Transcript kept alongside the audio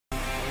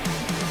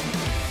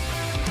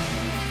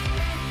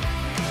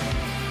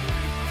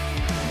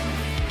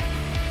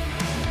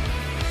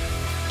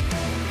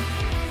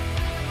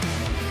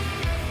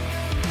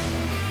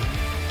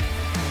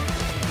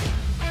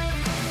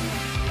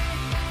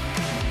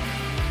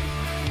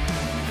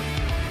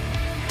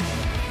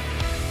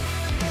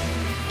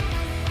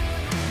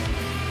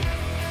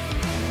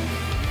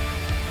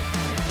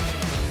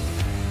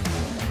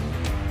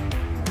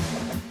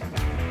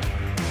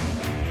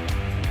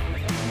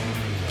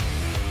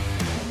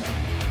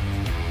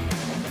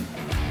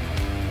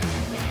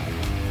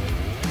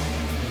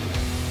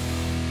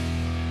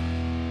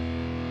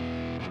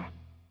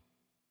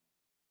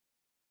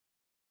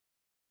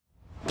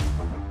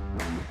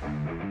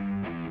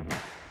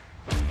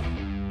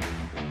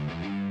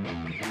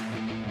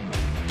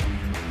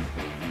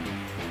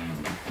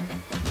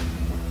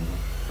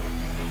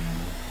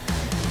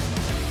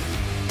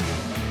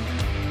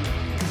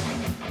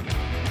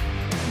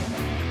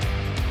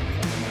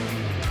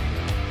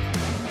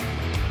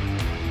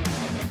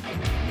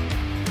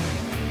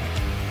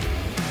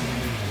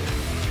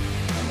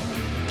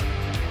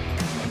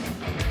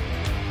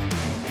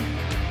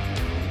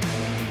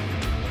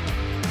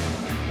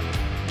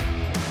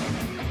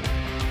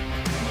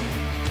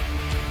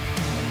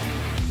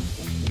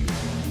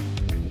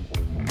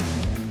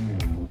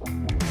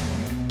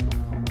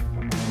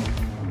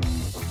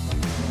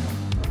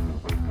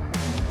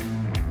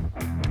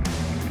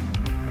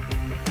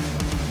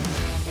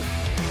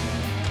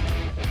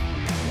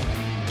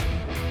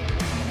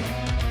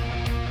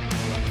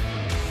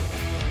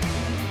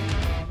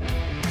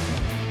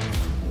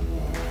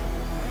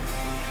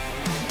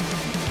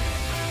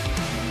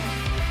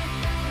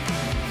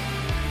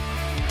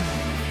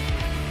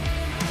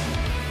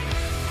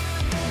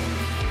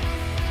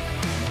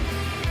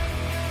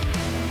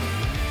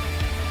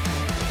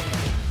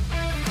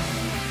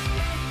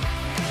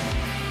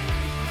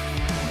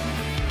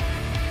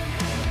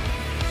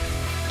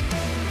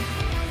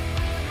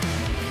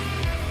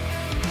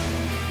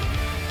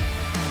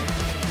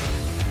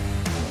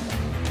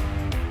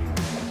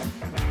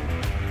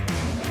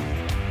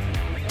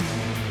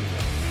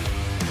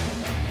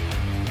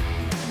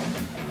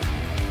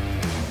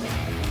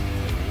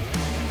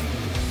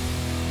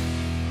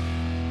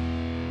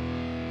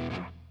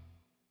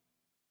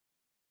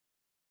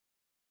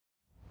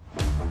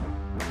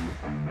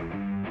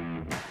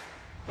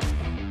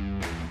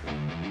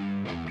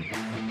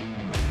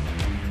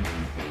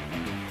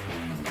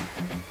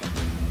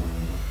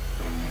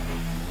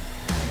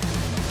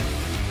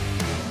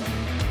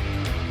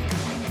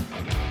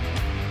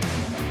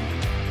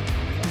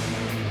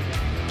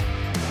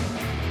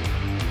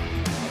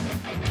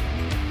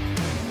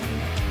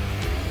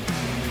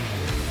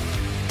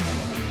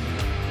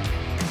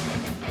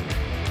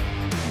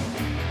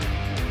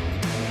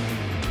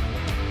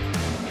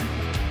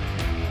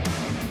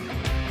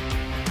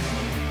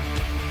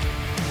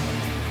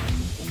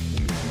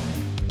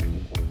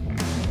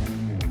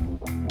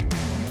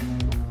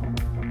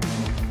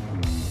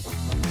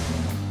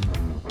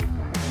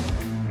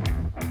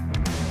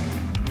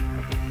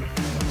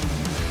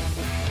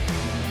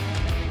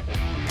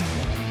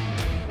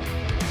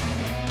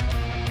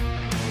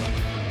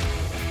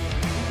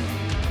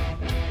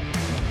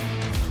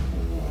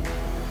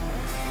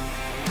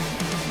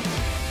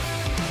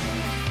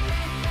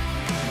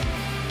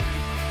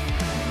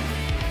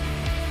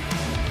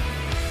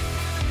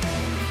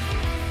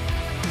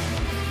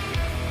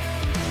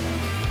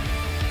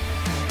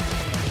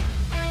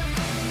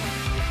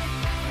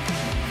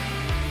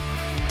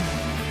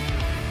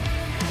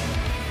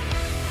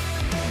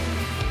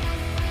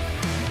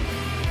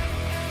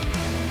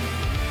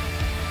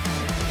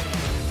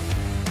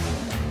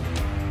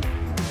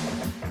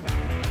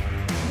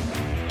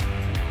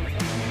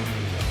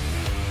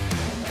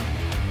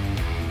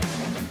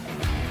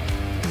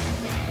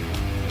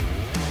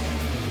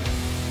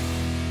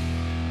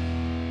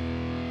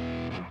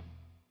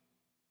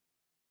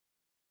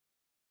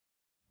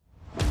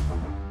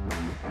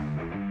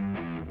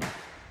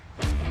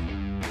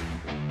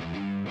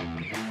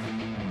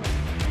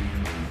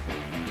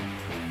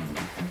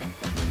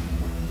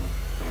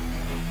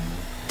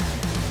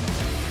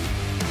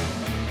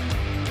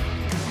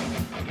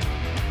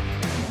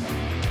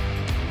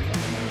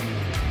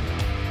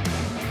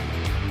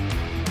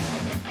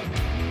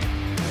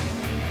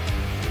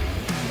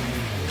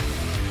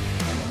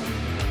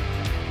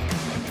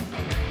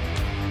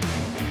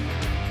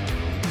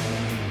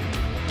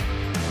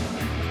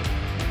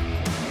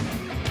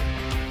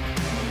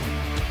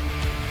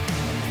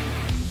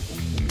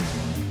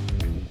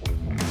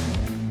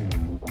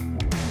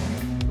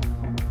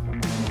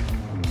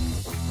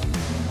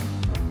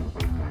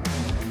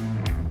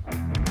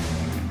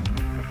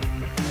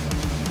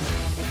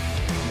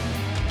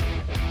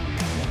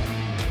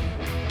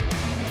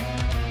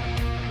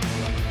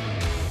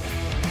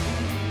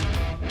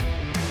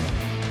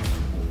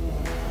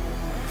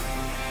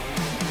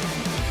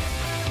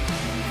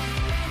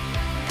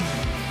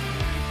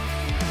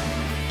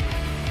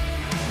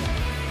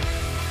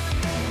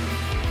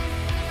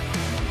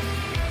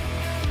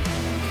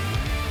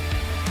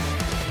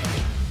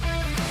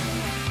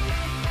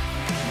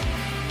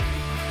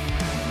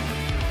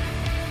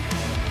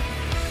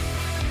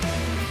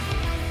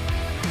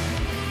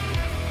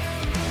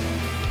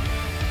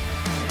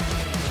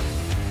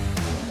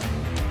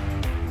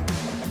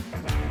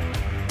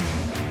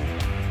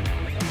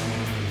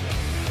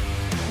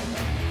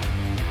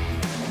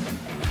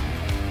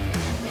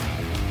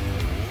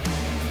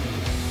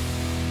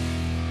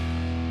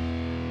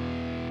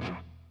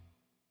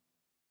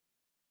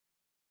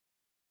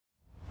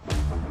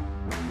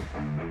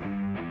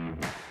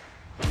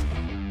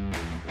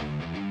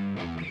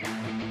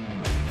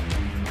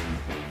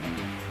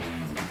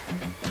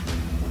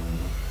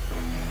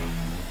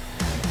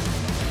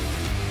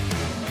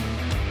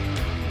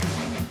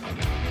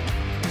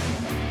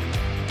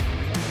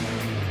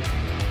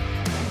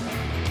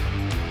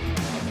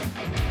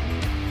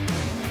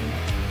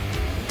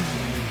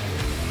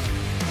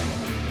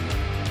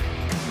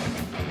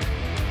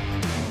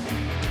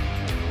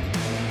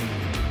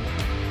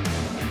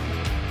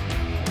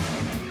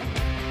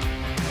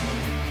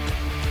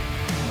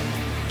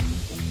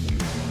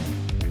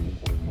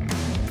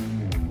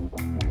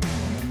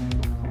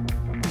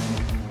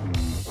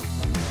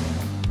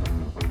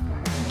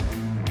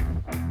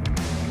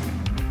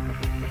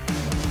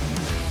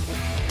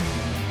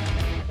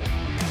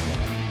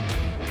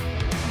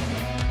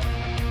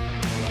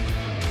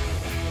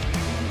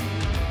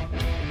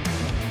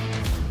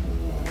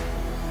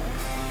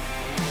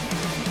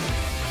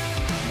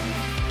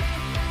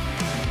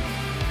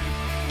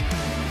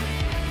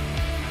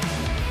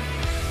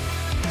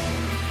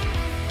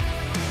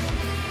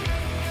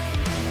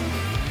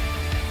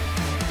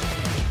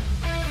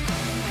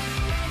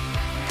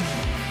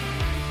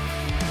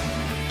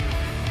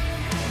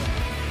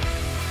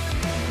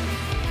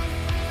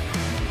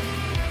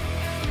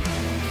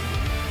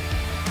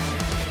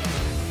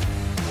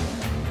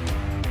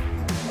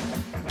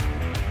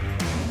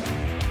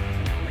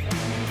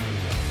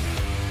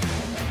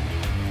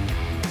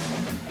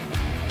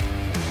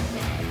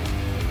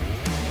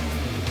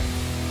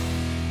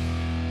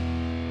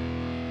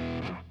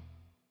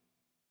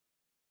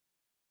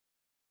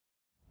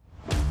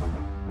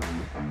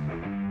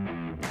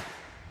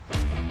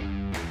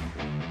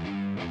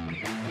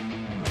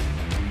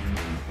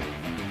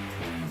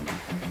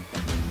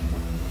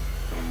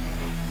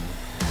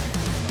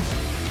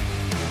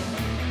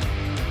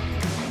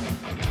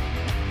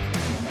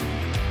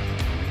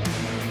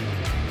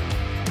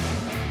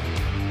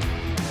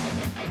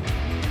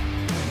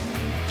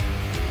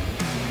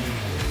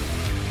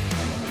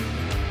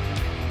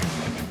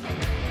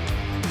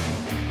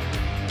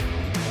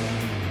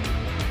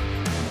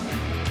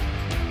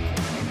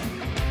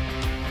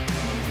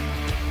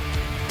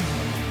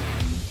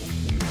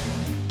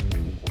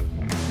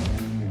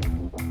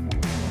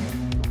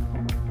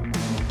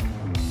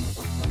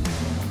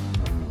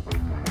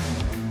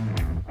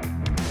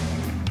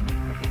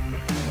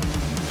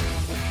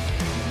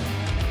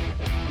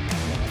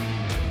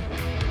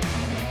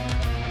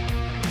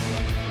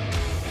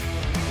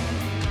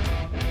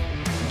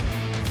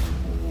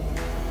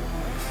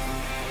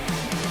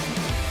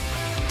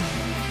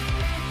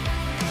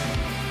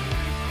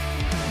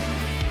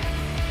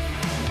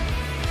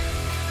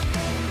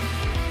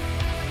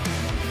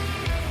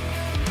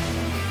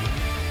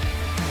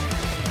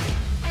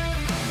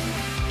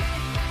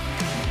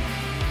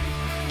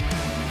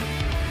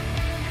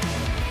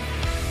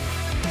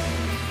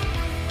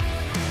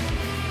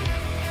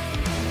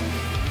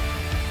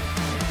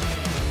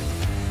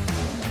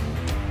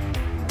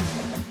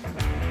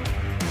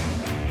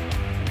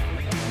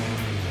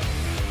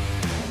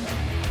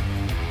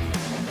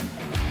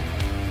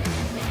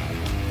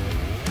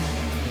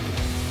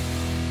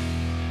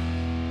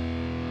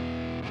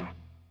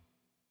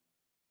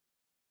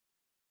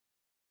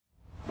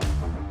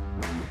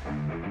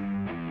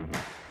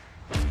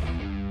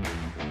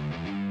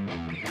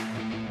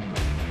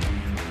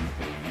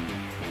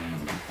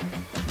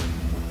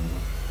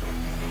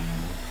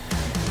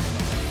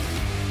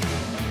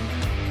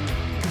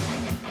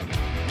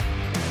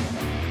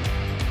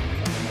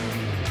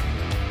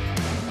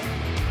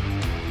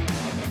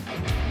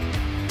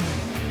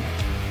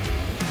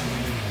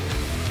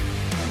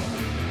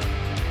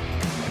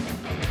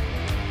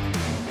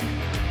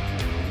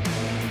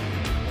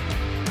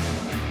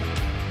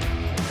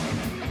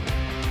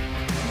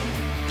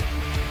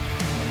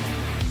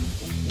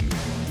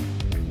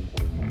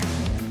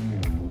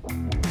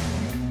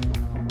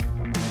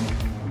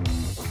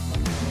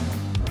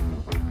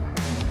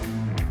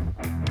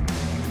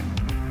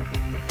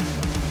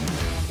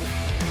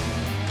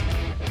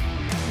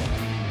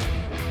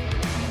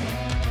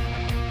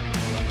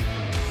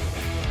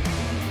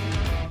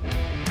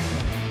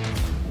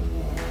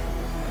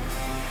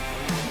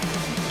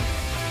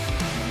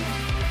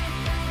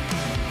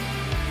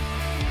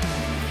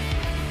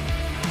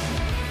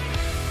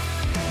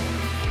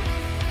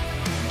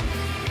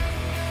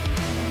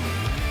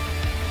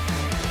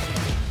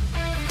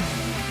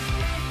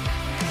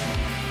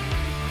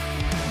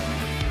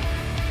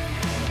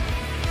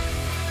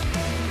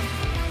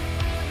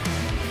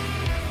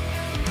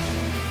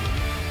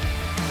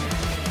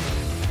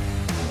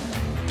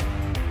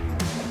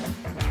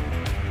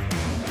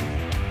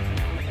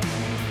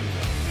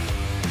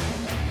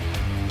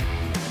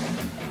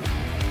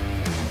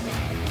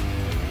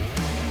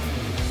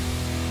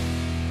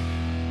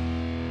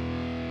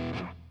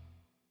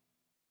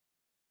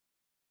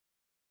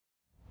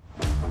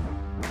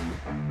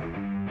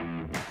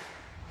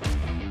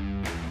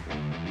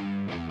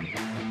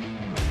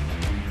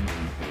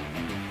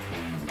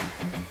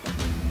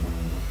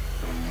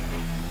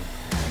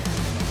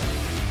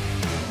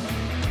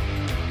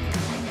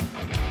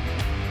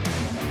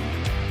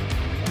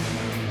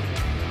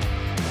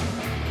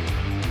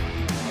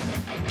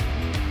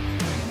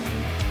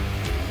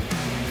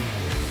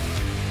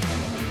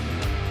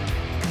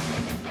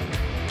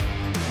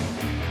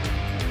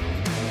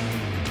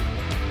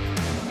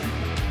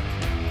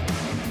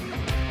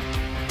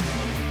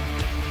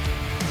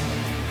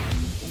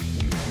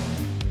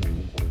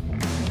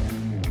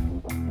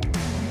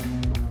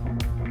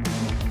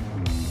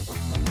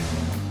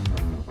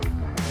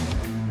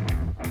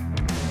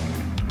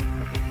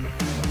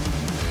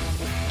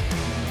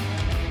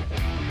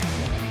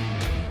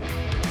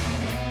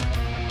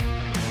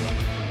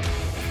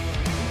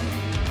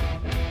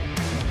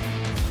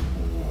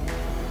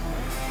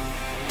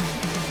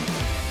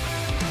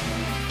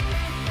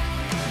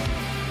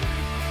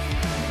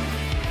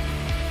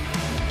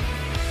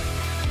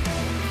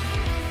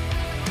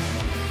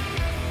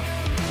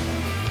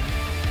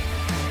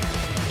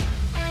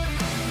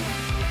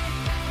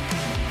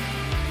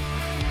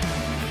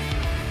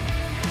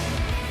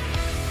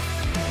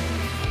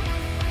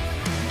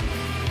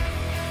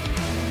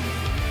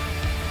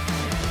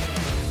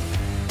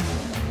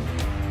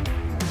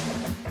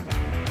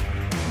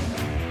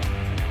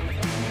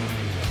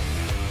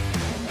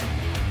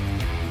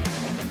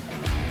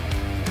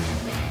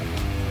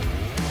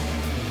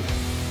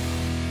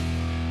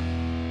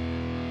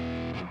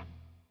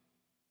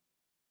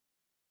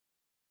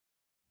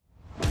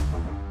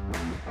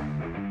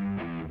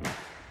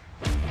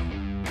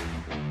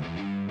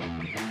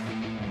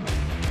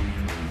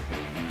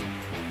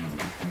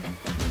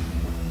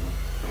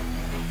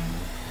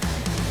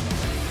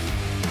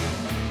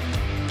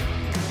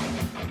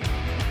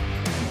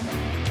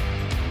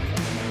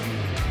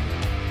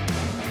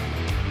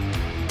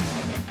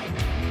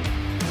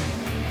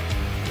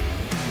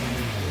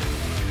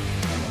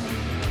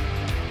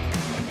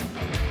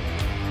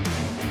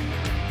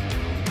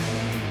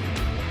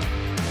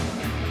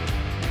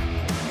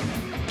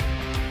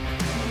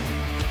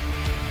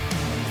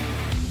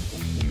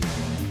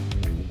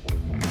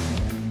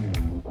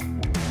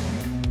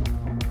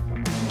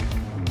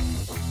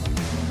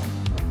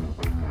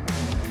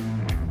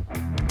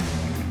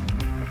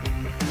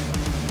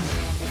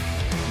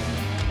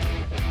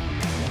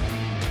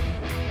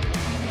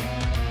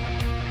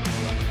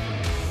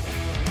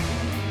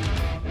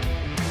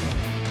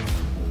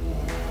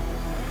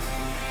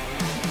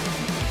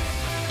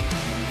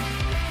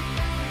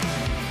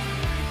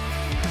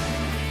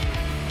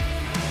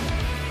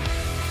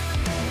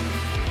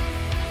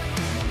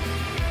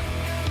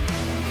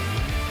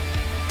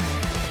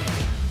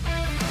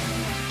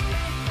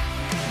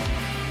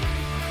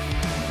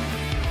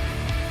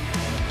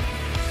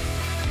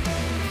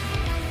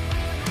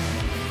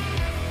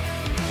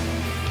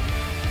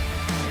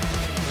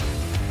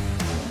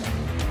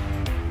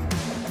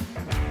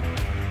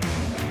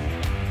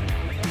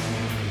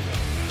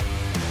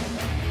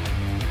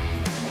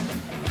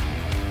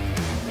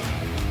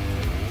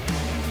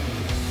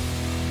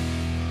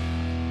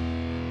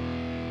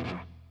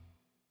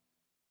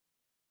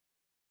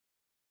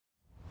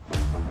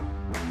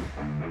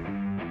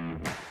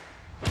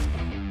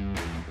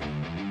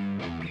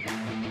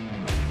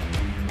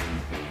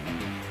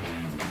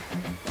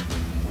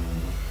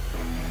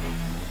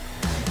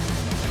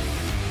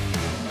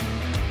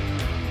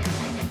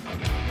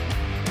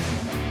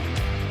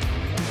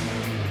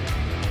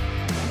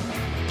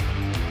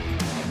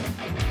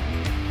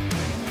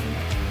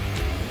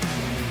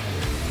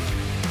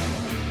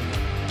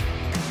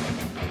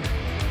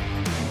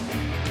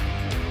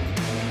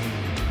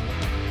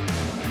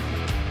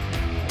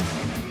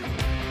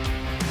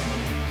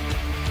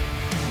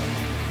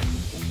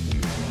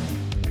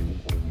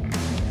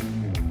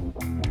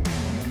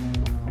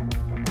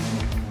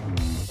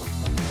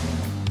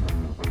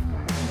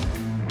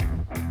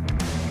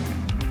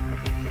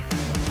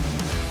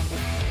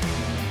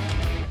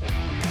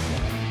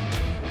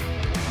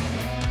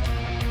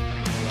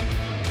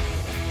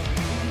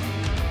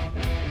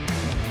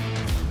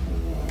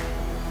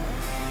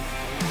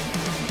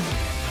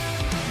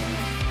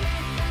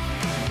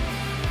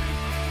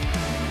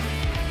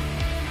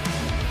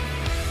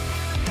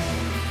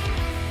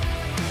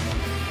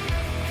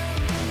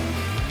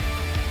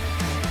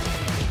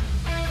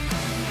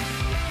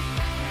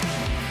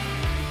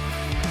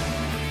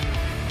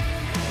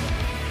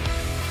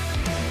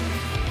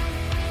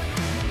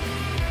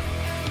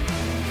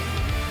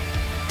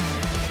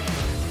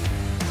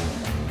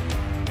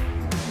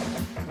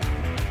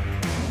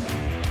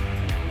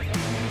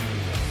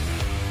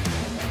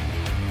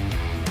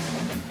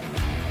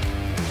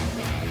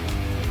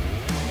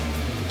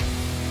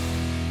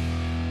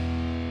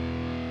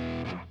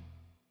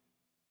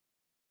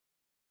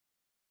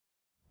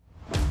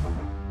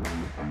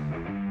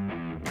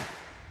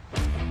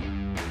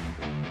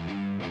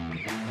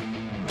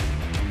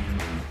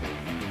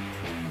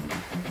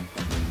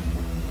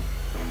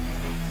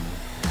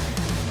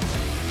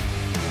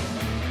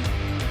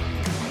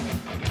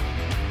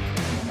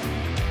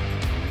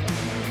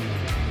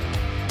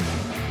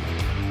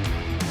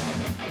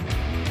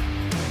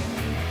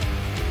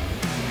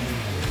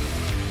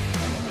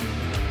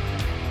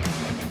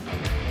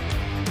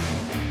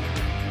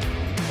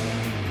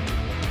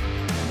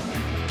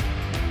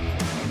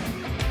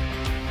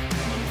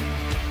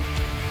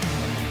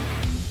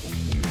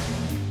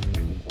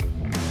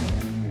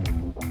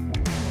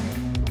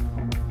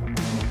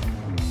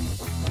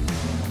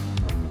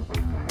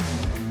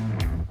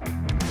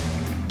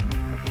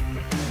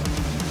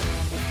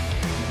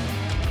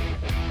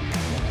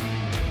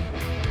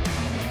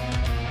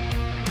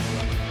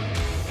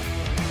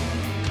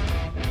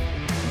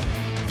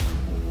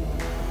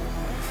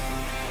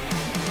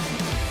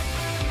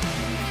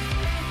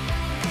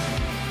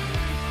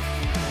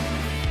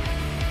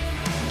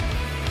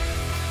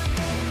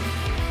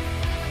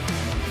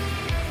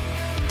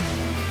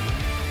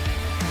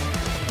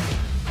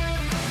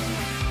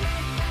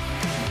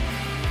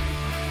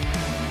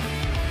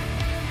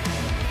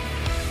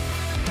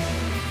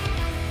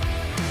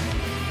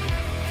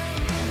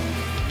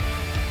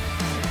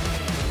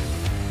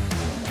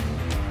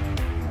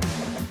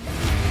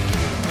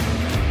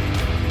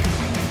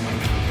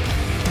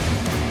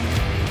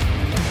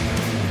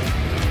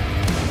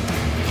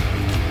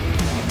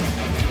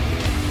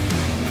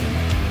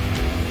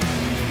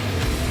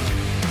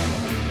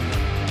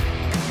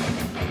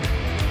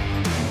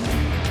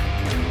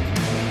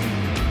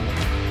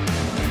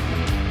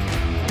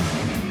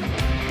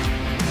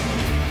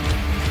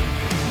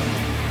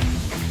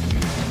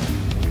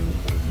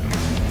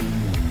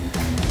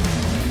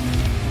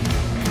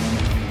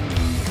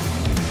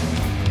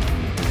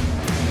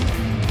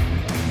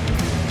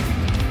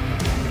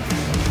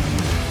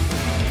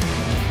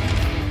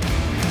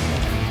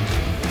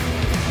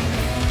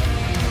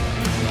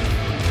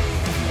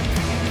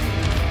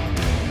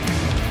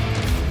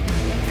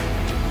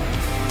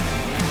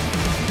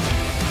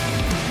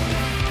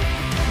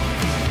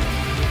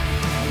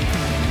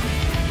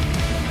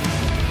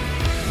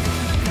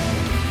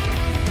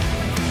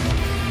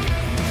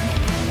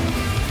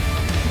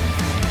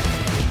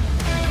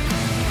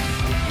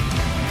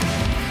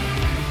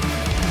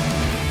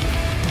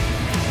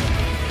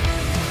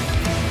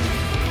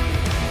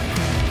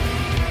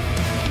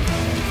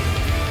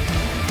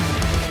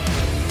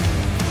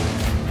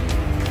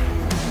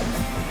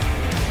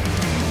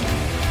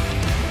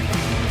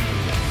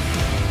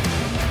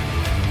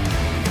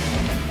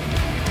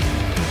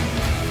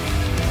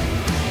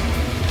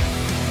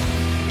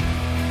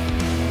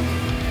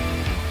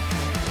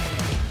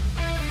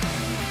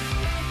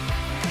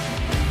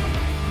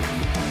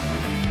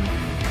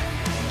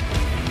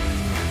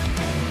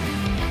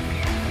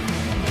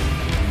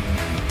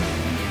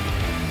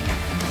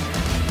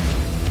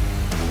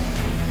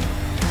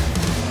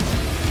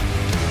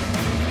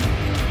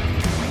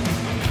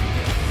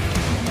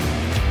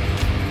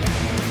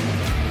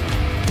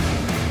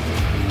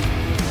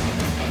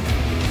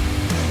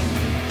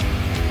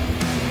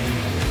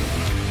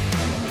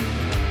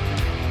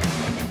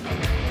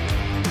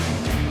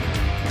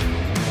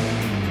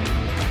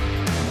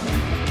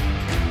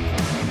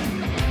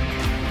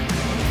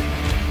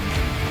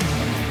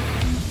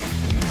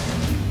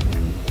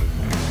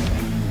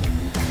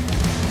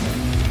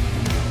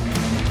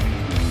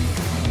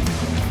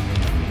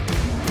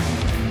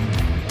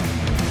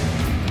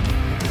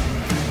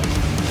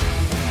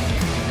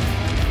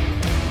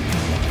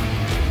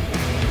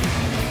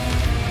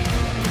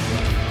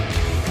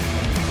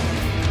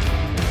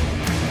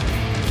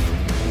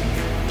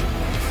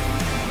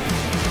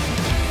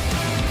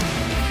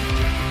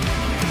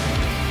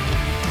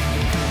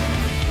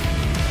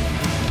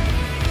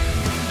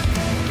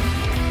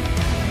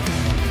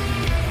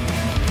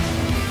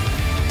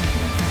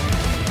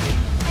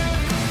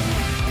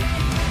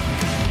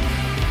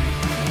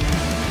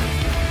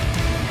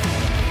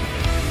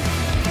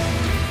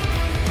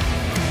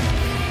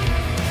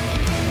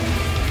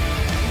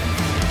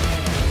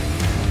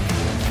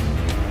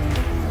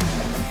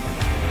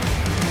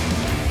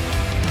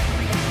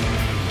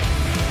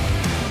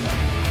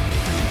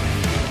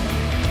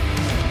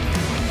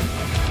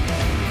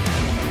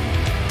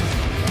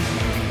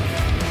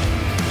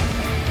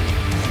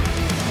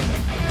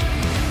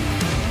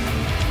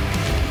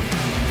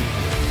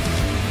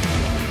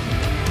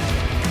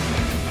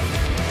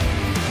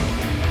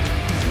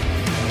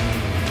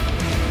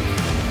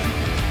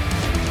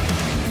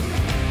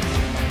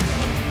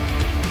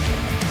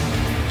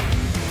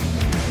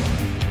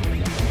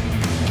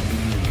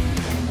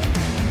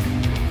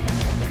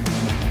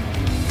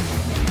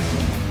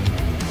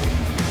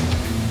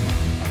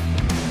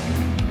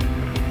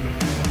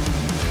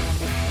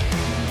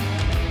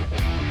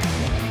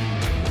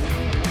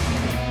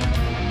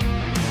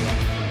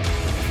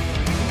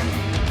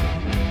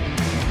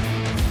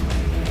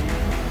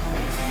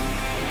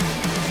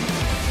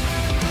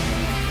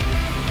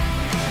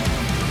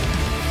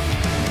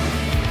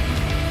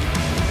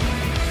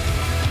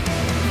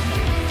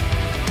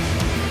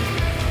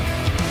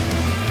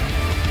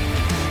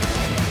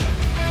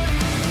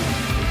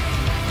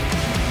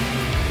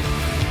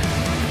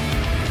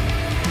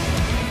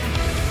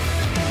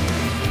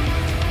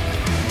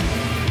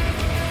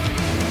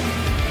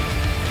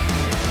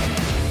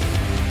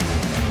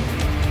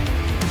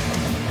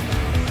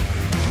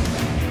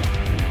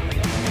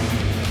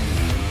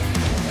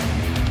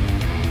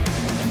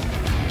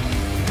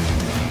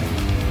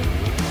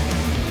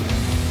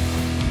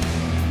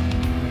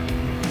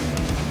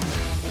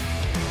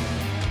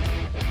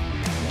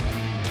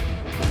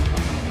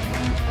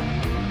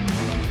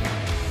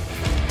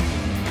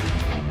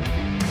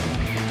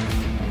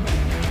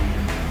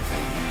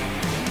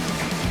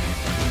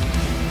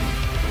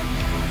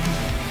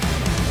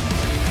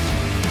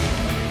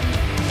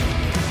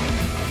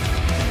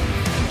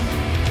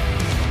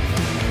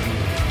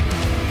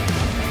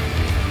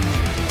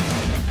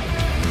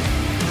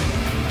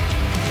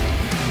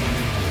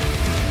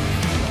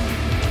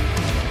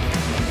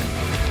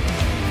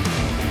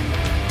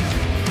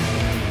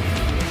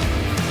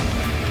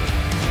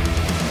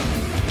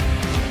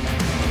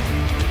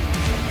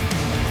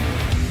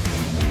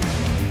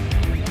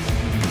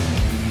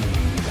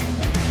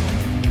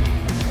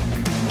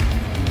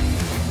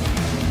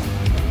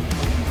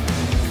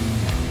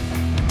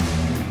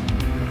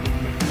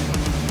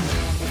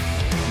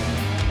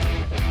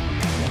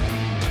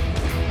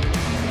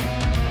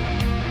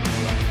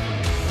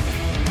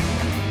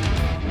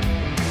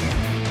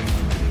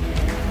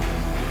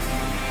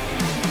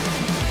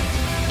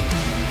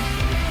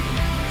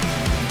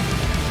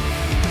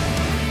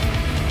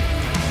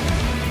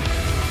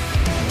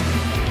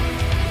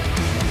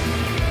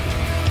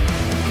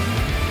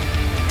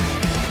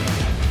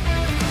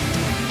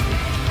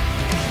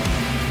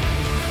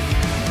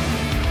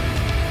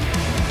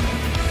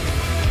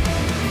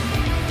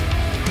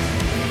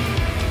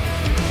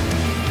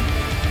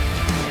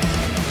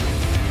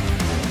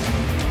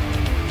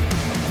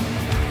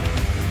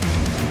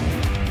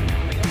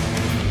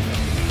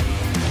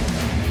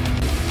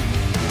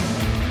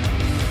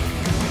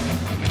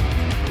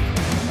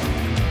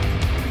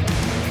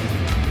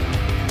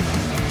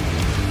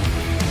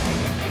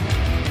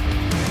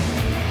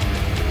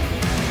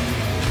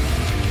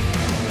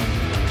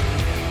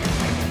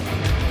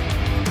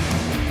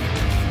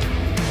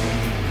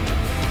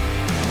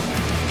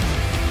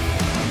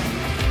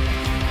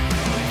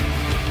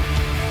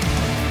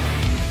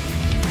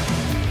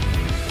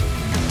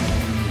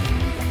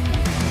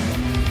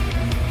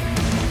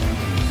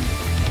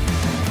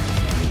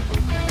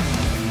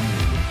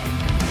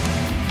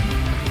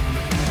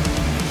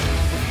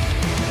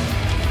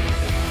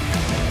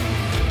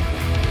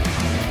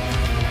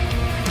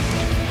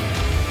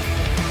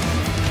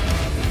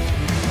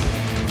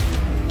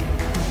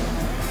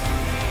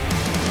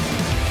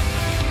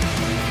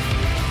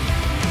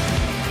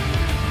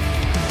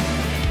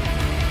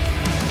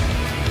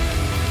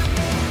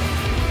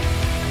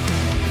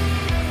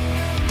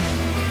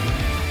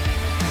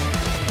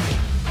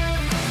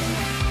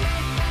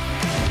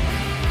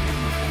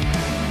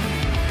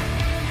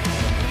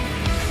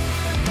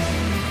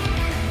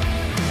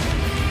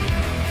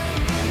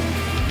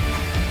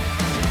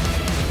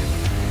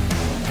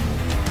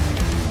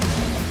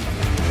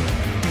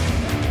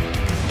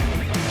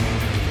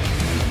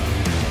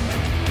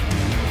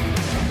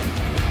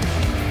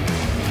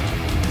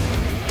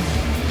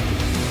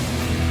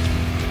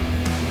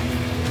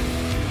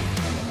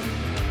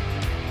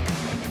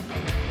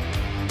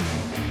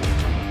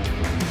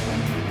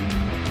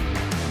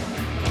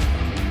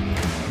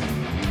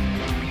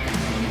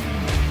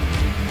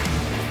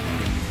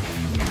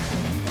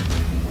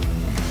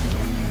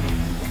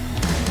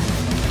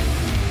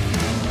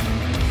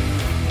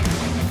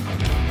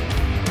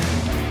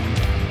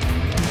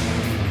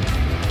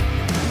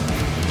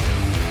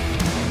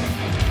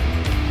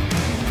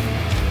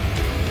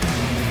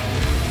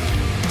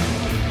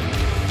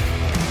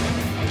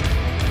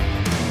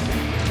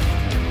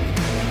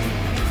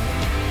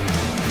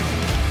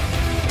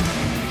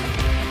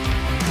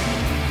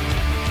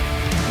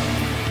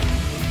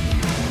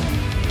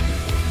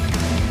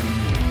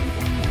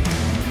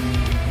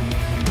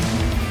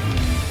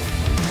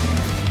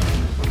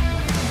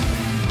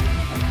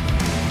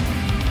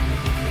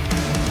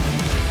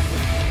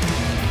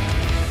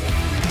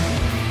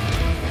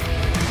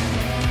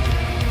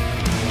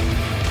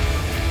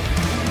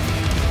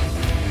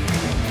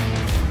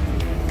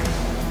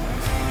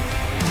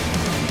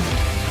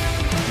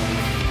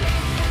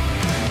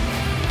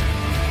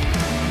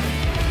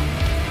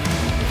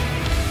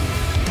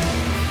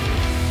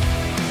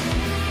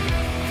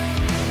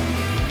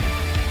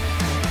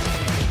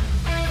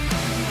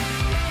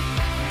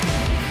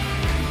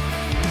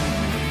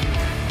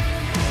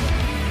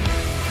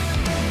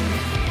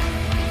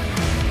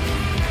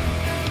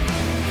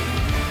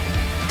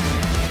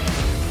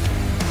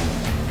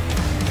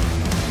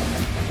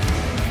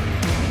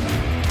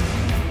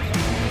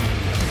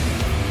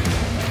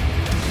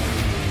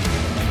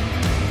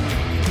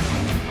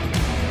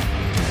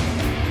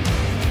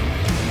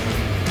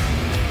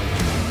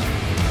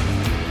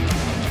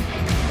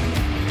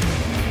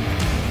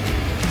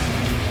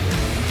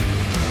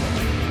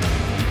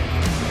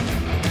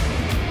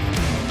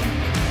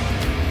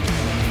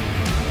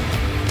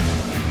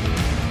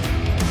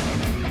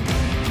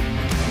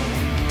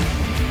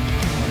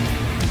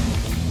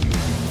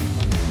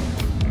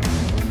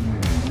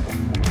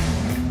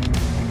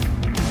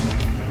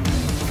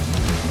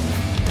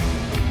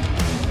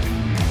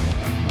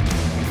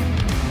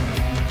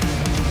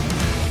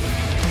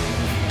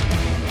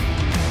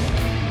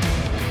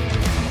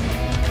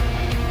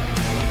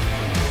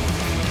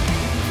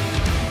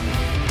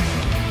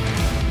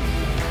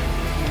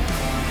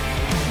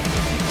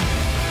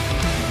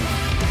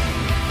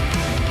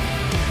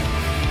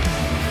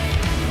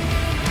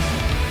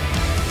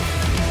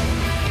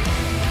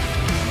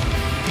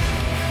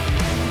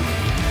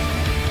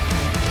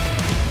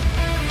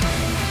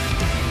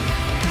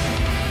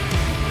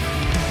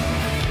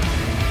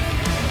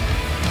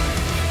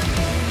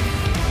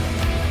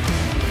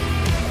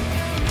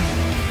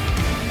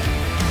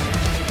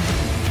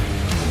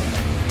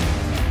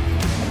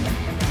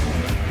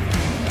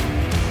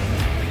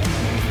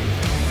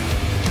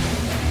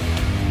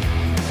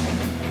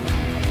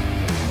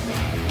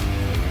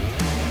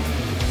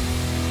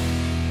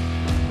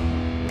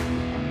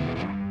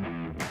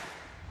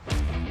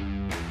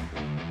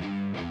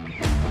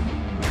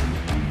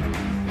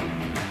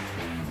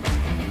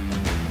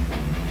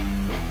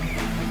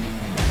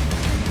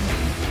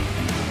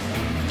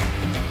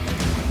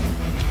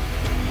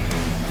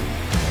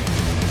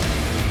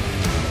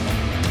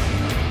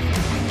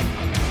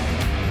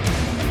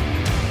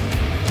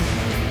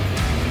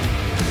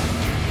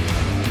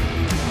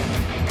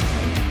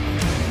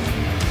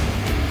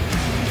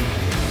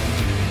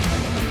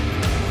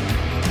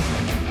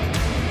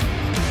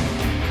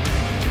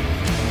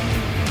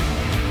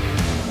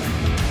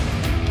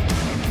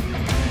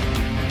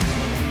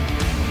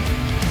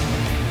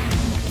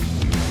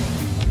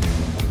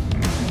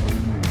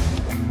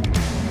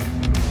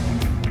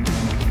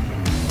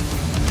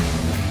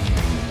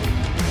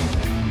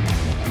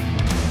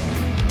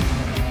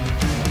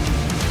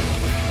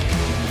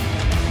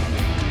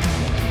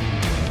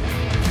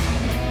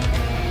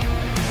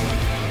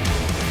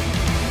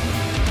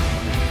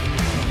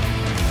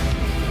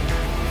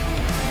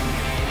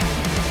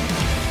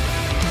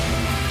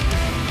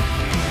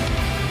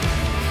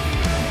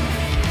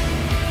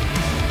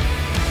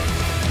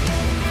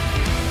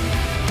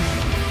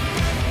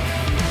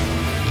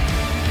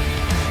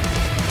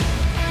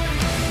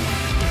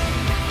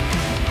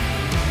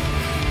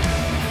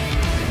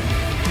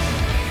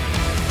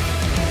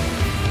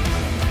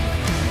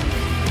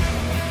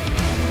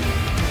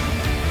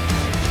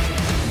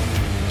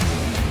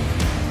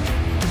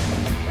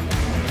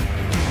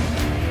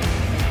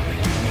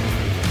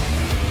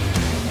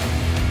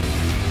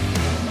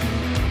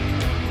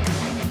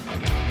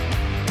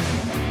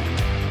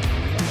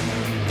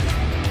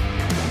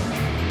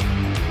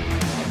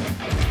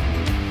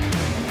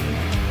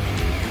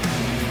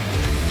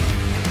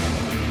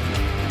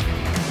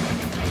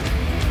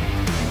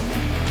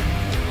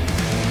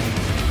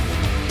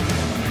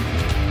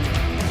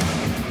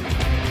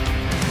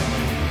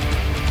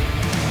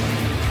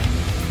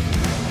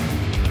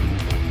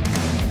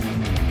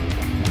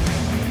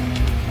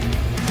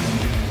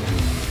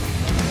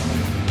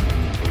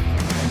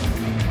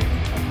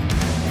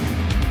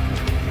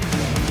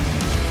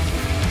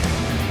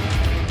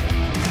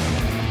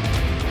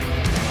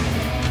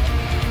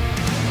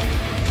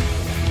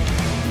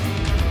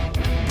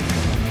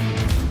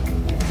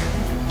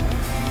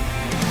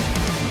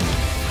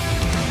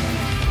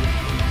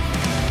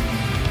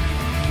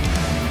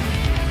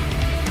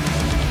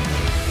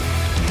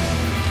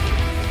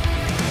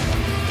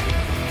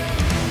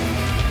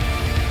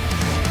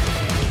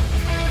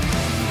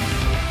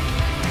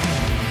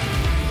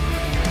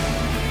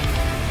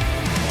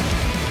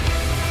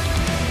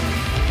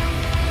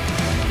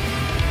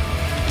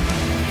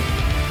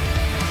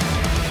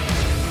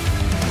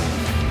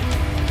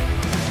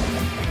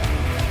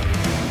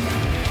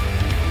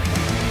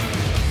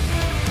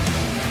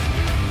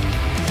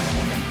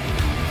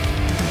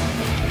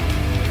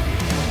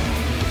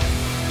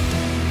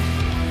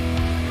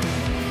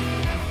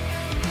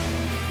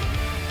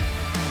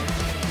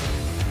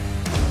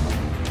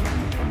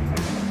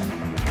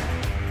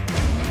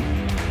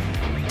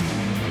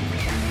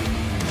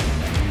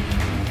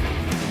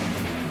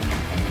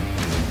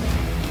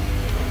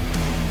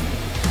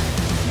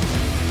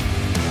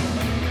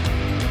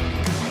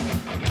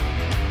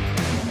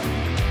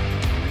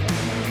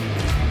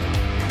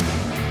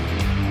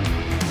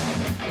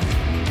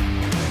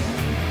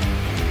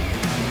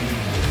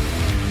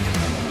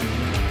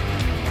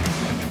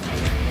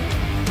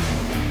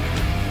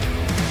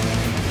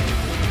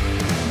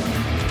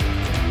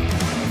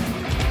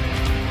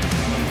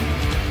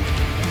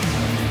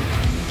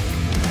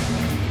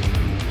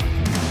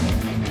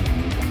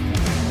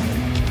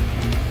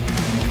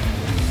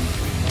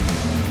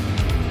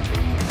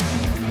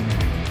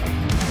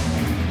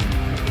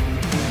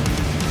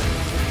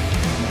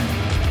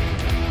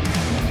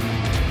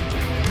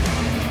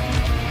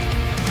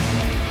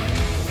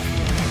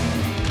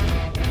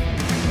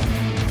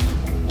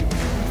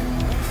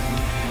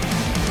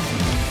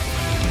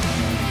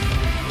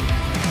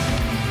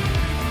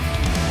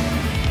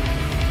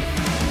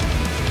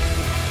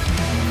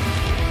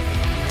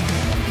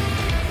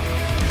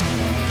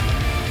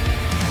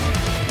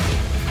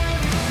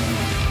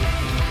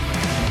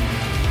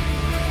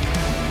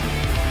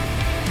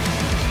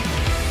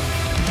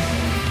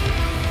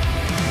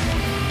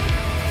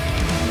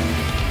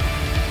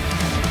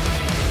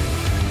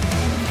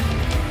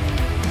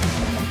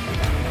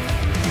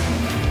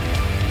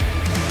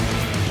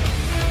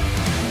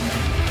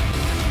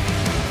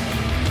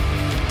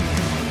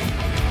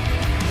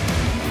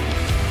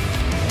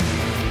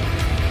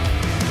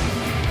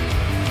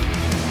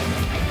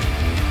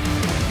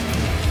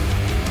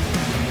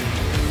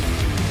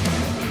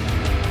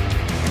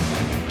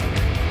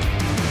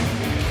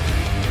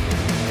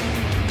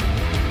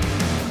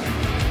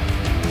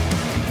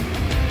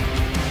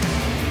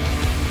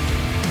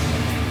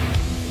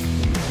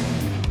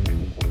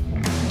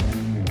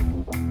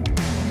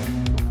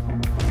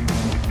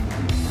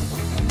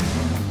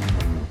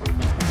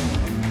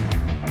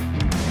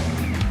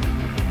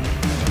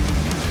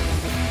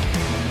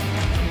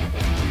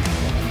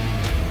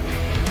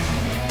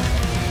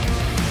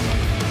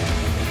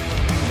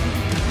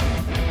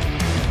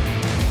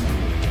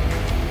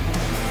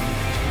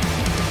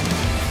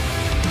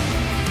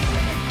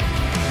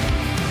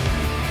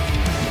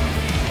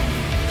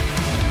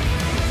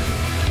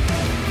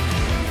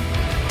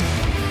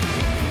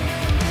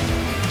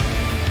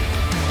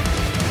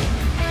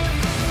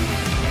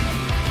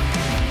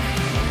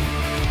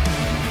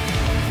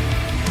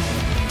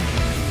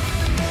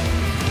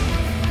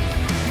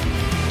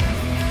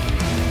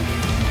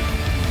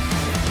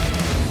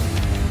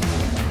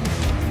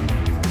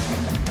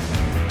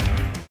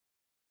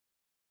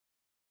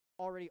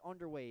already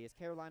underway as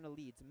Carolina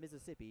leads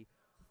Mississippi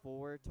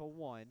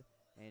 4-1,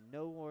 and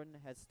no one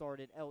has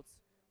started else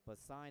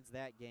besides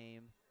that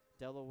game.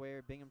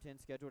 Delaware, Binghamton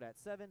scheduled at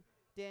 7,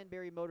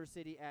 Danbury, Motor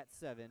City at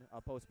 7,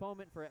 a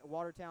postponement for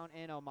Watertown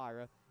and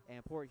Elmira,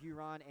 and Port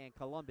Huron and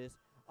Columbus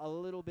a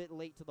little bit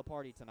late to the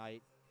party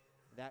tonight.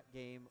 That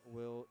game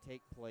will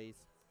take place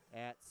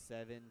at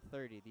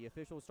 7:30. The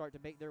officials start to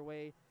make their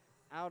way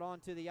out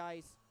onto the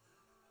ice.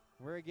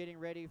 We're getting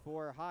ready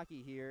for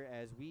hockey here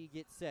as we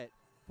get set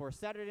for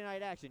Saturday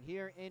night action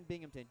here in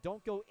Binghamton.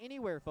 Don't go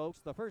anywhere, folks.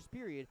 The first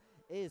period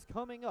is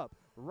coming up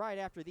right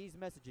after these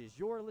messages.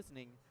 You're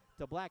listening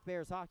to Black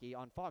Bears Hockey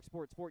on Fox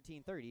Sports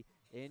 1430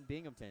 in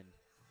Binghamton.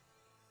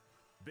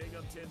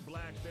 Binghamton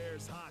Black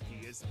Bears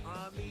Hockey is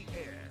on the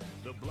air.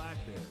 The Black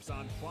Bears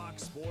on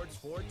Fox Sports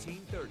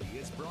 1430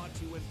 is brought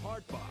to you in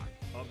part by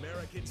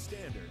American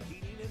Standard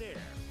Heating and Air,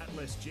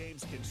 Atlas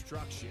James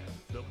Construction,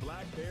 the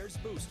Black Bears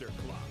Booster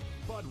Club,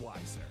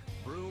 Budweiser,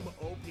 Broome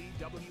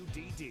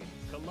OPWDD,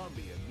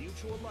 Columbia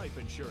Mutual Life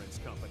Insurance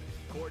Company,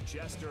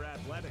 Corchester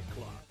Athletic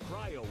Club,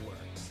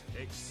 CryoWorks,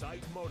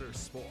 Excite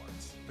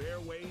Motorsports,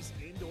 Fairways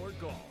Indoor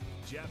Golf,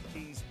 Jeff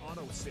Keys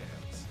Auto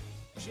Sales,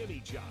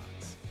 Jimmy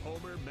John's,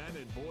 Homer Men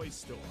and Boys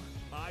Store,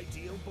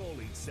 Ideal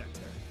Bowling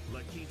Center, La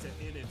Quinta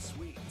Inn and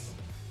Suites,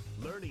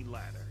 Learning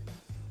Ladder,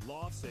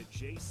 Lofts at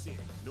JC,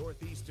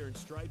 Northeastern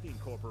Striping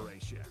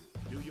Corporation,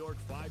 New York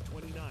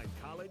 529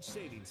 College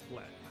Savings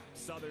Plan,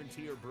 Southern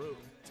Tier Brew,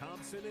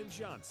 Thompson &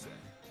 Johnson,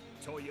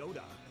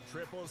 Toyota,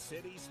 Triple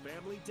Cities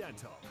Family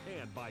Dental,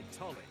 and by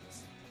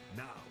Tully's.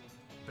 Now,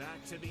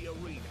 back to the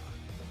arena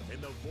in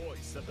the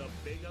voice of the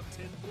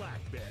Binghamton Black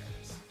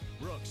Bears.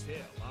 Brooks Hill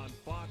on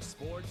Fox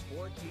Sports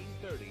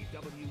 1430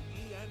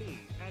 WENE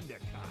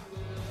Endicott.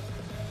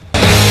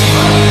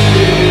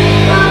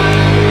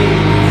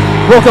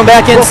 Welcome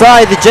back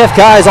inside the Jeff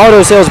Keyes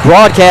Auto Sales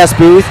broadcast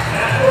booth.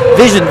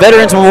 Vision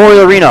Veterans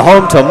Memorial Arena,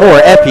 home to more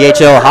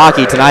FPHL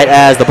hockey tonight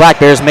as the Black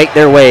Bears make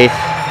their way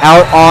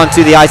out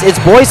onto the ice. It's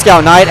Boy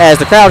Scout night as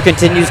the crowd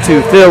continues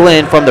to fill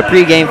in from the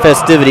pregame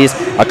festivities.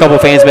 A couple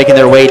fans making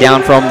their way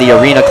down from the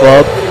Arena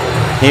Club.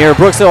 Here,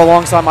 Brooks Hill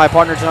alongside my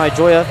partner tonight,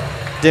 Joya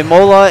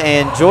Demola.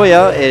 And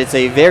Joya, it's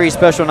a very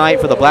special night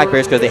for the Black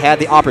Bears because they had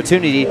the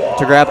opportunity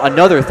to grab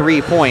another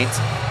 3 points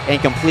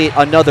and complete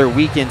another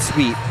weekend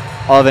sweep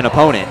of an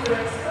opponent.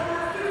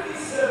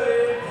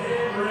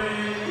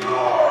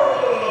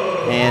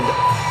 And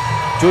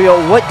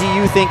Julia, what do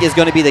you think is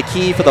going to be the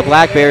key for the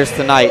Black Bears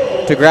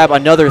tonight to grab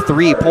another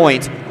 3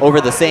 points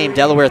over the same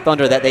Delaware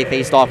Thunder that they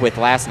faced off with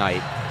last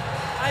night?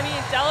 I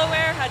mean,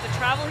 Delaware had to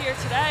travel here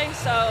today,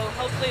 so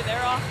hopefully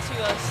they're off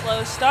to a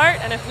slow start.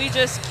 And if we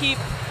just keep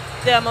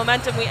the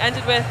momentum we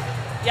ended with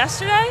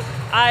yesterday,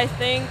 I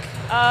think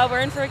we're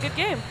in for a good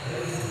game.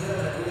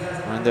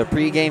 And the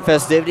pregame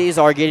festivities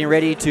are getting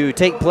ready to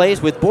take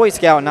place with Boy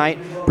Scout night.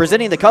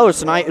 Presenting the colors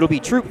tonight, it'll be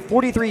Troop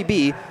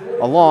 43B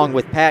along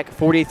with Pack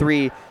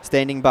 43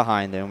 standing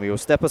behind them. We will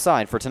step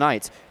aside for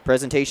tonight's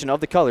presentation of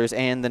the colors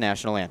and the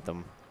national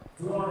anthem.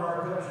 To honor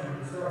our country,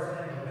 the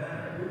star-spangled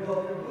banner, we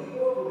welcome lead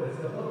vocalist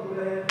of local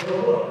band The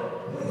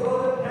Look. Please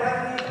welcome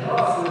Kathy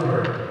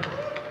Gosselberg.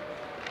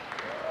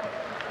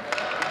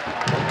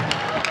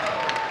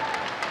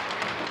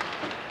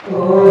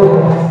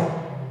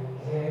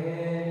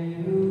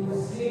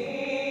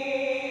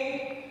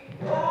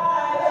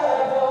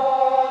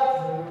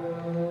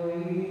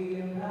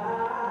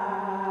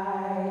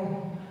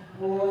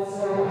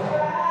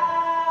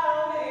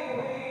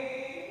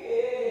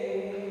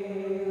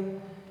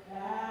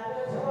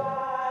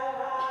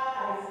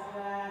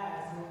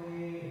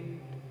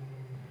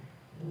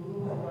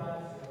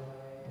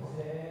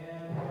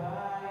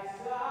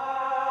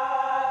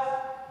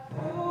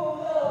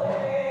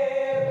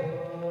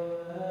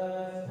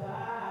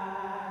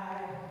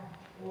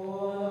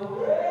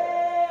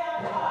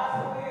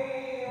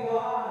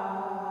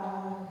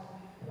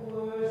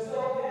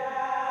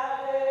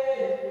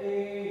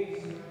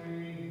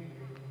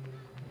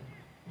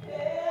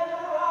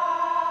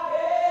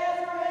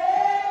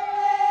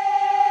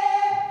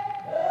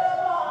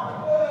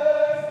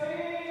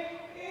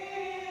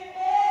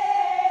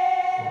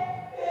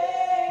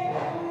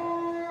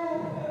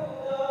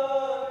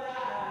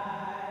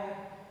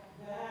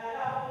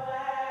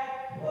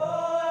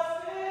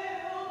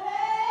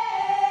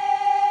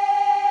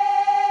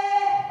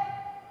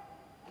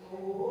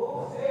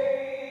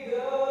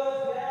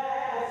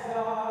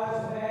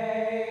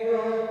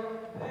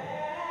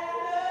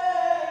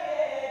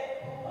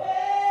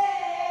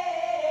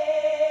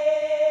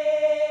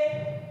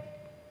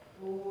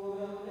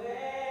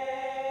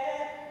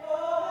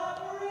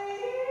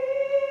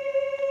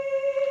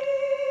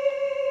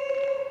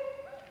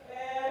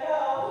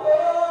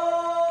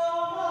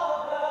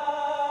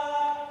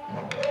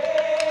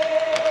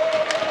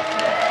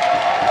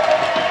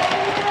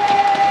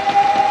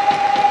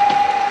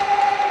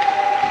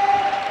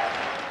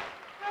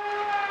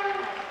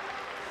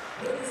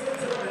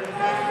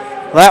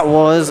 That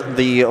was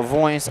the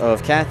voice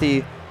of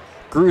Kathy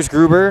Cruz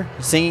Gruber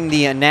singing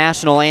the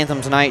national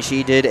anthem tonight.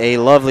 She did a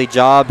lovely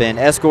job, and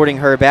escorting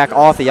her back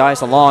off the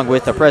ice along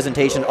with the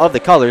presentation of the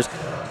colors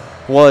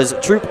was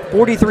Troop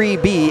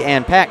 43B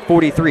and Pack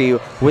 43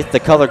 with the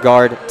color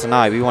guard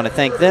tonight. We want to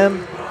thank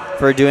them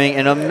for doing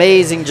an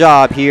amazing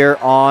job here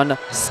on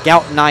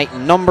Scout Night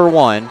number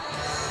 1.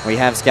 We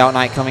have Scout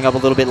Night coming up a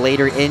little bit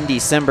later in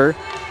December,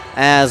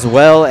 as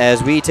well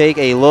as we take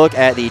a look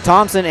at the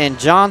Thompson and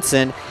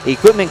Johnson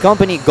Equipment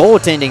Company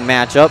goaltending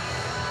matchup.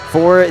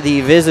 For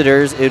the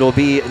visitors, it'll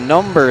be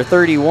number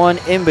 31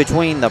 in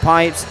between the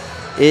pipes.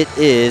 It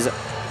is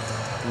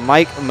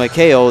Mike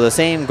McHale, the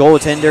same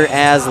goaltender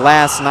as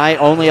last night,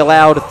 only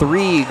allowed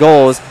 3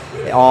 goals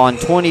on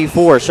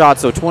 24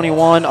 shots, so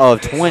 21 of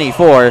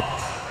 24.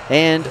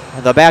 And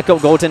the backup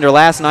goaltender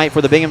last night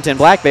for the Binghamton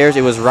Black Bears,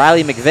 it was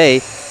Riley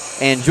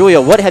McVeigh. And Julia,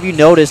 what have you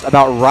noticed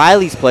about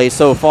Riley's play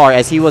so far,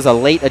 as he was a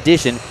late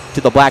addition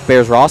to the Black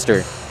Bears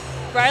roster?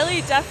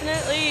 Riley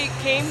definitely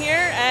came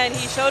here and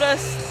he showed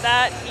us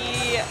that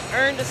he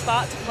earned a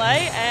spot to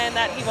play and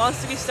that he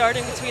wants to be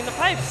starting between the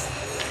pipes.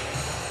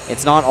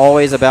 It's not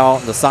always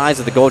about the size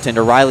of the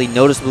goaltender. Riley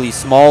noticeably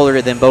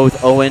smaller than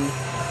both Owen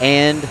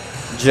and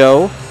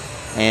Joe,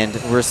 and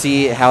we'll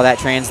see how that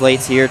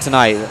translates here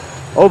tonight.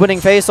 Opening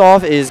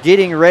faceoff is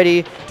getting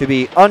ready to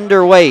be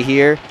underway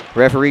here.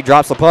 Referee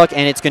drops the puck,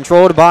 and it's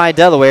controlled by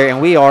Delaware,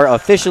 and we are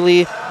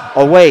officially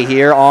away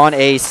here on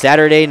a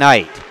Saturday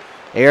night.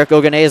 Eric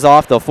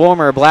Oganezoff, the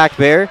former Black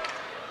Bear,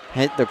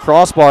 hit the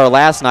crossbar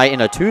last night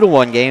in a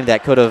 2-1 game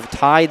that could have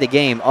tied the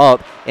game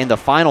up in the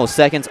final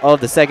seconds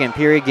of the second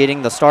period,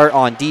 getting the start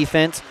on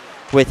defense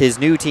with his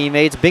new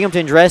teammates.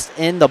 Binghamton dressed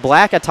in the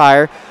black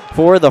attire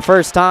for the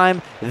first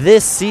time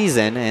this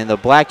season, and the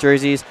black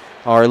jerseys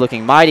are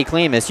looking mighty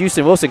clean as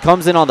Houston Wilson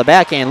comes in on the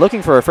backhand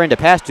looking for a friend to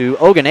pass to.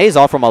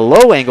 Oganezoff from a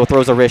low angle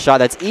throws a wrist shot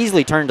that's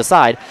easily turned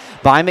aside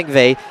by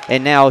McVeigh,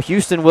 and now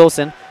Houston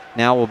Wilson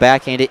now will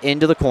backhand it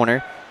into the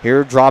corner.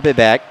 Here, drop it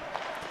back.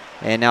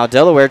 And now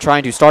Delaware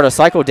trying to start a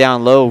cycle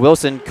down low.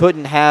 Wilson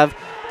couldn't have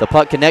the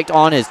puck connect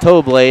on his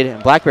toe blade.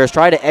 And Black Bears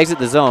try to exit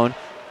the zone.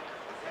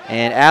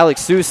 And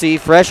Alex Susi,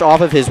 fresh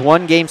off of his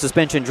 1-game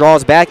suspension,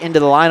 draws back into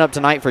the lineup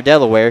tonight for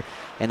Delaware.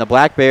 And the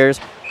Black Bears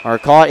are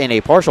caught in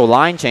a partial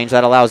line change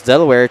that allows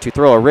Delaware to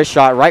throw a wrist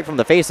shot right from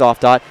the faceoff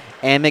dot.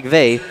 And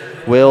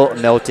McVeigh will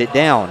melt it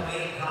down.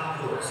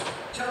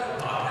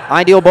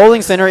 Ideal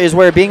Bowling Center is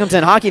where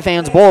Binghamton hockey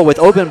fans bowl, with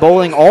open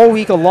bowling all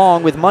week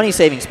along with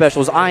money-saving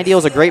specials. Ideal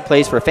is a great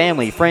place for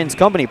family, friends,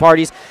 company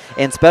parties,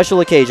 and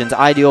special occasions.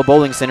 Ideal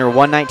Bowling Center,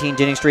 119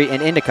 Jennings Street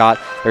in Endicott.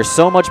 There's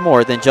so much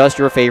more than just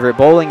your favorite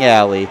bowling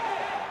alley.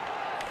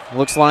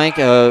 Looks like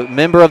a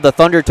member of the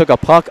Thunder took a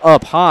puck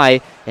up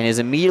high and has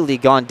immediately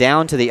gone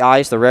down to the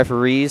ice. The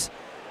referees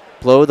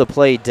blow the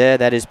play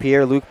dead. That is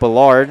Pierre-Luc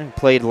Ballard,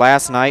 played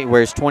last night,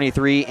 wears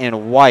 23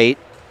 in white.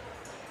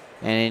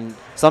 And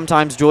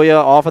sometimes, Julia,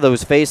 off of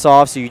those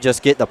face-offs, you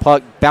just get the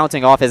puck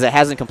bouncing off as it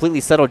hasn't completely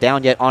settled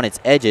down yet on its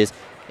edges,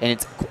 and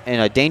it's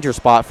in a danger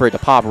spot for it to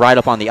pop right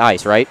up on the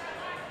ice, right?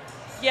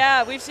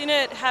 Yeah, we've seen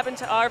it happen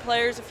to our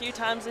players a few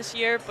times this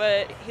year,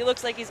 but he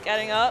looks like he's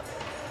getting up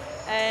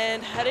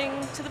and heading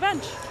to the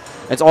bench.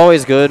 It's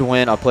always good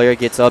when a player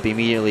gets up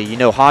immediately. You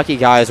know, hockey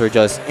guys are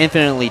just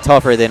infinitely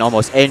tougher than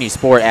almost any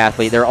sport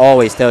athlete. They'll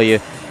always tell you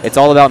it's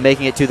all about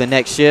making it to the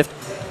next shift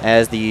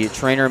as the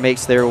trainer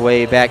makes their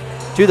way back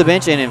to the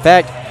bench. And in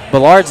fact,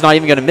 Ballard's not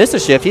even going to miss a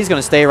shift. He's going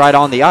to stay right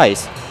on the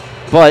ice.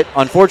 But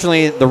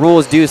unfortunately, the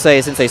rules do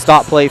say since they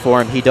stop play for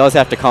him, he does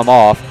have to come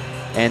off.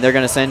 And they're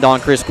going to send on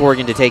Chris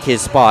Corrigan to take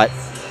his spot.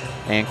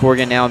 And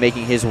Corrigan now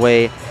making his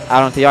way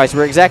out onto the ice.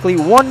 We're exactly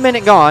 1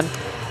 minute gone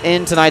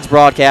in tonight's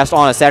broadcast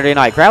on a Saturday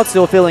night. Crowd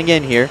still filling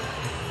in here.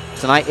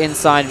 Tonight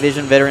inside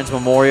Vision Veterans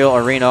Memorial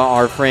Arena,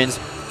 our friends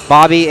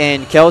Bobby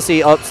and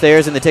Kelsey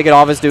upstairs in the ticket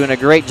office doing a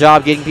great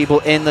job getting people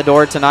in the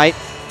door tonight.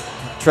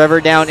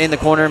 Trevor down in the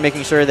corner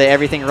making sure that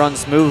everything runs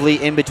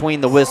smoothly in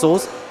between the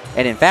whistles.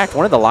 And in fact,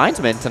 one of the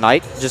linesmen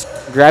tonight just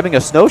grabbing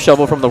a snow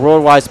shovel from the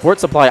Worldwide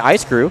Sports Supply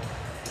ice crew,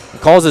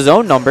 calls his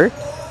own number,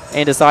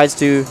 and decides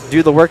to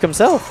do the work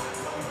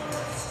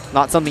himself.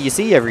 Not something you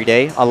see every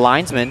day, a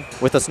linesman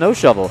with a snow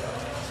shovel.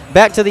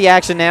 Back to the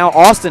action now.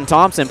 Austin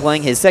Thompson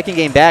playing his second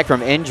game back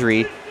from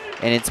injury,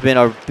 and it's been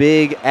a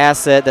big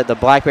asset that the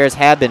Black Bears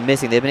have been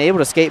missing. They've been able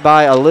to skate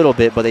by a little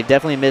bit, but they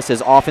definitely missed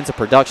his offensive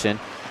production,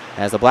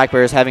 as the Black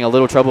Bears having a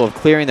little trouble of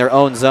clearing their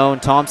own zone.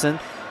 Thompson,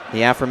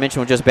 the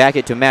aforementioned, will just back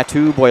it to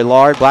Mathieu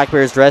Boilard. Black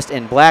Bears dressed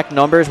in black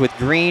numbers with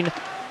green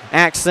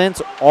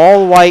accents,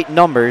 all white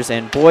numbers,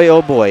 and boy,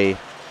 oh boy,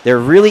 they're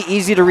really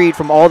easy to read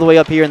from all the way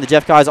up here in the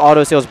Jeff Kai's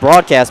Auto Sales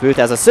broadcast booth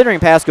as a centering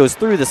pass goes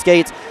through the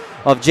skates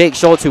of Jake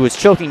Schultz, who was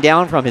choking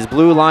down from his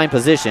blue line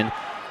position.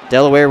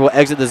 Delaware will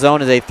exit the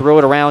zone as they throw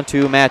it around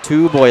to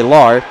Mathieu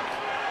Boilard.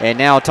 And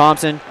now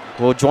Thompson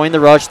will join the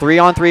rush.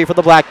 3-on-3 for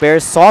the Black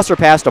Bears. Saucer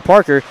pass to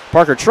Parker.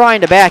 Parker trying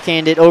to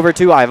backhand it over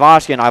to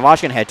Ivashkin.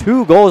 Ivashkin had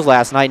 2 goals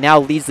last night, now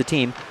leads the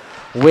team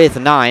with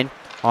 9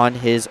 on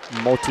his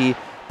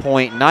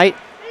multi-point night.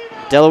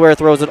 Delaware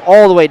throws it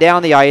all the way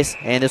down the ice,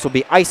 and this will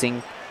be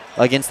icing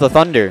against the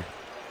Thunder.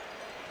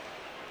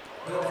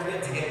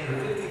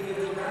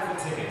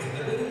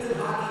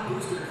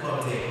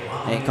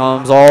 It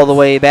comes all the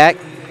way back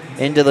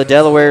into the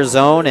Delaware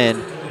zone, and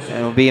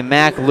it will be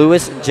Mac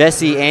Lewis,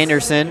 Jesse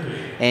Anderson,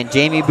 and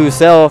Jamie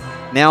Bussell,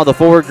 now the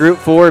forward group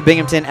for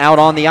Binghamton, out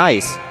on the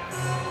ice.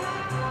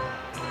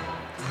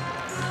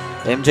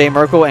 MJ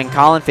Merkel and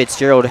Colin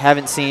Fitzgerald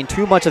haven't seen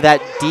too much of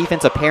that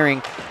defensive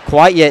pairing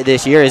quite yet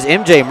this year, as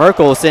MJ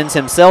Merkel sends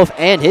himself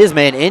and his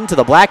man into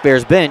the Black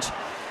Bears bench.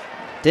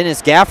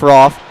 Dennis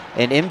Gaffroff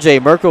and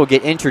MJ Merkel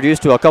get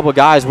introduced to a couple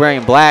guys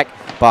wearing black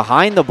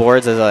behind the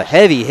boards as a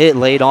heavy hit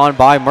laid on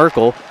by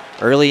Merkel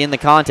early in the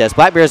contest.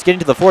 Black Bears get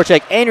into the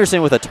forecheck.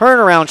 Anderson with a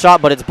turnaround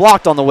shot, but it's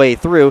blocked on the way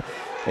through.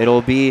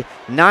 It'll be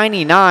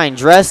 99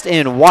 dressed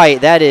in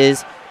white. That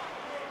is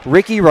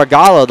Ricky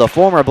Regala, the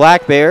former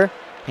Black Bear.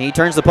 He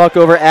turns the puck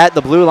over at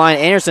the blue line.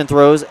 Anderson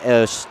throws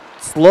a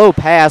slow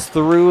pass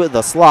through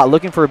the slot,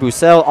 looking for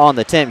Bussell on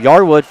the temp.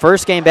 Yarwood,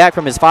 first game back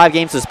from his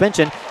 5-game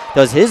suspension,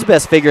 does his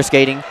best figure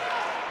skating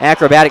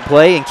acrobatic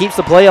play and keeps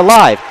the play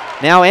alive.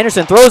 Now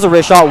Anderson throws a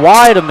wrist shot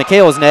wide of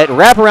McHale's net.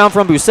 Wrap around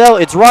from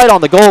Bussell. It's right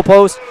on the goal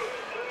post.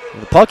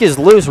 The puck is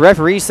loose.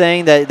 Referee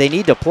saying that they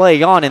need to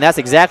play on, and that's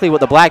exactly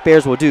what the Black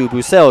Bears will do.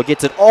 Bussell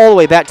gets it all the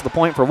way back to the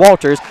point for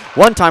Walters.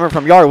 One-timer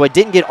from Yarwood.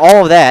 Didn't get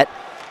all of that,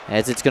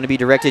 as it's going to be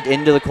directed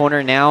into the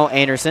corner. Now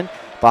Anderson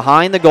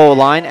behind the goal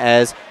line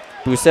as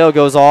Bussell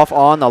goes off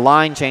on the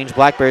line change.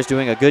 Black Bears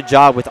doing a good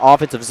job with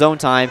offensive zone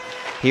time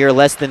here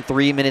less than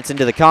 3 minutes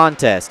into the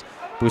contest.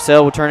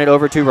 Bussell will turn it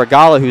over to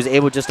Regala, who's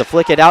able just to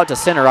flick it out to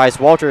center ice.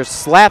 Walters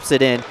slaps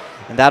it in,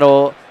 and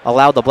that'll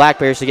allow the Black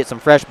Bears to get some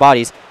fresh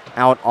bodies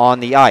out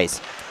on the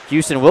ice.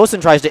 Houston Wilson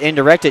tries to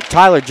indirect it.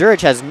 Tyler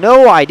Jurich has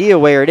no idea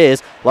where it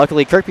is.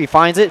 Luckily, Kirkby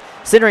finds it.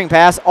 Centering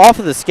pass off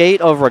of the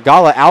skate of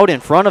Regala out in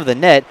front of the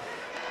net.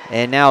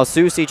 And now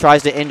Susie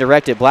tries to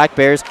indirect it. Black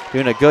Bears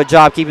doing a good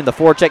job keeping the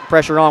forecheck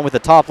pressure on with the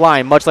top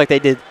line, much like they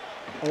did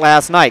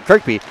last night.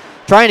 Kirkby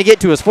trying to get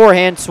to his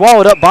forehand,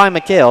 swallowed up by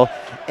McHale,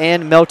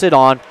 and melted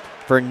on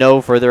for no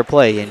further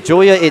play. And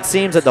Julia, it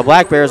seems that the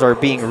Black Bears are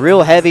being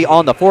real heavy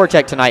on the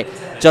forecheck tonight,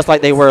 just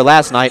like they were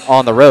last night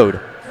on the road.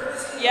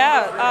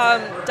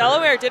 Yeah,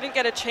 Delaware didn't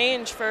get a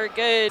change for a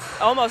good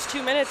almost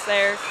 2 minutes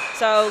there,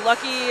 so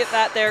lucky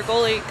that their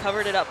goalie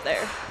covered it up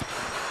there.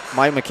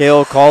 Mike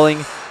McHale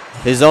calling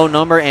his own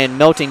number and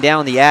melting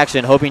down the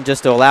action, hoping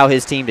just to allow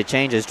his team to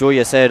change. As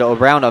Julia said,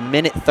 around a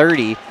minute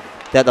 30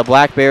 that the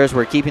Black Bears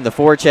were keeping the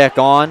forecheck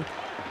on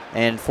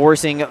and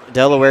forcing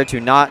Delaware to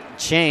not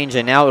change,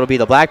 and now it'll be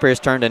the Black Bears'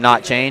 turn to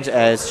not change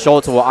as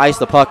Schultz will ice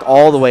the puck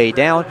all the way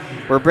down.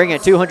 We're bringing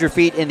it 200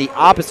 feet in the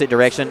opposite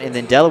direction, and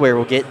then Delaware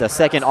will get the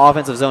second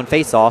offensive zone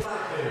faceoff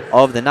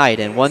of the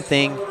night. And one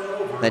thing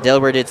that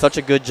Delaware did such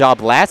a good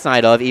job last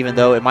night of, even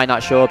though it might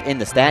not show up in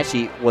the stat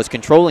sheet, was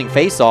controlling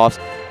faceoffs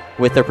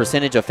with their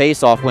percentage of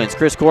faceoff wins.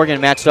 Chris Corrigan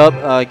matched up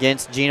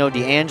against Gino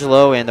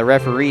D'Angelo, and the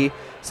referee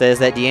says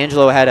that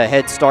D'Angelo had a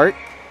head start.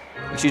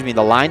 Excuse me,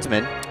 the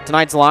linesman.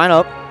 Tonight's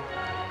lineup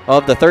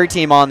of the third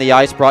team on the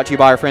ice, brought to you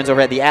by our friends over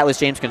at the Atlas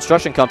James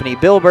Construction Company.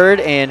 Bill Bird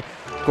and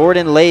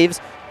Gordon Laves,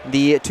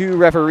 the two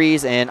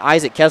referees, and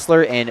Isaac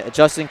Kessler and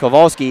Justin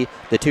Kowalski,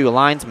 the two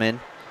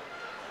linesmen.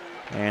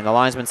 And the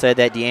linesman said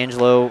that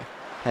D'Angelo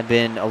had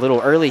been a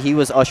little early. He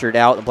was ushered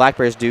out. The Black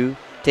Bears do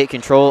take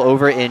control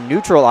over in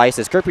neutral ice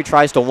as Kirkby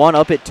tries to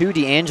one-up it to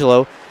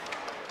D'Angelo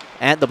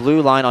at the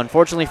blue line.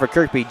 Unfortunately for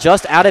Kirkby,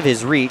 just out of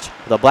his reach.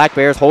 The Black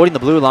Bears holding the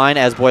blue line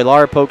as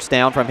Boilar pokes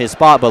down from his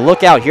spot. But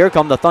look out, here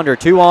come the Thunder,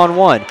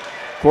 2-on-1.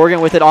 Corrigan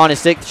with it on his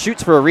stick,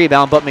 shoots for a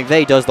rebound, but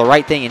McVeigh does the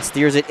right thing and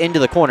steers it into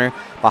the corner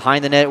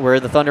behind the net where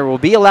the Thunder will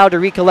be allowed to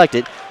recollect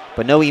it,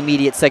 but no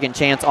immediate second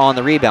chance on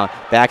the rebound.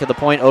 Back at the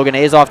point,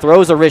 Oganezov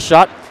throws a wrist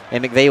shot,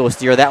 and McVeigh will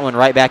steer that one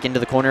right back into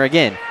the corner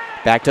again.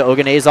 Back to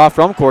Oganezov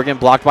from Corrigan,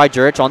 blocked by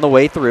Jurich on the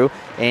way through,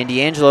 and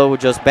D'Angelo will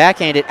just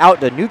backhand it out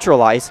to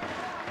neutral ice.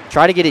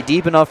 Try to get it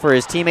deep enough for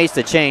his teammates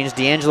to change.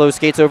 D'Angelo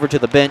skates over to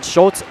the bench.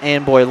 Schultz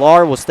and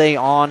Boilar will stay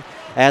on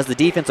as the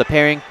defensive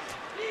pairing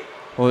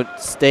will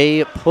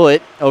stay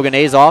put.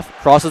 Oganezov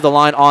crosses the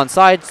line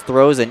onside,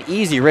 throws an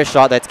easy wrist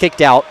shot that's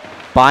kicked out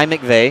by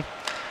McVeigh.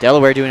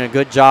 Delaware doing a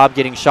good job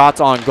getting shots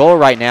on goal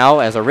right now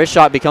as a wrist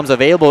shot becomes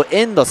available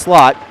in the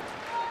slot.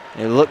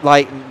 It looked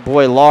like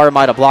Boilar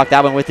might have blocked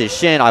that one with his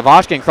shin.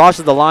 Ivashkin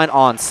crosses the line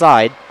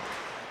onside.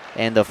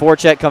 And the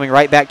forecheck coming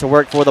right back to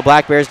work for the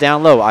Black Bears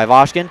down low.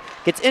 Ivashkin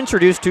gets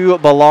introduced to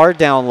Ballard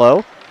down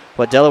low,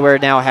 but Delaware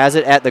now has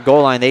it at the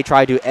goal line. They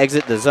try to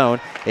exit the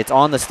zone. It's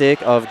on the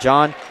stick of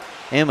John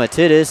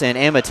Amatidis, and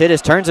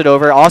Amatidis turns it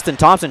over. Austin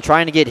Thompson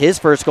trying to get his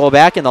first goal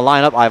back in the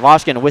lineup.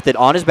 Ivashkin with it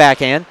on his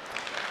backhand.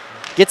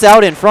 Gets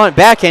out in front,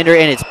 backhander,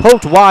 and it's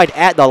poked wide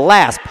at the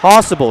last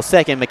possible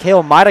second.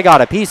 McHale might have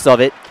got a piece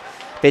of it.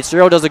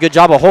 Fitzgerald does a good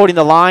job of holding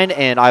the line,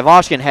 and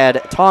Ivashkin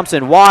had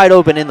Thompson wide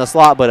open in the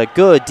slot, but a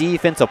good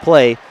defensive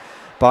play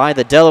by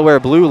the Delaware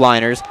Blue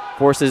Liners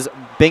forces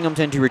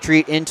Binghamton to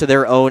retreat into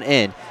their own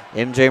end.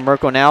 MJ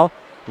Merkel now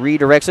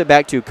redirects it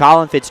back to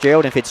Colin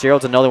Fitzgerald, and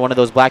Fitzgerald's another one of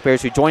those Black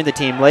Bears who joined the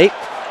team late.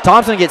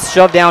 Thompson gets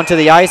shoved down to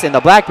the ice, and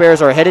the Black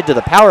Bears are headed to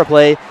the power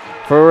play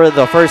for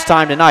the first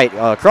time tonight.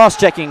 A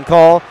cross-checking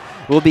call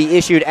will be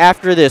issued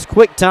after this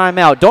quick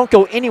timeout. Don't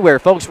go anywhere,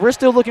 folks. We're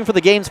still looking for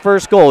the game's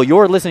first goal.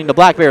 You're listening to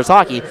Black Bears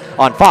Hockey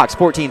on Fox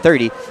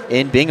 1430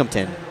 in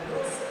Binghamton.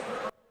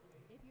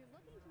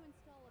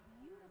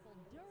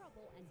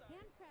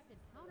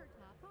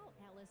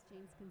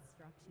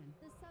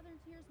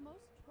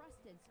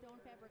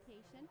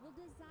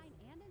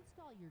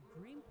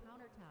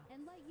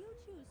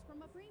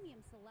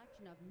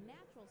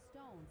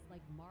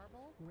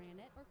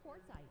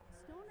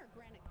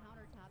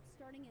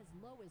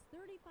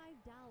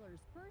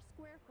 per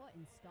square foot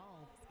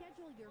installed.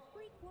 Schedule your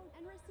free quote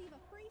and receive a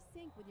free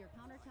sink with your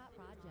countertop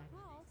project.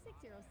 Call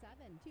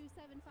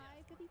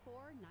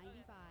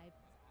 607-275-5495.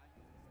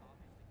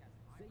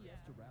 Say yes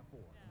to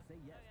RAV4. Say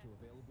yes to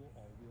available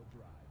all-wheel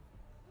drive.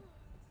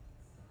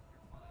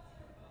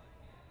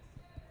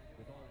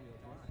 With all-wheel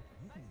drive,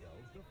 you can go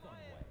the fun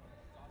way.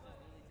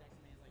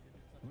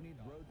 Who needs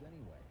roads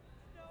anyway?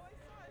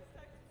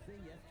 Say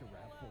yes to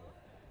RAV4.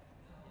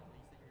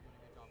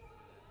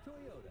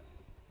 Toyota.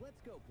 Let's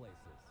go places.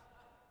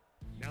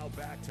 Now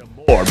back to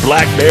more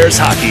Black Bears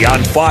hockey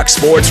on Fox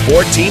Sports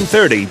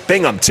 1430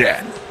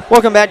 Binghamton.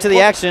 Welcome back to the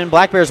action.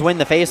 Black Bears win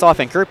the faceoff,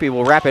 and Kirby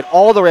will wrap it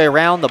all the way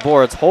around the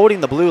boards. Holding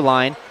the blue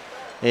line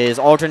is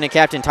alternate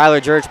captain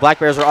Tyler Jurich. Black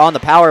Bears are on the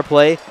power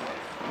play,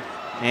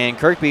 and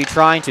Kirby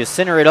trying to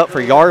center it up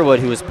for Yarwood,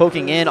 who is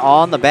poking in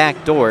on the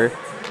back door.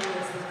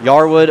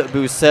 Yarwood,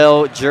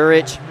 Bussell,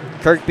 Jurich,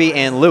 Kirkby,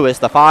 and Lewis,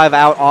 the five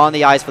out on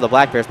the ice for the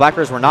Black Bears. Black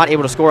Bears were not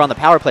able to score on the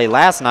power play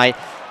last night,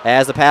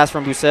 as the pass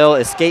from Bussell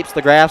escapes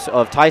the grasp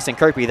of Tyson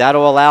Kirkby.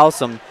 That'll allow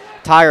some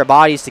tire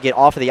bodies to get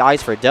off of the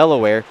ice for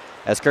Delaware,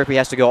 as Kirkby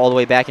has to go all the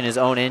way back in his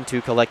own end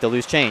to collect the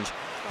loose change.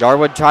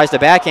 Yarwood tries to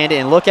backhand it,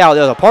 and look out,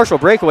 there's a partial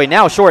breakaway,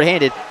 now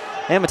shorthanded.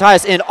 And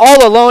Matthias in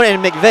all alone,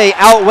 and McVeigh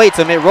outweights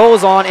him. It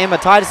rolls on in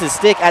Matthias'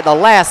 stick at the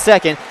last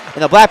second,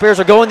 and the Black Bears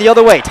are going the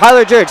other way.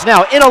 Tyler Jurich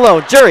now in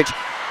alone. Jurich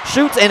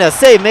shoots, and a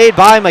save made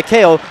by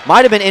McHale.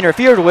 Might have been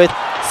interfered with.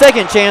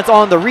 Second chance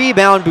on the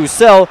rebound.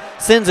 Bussell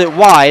sends it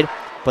wide,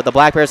 but the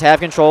Black Bears have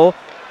control.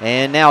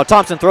 And now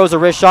Thompson throws a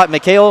wrist shot.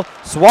 McHale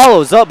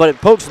swallows up, but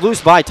it pokes loose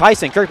by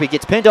Tyson Kirkby.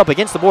 Gets pinned up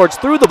against the boards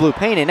through the blue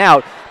paint and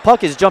out.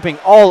 Puck is jumping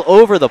all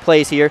over the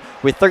place here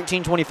with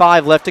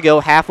 13:25 left to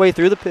go, halfway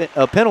through the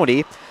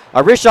penalty.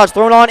 A wrist shot's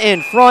thrown on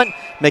in front.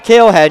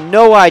 McHale had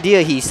no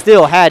idea he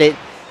still had it.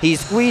 He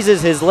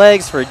squeezes his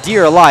legs for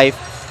dear life.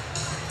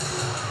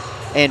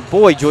 And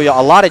boy, Julia,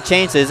 a lot of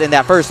chances in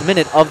that first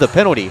minute of the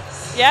penalty.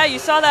 Yeah, you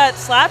saw that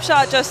slap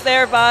shot just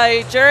there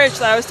by Jurich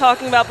that I was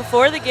talking about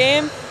before the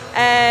game,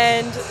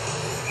 and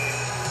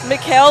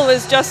McHale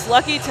was just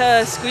lucky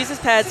to squeeze his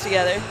pads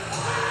together.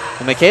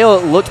 And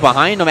McHale looked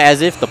behind him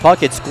as if the puck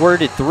had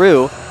squirted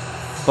through,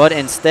 but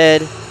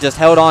instead just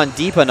held on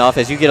deep enough.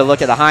 As you get a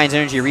look at the Heinz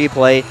Energy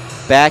replay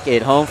back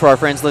at home for our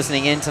friends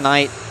listening in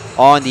tonight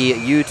on the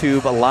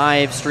YouTube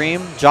live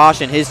stream. Josh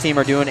and his team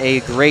are doing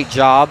a great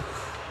job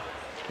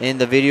in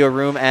the video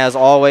room as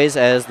always,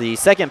 as the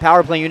second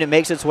power play unit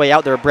makes its way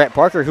out there. Brett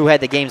Parker, who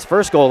had the game's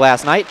first goal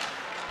last night,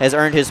 has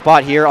earned his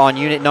spot here on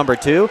unit number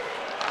 2.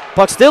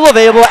 Puck still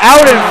available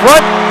out in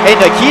front, and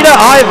Nikita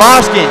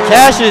Ivashkin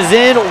cashes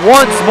in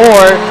once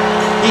more.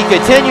 He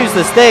continues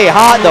to stay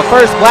hot, the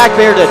first Black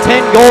Bear to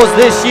 10 goals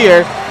this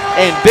year,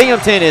 and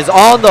Binghamton is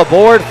on the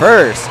board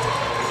first.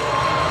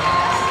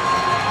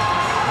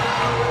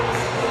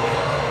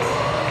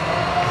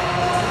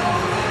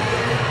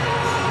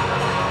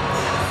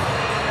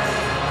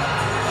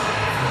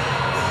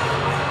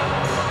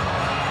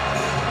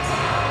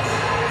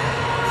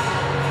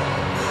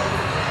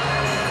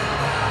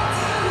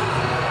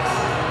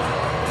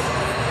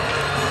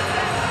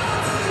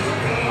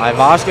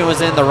 Ivashkin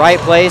was in the right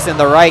place in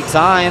the right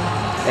time,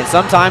 and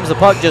sometimes the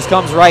puck just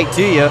comes right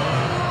to you.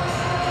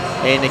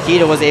 And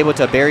Nikita was able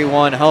to bury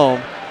one home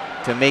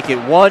to make it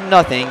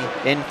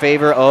 1-0 in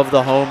favor of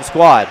the home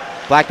squad.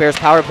 Black Bears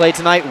power play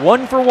tonight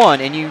 1 for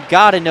 1, and you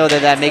got to know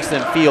that that makes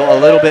them feel a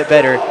little bit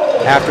better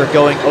after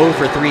going 0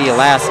 for 3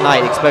 last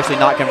night, especially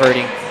not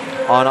converting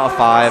on a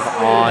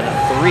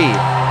 5-on-3.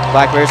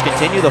 Black Bears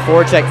continue the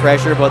forecheck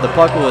pressure, but the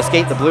puck will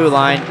escape the blue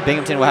line.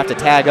 Binghamton will have to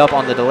tag up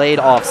on the delayed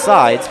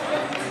offsides.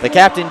 The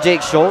captain,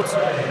 Jake Schultz,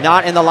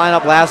 not in the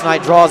lineup last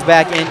night, draws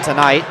back in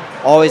tonight.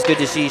 Always good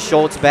to see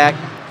Schultz back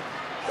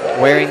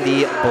wearing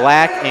the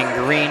black and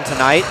green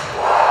tonight.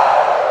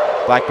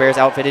 Black Bears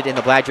outfitted in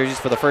the black jerseys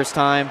for the first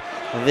time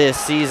this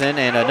season.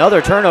 And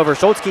another turnover.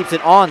 Schultz keeps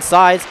it on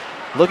sides,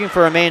 looking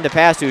for a man to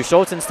pass to.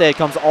 Schultz instead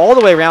comes all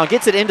the way around,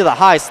 gets it into the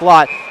high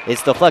slot.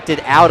 It's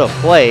deflected out of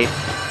play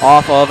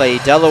off of a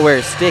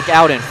Delaware stick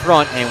out in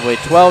front. And with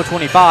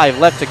 12:25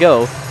 left to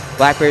go,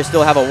 Black Bears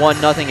still have a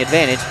 1-0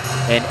 advantage,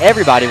 and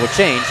everybody will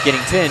change,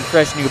 getting 10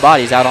 fresh new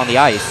bodies out on the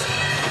ice.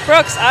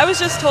 Brooks, I was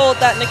just told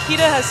that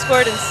Nikita has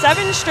scored in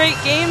 7 straight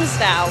games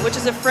now, which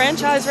is a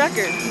franchise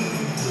record.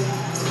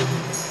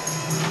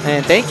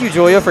 And thank you,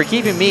 Julia, for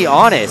keeping me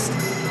honest.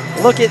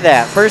 Look at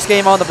that. First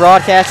game on the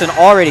broadcast and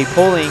already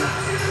pulling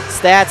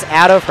stats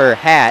out of her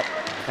hat.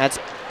 That's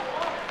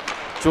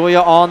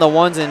Julia on the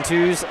 1s and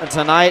 2s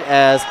tonight,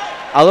 as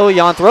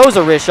Aloyan throws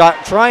a wrist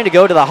shot, trying to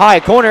go to the high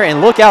corner, and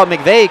look out,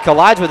 McVeigh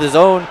collides with his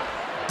own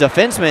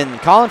defenseman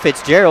Colin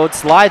Fitzgerald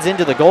slides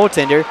into the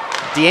goaltender.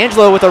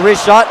 D'Angelo with a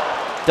wrist shot,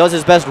 does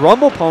his best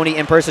Rumble Pony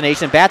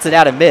impersonation, bats it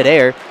out of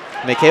midair.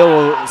 McHale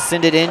will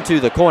send it into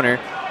the corner,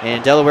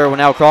 and Delaware will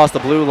now cross the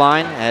blue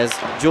line, as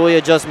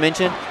Julia just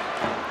mentioned.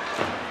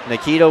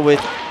 Nikita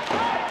with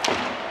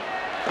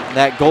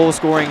that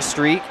goal-scoring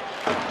streak.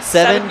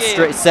 Seven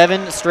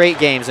straight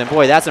games, and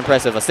boy, that's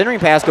impressive. A centering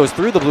pass goes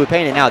through the blue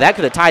paint, and now that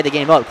could have tied the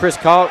game up. Chris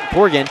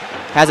Corrigan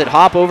has it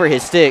hop over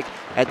his stick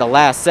at the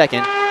last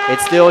second.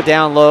 It's still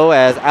down low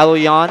as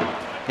Aloyan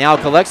now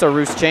collects a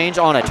Roos change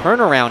on a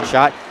turnaround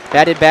shot.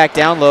 Batted back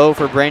down low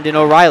for Brandon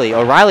O'Reilly.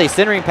 O'Reilly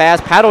centering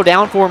pass, paddle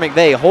down for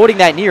McVeigh, holding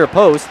that near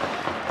post.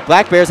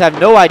 Black Bears have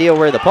no idea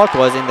where the puck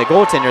was in the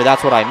goaltender,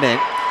 that's what I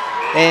meant.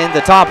 And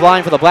the top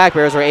line for the Black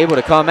Bears are able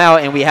to come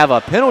out, and we have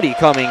a penalty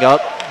coming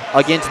up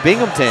against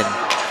Binghamton.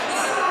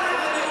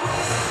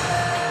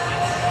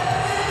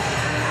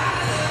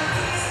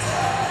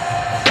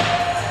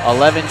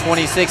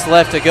 .26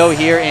 left to go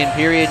here in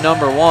period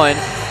number 1,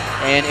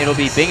 and it'll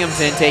be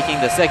Binghamton taking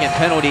the second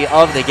penalty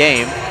of the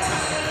game.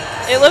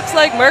 It looks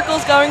like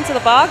Merkel's going to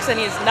the box, and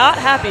he's not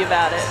happy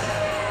about it.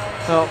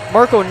 Well,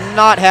 Merkel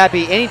not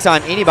happy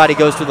anytime anybody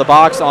goes to the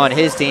box on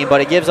his team,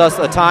 but it gives us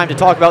a time to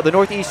talk about the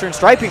Northeastern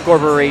Striping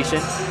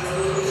Corporation.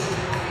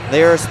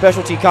 They are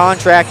specialty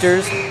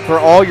contractors for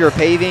all your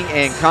paving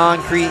and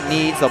concrete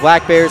needs. The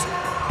Black Bears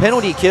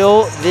penalty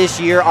kill this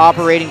year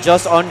operating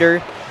just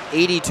under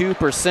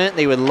 82%.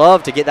 They would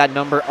love to get that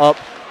number up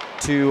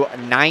to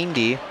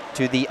 90,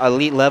 to the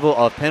elite level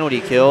of penalty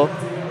kill.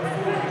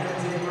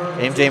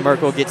 MJ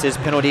Merkel gets his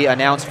penalty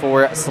announced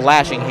for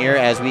slashing here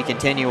as we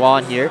continue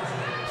on here.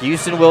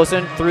 Houston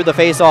Wilson through the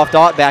face-off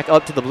dot back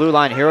up to the blue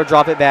line. Hero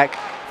drop it back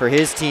for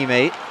his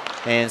teammate.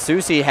 And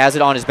Susi has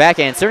it on his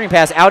backhand. Centering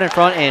pass out in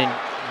front, and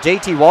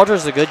JT Walters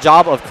does a good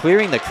job of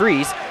clearing the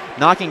crease,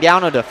 knocking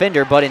down a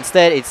defender, but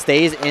instead it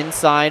stays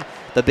inside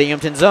the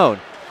Binghamton zone.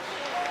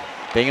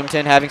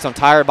 Binghamton having some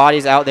tired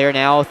bodies out there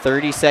now,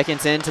 30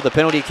 seconds into the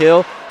penalty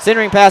kill.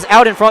 Centering pass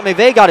out in front.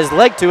 McVeigh got his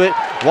leg to it.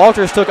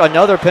 Walters took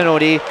another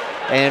penalty,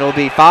 and it'll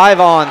be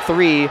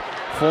 5-on-3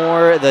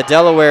 for the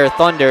Delaware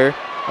Thunder.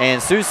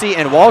 And Susi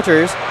and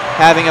Walters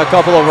having a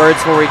couple of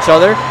words for each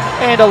other,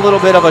 and a little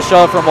bit of a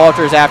shove from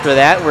Walters after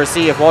that. We'll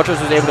see if Walters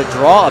was able to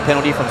draw a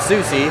penalty from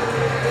Susi.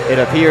 It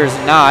appears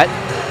not.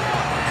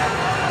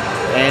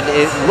 And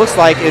it looks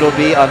like it'll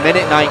be a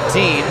minute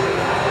 19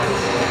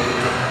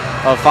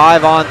 of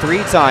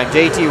 5-on-3 time.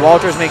 JT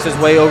Walters makes his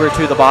way over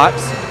to the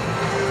box.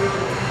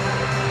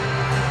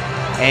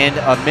 And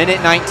a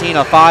minute 19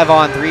 of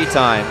 5-on-3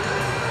 time.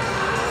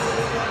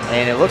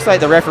 And it looks like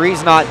the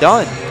referee's not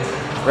done.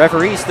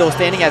 Referee still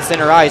standing at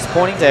center ice,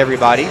 pointing to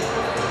everybody.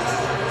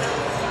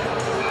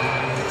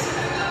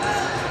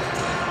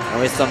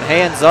 And with some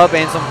hands up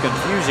and some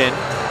confusion,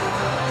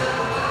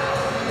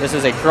 this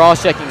is a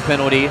cross-checking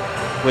penalty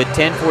with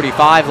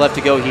 10:45 left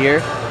to go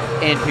here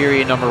in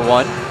period number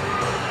 1.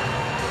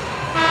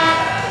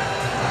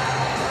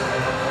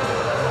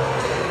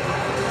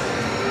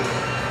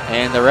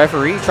 And the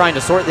referee trying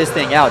to sort this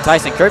thing out.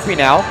 Tyson Kirkby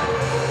now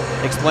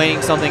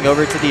explaining something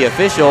over to the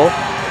official.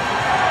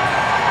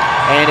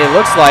 And it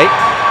looks like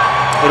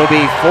it'll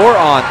be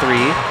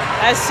 4-on-3.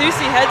 As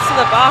Susi heads to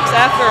the box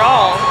after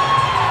all.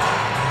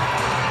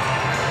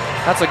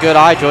 That's a good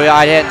eye, Julia.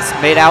 I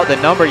hadn't made out the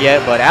number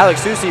yet, but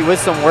Alex Susi with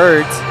some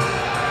words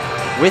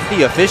with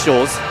the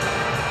officials.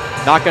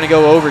 Not going to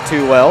go over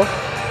too well.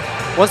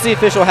 Once the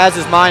official has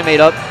his mind made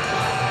up,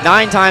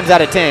 9 times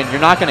out of 10,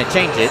 you're not going to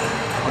change it.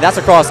 And that's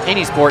across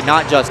any sport,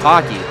 not just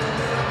hockey.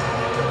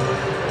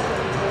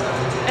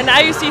 And now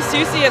you see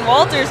Susi and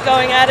Walters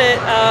going at it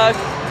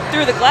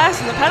through the glass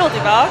in the penalty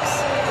box.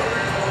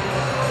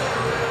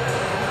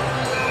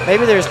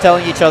 Maybe they're just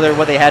telling each other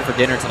what they had for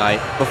dinner tonight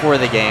before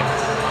the game.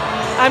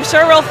 I'm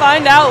sure we'll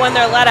find out when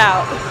they're let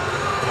out.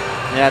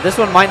 Yeah, this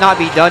one might not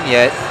be done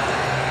yet,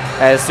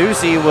 as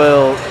Susi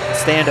will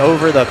stand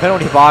over the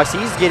penalty box.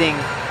 He's getting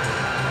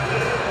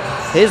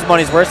his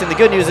money's worth, and the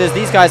good news is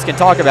these guys can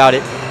talk about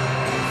it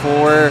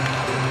for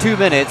 2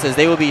 minutes as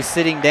they will be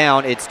sitting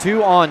down. It's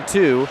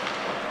 2-on-2,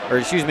 or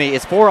excuse me,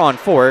 it's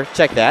 4-on-4.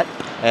 Check that,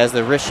 as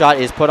the wrist shot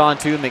is put on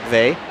to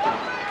McVeigh.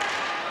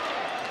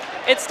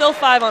 It's still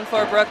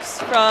 5-on-4, Brooks,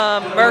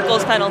 from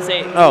Merkel's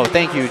penalty. Oh,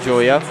 thank you,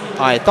 Julia.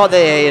 I thought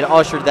they had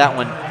ushered that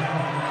one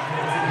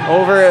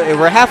over.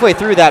 We're halfway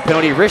through that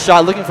penalty. Wrist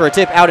shot looking for a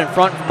tip out in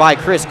front by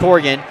Chris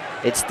Corrigan.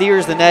 It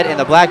steers the net, and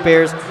the Black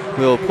Bears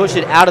will push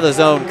it out of the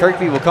zone.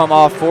 Kirkby will come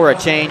off for a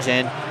change,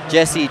 and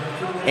Jesse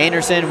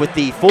Anderson with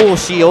the full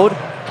shield,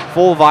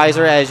 full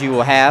visor as you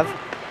will have,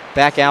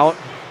 back out.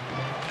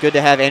 Good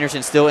to have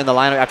Anderson still in the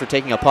lineup after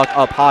taking a puck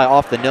up high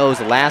off the nose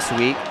last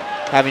week,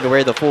 having to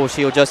wear the full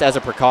shield just as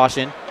a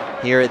precaution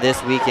here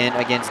this weekend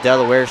against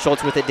Delaware.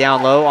 Schultz with it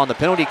down low on the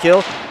penalty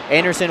kill.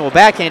 Anderson will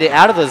backhand it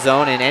out of the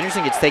zone, and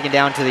Anderson gets taken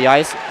down to the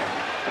ice.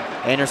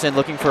 Anderson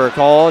looking for a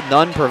call,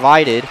 none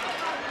provided.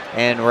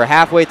 And we're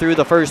halfway through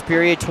the first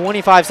period.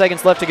 25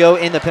 seconds left to go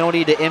in the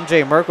penalty to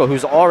MJ Merkel,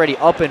 who's already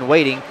up and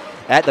waiting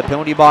at the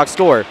penalty box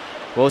score.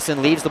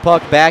 Wilson leaves the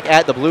puck back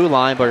at the blue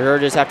line, but her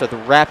just have to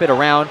wrap it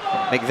around.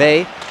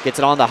 McVeigh gets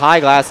it on the high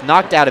glass,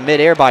 knocked out of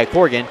midair by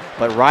Corgan,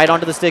 but right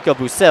onto the stick of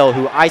Bussell,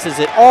 who ices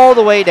it all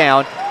the way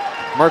down.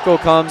 Merkel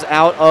comes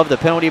out of the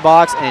penalty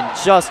box in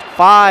just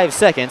 5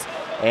 seconds,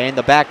 and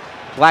the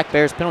Black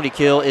Bears penalty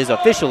kill is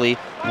officially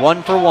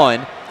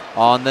 1-for-1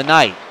 on the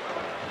night.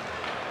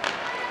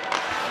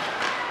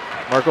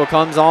 Merkel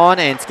comes on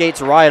and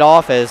skates right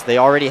off as they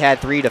already had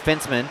 3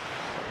 defensemen.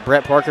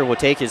 Brett Parker will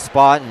take his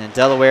spot, and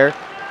Delaware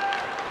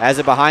has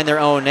it behind their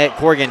own net.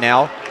 Corgan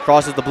now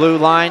crosses the blue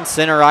line,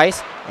 center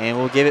ice, and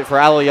will give it for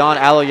Aloyan.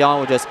 Aloyan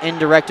will just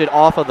indirect it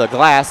off of the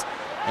glass,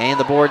 and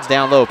the boards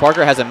down low.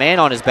 Parker has a man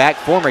on his back,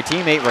 former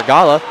teammate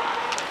Regala,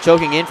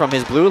 choking in from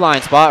his blue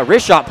line spot. A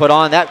wrist shot put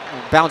on, that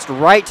bounced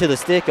right to the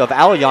stick of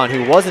Aloyan,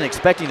 who wasn't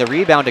expecting the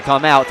rebound to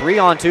come out.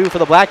 3-on-2 for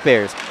the Black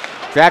Bears.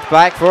 Tracked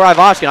back for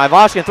Ivashkin.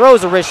 Ivashkin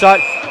throws a wrist shot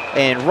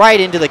and right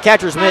into the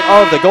catcher's mitt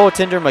of the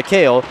goaltender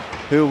McHale,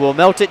 who will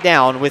melt it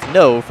down with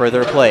no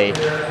further play.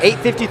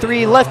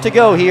 8:53 left to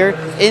go here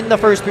in the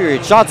first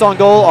period. Shots on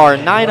goal are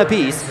 9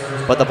 apiece,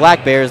 but the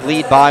Black Bears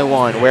lead by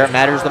 1 where it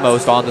matters the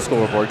most on the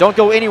scoreboard. Don't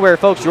go anywhere,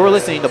 folks. You're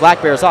listening to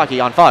Black Bears Hockey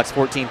on Fox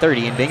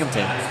 1430 in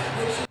Binghamton.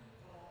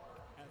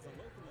 As a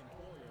local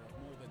employer of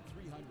more than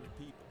 300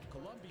 people,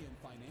 Columbian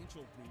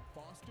Financial Group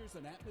fosters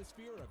an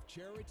atmosphere of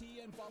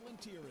charity and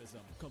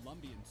volunteerism.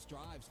 Columbian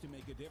strives to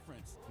make a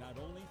difference, not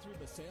only through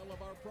the sale of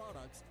our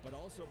products, but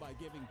also by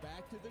giving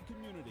back to the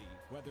community.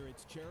 Whether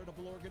it's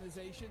charitable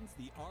organizations,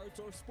 the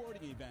arts, or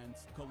sporting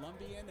events,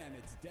 Columbian and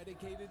its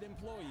dedicated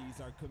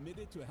employees are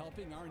committed to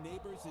helping our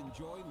neighbors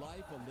enjoy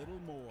life a little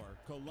more.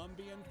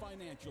 Columbian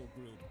Financial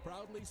Group,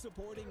 proudly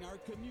supporting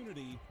our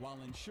community while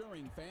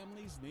ensuring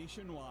families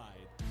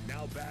nationwide.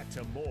 Now back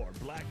to more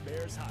Black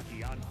Bears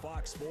hockey on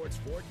Fox Sports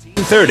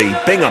 1430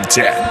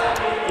 Binghamton.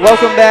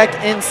 Welcome back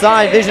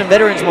inside Vision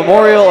Veterans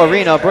Memorial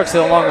Arena. Brooks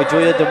Hill along with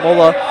Julia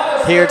DeMola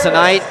here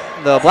tonight.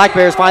 The Black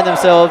Bears find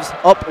themselves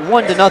up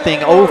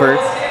 1-0 over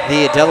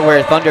the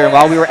Delaware Thunder. And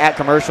while we were at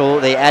commercial,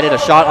 they added a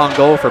shot on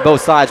goal for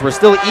both sides. We're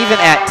still even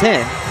at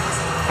 10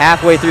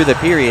 halfway through the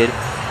period.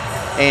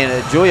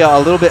 And Julia, a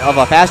little bit of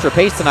a faster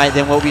pace tonight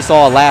than what we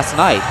saw last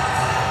night.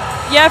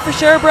 Yeah, for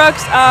sure,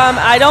 Brooks.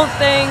 I don't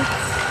think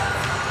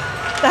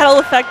that'll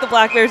affect the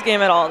Black Bears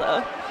game at all,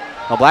 though.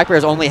 The Black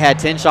Bears only had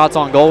 10 shots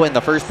on goal in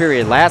the first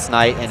period last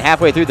night, and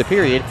halfway through the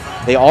period,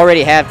 they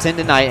already have 10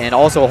 tonight and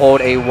also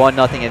hold a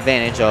 1-0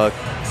 advantage. A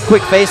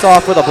quick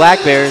face-off for the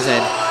Black Bears,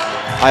 and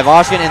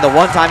Ivashkin in the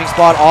one-timing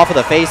spot off of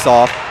the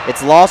face-off.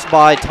 It's lost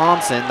by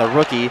Thompson, the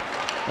rookie,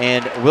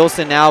 and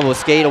Wilson now will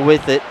skate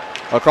with it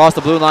across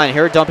the blue line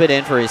here, dump it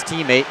in for his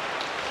teammate,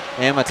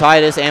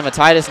 Amatitis.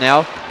 Amatitis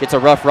now gets a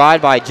rough ride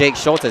by Jake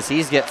Schultz as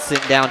he gets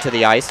sent down to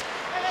the ice.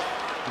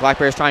 Black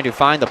Bears trying to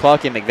find the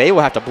puck, and McVeigh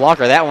will have to block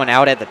her that one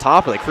out at the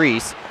top of the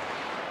crease.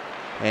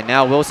 And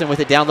now Wilson with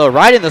it down low,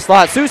 right in the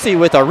slot. Susi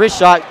with a wrist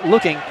shot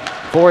looking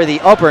for the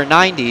upper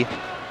 90.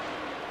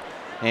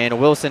 And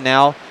Wilson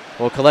now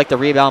will collect the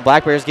rebound.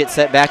 Black Bears get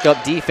set back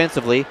up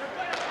defensively,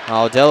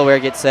 while Delaware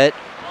gets set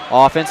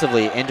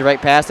offensively.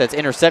 Indirect pass that's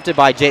intercepted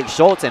by Jake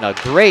Schultz, and a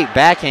great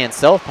backhand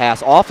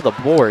self-pass off of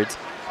the boards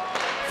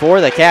for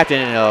the captain,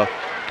 and a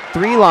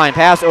 3-line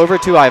pass over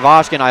to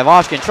Ivashkin.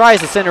 Ivashkin tries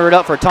to center it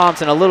up for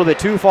Thompson, a little bit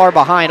too far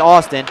behind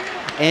Austin,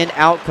 and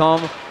out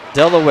come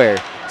Delaware.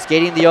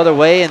 Skating the other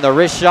way, and the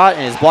wrist shot,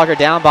 and is blocked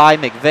down by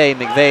McVeigh.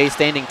 McVeigh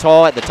standing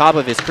tall at the top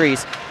of his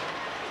crease,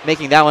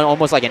 making that one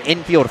almost like an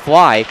infield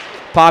fly,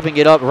 popping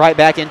it up right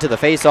back into the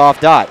face-off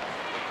dot.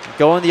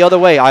 Going the other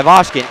way,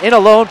 Ivashkin in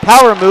alone,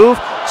 power move,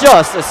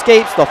 just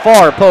escapes the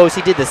far post.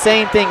 He did the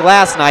same thing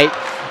last night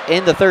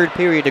in the third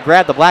period to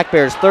grab the Black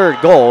Bears'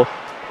 third goal,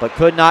 but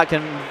could not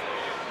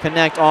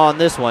connect on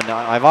this one.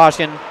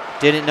 Ivashkin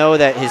didn't know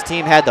that his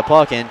team had the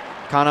puck and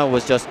kind of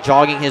was just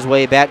jogging his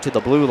way back to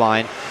the blue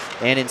line,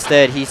 and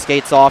instead he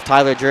skates off.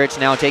 Tyler Jurich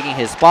now taking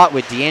his spot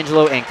with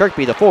D'Angelo and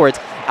Kirkby, the forwards.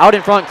 Out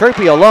in front,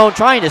 Kirkby alone,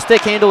 trying to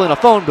stick handle in a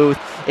phone booth.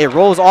 It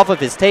rolls off of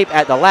his tape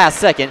at the last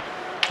second,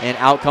 and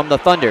out come the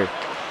Thunder.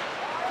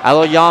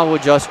 Aloyan will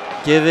just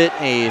give it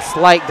a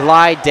slight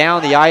glide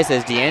down the ice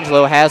as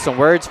D'Angelo has some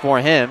words for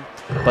him,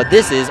 but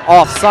this is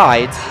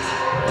offsides,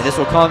 and this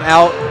will come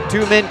out.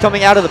 2 men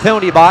coming out of the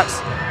penalty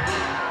box,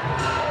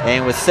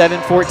 and with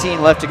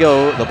 7:14 left to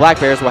go, the Black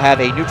Bears will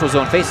have a neutral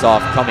zone faceoff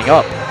coming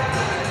up.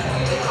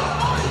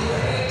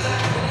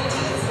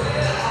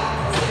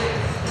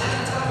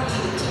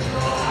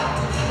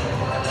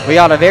 We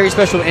got a very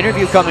special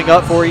interview coming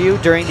up for you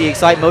during the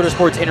Excite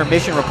Motorsports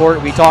Intermission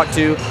Report. We talked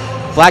to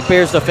Black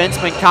Bears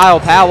defenseman Kyle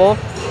Powell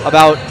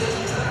about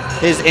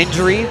his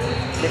injury,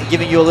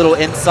 giving you a little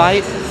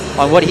insight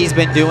on what he's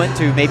been doing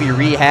to maybe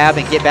rehab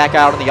and get back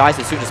out on the ice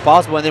as soon as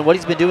possible, and then what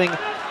he's been doing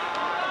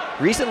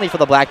recently for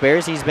the Black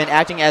Bears. He's been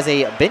acting as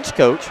a bench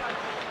coach.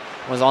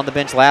 Was on the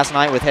bench last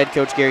night with head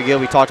coach Gary Gill.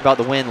 We talked about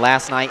the win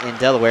last night in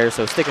Delaware,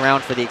 so stick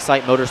around for the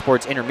Excite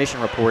Motorsports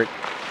Intermission Report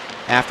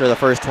after the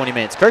first 20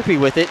 minutes. Kirkby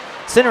with it,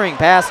 centering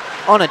pass,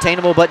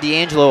 unattainable, but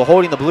D'Angelo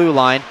holding the blue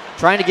line,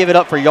 trying to give it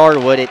up for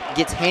Yardwood. It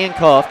gets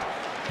handcuffed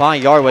by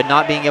Yarwood,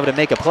 not being able to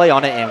make a play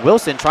on it, and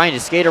Wilson trying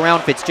to skate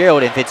around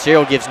Fitzgerald, and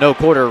Fitzgerald gives no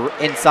quarter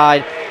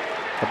inside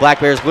the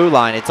Black Bears blue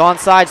line. It's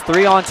onside,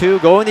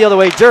 3-on-2, going the other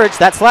way. Jurich,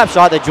 that slap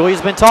shot that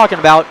Julia's been talking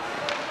about,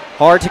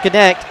 hard to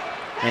connect,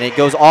 and it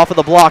goes off of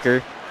the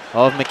blocker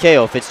of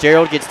McHale.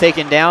 Fitzgerald gets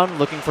taken down,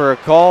 looking for a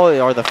call,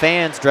 or the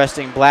fans dressed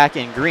in black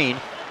and green,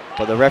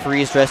 but the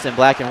referees dressed in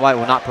black and white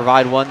will not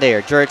provide one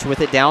there. Jurich with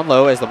it down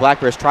low as the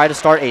Black Bears try to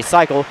start a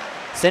cycle.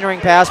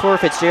 Centering pass for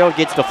Fitzgerald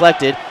gets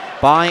deflected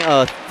by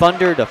a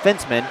Thunder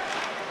defenseman.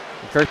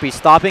 Kirkby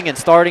stopping and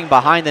starting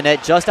behind the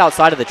net just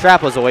outside of the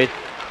trapezoid.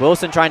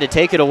 Wilson trying to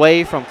take it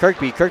away from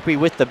Kirkby. Kirkby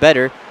with the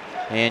better,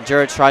 and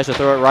Jurich tries to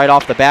throw it right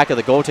off the back of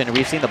the goaltender.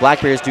 We've seen the Black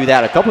Bears do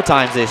that a couple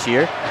times this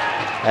year,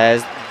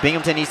 as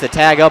Binghamton needs to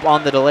tag up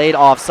on the delayed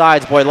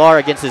offsides. Boilar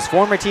against his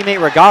former teammate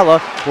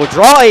Regala will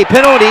draw a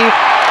penalty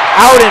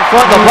out in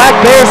front. The Black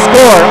Bears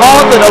score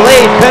on the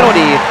delayed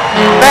penalty.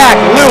 Mac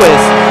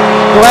Lewis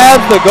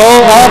grabs the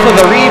goal off of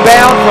the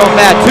rebound from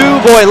Mathieu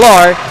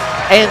Boilar,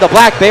 and the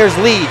Black Bears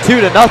lead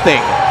 2-0.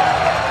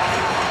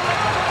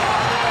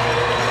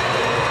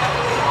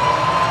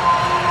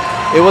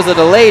 It was a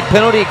delayed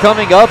penalty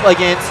coming up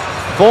against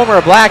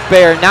former Black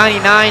Bear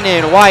 99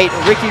 in white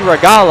Ricky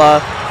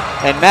Regala,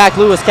 and Mac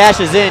Lewis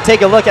cashes in.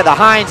 Take a look at the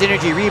Heinz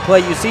Energy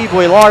replay. You see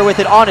Boilar with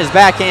it on his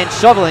backhand,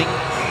 shoveling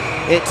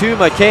it to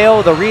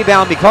McHale. The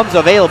rebound becomes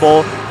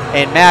available,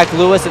 and Mac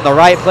Lewis in the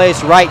right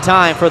place, right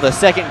time for the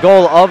second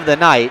goal of the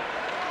night.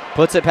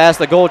 Puts it past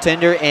the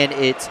goaltender, and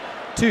it's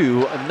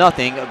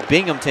 2-0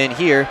 Binghamton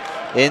here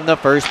in the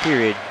first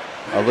period.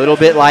 A little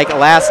bit like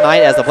last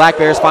night as the Black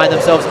Bears find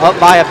themselves up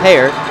by a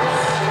pair.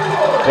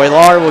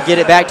 Boilar will get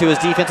it back to his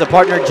defensive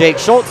partner, Jake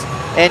Schultz.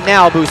 And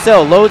now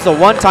Bussell loads the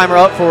one-timer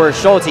up for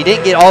Schultz. He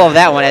didn't get all of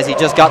that one as he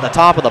just got the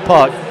top of the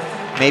puck.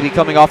 Maybe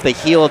coming off the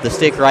heel of the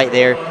stick right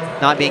there,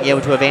 not being able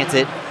to advance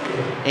it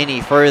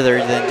any further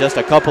than just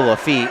a couple of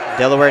feet.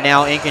 Delaware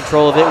now in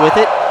control of it with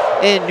it.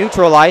 In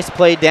neutral ice,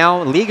 played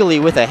down legally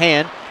with a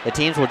hand. The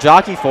teams will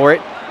jockey for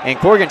it. And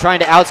Corrigan trying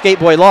to outskate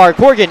Boilar.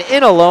 Corrigan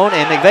in alone,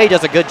 and McVeigh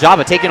does a good job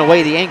of taking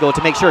away the angle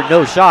to make sure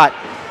no shot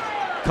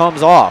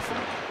comes off.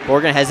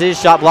 Corrigan has his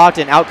shot blocked,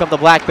 and out come the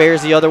Black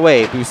Bears the other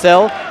way.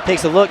 Bussell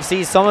takes a look,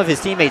 sees some of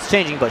his teammates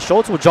changing, but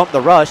Schultz will jump the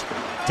rush,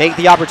 take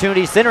the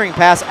opportunity, centering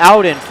pass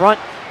out in front.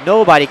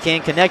 Nobody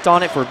can connect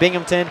on it for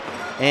Binghamton,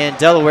 and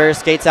Delaware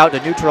skates out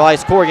to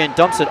neutralize Corrigan,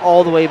 dumps it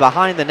all the way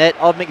behind the net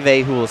of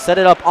McVeigh, who will set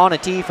it up on a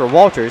tee for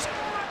Walters,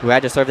 who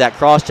had to serve that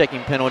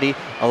cross-checking penalty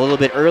a little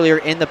bit earlier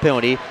in the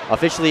penalty.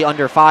 Officially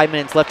under 5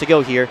 minutes left to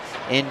go here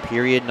in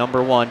period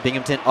number 1.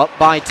 Binghamton up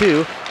by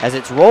 2 as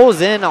it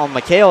rolls in on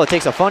McHale. It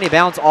takes a funny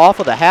bounce off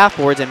of the half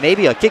boards and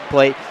maybe a kick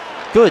plate.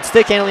 Good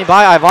stick handling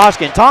by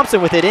Ivashkin.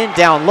 Thompson with it in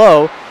down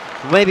low.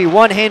 Maybe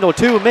one handle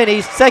too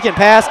many. Second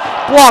pass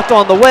blocked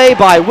on the way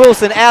by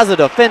Wilson as a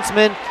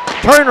defenseman.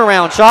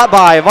 Turnaround shot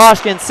by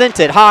Ivashkin, sent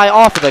it high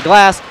off of the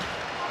glass.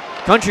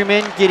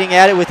 Countrymen getting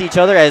at it with each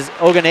other as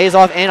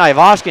Oganezov and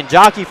Ivashkin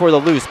jockey for the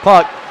loose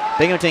puck.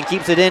 Binghamton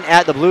keeps it in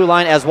at the blue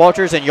line as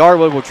Walters and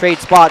Yarwood will trade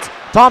spots.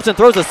 Thompson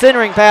throws a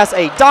centering pass,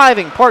 a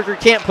diving Parker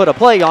can't put a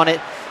play on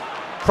it.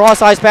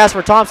 Cross ice pass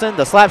for Thompson.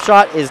 The slap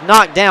shot is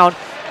knocked down.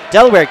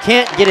 Delaware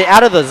can't get it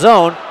out of the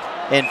zone.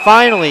 And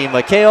finally,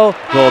 McHale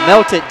will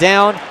melt it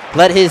down,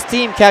 let his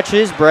team catch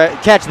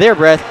their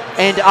breath,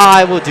 and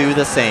I will do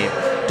the same.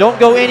 Don't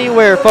go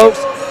anywhere, folks.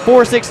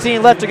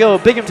 4:16 left to go.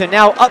 Binghamton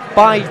now up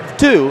by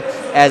 2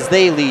 as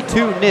they lead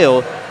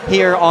 2-0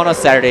 here on a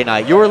Saturday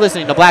night. You're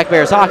listening to Black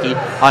Bears Hockey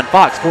on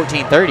Fox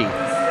 1430.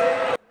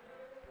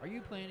 Are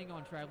you planning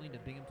on traveling to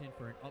Binghamton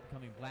for an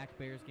upcoming Black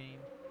Bears game?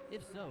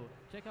 If so,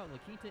 check out La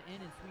Quinta Inn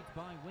and Suites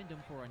by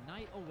Wyndham for a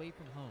night away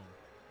from home.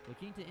 La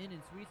Quinta Inn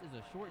and Suites is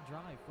a short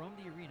drive from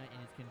the arena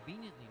and is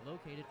conveniently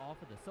located off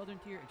of the Southern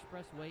Tier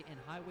Expressway and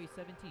Highway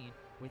 17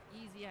 with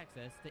easy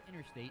access to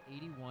Interstate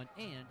 81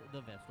 and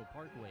the Vestal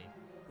Parkway.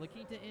 La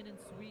Quinta Inn and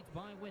Suites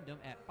by Wyndham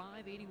at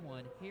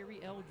 581 Harry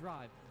L.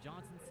 Drive,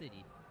 Johnson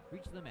City.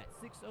 Reach them at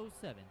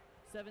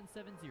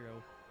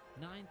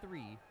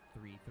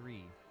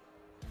 607-770-9333.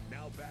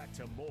 Now back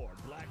to more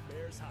Black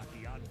Bears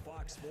hockey on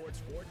Fox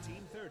Sports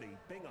 1430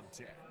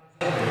 Binghamton.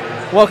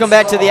 Welcome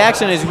back to the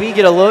action as we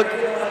get a look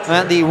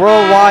at the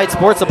Worldwide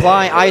Sports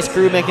Supply ice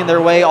crew making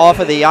their way off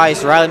of the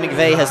ice. Riley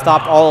McVeigh has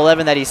stopped all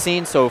 11 that he's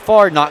seen so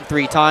far, knocked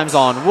 3 times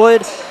on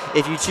wood.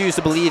 If you choose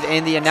to believe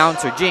in the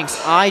announcer jinx,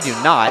 I do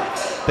not.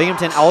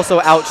 Binghamton also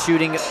out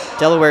shooting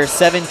Delaware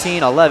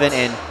 17-11,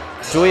 and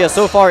Julia,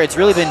 so far it's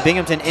really been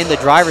Binghamton in the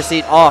driver's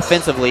seat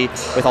offensively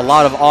with a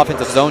lot of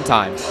offensive zone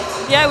time.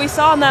 Yeah, we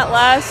saw in that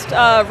last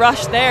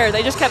rush there,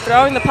 they just kept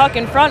throwing the puck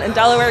in front and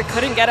Delaware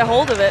couldn't get a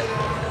hold of it.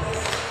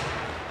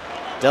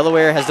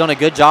 Delaware has done a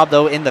good job,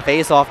 though, in the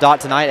face-off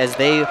dot tonight as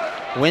they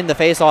win the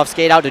face-off,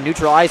 skate out to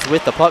neutral ice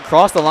with the puck,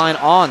 cross the line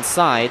on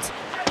sides.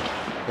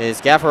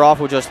 As Gaffarov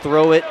will just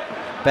throw it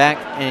back,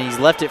 and he's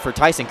left it for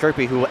Tyson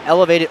Kirkby, who will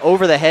elevate it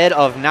over the head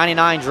of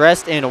 99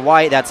 dressed in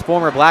white. That's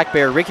former Black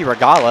Bear Ricky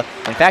Regala.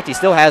 In fact, he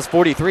still has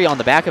 43 on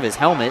the back of his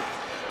helmet.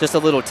 Just a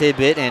little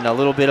tidbit and a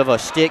little bit of a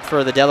shtick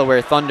for the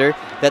Delaware Thunder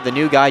that the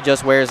new guy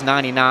just wears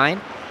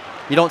 99.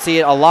 You don't see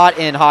it a lot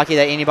in hockey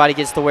that anybody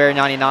gets to wear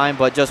 99,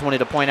 but just wanted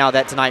to point out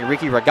that tonight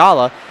Ricky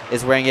Regala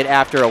is wearing it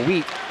after a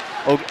week.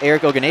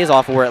 Eric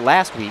Oganezov wore it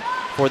last week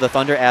for the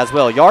Thunder as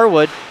well.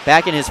 Yarwood,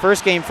 back in his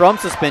first game from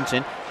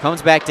suspension,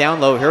 comes back down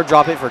low. He'll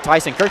drop it for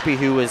Tyson Kirkby,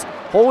 who is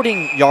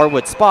holding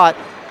Yarwood's spot,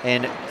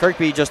 and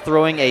Kirkby just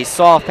throwing a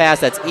soft pass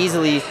that's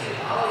easily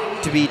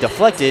to be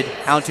deflected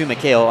out to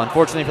McHale.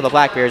 Unfortunately for the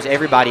Black Bears,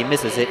 everybody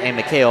misses it, and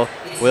McHale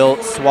will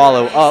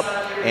swallow up,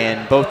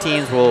 and both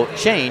teams will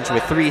change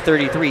with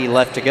 3:33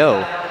 left to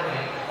go.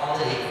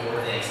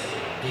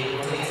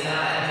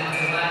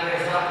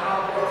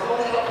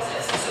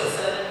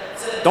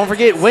 Don't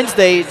forget,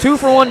 Wednesday,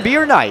 2-for-1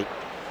 beer night.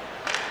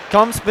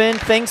 Come spend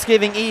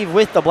Thanksgiving Eve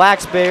with the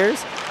Black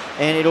Bears,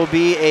 and it'll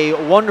be a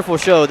wonderful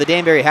show. The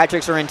Danbury Hat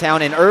Tricks are in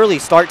town, an early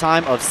start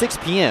time of 6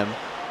 p.m.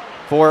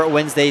 for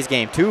Wednesday's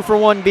game.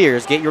 2-for-1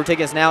 beers. Get your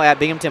tickets now at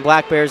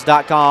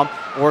binghamtonblackbears.com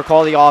or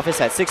call the office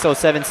at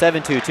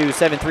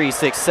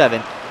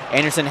 607-722-7367.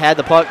 Anderson had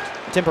the puck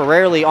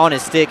temporarily on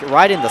his stick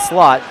right in the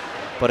slot,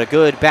 but a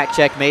good back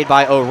check made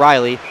by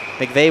O'Reilly.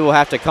 McVeigh will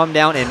have to come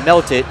down and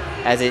melt it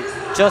as it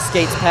just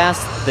skates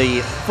past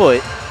the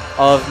foot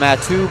of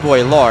Mathieu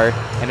Boilard,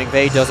 and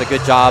McVeigh does a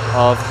good job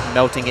of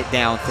melting it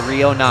down.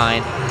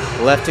 3:09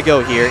 left to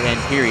go here in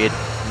period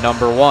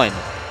number 1.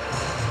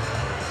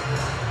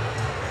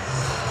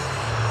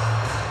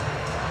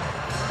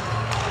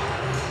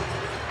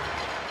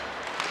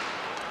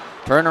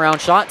 Turnaround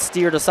shot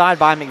steered aside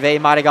by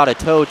McVeigh. Might have got a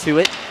toe to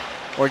it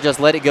or just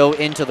let it go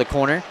into the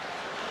corner.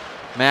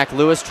 Mac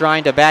Lewis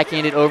trying to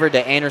backhand it over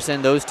to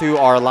Anderson. Those two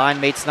are line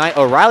mates tonight.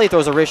 O'Reilly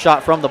throws a wrist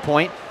shot from the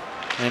point,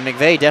 and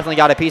McVeigh definitely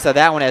got a piece of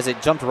that one as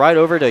it jumped right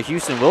over to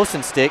Houston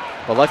Wilson's stick.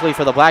 But luckily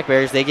for the Black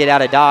Bears, they get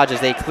out of dodge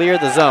as they clear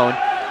the zone.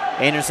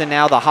 Anderson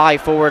now the high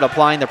forward,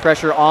 applying the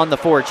pressure on the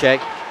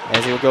forecheck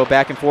as he will go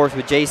back and forth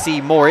with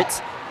J.C.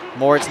 Moritz.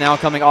 Moritz now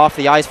coming off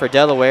the ice for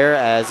Delaware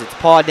as it's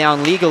pawed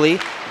down legally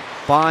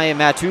by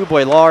Mathieu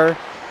Boilard.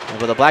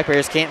 But the Black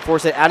Bears can't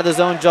force it out of the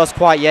zone just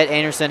quite yet.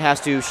 Anderson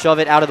has to shove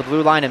it out of the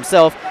blue line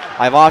himself.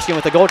 Ivashkin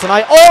with the goal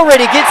tonight.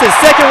 Already gets his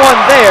second one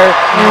there.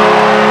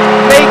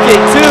 Make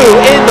it 2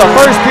 in the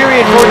first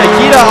period for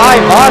Nikita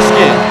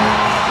Ivashkin.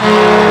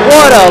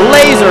 What a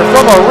laser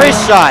from a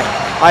wrist shot.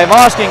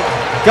 Ivashkin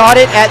got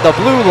it at the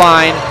blue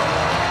line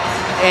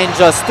and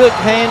just stick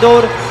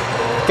handled.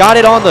 Got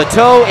it on the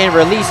toe and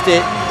released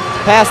it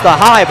past the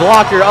high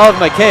blocker of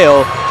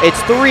McHale. It's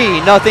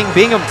 3-0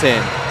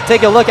 Binghamton.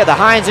 Take a look at the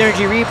Heinz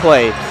Energy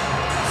replay.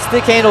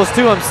 Stick handles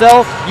to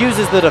himself,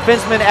 uses the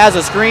defenseman as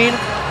a screen.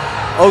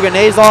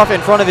 Oganezov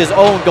in front of his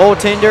own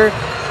goaltender.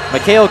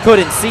 McHale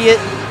couldn't see it,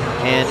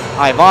 and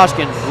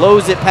Ivashkin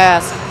blows it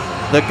past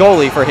the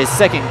goalie for his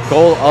second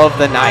goal of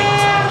the night.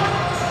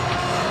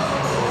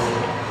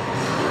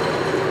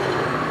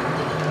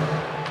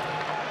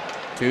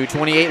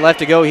 .228 left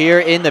to go here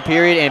in the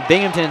period, and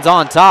Binghamton's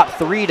on top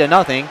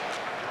 3-0.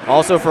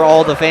 Also for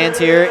all the fans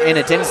here in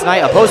attendance tonight,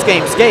 a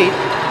post-game skate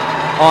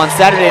on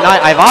Saturday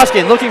night.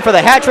 Ivashkin looking for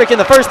the hat trick in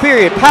the first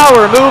period.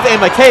 Power move, and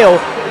McHale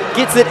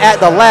gets it at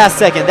the last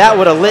second. That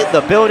would have lit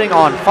the building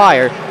on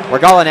fire.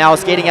 Regala now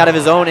skating out of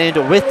his own end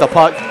with the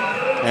puck.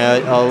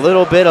 A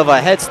little bit of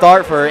a head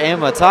start for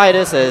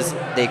Amatitis as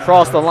they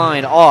cross the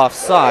line off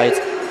sides.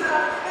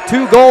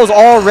 2 goals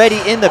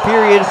already in the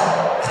period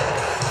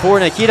for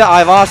Nikita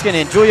Ivashkin.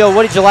 And Julio,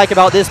 what did you like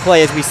about this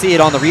play as we see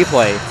it on the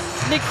replay?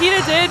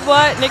 Nikita did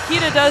what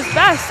Nikita does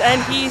best,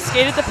 and he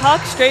skated the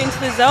puck straight into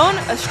the zone,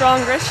 a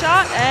strong wrist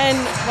shot, and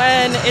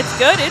when it's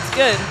good, it's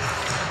good.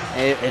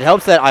 It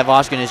helps that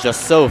Ivashkin is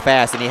just so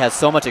fast, and he has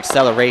so much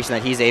acceleration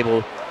that he's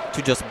able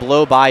to just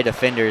blow by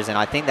defenders, and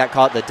I think that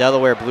caught the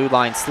Delaware blue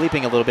line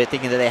sleeping a little bit,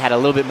 thinking that they had a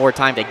little bit more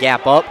time to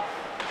gap up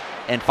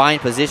and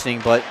find positioning,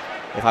 but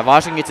if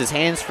Ivashkin gets his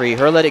hands free,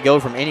 he'll let it go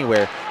from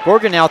anywhere.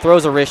 Gorgon now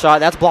throws a wrist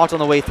shot. That's blocked on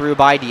the way through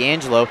by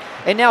D'Angelo.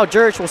 And now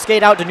Jurich will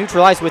skate out to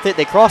neutralize with it.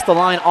 They cross the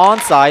line on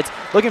sides,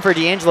 looking for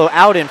D'Angelo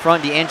out in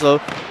front. D'Angelo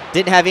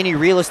didn't have any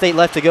real estate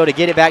left to go to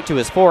get it back to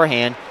his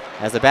forehand,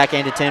 as the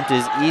backhand attempt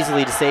is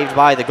easily saved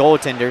by the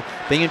goaltender.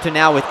 Binghamton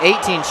now with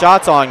 18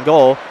 shots on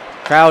goal.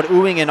 Crowd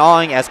oohing and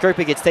awing as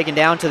Kirkby gets taken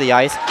down to the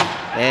ice.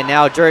 And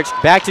now Jurich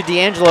back to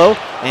D'Angelo,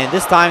 and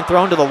this time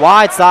thrown to the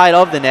wide side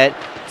of the net.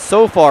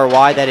 So far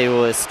wide that it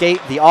will escape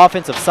the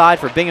offensive side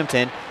for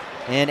Binghamton.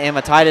 And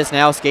Amatitis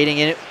now skating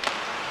in it.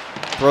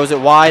 Throws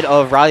it wide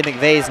of Riley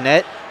McVeigh's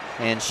net.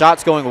 And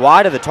shots going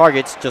wide of the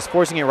targets, just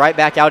forcing it right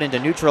back out into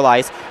neutral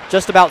ice.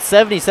 Just about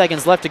 70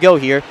 seconds left to go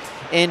here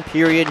in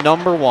period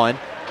number 1.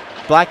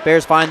 Black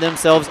Bears find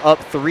themselves up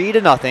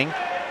 3-0.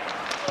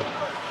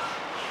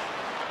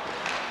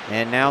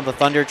 And now the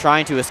Thunder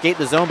trying to escape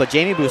the zone, but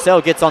Jamie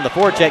Bussell gets on the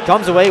forecheck,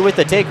 comes away with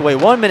the takeaway.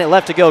 1 minute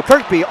left to go.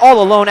 Kirkby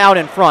all alone out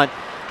in front.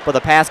 But the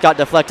pass got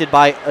deflected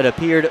by, it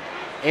appeared,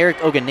 Eric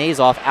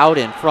Oganezov out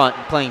in front,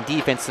 playing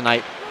defense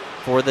tonight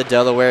for the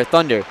Delaware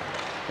Thunder.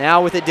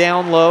 Now with it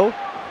down low,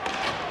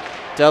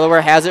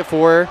 Delaware has it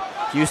for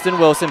Houston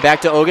Wilson.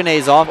 Back to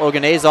Oganezov.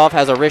 Oganezov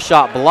has a wrist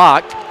shot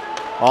blocked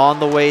on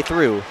the way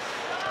through.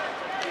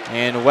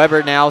 And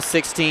Weber now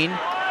 16,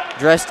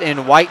 dressed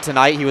in white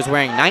tonight. He was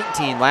wearing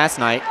 19 last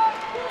night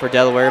for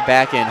Delaware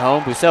back in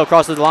home. Bussell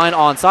crosses the line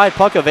onside.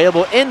 Puck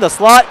available in the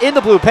slot, in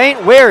the blue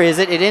paint. Where is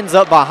it? It ends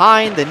up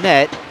behind the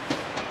net.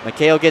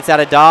 McHale gets out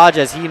of dodge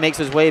as he makes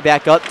his way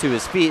back up to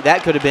his feet.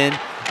 That could have been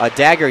a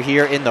dagger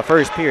here in the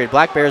first period.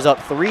 Black Bears up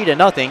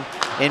 3-0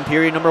 in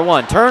period number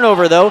 1.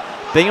 Turnover, though.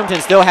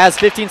 Binghamton still has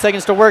 15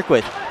 seconds to work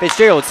with.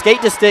 Fitzgerald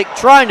skate to stick,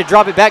 trying to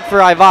drop it back for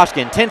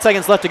Ivashkin. 10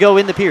 seconds left to go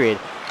in the period.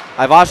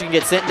 Ivashkin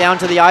gets sent down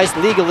to the ice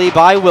legally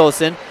by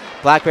Wilson.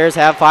 Black Bears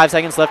have 5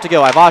 seconds left to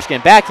go.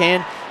 Ivashkin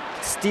backhand,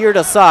 steered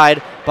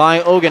aside by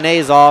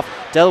Oganezov.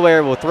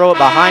 Delaware will throw it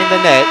behind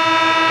the net,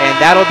 and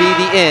that'll be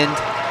the end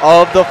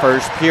of the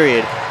first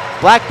period.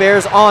 Black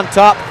Bears on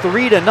top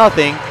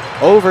 3-0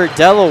 over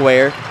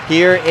Delaware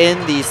here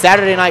in the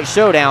Saturday night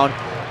showdown,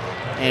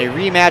 and a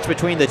rematch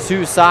between the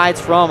two sides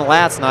from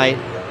last night.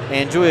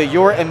 And Julia,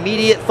 your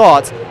immediate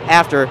thoughts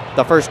after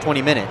the first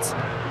 20 minutes.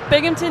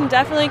 Binghamton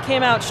definitely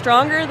came out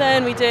stronger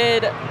than we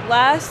did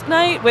last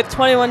night with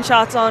 21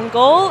 shots on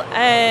goal,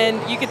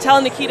 and you could tell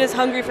Nikita's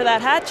hungry for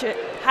that hat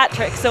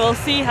trick, so we'll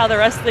see how the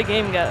rest of the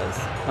game goes.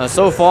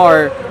 So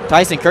far,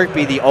 Tyson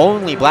Kirkby, the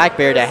only Black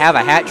Bear to have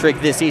a hat trick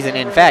this season.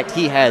 In fact,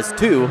 he has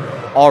 2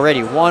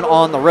 already, 1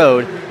 on the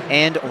road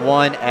and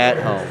 1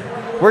 at home.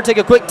 We're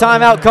taking a quick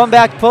timeout, come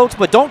back, folks,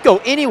 but don't go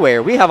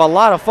anywhere. We have a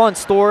lot of fun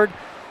stored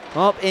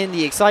up in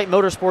the Excite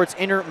Motorsports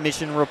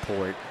Intermission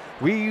Report.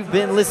 We've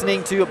been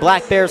listening to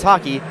Black Bears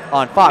hockey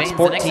on Fox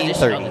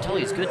 1430. The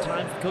Tully's Good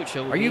Times with Coach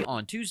Show will be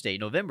on Tuesday,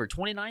 November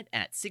 29th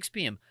at 6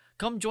 p.m.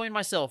 Come join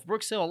myself,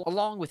 Brooks Hill,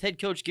 along with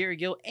head coach Gary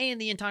Gill and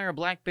the entire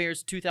Black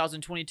Bears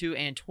 2022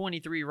 and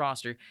 23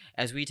 roster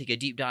as we take a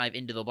deep dive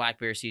into the Black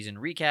Bears season,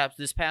 recaps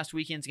this past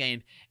weekend's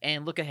game,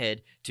 and look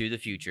ahead to the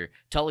future.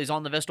 Tully's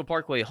on the Vestal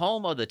Parkway,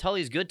 home of the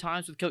Tully's Good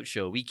Times with Coach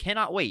Show. We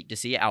cannot wait to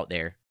see you out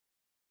there.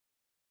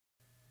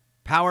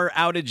 Power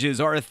outages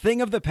are a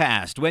thing of the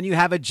past when you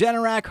have a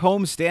Generac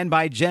home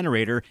standby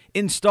generator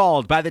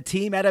installed by the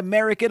team at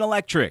American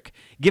Electric.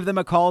 Give them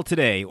a call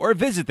today or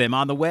visit them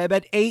on the web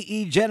at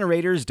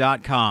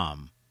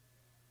aegenerators.com.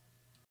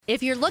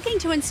 If you're looking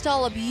to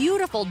install a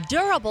beautiful,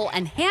 durable,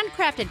 and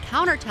handcrafted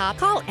countertop,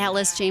 call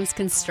Atlas James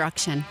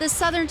Construction. The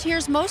Southern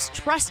Tier's most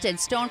trusted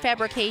stone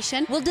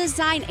fabrication will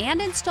design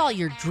and install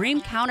your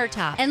dream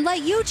countertop and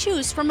let you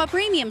choose from a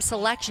premium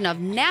selection of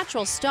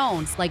natural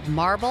stones like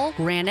marble,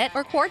 granite,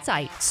 or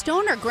quartzite.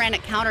 Stone or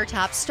granite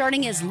countertops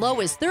starting as low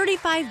as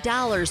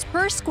 $35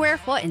 per square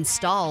foot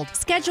installed.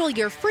 Schedule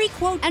your free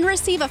quote and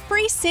receive a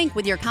free sink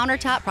with your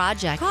countertop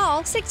project.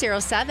 Call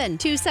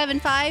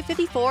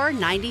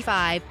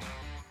 607-275-5495.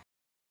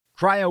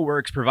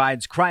 CryoWorks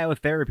provides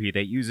cryotherapy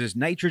that uses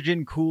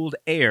nitrogen-cooled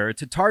air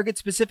to target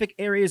specific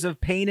areas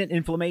of pain and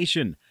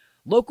inflammation.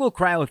 Local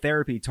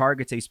cryotherapy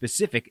targets a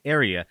specific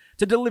area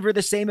to deliver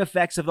the same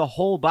effects of the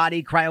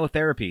whole-body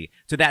cryotherapy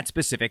to that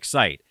specific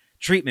site.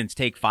 Treatments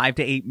take 5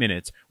 to 8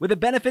 minutes, with a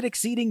benefit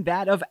exceeding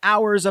that of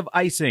hours of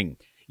icing.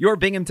 Your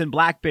Binghamton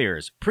Black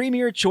Bears'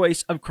 premier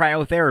choice of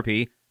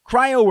cryotherapy,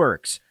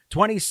 CryoWorks,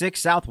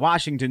 26 South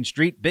Washington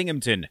Street,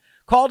 Binghamton.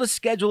 Call to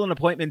schedule an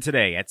appointment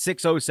today at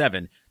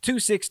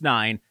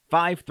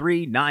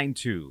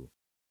 607-269-5392.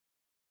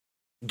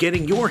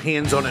 Getting your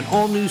hands on an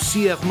all-new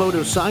CF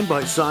Moto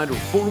side-by-side or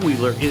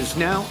four-wheeler is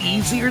now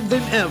easier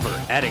than ever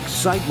at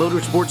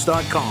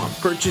ExciteMotorsports.com.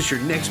 Purchase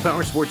your next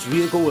power sports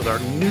vehicle with our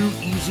new,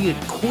 easy,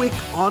 and quick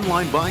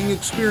online buying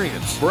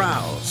experience.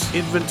 Browse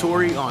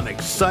inventory on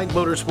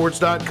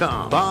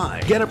ExciteMotorsports.com.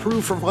 Buy, get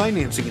approved for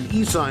financing and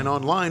e-sign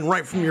online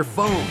right from your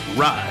phone.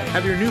 Ride,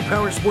 have your new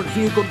power sport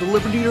vehicle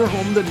delivered to your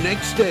home the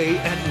next day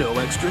at no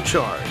extra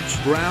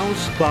charge.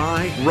 Browse,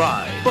 buy,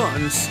 ride.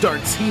 Fun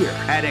starts here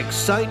at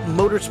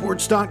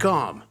ExciteMotorsports.com.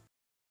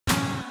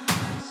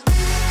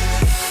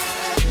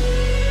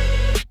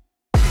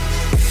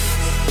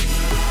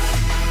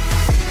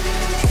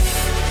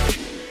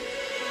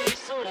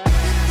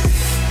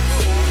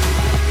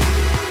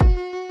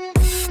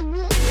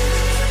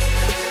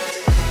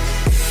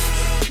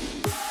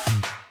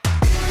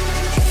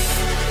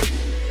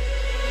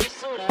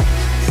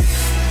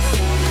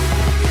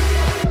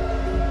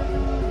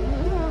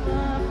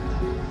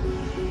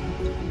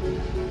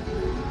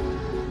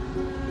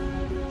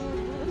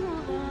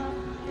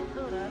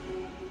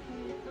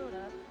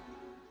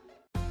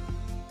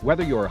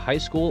 Whether you're a high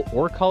school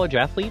or college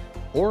athlete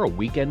or a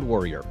weekend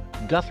warrior,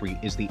 Guthrie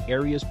is the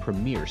area's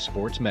premier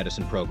sports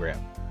medicine program,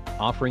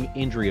 offering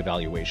injury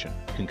evaluation,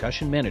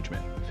 concussion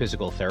management,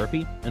 physical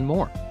therapy, and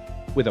more.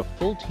 With a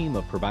full team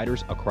of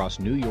providers across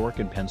New York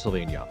and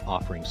Pennsylvania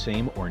offering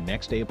same or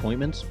next day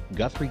appointments,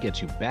 Guthrie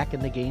gets you back in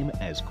the game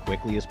as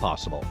quickly as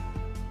possible.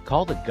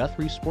 Call the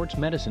Guthrie Sports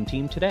Medicine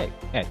team today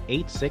at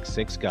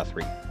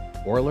 866-GUTHRIE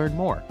or learn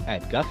more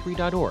at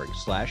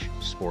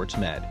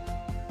guthrie.org/sportsmed.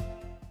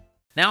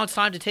 Now it's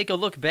time to take a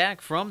look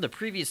back from the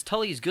previous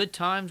Tully's Good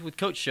Times with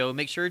Coach show.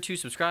 Make sure to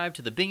subscribe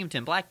to the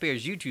Binghamton Black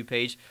Bears YouTube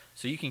page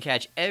so you can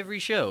catch every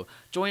show.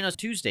 Join us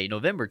Tuesday,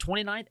 November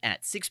 29th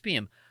at 6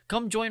 p.m.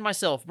 Come join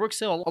myself, Brooks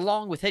Hill,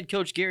 along with head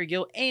coach Gary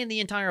Gill and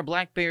the entire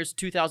Black Bears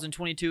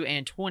 2022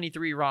 and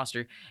 23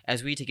 roster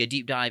as we take a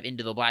deep dive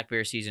into the Black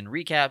Bears season,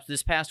 recap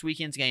this past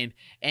weekend's game,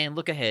 and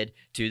look ahead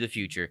to the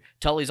future.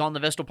 Tully's on the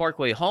Vestal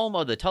Parkway, home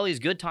of the Tully's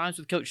Good Times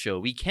with Coach show.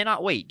 We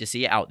cannot wait to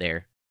see you out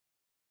there.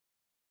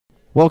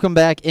 Welcome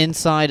back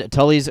inside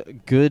Tully's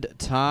Good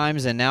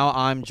Times, and now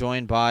I'm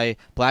joined by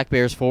Black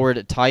Bears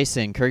forward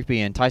Tyson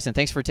Kirkby. And Tyson,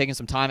 thanks for taking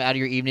some time out of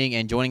your evening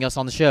and joining us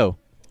on the show.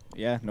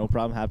 Yeah, no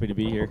problem. Happy to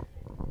be here.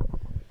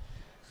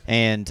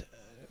 And,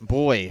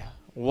 boy,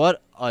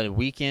 what a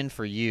weekend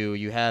for you.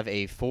 You have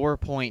a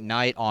 4-point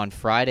night on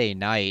Friday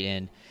night,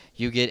 and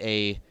you get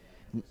a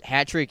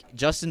hat trick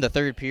just in the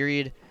third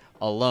period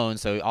alone.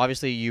 So,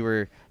 obviously, you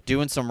were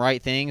doing some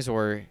right things,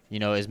 or, you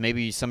know, as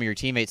maybe some of your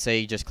teammates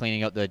say, just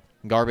cleaning up the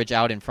garbage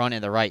out in front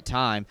at the right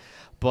time.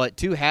 But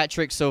 2 hat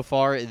tricks so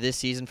far this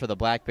season for the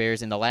Black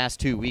Bears in the last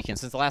 2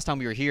 weekends. Since the last time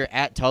we were here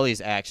at Tully's,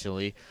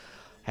 actually,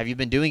 have you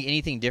been doing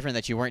anything different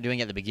that you weren't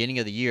doing at the beginning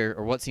of the year,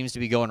 or what seems to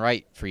be going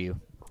right for you?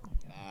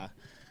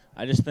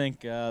 I just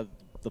think the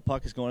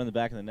puck is going in the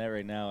back of the net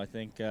right now. I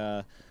think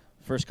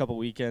first couple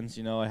weekends,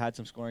 you know, I had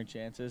some scoring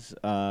chances.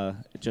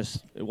 It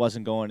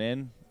wasn't going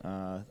in.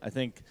 I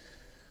think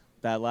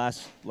that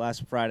last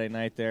Friday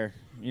night there,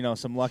 you know,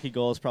 some lucky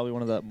goals, probably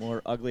one of the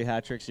more ugly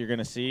hat tricks you're going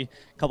to see.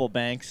 A couple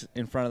banks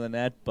in front of the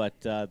net, but,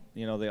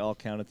 you know, they all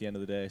count at the end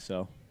of the day.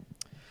 So.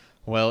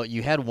 Well,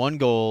 you had 1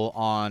 goal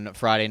on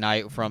Friday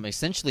night from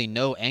essentially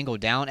no angle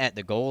down at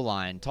the goal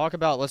line.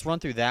 Let's run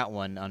through that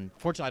one.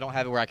 Unfortunately, I don't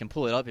have it where I can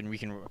pull it up and we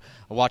can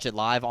watch it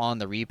live on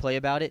the replay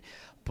about it.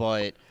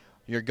 But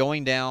you're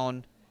going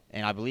down,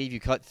 and I believe you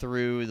cut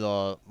through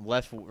the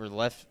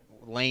left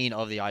lane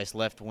of the ice,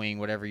 left wing,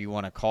 whatever you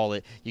want to call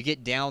it. You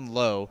get down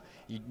low,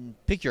 you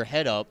pick your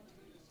head up,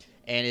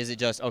 and is it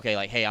just, okay,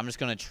 like, hey, I'm just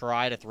going to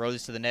try to throw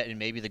this to the net and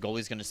maybe the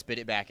goalie's going to spit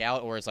it back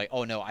out, or it's like,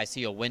 oh, no, I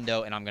see a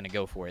window and I'm going to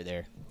go for it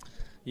there?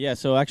 Yeah,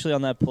 so actually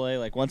on that play,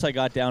 like once I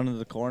got down into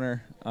the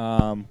corner,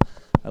 I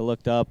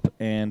looked up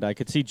and I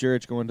could see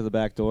Jurich going to the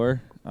back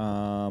door.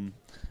 And,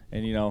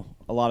 you know,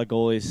 a lot of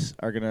goalies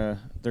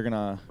they're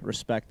gonna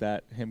respect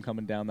that, him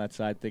coming down that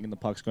side, thinking the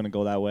puck's going to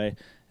go that way.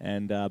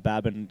 And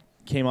Babin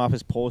came off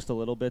his post a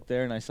little bit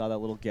there, and I saw that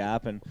little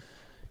gap. And,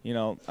 you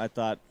know, I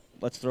thought,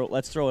 let's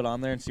throw it on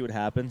there and see what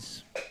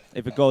happens.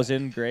 If it goes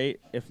in, great.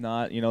 If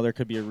not, you know, there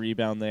could be a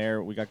rebound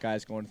there. We got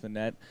guys going to the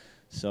net.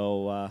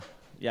 So,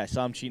 yeah, I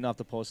saw him cheating off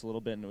the post a little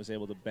bit and was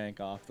able to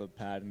bank off the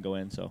pad and go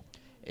in. So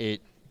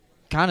it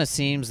kind of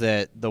seems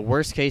that the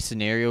worst-case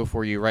scenario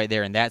for you right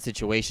there in that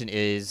situation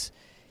is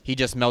he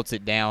just melts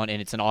it down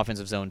and it's an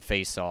offensive zone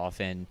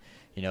face-off. And,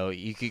 you know,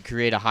 you could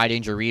create a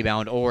high-danger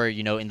rebound, or,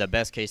 you know, in the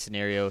best-case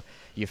scenario,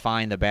 you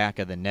find the back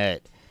of the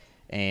net.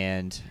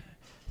 And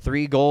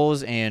 3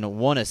 goals and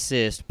 1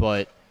 assist,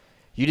 but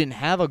you didn't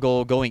have a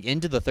goal going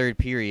into the third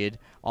period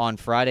on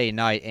Friday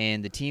night,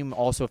 and the team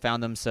also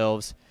found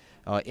themselves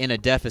in a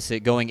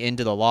deficit going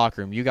into the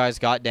locker room. You guys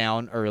got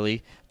down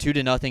early,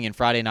 2-0 in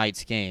Friday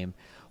night's game.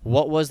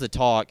 What was the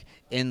talk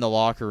in the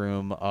locker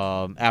room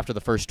after the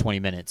first 20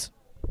 minutes?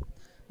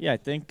 Yeah, I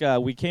think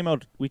we came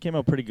out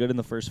pretty good in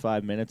the first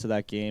 5 minutes of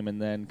that game,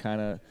 and then kind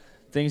of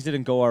things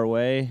didn't go our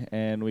way,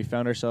 and we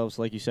found ourselves,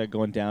 like you said,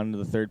 going down into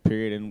the third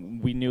period,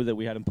 and we knew that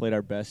we hadn't played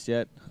our best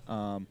yet.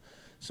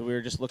 So we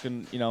were just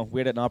looking, you know, we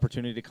had an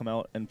opportunity to come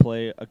out and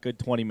play a good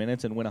 20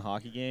 minutes and win a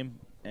hockey game,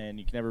 and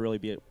you can never really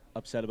be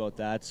upset about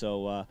that.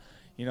 So,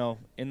 you know,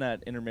 in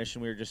that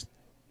intermission, we were just,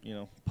 you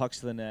know, pucks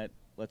to the net.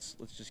 Let's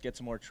just get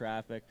some more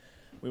traffic.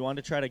 We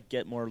wanted to try to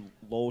get more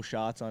low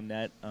shots on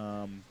net.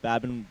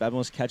 Babin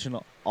was catching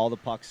all the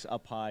pucks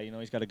up high. You know,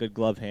 he's got a good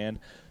glove hand.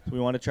 So we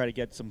wanted to try to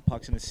get some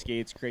pucks in his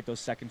skates, create those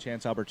second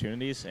chance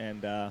opportunities,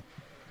 and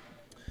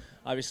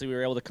obviously we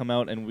were able to come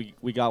out and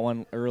we got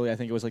one early. I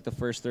think it was like the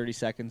first 30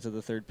 seconds of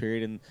the third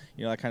period, and,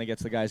 you know, that kind of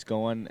gets the guys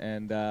going,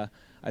 and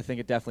I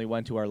think it definitely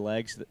went to our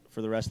legs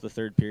for the rest of the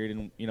third period,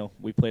 and, you know,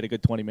 we played a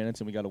good 20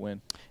 minutes and we got a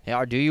win. Yeah,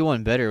 I'll do you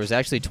one better. It was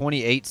actually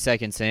 28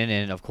 seconds in,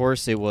 and of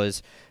course it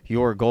was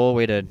your goal.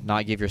 Way to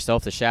not give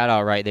yourself the shout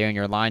out right there, and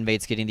your line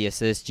mates getting the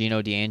assist,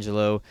 Gino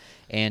D'Angelo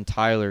and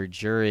Tyler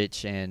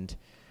Jurich. And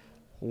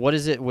what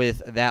is it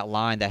with that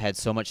line that had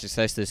so much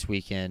success this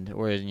weekend?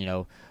 Or, you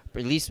know,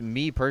 at least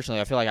me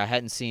personally, I feel like I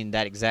hadn't seen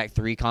that exact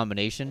 3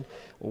 combination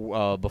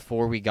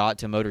before we got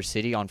to Motor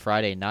City on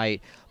Friday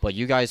night. But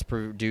you guys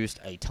produced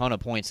a ton of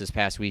points this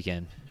past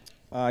weekend.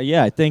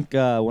 Yeah, I think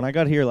when I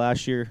got here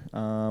last year,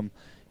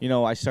 you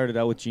know, I started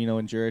out with Gino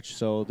and Jurich,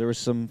 so there was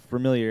some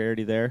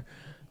familiarity there.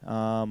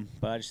 But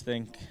I just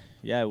think,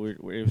 yeah,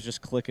 it was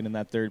just clicking in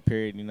that third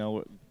period. You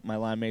know, my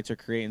line mates are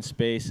creating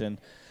space, and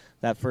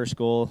that first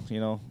goal,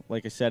 you know,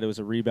 like I said, it was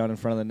a rebound in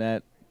front of the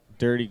net.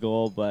 Dirty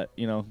goal, but,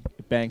 you know,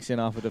 it banks in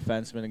off a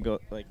defenseman and go,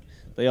 like,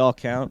 they all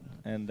count.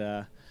 And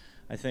I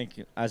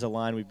think as a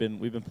line we've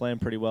been playing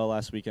pretty well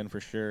last weekend for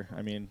sure.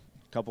 I mean,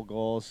 a couple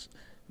goals,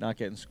 not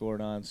getting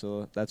scored on,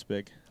 so that's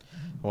big.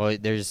 Well,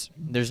 there's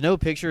no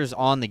pictures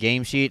on the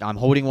game sheet. I'm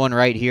holding one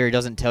right here. It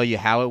doesn't tell you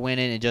how it went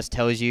in. It just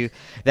tells you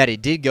that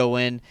it did go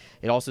in.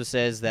 It also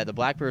says that the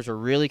Black Bears are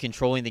really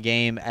controlling the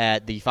game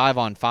at the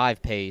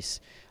 5-on-5 pace.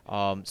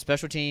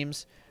 Special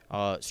teams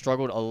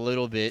struggled a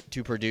little bit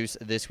to produce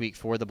this week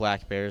for the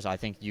Black Bears. I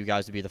think you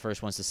guys would be the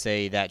first ones to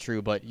say that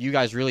true, but you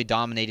guys really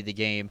dominated the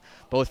game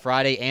both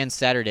Friday and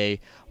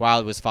Saturday while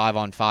it was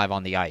 5-on-5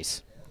 on the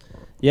ice.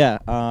 Yeah,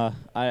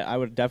 I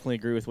would definitely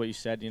agree with what you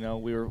said. You know,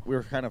 we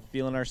were kind of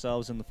feeling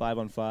ourselves in the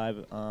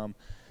 5-on-5.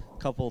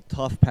 Couple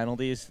tough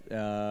penalties.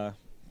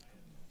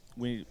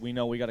 We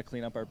know we got to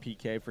clean up our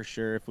PK for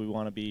sure if we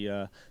want to be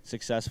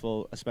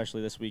successful,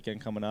 especially this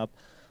weekend coming up.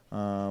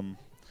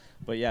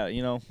 But yeah,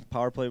 you know,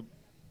 power play,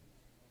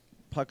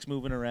 puck's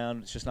moving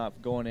around. It's just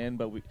not going in.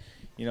 But we,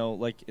 you know,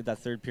 like in that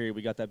third period,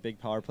 we got that big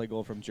power play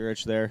goal from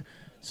Jurich there,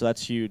 so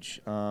that's huge.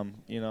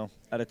 You know,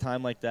 at a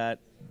time like that,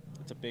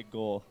 it's a big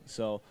goal.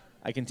 So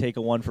I can take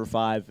a 1 for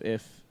 5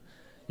 if,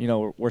 you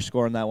know, we're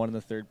scoring that one in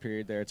the third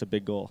period there. It's a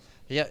big goal.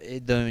 Yeah,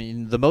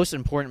 the most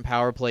important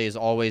power play is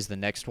always the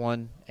next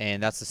one,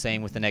 and that's the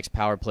same with the next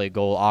power play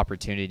goal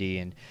opportunity.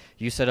 And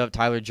you set up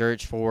Tyler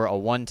Jurich for a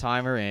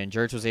one-timer, and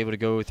Jurich was able to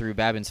go through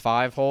Babin's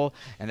 5-hole,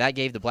 and that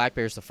gave the Black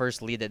Bears the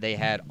first lead that they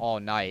had all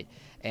night.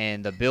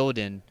 And the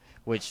building,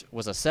 which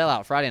was a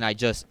sellout Friday night,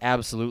 just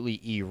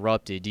absolutely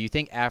erupted. Do you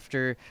think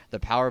after the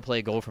power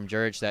play goal from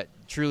Jurich that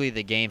truly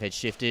the game had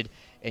shifted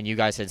and you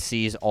guys had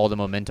seized all the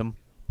momentum?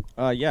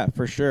 Yeah,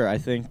 for sure. I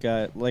think,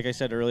 like I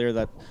said earlier,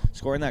 that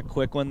scoring that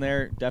quick one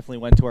there definitely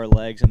went to our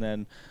legs, and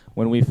then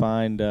when we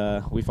find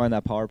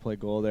that power play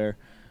goal there,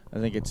 I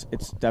think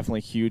it's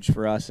definitely huge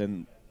for us.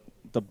 And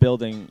the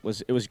building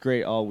was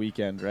great all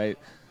weekend, right?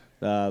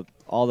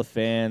 All the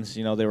fans,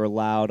 you know, they were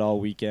loud all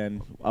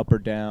weekend, up or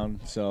down.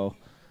 So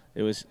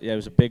it was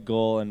a big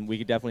goal, and we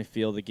could definitely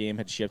feel the game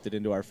had shifted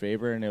into our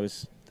favor. And it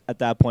was at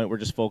that point we're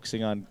just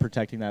focusing on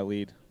protecting that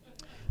lead.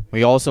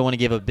 We also want to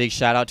give a big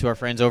shout-out to our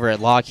friends over at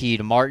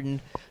Lockheed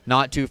Martin,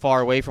 not too far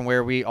away from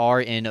where we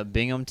are in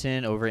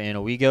Binghamton, over in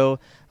Owego.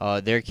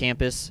 Their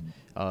campus,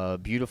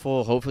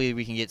 beautiful. Hopefully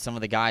we can get some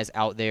of the guys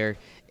out there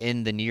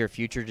in the near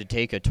future to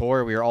take a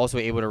tour. We were also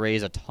able to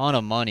raise a ton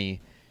of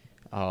money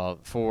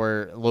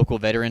for local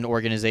veteran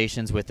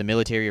organizations with the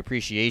military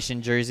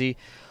appreciation jersey.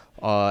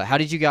 How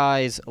did you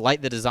guys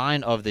like the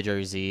design of the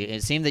jersey?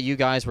 It seemed that you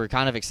guys were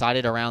kind of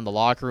excited around the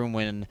locker room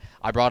when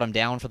I brought them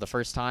down for the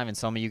first time, and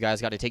some of you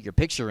guys got to take your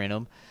picture in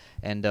them.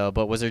 And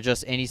but was there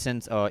just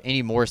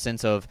any more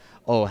sense of,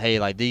 oh, hey,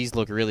 like these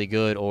look really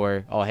good,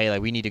 or oh, hey,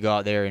 like we need to go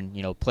out there and,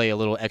 you know, play a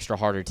little extra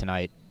harder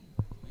tonight?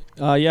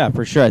 Yeah,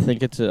 for sure. I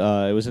think it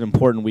was an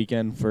important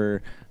weekend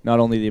for not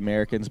only the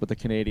Americans but the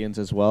Canadians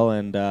as well.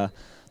 And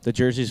the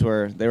jerseys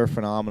were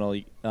phenomenal.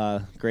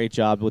 Great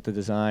job with the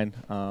design.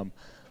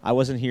 I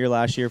wasn't here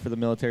last year for the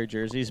military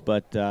jerseys,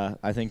 but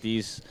I think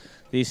these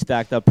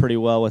stacked up pretty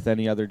well with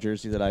any other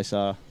jersey that I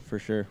saw, for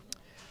sure.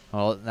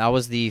 Well, that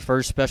was the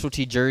first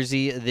specialty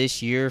jersey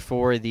this year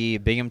for the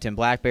Binghamton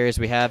Black Bears.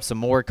 We have some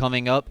more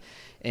coming up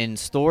in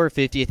store.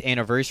 50th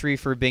anniversary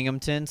for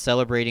Binghamton,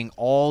 celebrating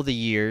all the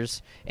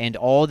years and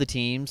all the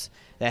teams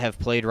that have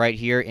played right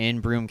here in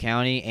Broome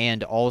County,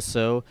 and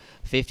also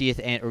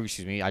 50th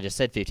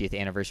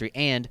anniversary,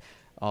 and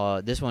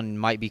this one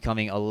might be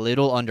coming a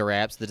little under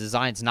wraps. The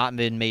design's not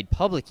been made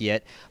public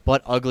yet,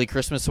 but ugly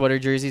Christmas sweater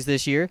jerseys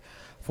this year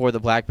for the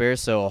Black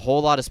Bears. So a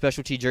whole lot of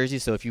specialty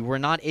jerseys. So if you were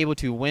not able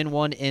to win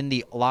one in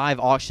the live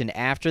auction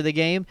after the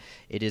game,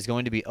 it is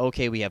going to be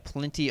okay. We have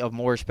plenty of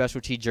more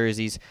specialty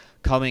jerseys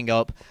coming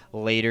up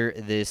later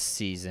this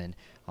season.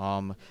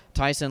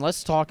 Tyson,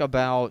 let's talk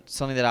about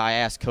something that I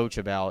asked Coach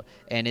about,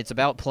 and it's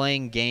about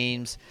playing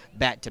games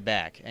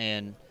back-to-back.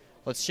 And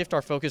let's shift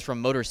our focus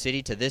from Motor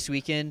City to this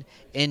weekend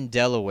in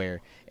Delaware.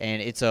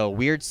 And it's a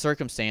weird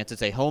circumstance.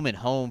 It's a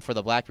home-and-home for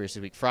the Black Bears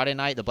this week. Friday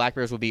night, the Black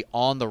Bears will be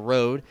on the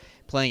road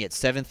playing at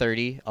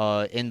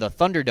 7:30 in the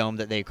Thunderdome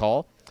that they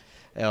call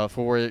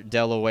for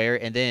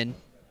Delaware, and then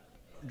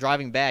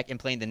driving back and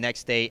playing the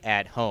next day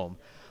at home.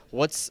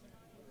 What's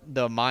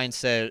the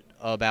mindset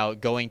about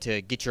going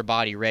to get your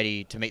body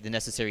ready to make the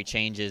necessary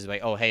changes?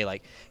 Like, oh, hey,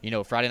 like, you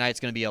know, Friday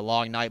night's going to be a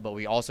long night, but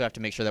we also have to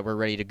make sure that we're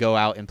ready to go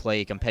out and play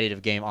a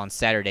competitive game on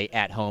Saturday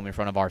at home in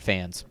front of our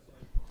fans.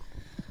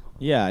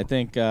 Yeah, I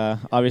think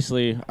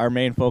obviously our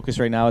main focus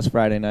right now is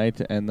Friday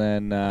night, and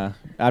then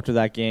after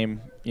that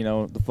game, you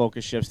know, the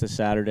focus shifts to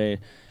Saturday,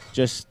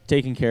 just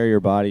taking care of your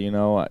body. You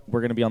know,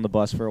 we're going to be on the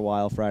bus for a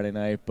while Friday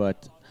night,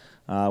 but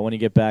when you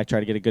get back,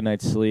 try to get a good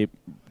night's sleep,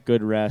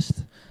 good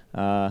rest,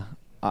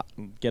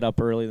 get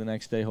up early the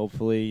next day,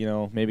 hopefully, you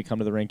know, maybe come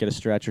to the rink, get a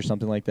stretch or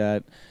something like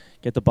that,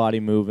 get the body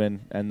moving,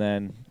 and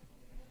then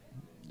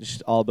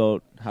just all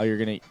about how you're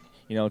going to,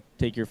 you know,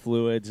 take your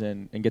fluids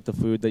and get the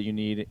food that you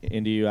need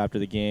into you after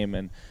the game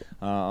and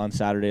on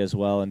Saturday as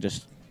well, and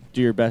just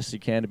do your best you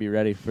can to be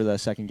ready for the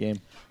second game.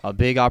 A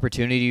big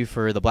opportunity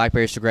for the Black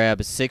Bears to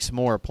grab 6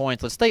 more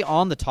points. Let's stay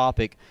on the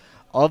topic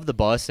of the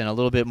bus, and a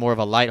little bit more of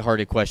a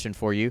lighthearted question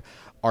for you.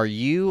 Are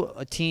you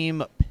a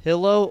team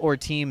pillow or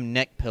team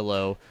neck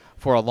pillow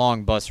for a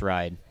long bus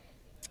ride?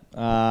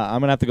 I'm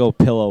going to have to go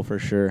pillow for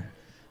sure.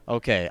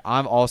 Okay,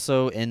 I'm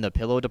also in the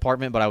pillow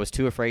department, but I was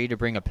too afraid to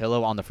bring a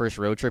pillow on the first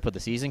road trip of the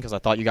season because I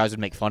thought you guys would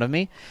make fun of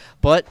me.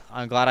 But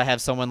I'm glad I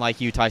have someone like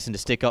you, Tyson, to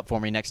stick up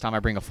for me next time I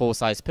bring a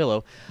full-size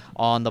pillow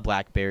on the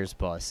Black Bears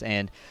bus.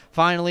 And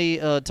finally,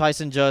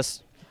 Tyson,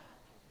 just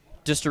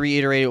to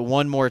reiterate it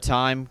one more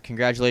time,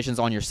 congratulations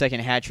on your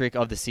second hat trick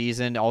of the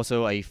season.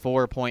 Also a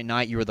 4-point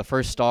night. You were the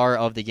first star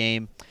of the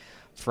game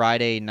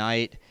Friday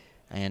night.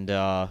 And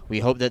we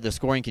hope that the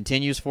scoring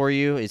continues for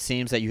you. It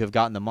seems that you have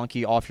gotten the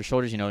monkey off your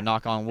shoulders,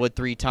 knock on wood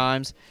 3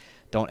 times.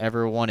 Don't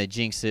ever want to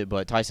jinx it.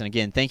 But, Tyson,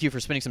 again, thank you for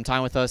spending some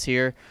time with us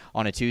here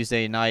on a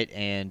Tuesday night,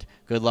 and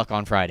good luck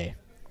on Friday.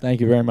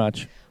 Thank you very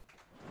much.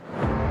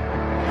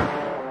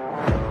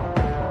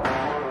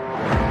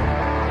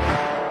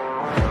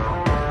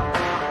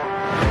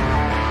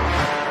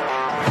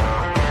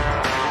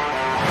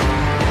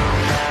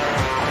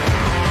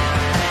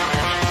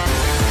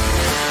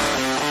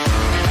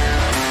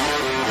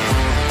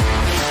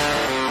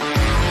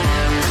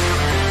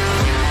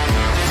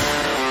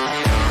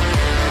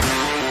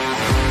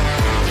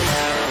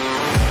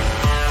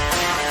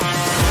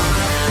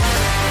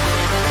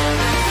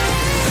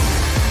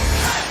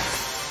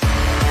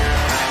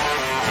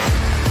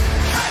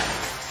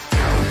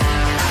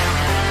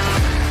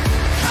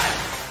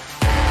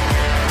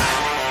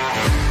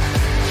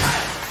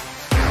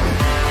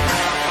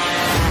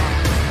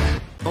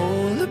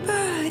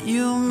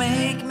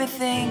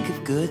 Think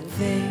of good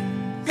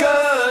things.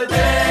 Good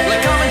things.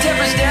 Like calming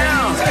tempers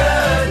down.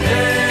 Good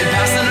things. And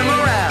passing them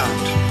around.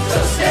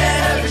 So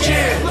stand up and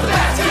cheer. Look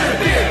back to the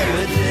beer.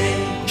 Good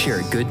things. Share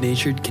a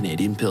good-natured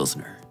Canadian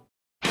Pilsner.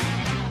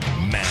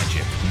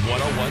 Magic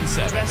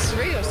 1017. Best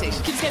radio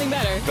station. Keeps getting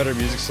better. Better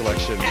music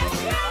selection.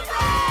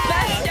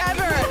 Best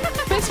ever.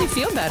 Makes me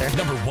feel better.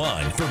 Number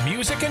 1 for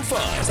music and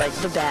fun. It's like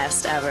the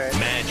best ever.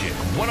 Magic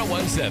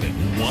 1017.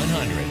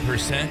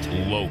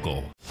 100%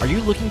 local. Are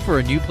you looking for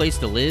a new place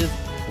to live?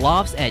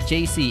 Lofts at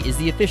JC is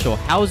the official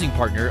housing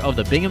partner of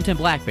the Binghamton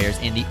Black Bears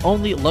and the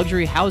only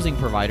luxury housing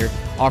provider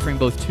offering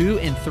both 2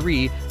 and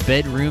 3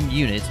 bedroom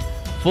units,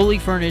 fully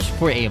furnished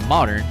for a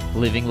modern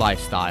living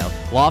lifestyle.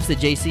 Lofts at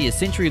JC is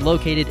centrally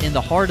located in the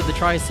heart of the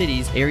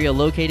Tri-Cities area,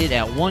 located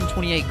at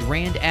 128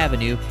 Grand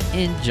Avenue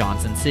in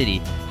Johnson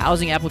City.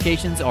 Housing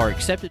applications are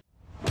accepted.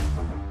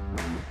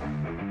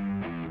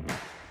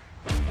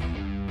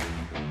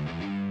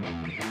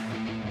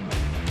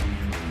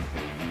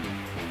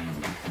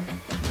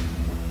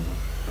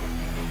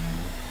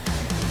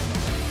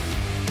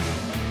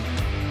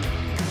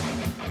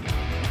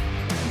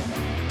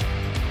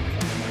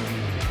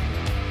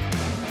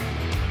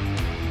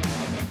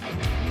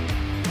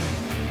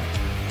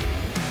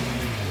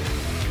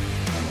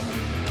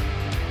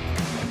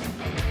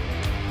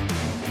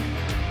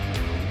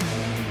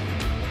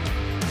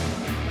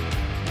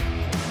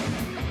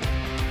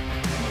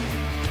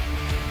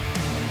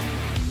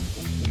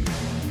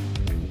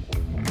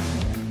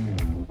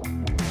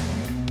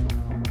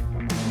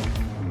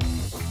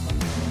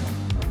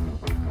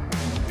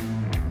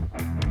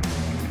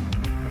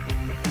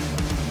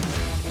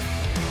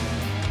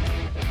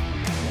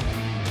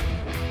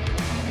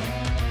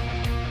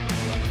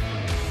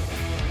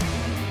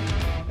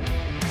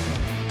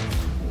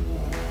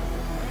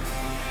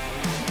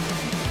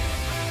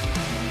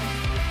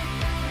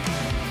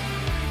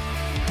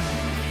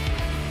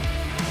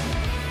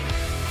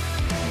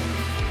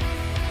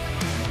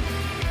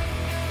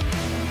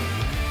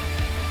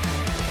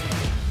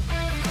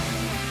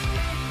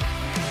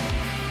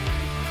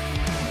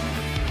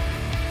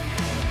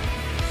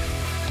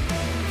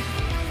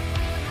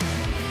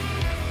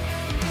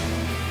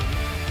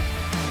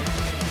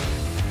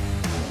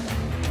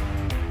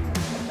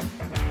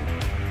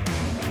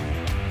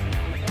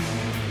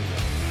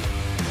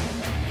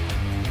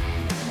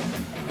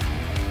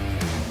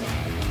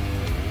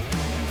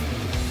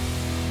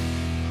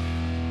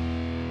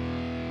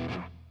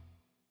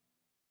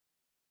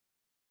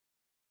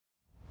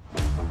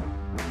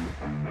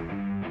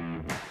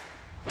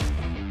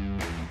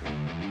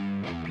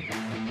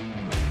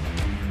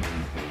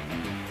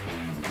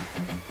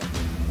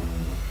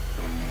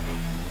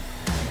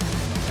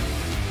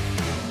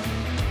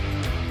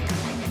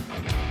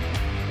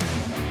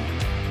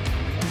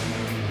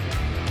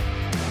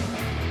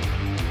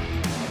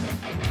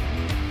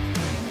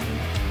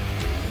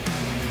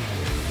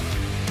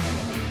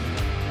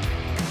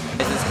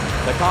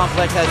 The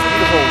complex has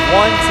beautiful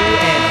 1, 2,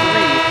 and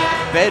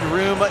 3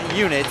 bedroom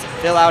units.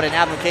 Fill out an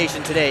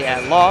application today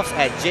at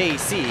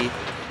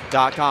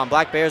lofts@jc.com.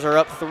 Black Bears are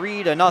up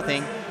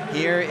 3-0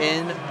 here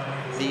in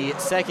the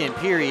second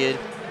period.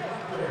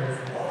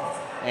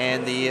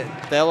 And the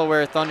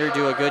Delaware Thunder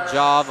do a good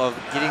job of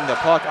getting the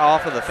puck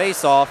off of the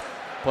faceoff.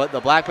 But the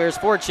Black Bears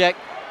forecheck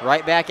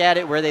right back at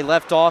it where they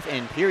left off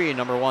in period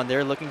number 1.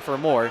 They're looking for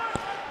more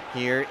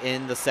here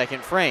in the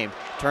second frame.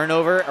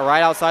 Turnover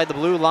right outside the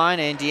blue line,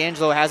 and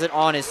D'Angelo has it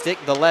on his stick.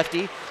 The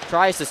lefty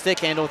tries to stick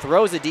handle,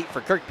 throws it deep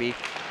for Kirkby.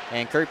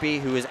 And Kirkby,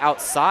 who is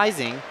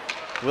outsizing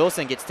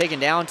Wilson, gets taken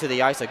down to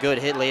the ice. A good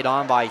hit laid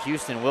on by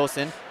Houston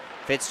Wilson.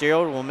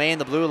 Fitzgerald will man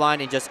the blue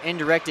line and just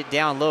indirect it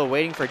down low,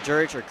 waiting for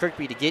Jurich or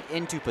Kirkby to get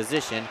into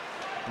position.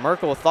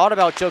 Merkel thought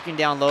about choking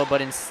down low,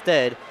 but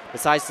instead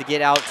decides to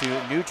get out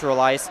to neutral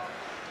ice.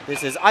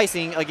 This is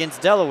icing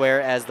against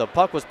Delaware as the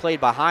puck was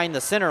played behind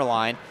the center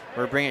line.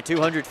 We're bringing it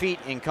 200 feet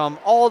and come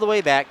all the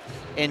way back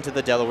into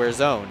the Delaware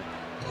zone.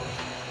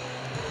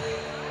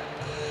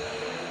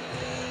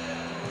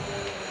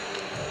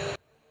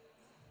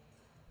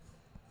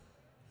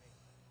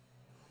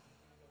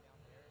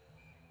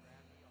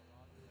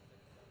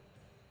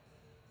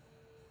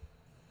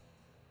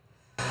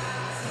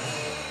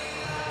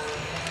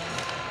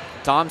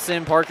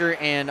 Thompson, Parker,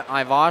 and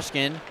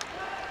Ivashkin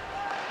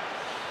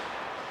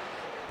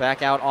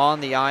back out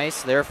on the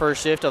ice. Their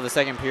first shift of the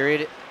second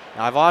period.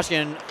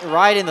 Ivashkin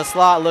right in the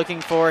slot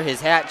looking for his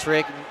hat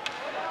trick.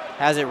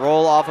 Has it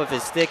roll off of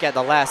his stick at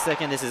the last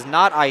second. This is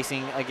not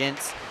icing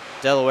against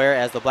Delaware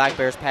as the Black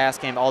Bears pass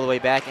came all the way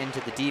back into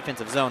the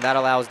defensive zone. That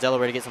allows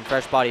Delaware to get some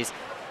fresh bodies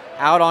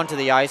out onto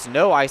the ice.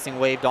 No icing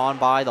waved on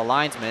by the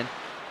linesman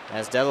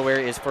as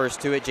Delaware is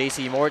first to it.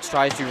 J.C. Moritz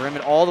tries to rim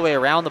it all the way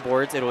around the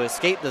boards. It will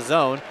escape the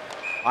zone.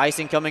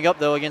 Icing coming up,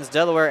 though, against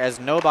Delaware as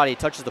nobody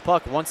touches the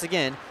puck once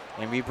again,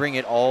 and we bring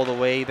it all the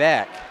way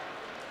back.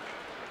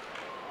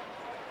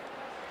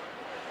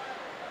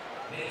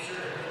 Make sure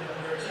to pick up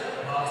your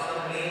check box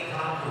on the main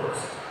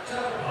concourse.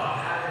 Chuck Puck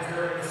happens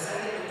during the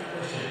second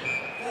intermission.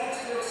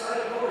 Thanks to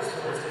Excite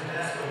Motorsports in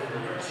Nashville for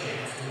your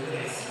chance to win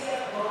a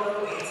CF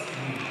Moto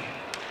ATV.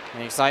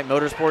 And Excite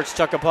Motorsports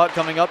Chuck a Puck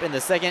coming up in the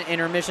second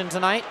intermission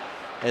tonight.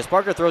 As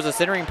Parker throws a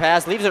centering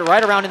pass, leaves it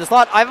right around in the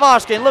slot.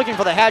 Ivashkin looking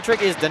for the hat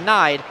trick is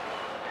denied.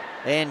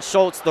 And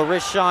Schultz, the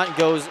wrist shot,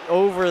 goes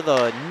over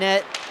the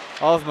net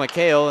of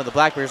McHale, and the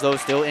Black Bears, though,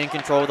 still in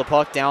control of the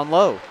puck down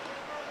low.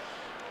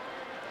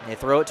 They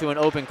throw it to an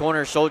open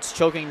corner. Schultz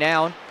choking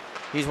down.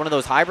 He's one of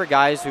those hybrid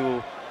guys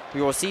who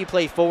we will see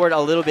play forward a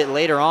little bit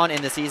later on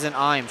in the season,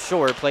 I'm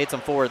sure. Played some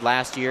forward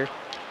last year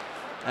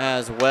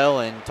as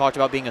well and talked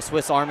about being a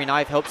Swiss Army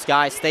knife, helps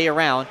guys stay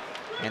around,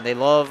 and they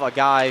love a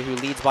guy who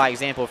leads by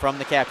example from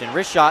the captain.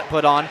 Wrist shot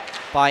put on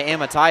by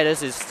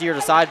Amatitis is steered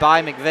aside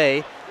by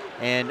McVeigh,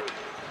 and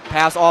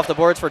pass off the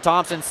boards for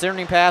Thompson.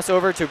 Centering pass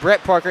over to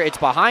Brett Parker. It's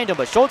behind him,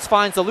 but Schultz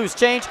finds the loose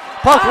change.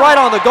 Puck right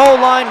on the goal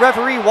line.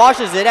 Referee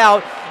washes it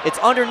out. It's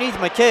underneath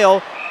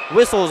McHale.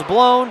 Whistle's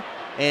blown,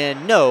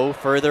 and no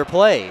further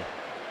play.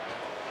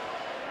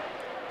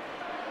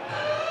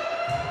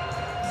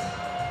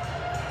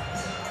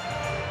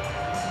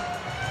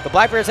 The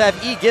Black Bears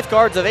have e-gift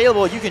cards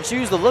available. You can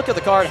choose the look of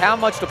the card, how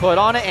much to put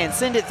on it, and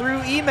send it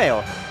through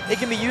email. It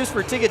can be used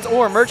for tickets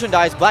or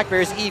merchandise. Black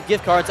Bears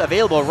e-gift cards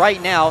available right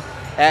now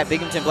at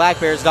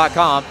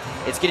BinghamtonBlackBears.com.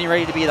 It's getting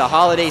ready to be the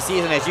holiday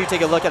season as you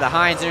take a look at the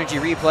Heinz Energy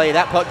replay.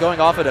 That puck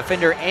going off a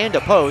defender and a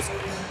post.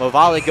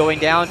 Movali going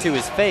down to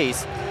his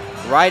face,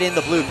 right in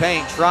the blue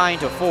paint, trying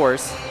to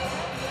force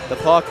the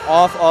puck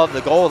off of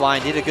the goal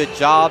line. Did a good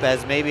job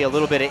as maybe a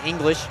little bit of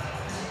English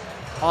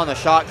on the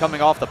shot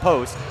coming off the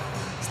post.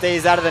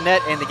 Stays out of the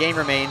net, and the game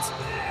remains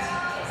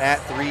at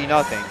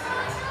 3-0.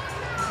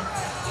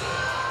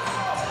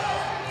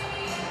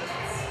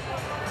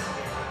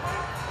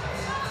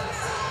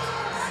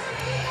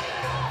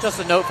 Just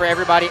a note for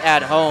everybody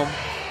at home,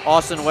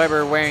 Austin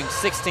Weber wearing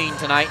 16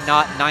 tonight,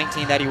 not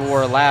 19 that he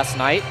wore last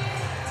night.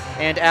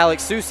 And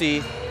Alex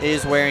Susi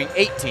is wearing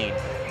 18.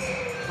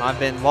 I've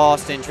been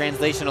lost in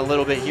translation a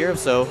little bit here,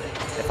 so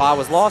if I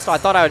was lost, I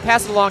thought I would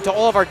pass it along to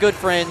all of our good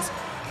friends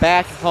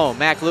back home.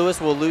 Mac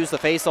Lewis will lose the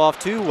faceoff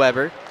to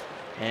Weber,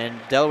 and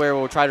Delaware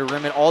will try to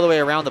rim it all the way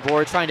around the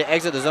board, trying to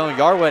exit the zone.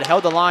 Yarwood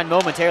held the line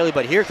momentarily,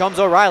 but here comes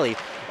O'Reilly.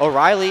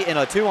 O'Reilly in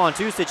a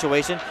 2-on-2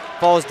 situation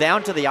falls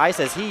down to the ice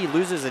as he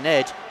loses an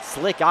edge.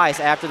 Slick ice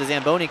after the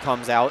Zamboni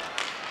comes out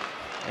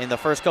in the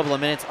first couple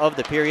of minutes of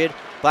the period.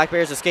 Black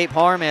Bears escape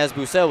harm as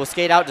Bussell will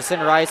skate out to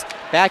center ice.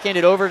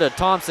 Backhanded over to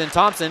Thompson.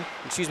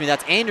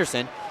 That's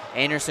Anderson.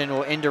 Anderson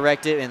will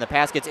indirect it, and the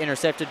pass gets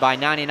intercepted by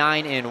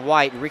 99 in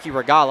white, Ricky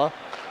Regala.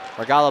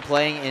 Regala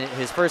playing in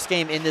his first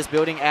game in this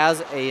building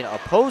as an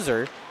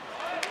opposer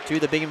to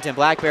the Binghamton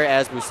Black Bear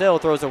as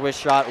Bussell throws a wrist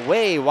shot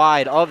way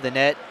wide of the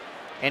net.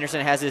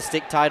 Anderson has his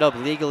stick tied up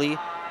legally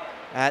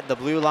at the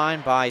blue line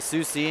by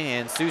Susi,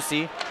 and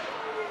Susi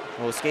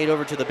will skate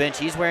over to the bench.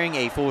 He's wearing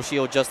a full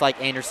shield just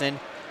like Anderson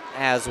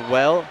as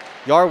well.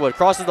 Yarwood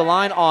crosses the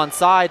line on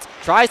sides,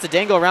 tries to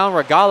dangle around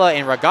Regala,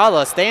 and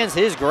Regala stands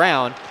his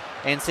ground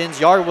and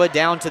sends Yarwood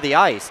down to the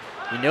ice.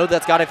 You know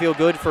that's got to feel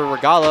good for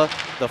Regala,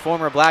 the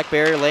former Black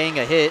Bear, laying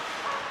a hit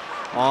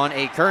on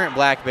a current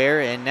Black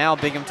Bear, and now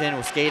Binghamton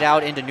will skate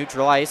out into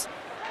neutral ice.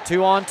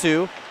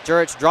 2-on-2.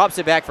 Jurich drops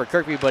it back for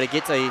Kirkby, but it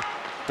gets a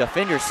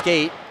defender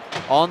skate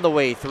on the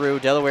way through.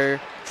 Delaware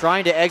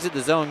trying to exit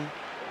the zone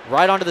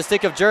right onto the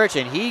stick of Jurich,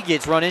 and he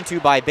gets run into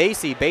by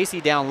Basie.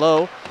 Basie down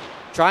low,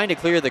 trying to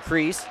clear the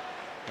crease,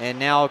 and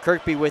now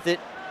Kirkby with it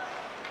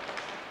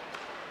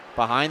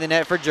behind the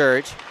net for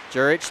Jurich.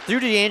 Jurich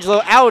through to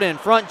D'Angelo, out in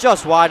front,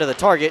 just wide of the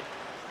target.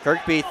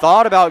 Kirkby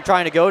thought about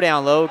trying to go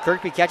down low.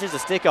 Kirkby catches the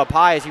stick up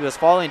high as he was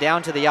falling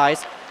down to the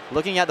ice,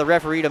 looking at the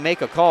referee to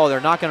make a call. They're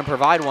not going to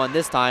provide one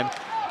this time.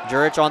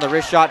 Jurich on the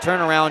wrist shot,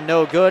 turnaround,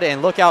 no good,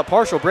 and look out,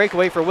 partial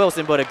breakaway for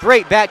Wilson, but a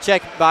great back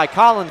check by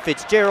Colin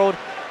Fitzgerald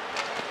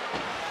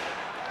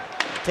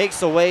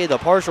takes away the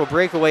partial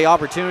breakaway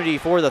opportunity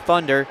for the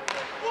Thunder.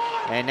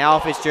 And now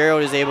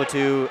Fitzgerald is able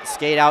to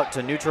skate out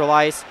to neutral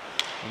ice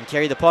and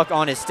carry the puck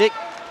on his stick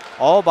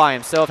all by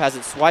himself, has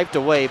it swiped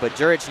away, but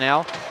Jurich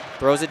now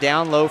throws it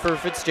down low for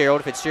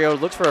Fitzgerald.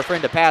 Fitzgerald looks for a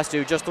friend to pass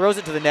to, just throws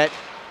it to the net.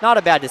 Not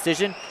a bad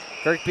decision.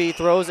 Kirkby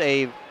throws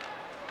a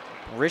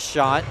wrist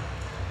shot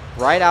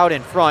right out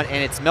in front,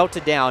 and it's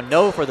melted down.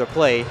 No further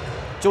play.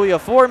 Julia,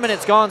 4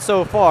 minutes gone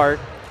so far,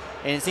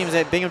 and it seems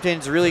that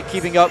Binghamton's really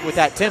keeping up with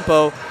that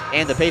tempo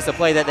and the pace of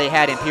play that they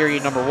had in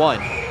period number 1.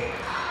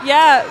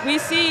 Yeah, we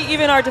see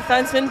even our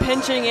defensemen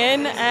pinching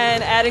in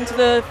and adding to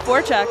the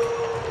forecheck.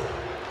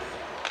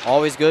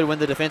 Always good when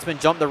the defensemen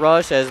jump the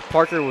rush, as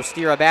Parker will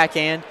steer a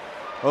backhand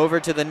over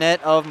to the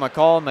net of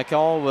McCall.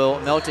 McCall will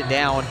melt it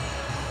down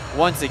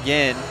once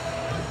again.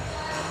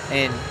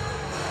 And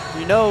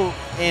you know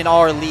in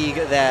our league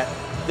that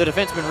the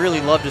defensemen really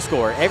love to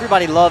score.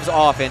 Everybody loves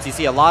offense. You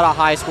see a lot of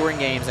high-scoring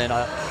games, and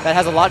that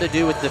has a lot to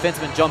do with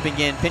defensemen jumping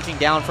in, pinching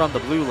down from the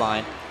blue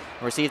line.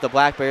 We'll see if the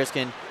Black Bears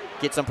can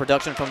get some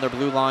production from their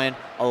blue line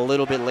a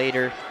little bit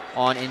later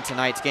on in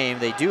tonight's game.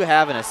 They do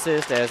have an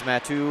assist, as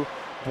Mathieu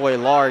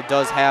Boilard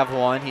does have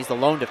one. He's the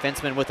lone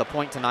defenseman with a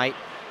point tonight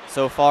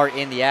so far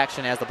in the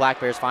action, as the Black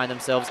Bears find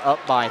themselves up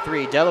by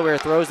 3. Delaware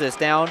throws this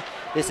down.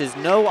 This is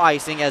no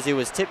icing, as it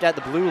was tipped at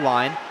the blue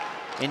line,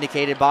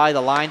 indicated by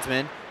the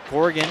linesman.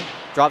 Corrigan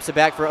drops it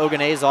back for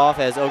Oganezov,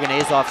 as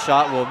Oganezov's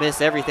shot will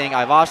miss everything.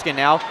 Ivashkin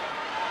now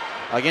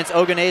against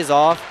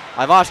Oganezov.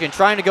 Ivashkin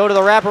trying to go to the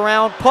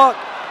wraparound. Puck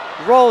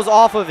rolls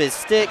off of his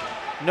stick,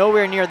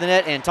 nowhere near the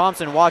net, and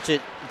Thompson watch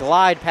it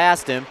glide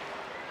past him.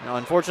 Now,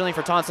 unfortunately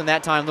for Thompson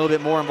that time, a little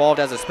bit more involved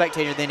as a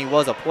spectator than he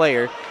was a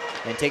player,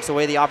 and takes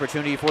away the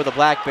opportunity for the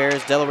Black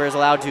Bears. Delaware is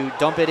allowed to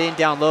dump it in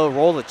down low,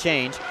 roll the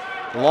change.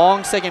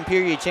 Long second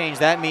period change.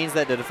 That means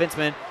that the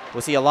defensemen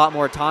will see a lot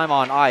more time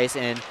on ice,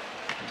 and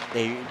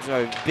a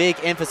big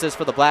emphasis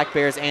for the Black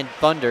Bears and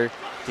Thunder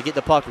to get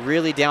the puck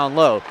really down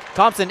low.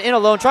 Thompson in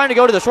alone, trying to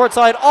go to the short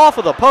side off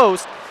of the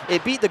post.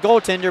 It beat the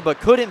goaltender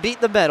but couldn't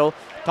beat the metal.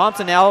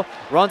 Thompson now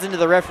runs into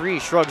the referee,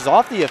 shrugs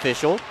off the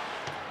official.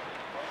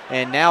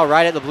 And now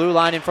right at the blue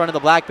line in front of the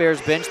Black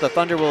Bears bench, the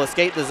Thunder will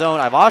escape the zone.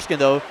 Ivashkin,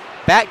 though,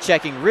 back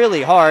checking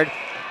really hard,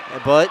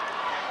 but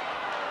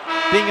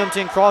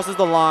Binghamton crosses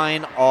the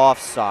line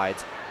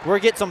offsides. We'll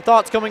get some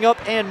thoughts coming up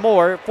and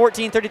more.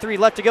 14:33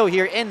 left to go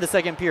here in the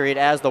second period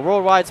as the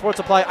Worldwide Sports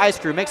Supply Ice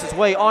Crew makes its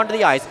way onto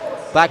the ice.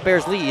 Black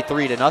Bears lead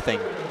 3-0.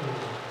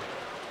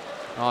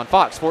 On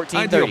Fox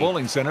 1430. Ideal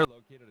Bowling Center,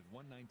 located at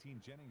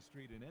 119 Jennings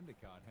Street in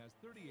Endicott, has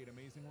 38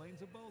 amazing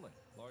lanes of bowling,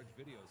 large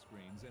video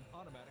screens, and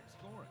automatic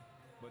scoring.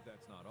 But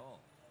that's not all.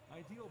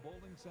 Ideal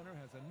Bowling Center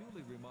has a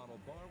newly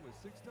remodeled bar with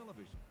 6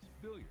 televisions,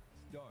 billiards,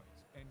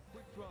 darts, and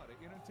quick draw to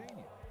entertain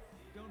you.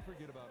 Don't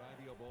forget about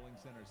Ideal Bowling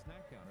Center's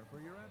snack counter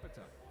for your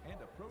appetite and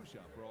a pro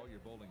shop for all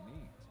your bowling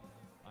needs.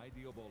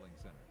 Ideal Bowling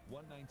Center,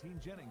 119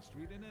 Jennings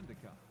Street in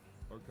Endicott,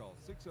 or call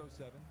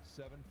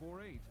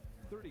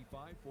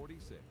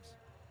 607-748-3546.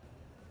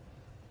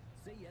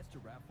 Say yes to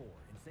RAV4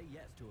 and say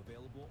yes to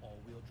available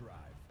all-wheel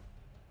drive.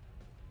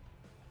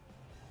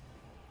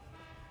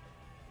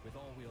 With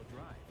all-wheel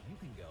drive,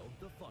 you can go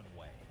the fun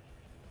way.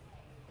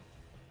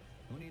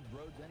 Who needs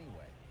roads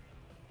anyway?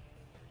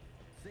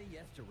 Say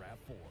yes to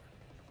RAV4.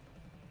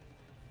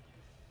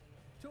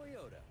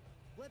 Toyota,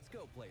 let's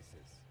go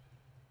places.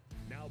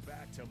 Now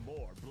back to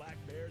more Black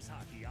Bears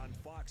hockey on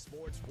Fox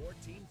Sports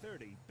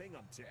 1430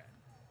 Binghamton.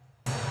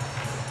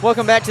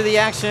 Welcome back to the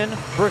action.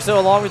 Brookso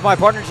along with my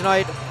partner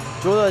tonight,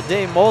 Julia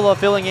De Mola,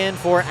 filling in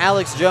for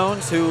Alex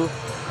Jones, who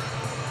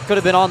could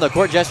have been on the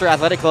Court Jester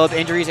Athletic Club.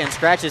 Injuries and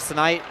scratches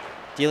tonight,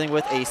 dealing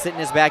with a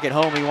sickness back at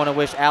home. We want to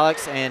wish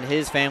Alex and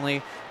his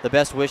family the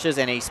best wishes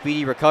and a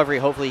speedy recovery.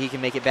 Hopefully he can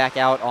make it back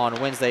out on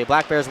Wednesday.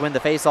 Black Bears win the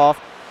faceoff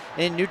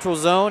in neutral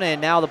zone,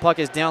 and now the puck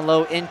is down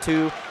low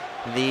into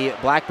the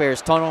Black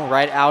Bears tunnel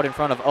right out in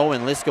front of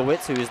Owen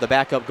Liskowitz, who is the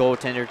backup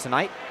goaltender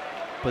tonight,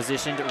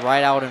 positioned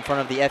right out in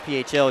front of the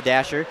FPHL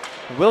dasher.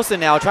 Wilson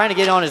now trying to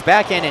get on his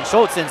backhand, and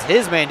Schultz sends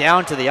his man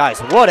down to the ice.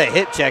 What a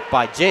hip check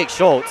by Jake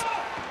Schultz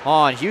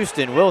on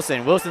Houston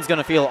Wilson. Wilson's going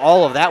to feel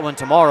all of that one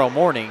tomorrow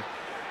morning,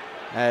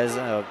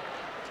 as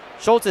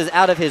Schultz is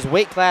out of his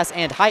weight class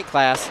and height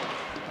class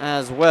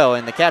as well,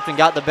 and the captain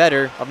got the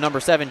better of number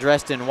 7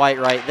 dressed in white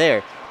right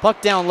there. Puck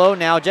down low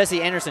now.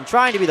 Jesse Anderson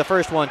trying to be the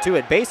first one to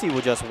it. Basie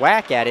will just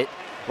whack at it,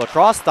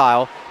 lacrosse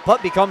style.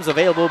 Puck becomes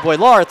available.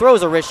 Boilar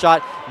throws a wrist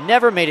shot.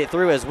 Never made it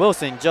through, as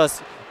Wilson,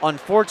 just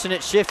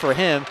unfortunate shift for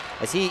him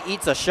as he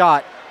eats a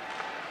shot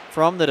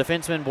from the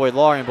defenseman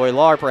Boilar. And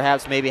Boilar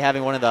perhaps maybe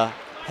having one of the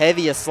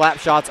heaviest slap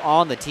shots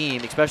on the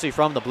team, especially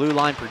from the blue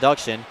line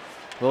production.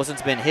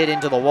 Wilson's been hit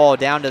into the wall,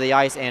 down to the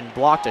ice, and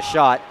blocked a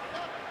shot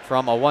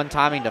from a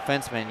one-timing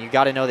defenseman. You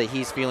got to know that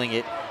he's feeling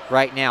it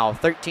right now.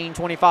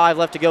 13:25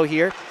 left to go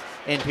here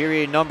in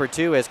period number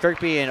 2 as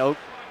Kirkby and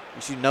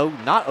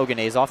not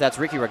Oganezov, that's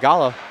Ricky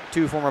Regala,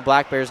 2 former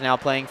Black Bears now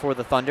playing for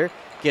the Thunder.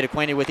 get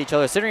acquainted with each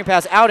other. Centering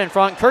pass out in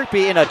front.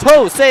 Kirkby in a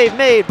toe save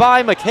made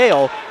by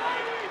McHale.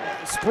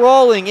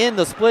 Sprawling in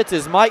the splits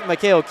is Mike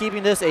McHale,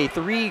 keeping this a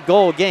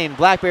 3-goal game.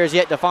 Black Bears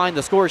yet to find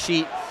the score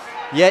sheet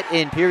yet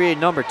in period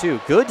number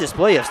 2. Good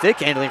display of stick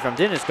handling from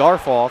Dennis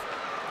Garfoff.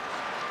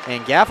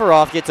 And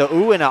Gaffaroff gets a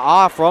ooh and a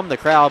ah from the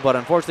crowd, but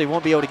unfortunately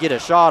won't be able to get a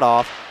shot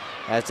off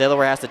as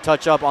Delaware has to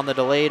touch up on the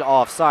delayed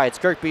offsides.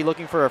 Kirkby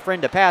looking for a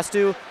friend to pass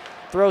to.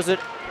 Throws it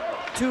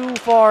too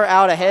far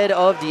out ahead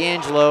of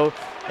D'Angelo.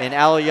 And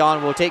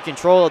Alayon will take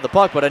control of the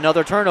puck, but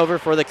another turnover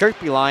for the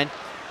Kirkby line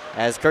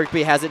as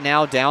Kirkby has it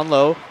now down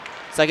low.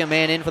 Second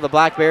man in for the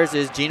Black Bears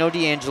is Gino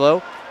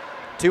D'Angelo.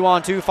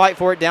 2-on-2 fight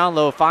for it down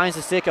low. Finds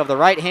the stick of the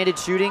right-handed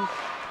shooting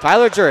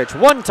Tyler Jurich.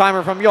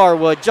 One-timer from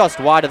Yarwood just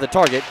wide of the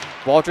target.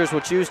 Walters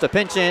will choose to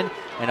pinch in,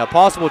 and a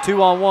possible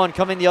 2-on-1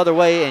 coming the other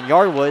way, and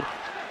Yarwood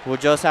will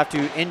just have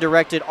to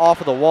indirect it off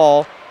of the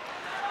wall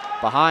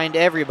behind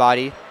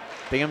everybody.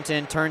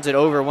 Binghamton turns it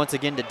over once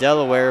again to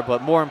Delaware,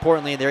 but more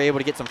importantly, they're able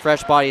to get some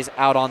fresh bodies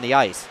out on the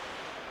ice.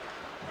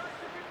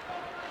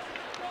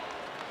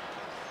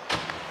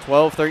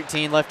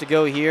 12-13 left to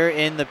go here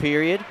in the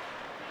period.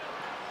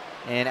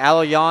 And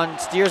Alayon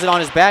steers it on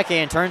his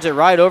backhand, turns it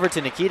right over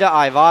to Nikita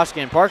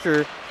Ivashkin.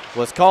 Parker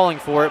was calling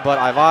for it, but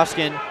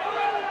Ivashkin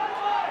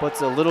puts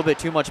a little bit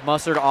too much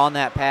mustard on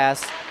that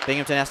pass.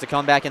 Binghamton has to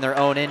come back in their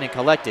own end and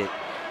collect it.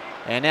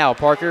 And now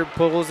Parker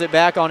pulls it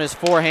back on his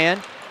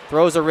forehand,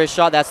 throws a wrist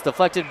shot that's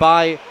deflected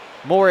by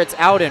Moritz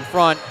out in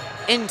front,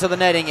 into the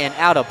netting and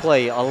out of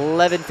play.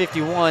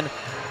 11:51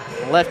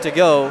 left to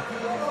go.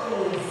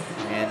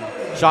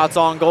 Shots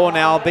on goal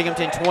now,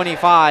 Binghamton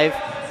 25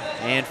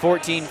 and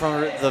 14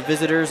 from the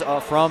visitors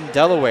from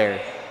Delaware.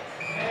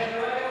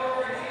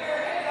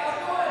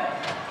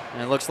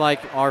 And it looks like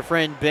our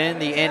friend Ben,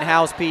 the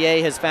in-house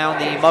PA, has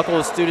found the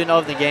Muckles student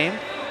of the game.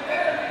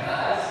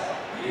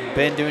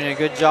 Ben doing a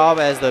good job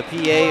as the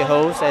PA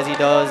host, as he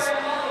does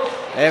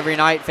every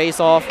night.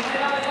 Face-off,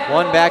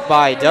 one back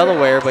by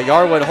Delaware, but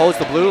Yarwood holds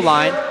the blue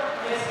line.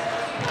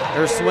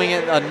 They're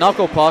swinging a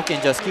knuckle puck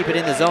and just keep it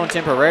in the zone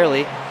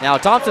temporarily. Now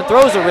Thompson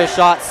throws a wrist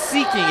shot,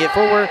 seeking it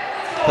forward.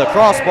 The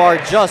crossbar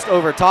just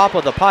over top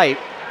of the pipe.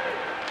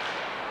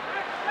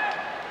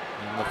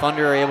 And the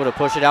Thunder are able to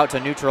push it out to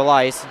neutral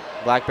ice.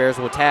 Black Bears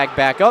will tag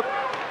back up.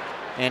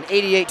 And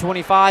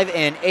 88-25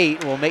 and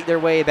 8 will make their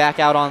way back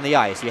out on the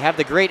ice. You have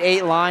the great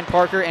 8 line,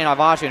 Parker and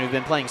Ivashkin, who've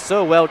been playing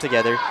so well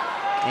together.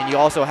 And you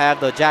also have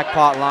the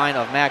jackpot line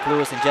of Mac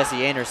Lewis and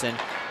Jesse Anderson,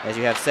 as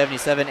you have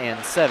 77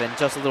 and 7,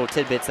 just a little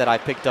tidbits that I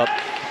picked up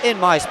in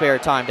my spare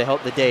time to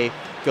help the day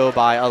go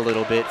by a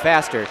little bit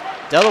faster.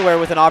 Delaware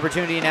with an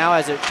opportunity now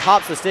as it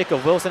hops the stick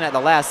of Wilson at the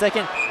last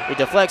second. It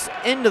deflects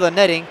into the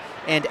netting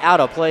and out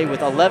of play with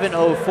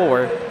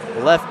 11:04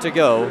 left to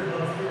go.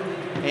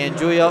 And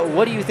Julia,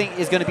 what do you think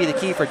is going to be the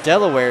key for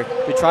Delaware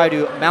to try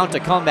to mount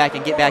a comeback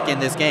and get back in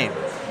this game?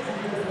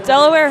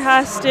 Delaware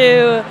has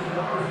to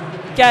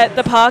get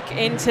the puck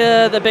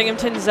into the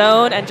Binghamton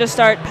zone and just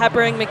start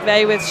peppering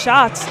McVeigh with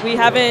shots. We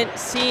haven't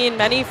seen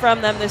many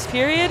from them this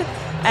period,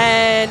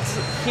 and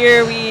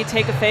here we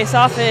take a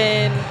face-off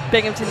in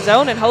Binghamton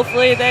zone, and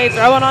hopefully they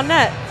throw one on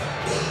net.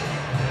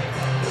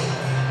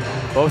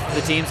 Both of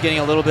the teams getting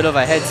a little bit of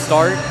a head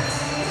start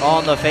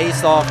on the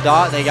face-off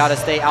dot. They got to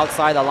stay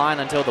outside the line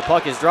until the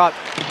puck is dropped,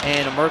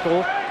 and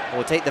Merkel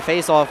will take the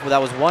face-off.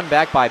 That was won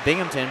back by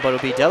Binghamton, but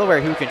it'll be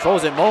Delaware who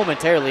controls it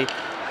momentarily.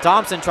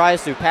 Thompson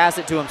tries to pass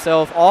it to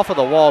himself off of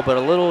the wall, but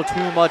a little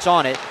too much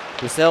on it.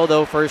 Bussell,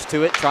 though, first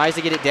to it, tries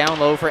to get it down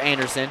low for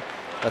Anderson.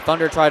 The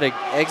Thunder try to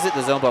exit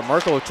the zone, but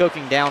Merkel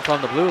choking down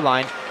from the blue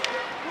line.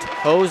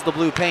 Toes the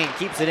blue paint,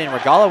 keeps it in.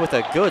 Regala with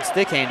a good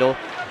stick handle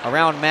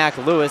around Mac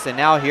Lewis, and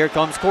now here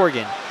comes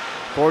Corrigan.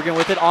 Corrigan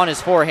with it on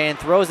his forehand,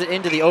 throws it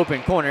into the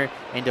open corner,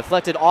 and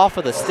deflected off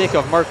of the stick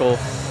of Merkel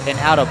and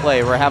out of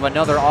play. We'll have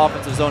another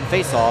offensive zone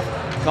face-off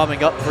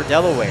coming up for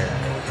Delaware.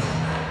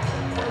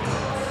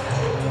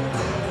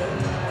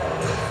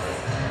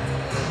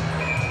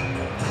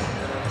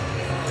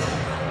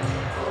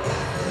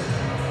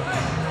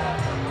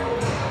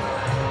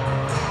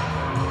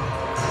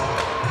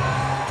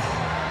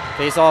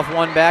 Face-off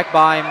one back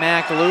by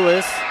Mac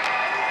Lewis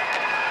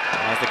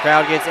as the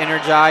crowd gets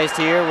energized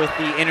here with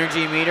the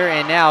energy meter.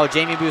 And now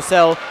Jamie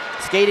Bussell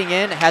skating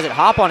in, has it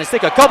hop on his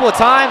stick a couple of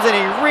times, and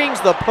he rings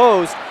the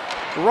post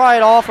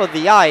right off of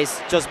the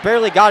ice. Just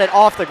barely got it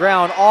off the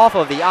ground, off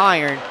of the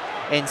iron,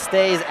 and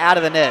stays out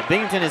of the net.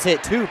 Binghamton has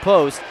hit 2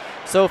 posts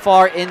so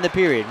far in the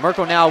period.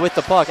 Merkel now with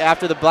the puck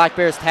after the Black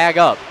Bears tag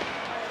up.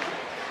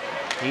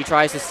 He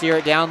tries to steer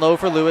it down low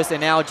for Lewis, and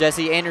now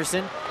Jesse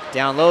Anderson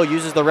down low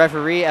uses the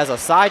referee as a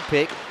side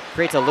pick,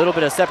 creates a little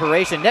bit of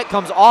separation. Net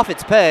comes off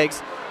its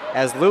pegs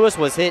as Lewis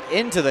was hit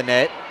into the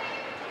net.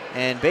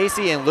 And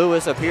Basie and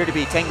Lewis appear to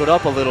be tangled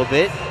up a little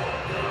bit,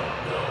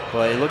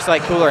 but it looks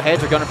like cooler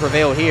heads are going to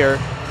prevail here.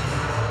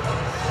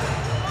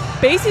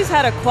 Basie's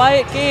had a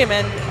quiet game,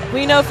 and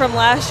we know from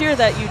last year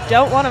that you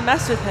don't want to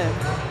mess with him.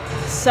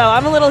 So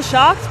I'm a little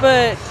shocked,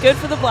 but good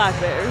for the Black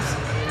Bears.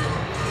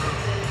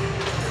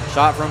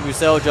 Shot from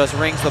Bussell just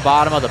rings the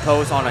bottom of the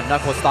post on a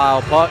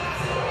knuckle-style puck.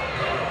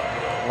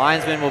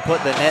 Linesman will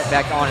put the net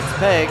back on its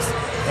pegs,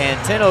 and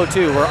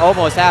 10:02, we're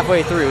almost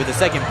halfway through the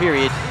second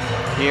period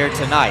here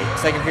tonight.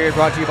 Second period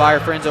brought to you by our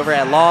friends over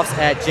at Lofts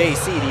at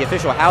JC, the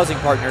official housing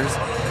partners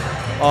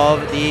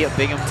of the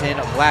Binghamton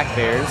Black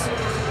Bears.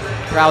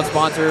 Proud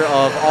sponsor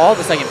of all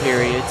the second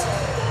periods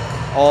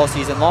all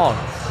season long.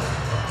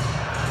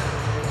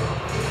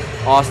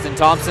 Austin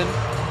Thompson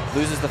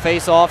loses the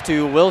face-off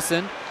to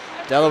Wilson.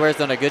 Delaware's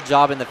done a good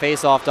job in the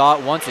face-off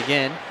dot once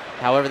again.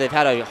 However, they've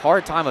had a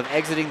hard time of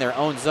exiting their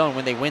own zone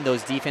when they win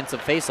those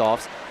defensive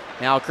face-offs.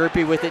 Now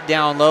Kirby with it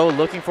down low,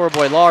 looking for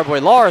Boilar.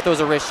 Boilar throws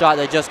a wrist shot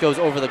that just goes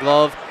over the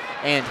glove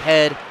and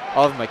head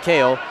of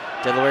McHale.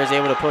 Delaware is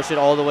able to push it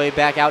all the way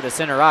back out to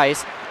center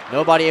ice.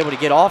 Nobody able to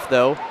get off,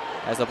 though,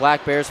 as the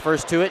Black Bears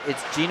first to it.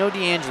 It's Gino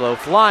D'Angelo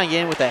flying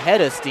in with a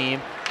head of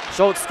steam.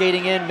 Schultz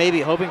skating in,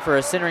 maybe hoping for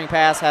a centering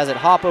pass, has it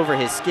hop over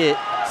his stick.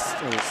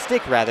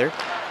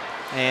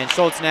 And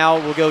Schultz now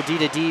will go D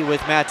to D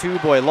with Mathieu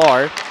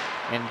Boilar.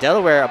 And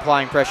Delaware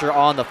applying pressure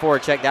on the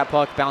forecheck. That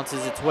puck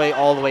bounces its way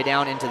all the way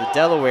down into the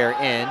Delaware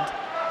end.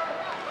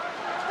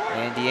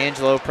 And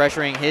D'Angelo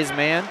pressuring his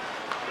man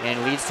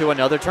and leads to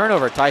another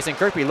turnover. Tyson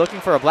Kirby looking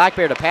for a Black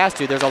Bear to pass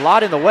to. There's a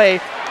lot in the way,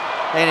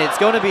 and it's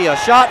going to be a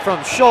shot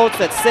from Schultz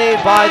that's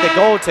saved by the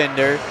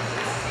goaltender.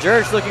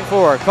 Jurich looking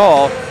for a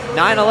call.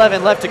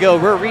 9:11 left to go.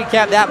 We'll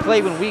recap that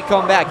play when we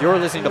come back. You're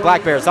listening to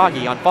Black Bears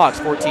Hockey on Fox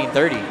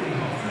 1430.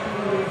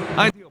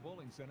 Ideal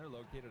Bowling Center,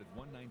 located at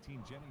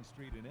 119 Jennings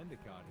Street in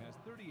Endicott, has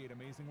 38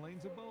 amazing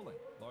lanes of bowling,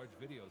 large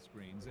video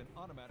screens, and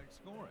automatic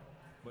scoring.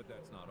 But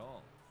that's not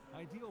all.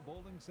 Ideal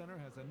Bowling Center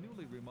has a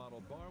newly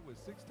remodeled bar with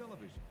 6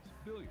 televisions,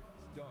 billiards,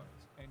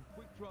 darts, and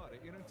quick draw to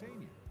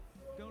entertain you.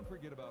 Don't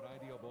forget about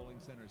Ideal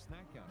Bowling Center's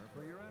snack counter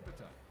for your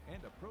appetite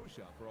and a pro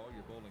shop for all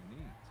your bowling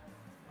needs.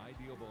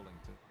 Ideal Bowling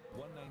Center,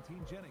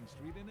 119 Jennings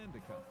Street in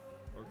Endicott,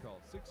 or call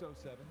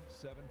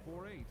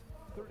 607-748-3546.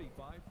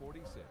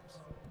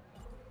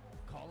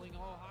 Calling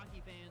all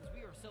hockey fans, we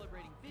are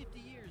celebrating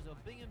 50 years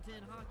of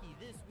Binghamton hockey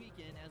this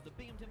weekend as the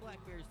Binghamton Black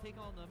Bears take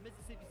on the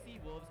Mississippi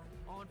Seawolves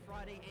on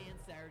Friday and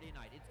Saturday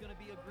night. It's going to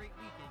be a great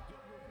weekend.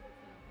 Get your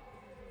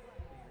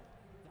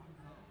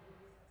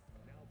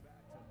Now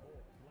back to more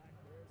Black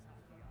Bears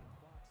hockey on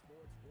Fox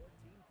Sports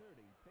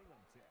 1430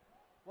 Binghamton.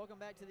 Welcome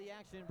back to the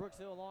action.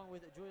 Brooks Hill along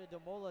with Julia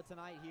DeMola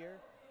tonight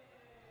here.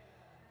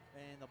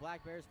 And the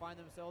Black Bears find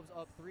themselves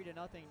up 3-0.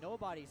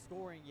 Nobody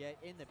scoring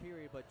yet in the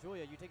period, but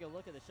Julia, you take a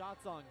look at the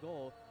shots on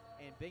goal,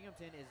 and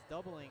Binghamton is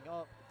doubling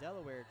up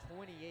Delaware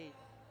 28-14.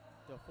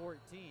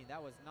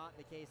 That was not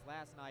the case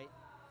last night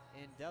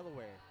in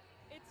Delaware.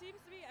 It seems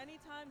to be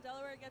anytime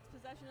Delaware gets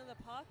possession of the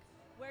puck,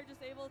 we're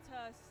just able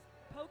to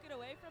poke it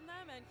away from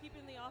them and keep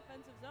in the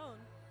offensive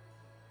zone.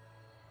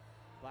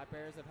 Black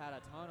Bears have had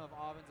a ton of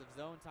offensive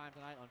zone time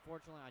tonight.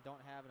 Unfortunately, I don't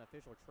have an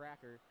official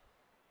tracker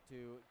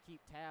to keep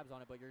tabs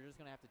on it, but you're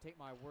just going to have to take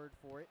my word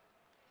for it.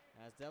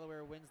 As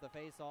Delaware wins the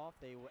face-off,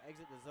 they will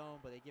exit the zone,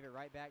 but they give it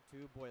right back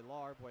to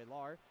Boilar.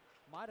 Boilar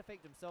might have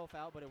faked himself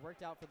out, but it worked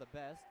out for the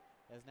best,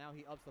 as now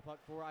he ups the puck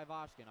for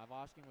Ivashkin.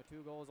 Ivashkin with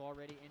 2 goals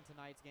already in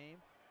tonight's game,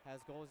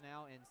 has goals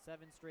now in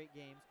 7 straight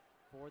games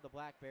for the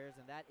Black Bears,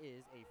 and that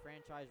is a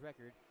franchise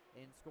record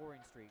in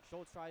scoring streak.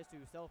 Schultz tries to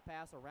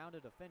self-pass around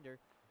a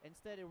defender.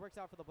 Instead, it works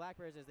out for the Black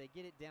Bears as they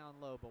get it down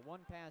low, but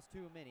one pass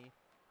too many,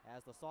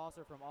 as the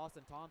saucer from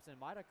Austin Thompson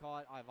might have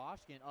caught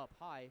Ivashkin up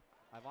high.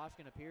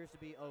 Ivashkin appears to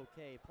be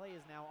okay. Play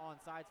is now on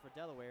sides for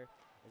Delaware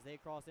as they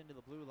cross into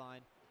the blue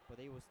line, but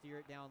they will steer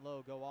it down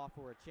low, go off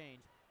for a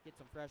change, get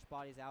some fresh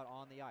bodies out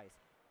on the ice.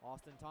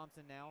 Austin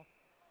Thompson now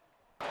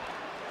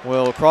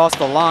will cross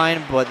the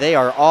line, but they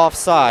are off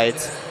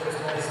sides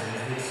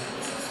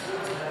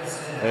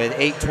with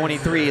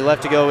 8:23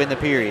 left to go in the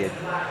period.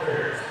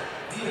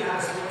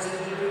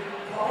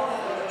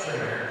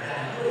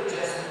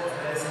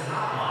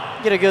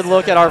 Get a good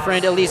look at our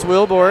friend Elise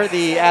Wilbur,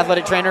 the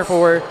athletic trainer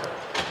for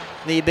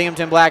the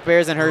Binghamton Black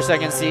Bears in her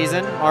second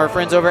season. Our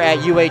friends over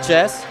at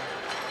UHS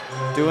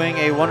doing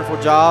a wonderful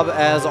job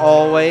as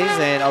always,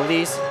 and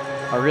Elise,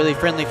 a really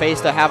friendly face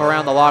to have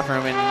around the locker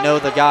room, and you know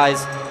the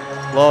guys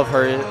love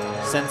her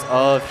sense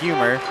of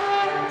humor.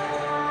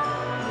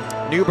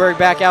 Newberg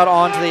back out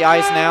onto the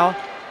ice now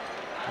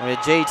with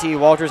JT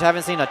Walters.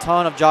 Haven't seen a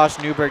ton of Josh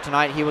Newberg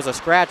tonight. He was a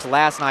scratch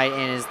last night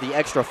and is the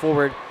extra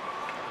forward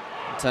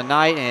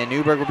tonight, and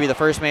Newberg will be the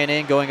first man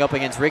in, going up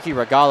against Ricky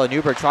Regala.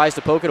 Newberg tries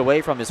to poke it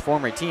away from his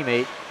former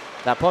teammate.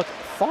 That puck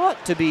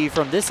fought to be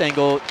from this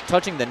angle,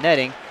 touching the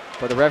netting,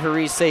 but the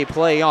referees say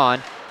play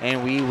on,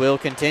 and we will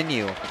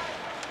continue.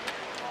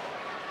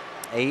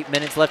 8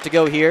 minutes left to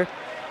go here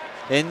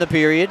in the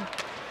period.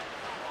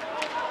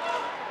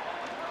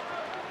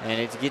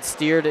 And it gets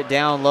steered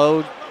down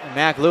low.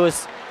 Mac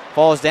Lewis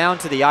falls down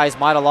to the ice,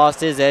 might have lost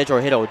his edge or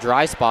hit a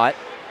dry spot.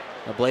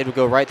 The blade will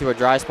go right through a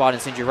dry spot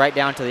and send you right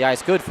down to the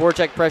ice. Good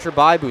forecheck pressure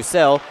by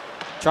Bussell,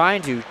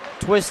 trying to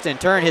twist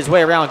and turn his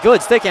way around.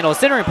 Good stick handle,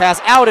 centering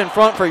pass out in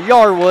front for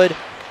Yarwood,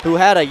 who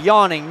had a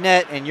yawning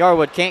net, and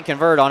Yarwood can't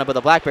convert on it, but the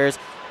Black Bears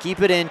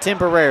keep it in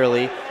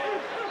temporarily.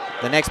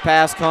 The next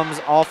pass comes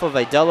off of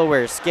a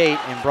Delaware skate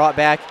and brought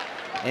back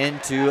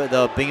into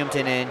the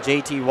Binghamton end.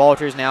 JT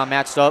Walters now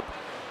matched up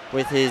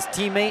with his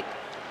teammate.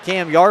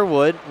 Cam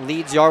Yarwood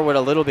leads Yarwood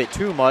a little bit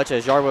too much,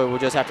 as Yarwood will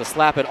just have to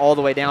slap it all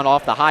the way down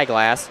off the high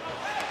glass.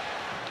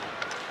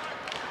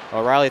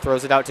 O'Reilly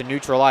throws it out to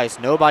neutral ice.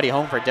 Nobody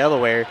home for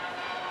Delaware.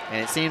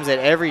 And it seems that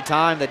every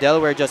time that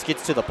Delaware just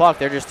gets to the puck,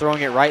 they're just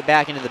throwing it right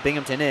back into the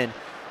Binghamton end,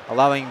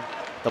 allowing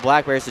the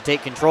Black Bears to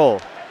take control.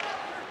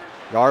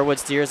 Yarwood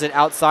steers it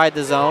outside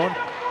the zone,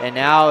 and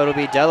now it'll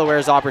be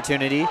Delaware's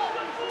opportunity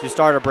to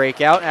start a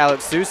breakout.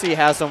 Alex Susi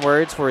has some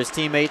words for his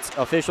teammates,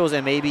 officials,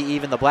 and maybe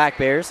even the Black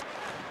Bears,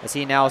 as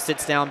he now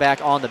sits down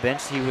back on the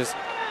bench. He was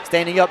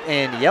standing up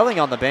and yelling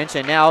on the bench,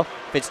 and now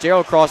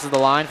Fitzgerald crosses the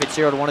line.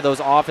 Fitzgerald, one of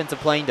those offensive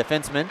playing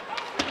defensemen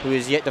who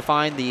is yet to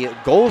find the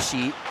goal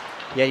sheet,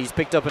 yet he's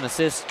picked up an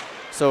assist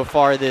so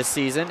far this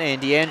season.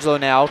 And D'Angelo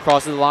now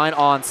crosses the line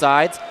on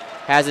sides,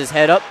 has his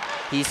head up.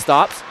 He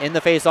stops in the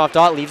faceoff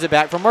dot, leaves it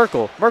back for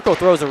Merkel. Merkel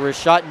throws a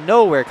wrist shot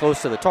nowhere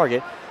close to the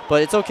target,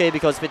 but it's okay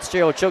because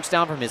Fitzgerald chokes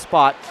down from his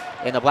spot,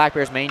 and the Black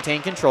Bears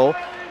maintain control.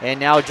 And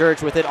now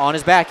Jurich with it on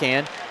his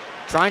backhand,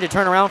 trying to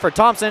turn around for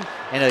Thompson,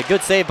 and a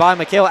good save by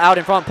McHale out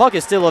in front. Puck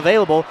is still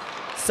available.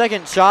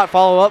 Second shot,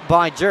 follow up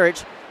by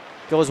Jurich.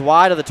 Goes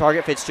wide of the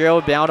target.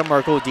 Fitzgerald down to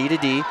Merkel, D to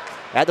D.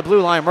 At the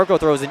blue line, Merkel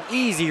throws an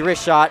easy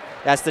wrist shot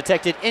that's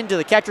detected into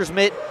the catcher's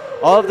mitt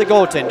of the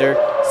goaltender.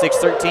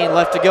 6:13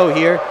 left to go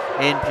here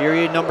in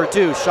period number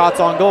 2. Shots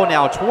on goal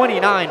now,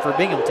 29 for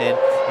Binghamton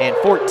and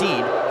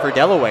 14 for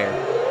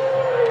Delaware.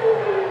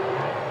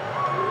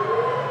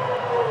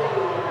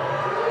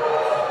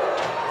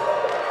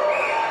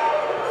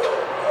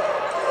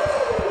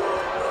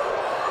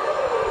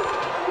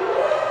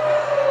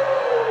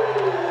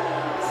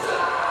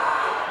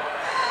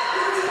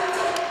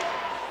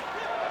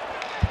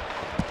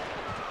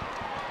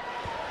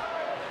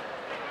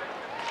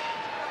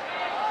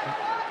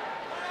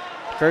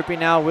 Kirby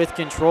now with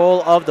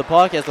control of the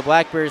puck as the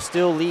Black Bears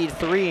still lead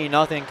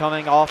 3-0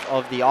 coming off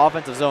of the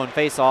offensive zone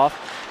faceoff.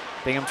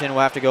 Binghamton will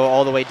have to go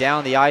all the way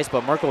down the ice,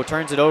 but Merkel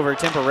turns it over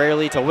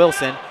temporarily to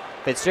Wilson.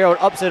 Fitzgerald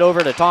ups it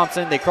over to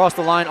Thompson. They cross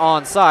the line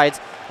on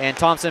sides, and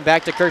Thompson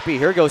back to Kirby.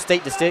 Here goes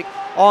State to stick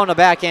on a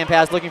backhand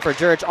pass, looking for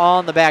Jurich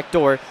on the back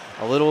door.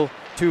 A little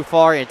too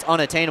far, it's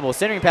unattainable.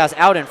 Centering pass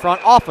out in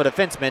front off a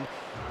defenseman.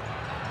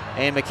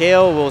 And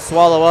McHale will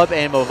swallow up,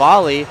 and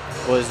Movali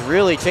was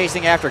really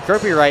chasing after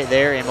Kirby right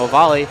there, and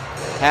Movali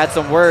had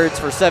some words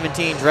for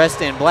 17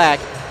 dressed in black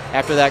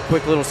after that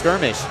quick little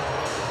skirmish.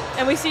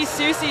 And we see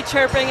Susie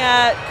chirping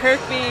at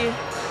Kirby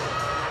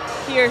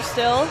here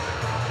still.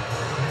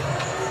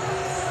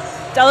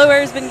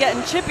 Delaware's been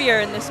getting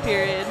chippier in this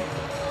period.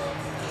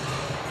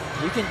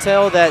 You can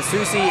tell that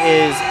Susie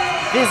is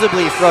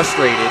visibly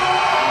frustrated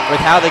with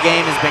how the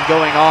game has been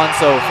going on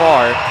so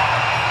far.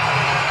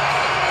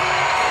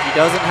 He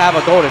doesn't have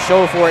a goal to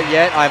show for it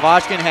yet.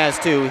 Ivashkin has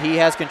 2. He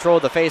has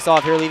controlled the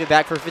face-off here. Leave it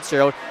back for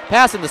Fitzgerald.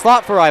 Pass in the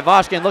slot for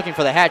Ivashkin, looking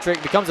for the hat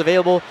trick. Becomes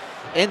available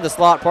in the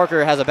slot.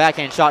 Parker has a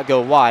backhand shot go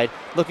wide.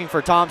 Looking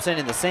for Thompson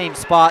in the same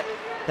spot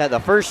that the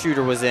first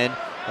shooter was in.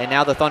 And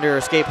now the Thunder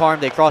escape harm.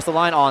 They cross the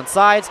line on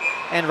sides.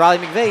 And Riley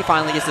McVeigh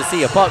finally gets to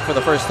see a puck for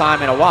the first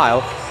time in a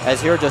while,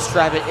 as he'll just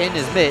strap it in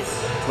his mitt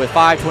with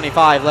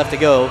 5:25 left to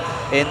go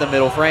in the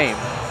middle frame.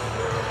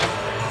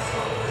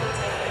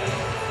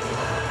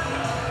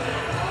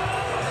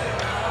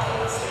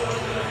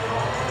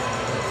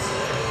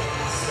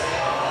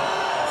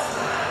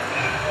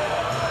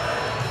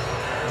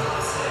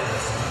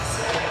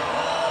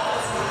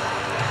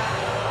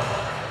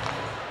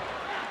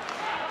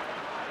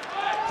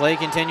 Play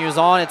continues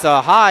on. It's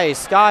a high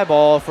sky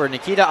ball for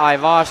Nikita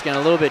Ivashkin, a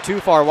little bit too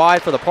far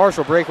wide for the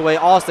partial breakaway.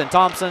 Austin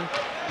Thompson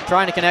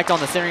trying to connect on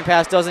the centering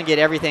pass, doesn't get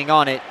everything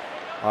on it.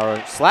 A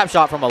slap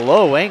shot from a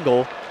low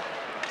angle.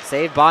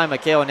 Saved by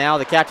McHale now.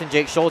 The captain,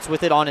 Jake Schultz,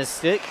 with it on his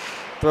stick.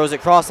 Throws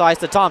it cross ice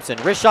to Thompson.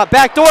 Wrist shot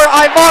backdoor.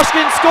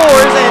 Ivashkin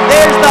scores, and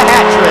there's the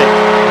hat trick.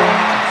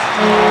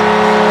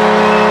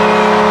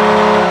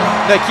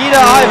 Nikita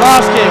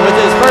Ivashkin with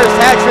his first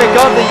hat trick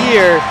of the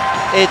year.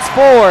 It's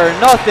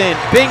 4-0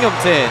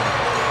 Binghamton.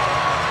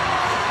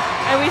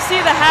 And we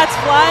see the hats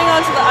flying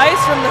onto the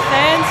ice from the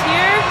fans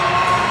here.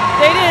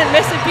 They didn't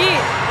miss a beat.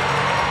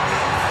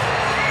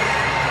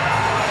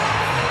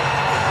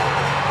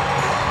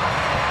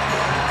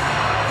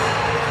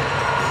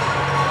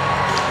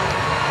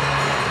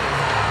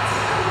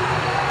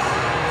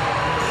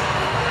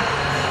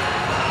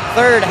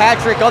 Third hat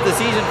trick of the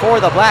season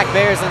for the Black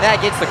Bears, and that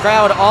gets the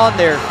crowd on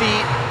their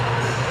feet.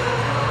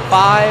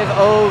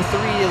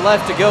 5:03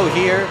 left to go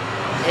here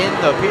in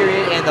the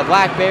period, and the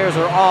Black Bears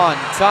are on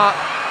top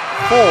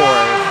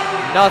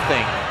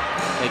 4-0.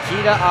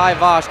 Nikita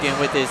Ivashkin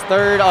with his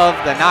third of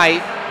the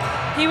night.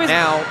 He was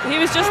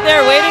just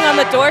there waiting on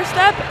the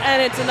doorstep, and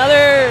it's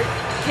another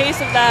case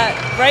of that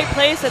right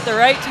place at the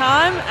right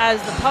time as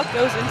the puck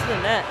goes into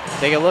the net.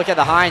 Take a look at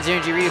the Heinz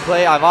Energy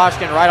replay.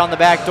 Ivashkin right on the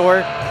back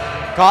door,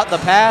 caught the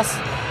pass,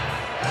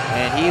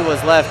 and he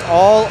was left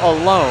all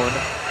alone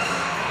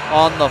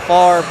on the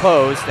far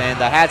post,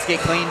 and the hats get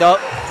cleaned up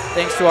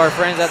thanks to our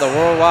friends at the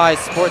Worldwide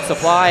Sports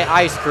Supply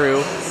Ice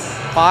Crew.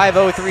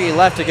 5:03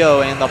 left to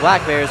go, and the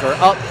Black Bears are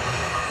up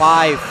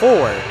by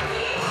 4.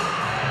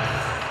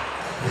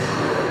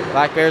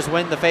 Black Bears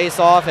win the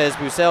face-off as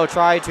Bussell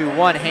tried to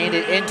one-hand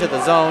it into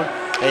the zone.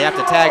 They have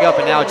to tag up,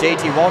 and now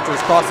JT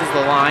Walters crosses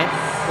the line.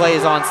 Play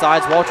is on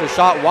sides. Walters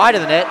shot wide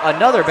of the net.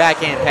 Another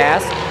backhand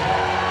pass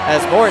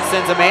as Moritz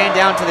sends a man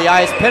down to the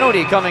ice.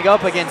 Penalty coming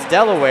up against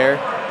Delaware,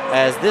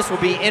 as this will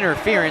be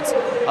interference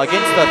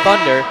against the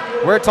Thunder.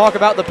 We'll talk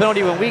about the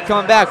penalty when we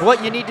come back.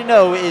 What you need to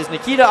know is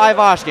Nikita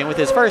Ivashkin, with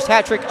his first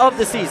hat trick of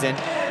the season,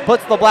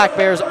 puts the Black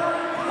Bears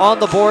on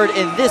the board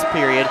in this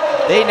period.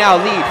 They now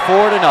lead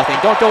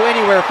 4-0. Don't go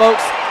anywhere,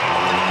 folks.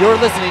 You're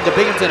listening to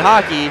Binghamton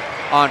Hockey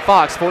on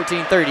Fox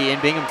 1430 in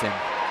Binghamton.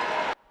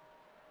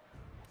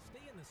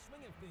 Stay in the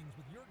swing of things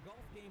with your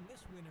golf game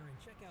this winter and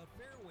check out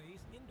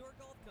Fairways Indoor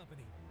Golf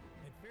Company.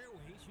 At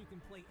Fairways, you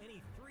can play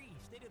any 3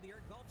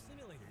 state-of-the-art golf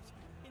simulators.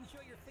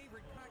 Enjoy your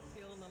favorite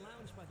cocktail in the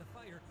lounge by the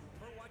fire,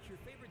 or watch your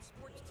favorite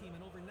sports team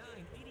in over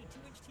 9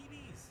 82-inch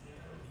TVs.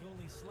 The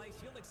only slice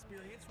you'll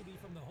experience will be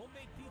from the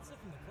homemade pizza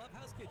from the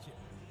clubhouse kitchen.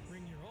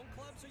 Bring your own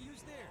clubs or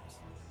use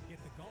theirs. Get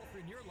the golfer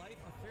in your life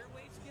a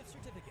Fairways gift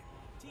certificate.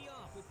 Tee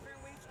off with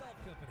Fairways Golf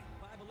Company,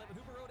 511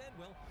 Hoover Road,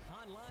 Edwell.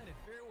 Online at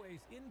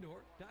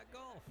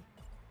fairwaysindoor.golf.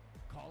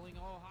 Calling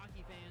all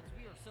hockey fans,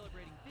 we are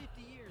celebrating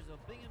 50 years of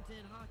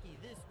Binghamton hockey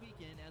this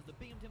weekend as the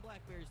Binghamton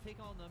Black Bears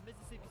take on the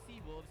Mississippi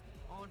Seawolves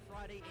on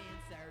Friday and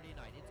Saturday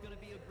night. It's going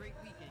to be a great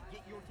weekend.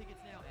 Get your tickets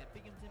now at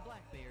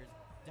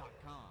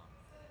binghamtonblackbears.com.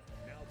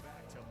 Now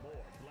back to more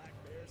Black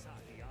Bears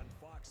hockey on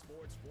Fox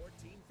Sports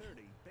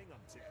 1430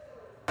 Binghamton.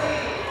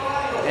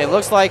 It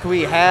looks like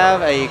we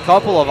have a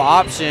couple of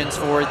options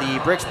for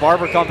the Bricks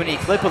Barber Company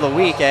clip of the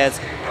week, as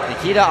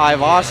Nikita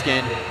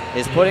Ivashkin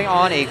is putting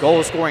on a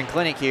goal-scoring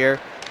clinic here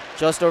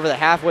just over the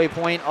halfway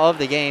point of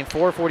the game.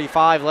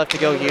 4:45 left to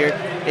go here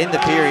in the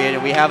period,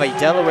 and we have a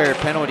Delaware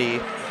penalty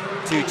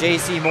to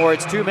J.C.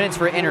 Moritz, 2 minutes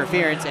for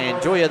interference,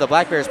 and Julia, the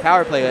Black Bears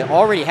power play that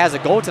already has a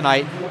goal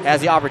tonight,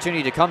 has the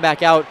opportunity to come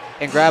back out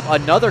and grab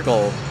another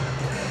goal.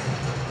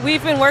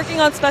 We've been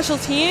working on special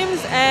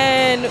teams,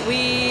 and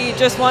we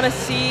just want to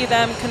see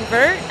them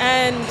convert,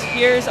 and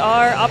here's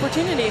our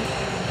opportunity.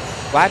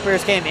 Black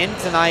Bears came in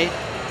tonight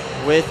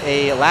with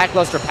a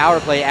lackluster power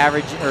play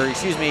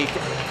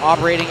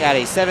operating at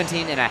a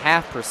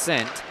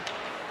 17.5%.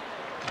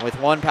 With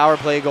 1 power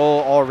play goal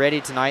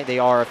already tonight, they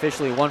are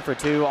officially 1 for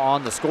 2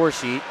 on the score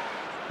sheet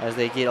as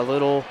they get a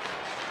little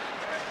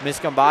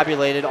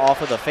miscombobulated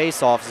off of the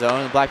face-off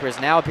zone. The Black Bears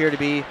now appear to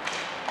be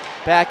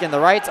back in the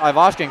rights.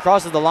 Ivashkin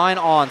crosses the line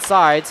on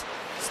sides.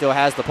 Still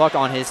has the puck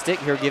on his stick.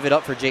 He'll give it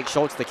up for Jake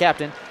Schultz, the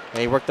captain.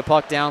 They work the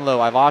puck down low.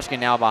 Ivashkin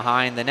now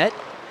behind the net.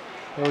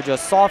 He'll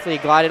just softly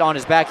glide it on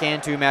his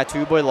backhand to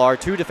Mathieu Boilard.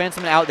 2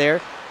 defensemen out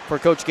there for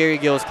Coach Gary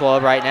Gill's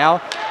club right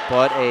now.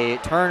 But a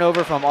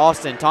turnover from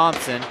Austin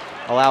Thompson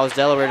allows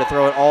Delaware to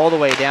throw it all the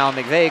way down.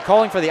 McVeigh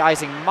calling for the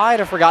icing. Might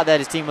have forgot that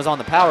his team was on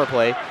the power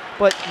play,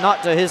 but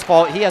not to his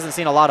fault. He hasn't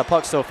seen a lot of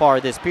pucks so far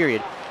this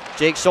period.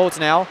 Jake Schultz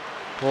now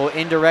will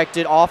indirect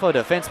it off a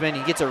defenseman.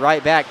 He gets it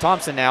right back.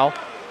 Thompson now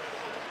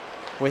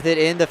with it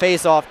in the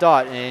face-off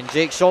dot. And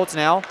Jake Schultz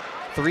now,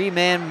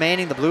 3-man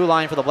manning the blue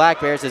line for the Black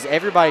Bears as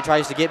everybody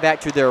tries to get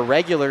back to their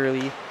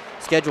regularly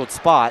scheduled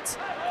spots.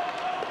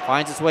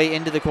 Finds its way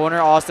into the corner.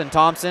 Austin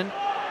Thompson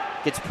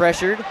gets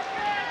pressured.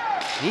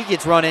 He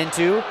gets run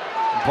into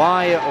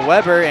by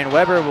Weber, and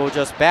Weber will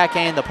just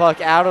backhand the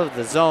puck out of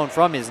the zone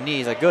from his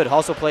knees. A good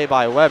hustle play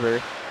by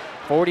Weber.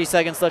 40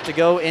 seconds left to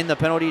go in the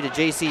penalty to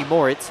J.C.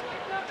 Moritz.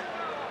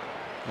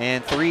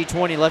 And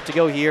 3:20 left to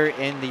go here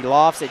in the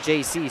Lofts at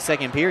JC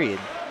second period.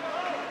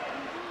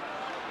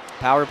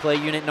 Power play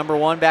unit number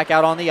 1 back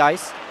out on the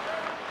ice.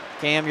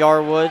 Cam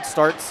Yarwood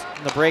starts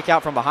the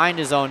breakout from behind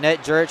his own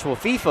net. Jurich will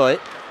FIFA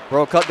it.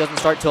 World Cup doesn't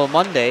start till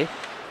Monday.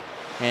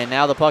 And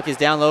now the puck is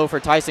down low for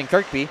Tyson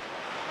Kirkby.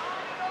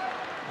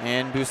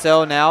 And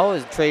Bussell now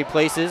is trade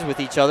places with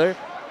each other,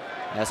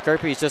 as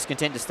Kirkby is just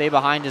content to stay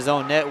behind his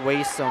own net,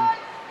 waste some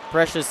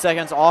precious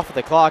seconds off of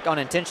the clock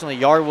unintentionally.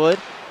 Yarwood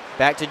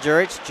back to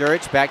Jurich.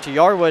 Jurich back to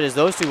Yarwood as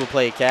those two will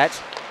play catch.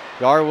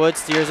 Yarwood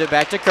steers it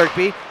back to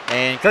Kirkby,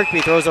 and Kirkby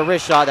throws a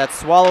wrist shot that's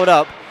swallowed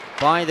up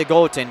by the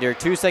goaltender.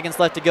 2 seconds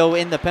left to go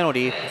in the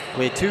penalty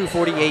with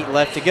 2:48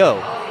 left to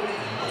go.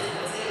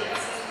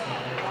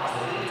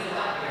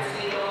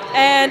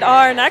 And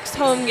our next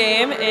home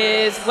game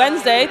is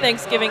Wednesday,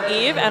 Thanksgiving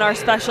Eve, and our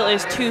special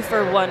is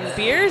 2-for-1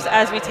 beers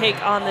as we take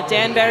on the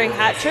Danbury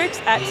Hat Tricks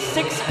at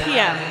 6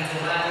 p.m.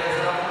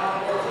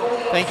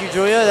 Thank you,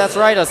 Julia. That's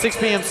right, a 6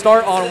 p.m.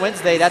 start on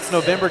Wednesday. That's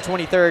November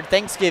 23rd,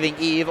 Thanksgiving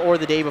Eve, or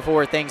the day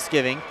before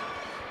Thanksgiving.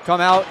 Come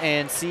out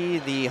and see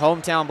the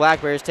hometown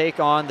Black Bears take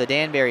on the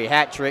Danbury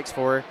Hat Tricks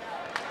for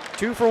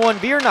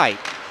 2-for-1 beer night.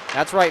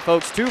 That's right,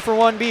 folks,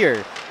 2-for-1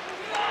 beer.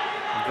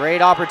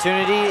 Great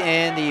opportunity,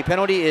 and the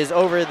penalty is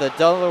over. The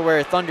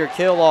Delaware Thunder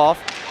kill off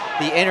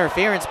the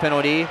interference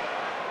penalty,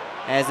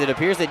 as it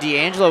appears that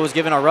D'Angelo was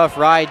given a rough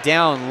ride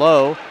down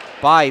low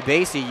by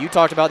Basie. You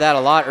talked about that a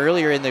lot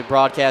earlier in the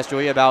broadcast,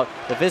 Julia, about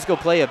the physical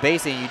play of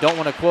Basie. You don't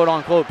want to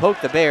quote-unquote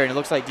poke the bear, and it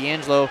looks like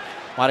D'Angelo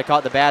might have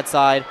caught the bad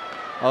side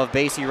of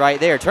Basie right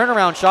there.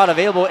 Turnaround shot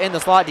available in the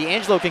slot.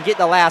 D'Angelo can get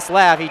the last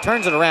laugh. He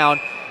turns it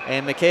around,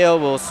 and Mikhail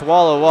will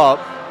swallow up.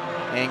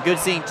 And good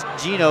seeing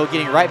Gino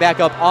getting right back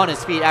up on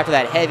his feet after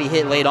that heavy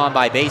hit laid on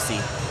by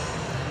Basie.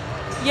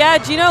 Yeah,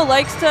 Gino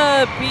likes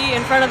to be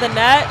in front of the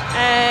net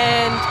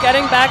and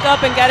getting back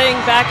up and getting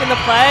back into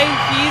play.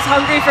 He's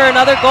hungry for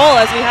another goal,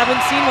 as we haven't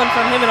seen one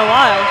from him in a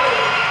while.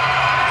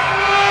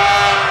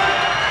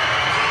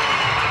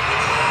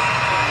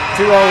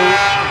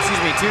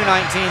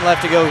 2:19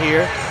 left to go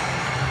here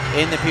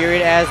in the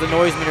period as the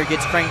noise meter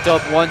gets cranked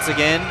up once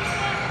again.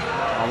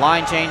 A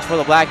line change for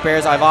the Black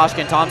Bears.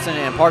 Ivashkin, Thompson,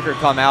 and Parker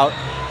come out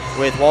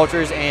with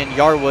Walters and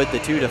Yarwood, the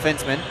two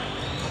defensemen.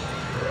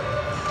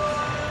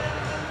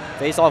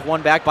 Face-off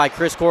won back by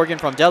Chris Corrigan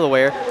from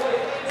Delaware,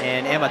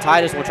 and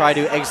Amatitis will try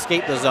to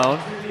escape the zone.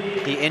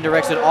 He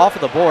indirects it off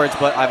of the boards,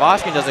 but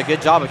Ivashkin does a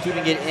good job of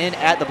keeping it in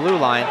at the blue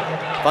line.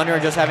 Thunder are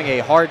just having a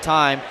hard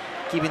time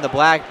keeping the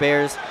Black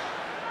Bears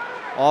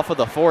off of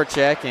the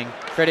forecheck, and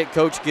credit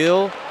Coach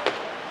Gill,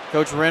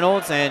 Coach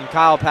Reynolds, and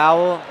Kyle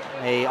Powell,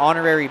 a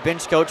honorary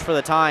bench coach for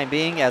the time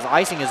being, as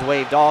icing is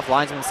waved off.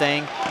 Linesman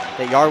saying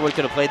that Yarwood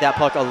could have played that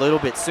puck a little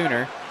bit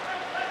sooner.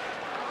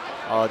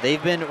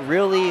 They've been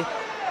really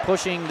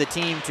pushing the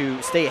team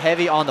to stay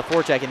heavy on the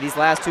forecheck in these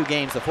last two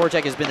games. The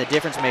forecheck has been the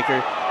difference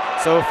maker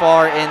so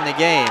far in the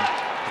game.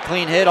 A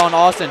clean hit on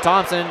Austin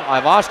Thompson.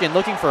 Ivashkin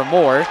looking for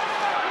more,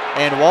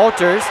 and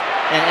Walters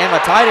and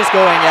Amatitis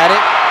going at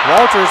it.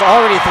 Walters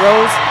already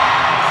throws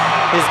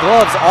his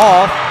gloves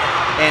off,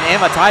 and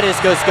Amatitis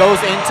just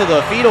goes into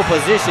the fetal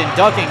position,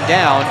 ducking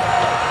down.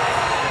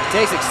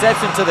 Takes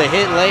exception to the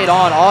hit laid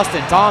on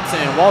Austin Thompson,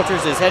 and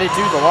Walters is headed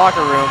to the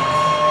locker room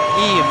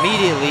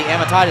immediately.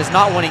 Amatitis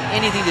not wanting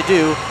anything to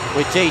do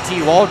with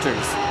JT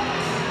Walters.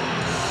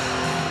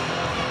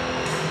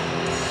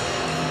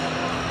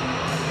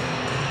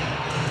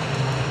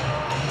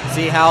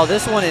 See how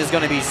this one is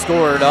going to be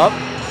scored up.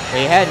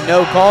 They had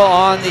no call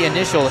on the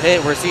initial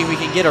hit. We're seeing if we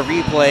can get a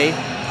replay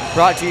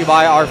brought to you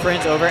by our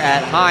friends over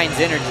at Heinz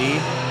Energy.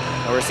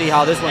 And we'll see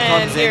how this one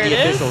comes in the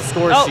official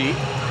score sheet.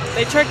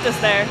 They tricked us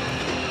there.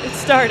 It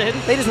started.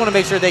 They just want to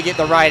make sure they get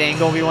the right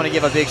angle. We want to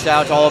give a big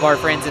shout out to all of our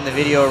friends in the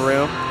video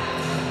room.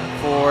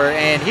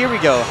 And here we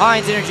go,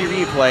 Heinz Energy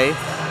replay.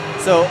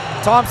 So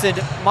Thompson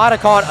might have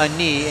caught a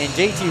knee, and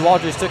JT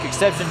Walters took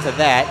exception to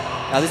that.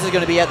 Now this is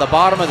going to be at the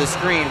bottom of the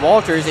screen.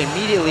 Walters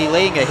immediately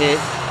laying a hit.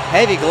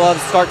 Heavy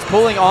gloves, starts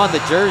pulling on the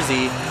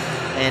jersey,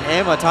 and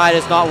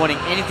Amatitis not wanting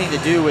anything to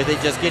do with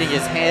it, just getting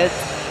his head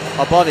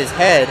above his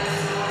head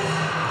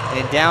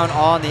and down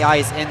on the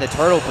ice in the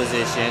turtle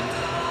position.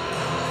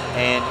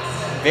 And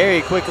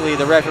very quickly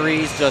the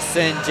referees just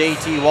send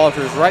JT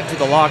Walters right to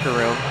the locker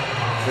room.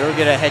 They'll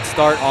get a head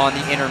start on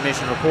the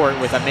intermission report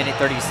with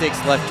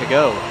 1:36 left to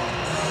go.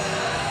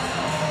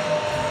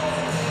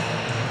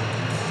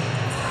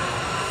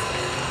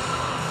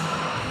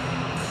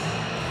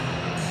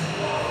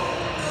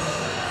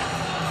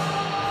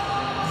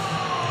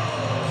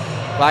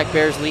 Black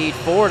Bears lead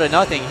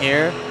 4-0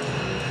 here,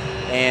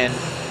 and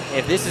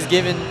if this is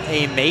given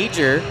a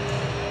major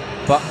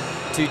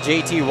to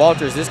JT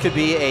Walters, this could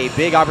be a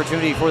big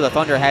opportunity for the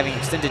Thunder, having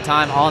extended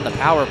time on the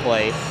power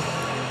play,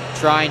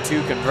 trying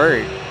to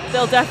convert.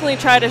 They'll definitely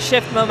try to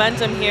shift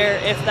momentum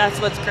here if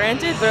that's what's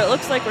granted, but it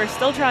looks like we're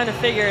still trying to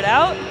figure it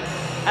out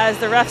as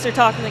the refs are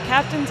talking to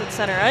captains at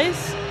center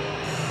ice.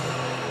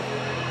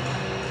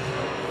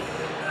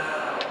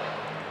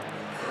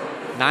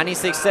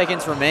 .96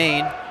 seconds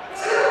remain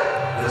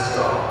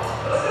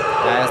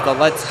as the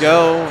Let's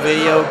Go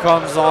video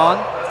comes on.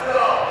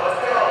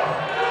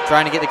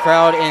 Trying to get the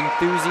crowd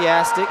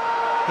enthusiastic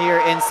here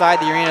inside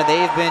the arena.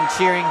 They've been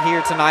cheering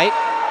here tonight.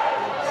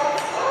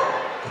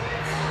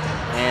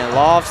 And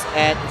Lofts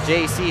at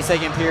JC,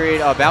 second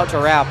period about to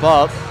wrap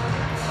up.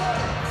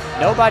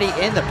 Nobody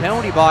in the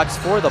penalty box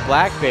for the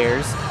Black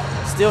Bears.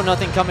 Still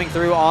nothing coming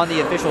through on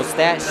the official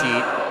stat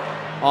sheet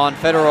on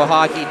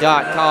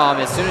federalhockey.com.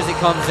 As soon as it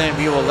comes in,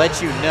 we will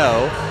let you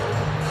know.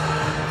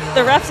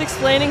 The ref's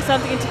explaining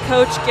something to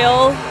Coach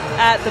Gill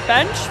at the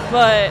bench,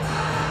 but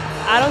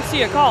I don't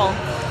see a call.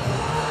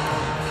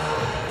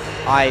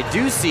 I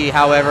do see,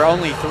 however,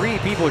 only 3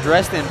 people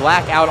dressed in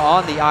black out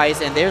on the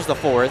ice, and there's the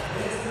 4th.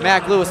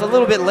 Mac Lewis a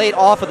little bit late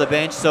off of the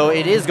bench, so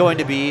it is going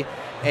to be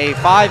a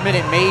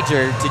 5-minute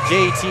major to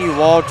JT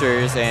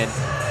Walters, and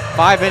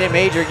 5-minute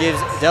major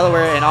gives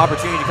Delaware an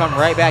opportunity to come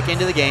right back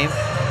into the game.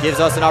 Gives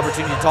us an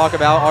opportunity to talk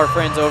about our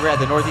friends over at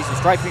the Northeastern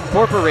Striping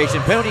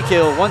Corporation. Penalty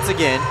kill once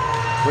again,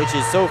 which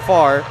is so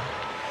far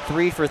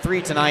 3 for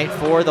 3 tonight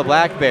for the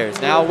Black Bears.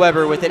 Now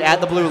Weber with it at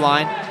the blue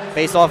line.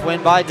 Face-off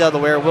win by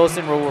Delaware.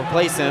 Wilson will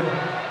replace him.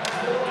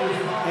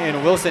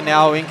 And Wilson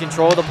now in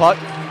control of the puck.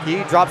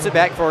 He drops it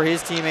back for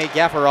his teammate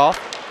Gaffarov.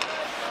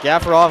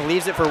 Gaffarov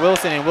leaves it for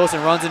Wilson, and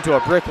Wilson runs into a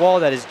brick wall.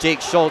 That is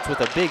Jake Schultz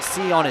with a big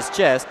C on his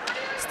chest.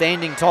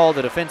 Standing tall,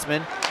 the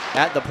defenseman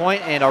at the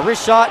point, and a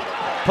wrist shot,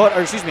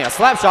 a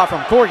slap shot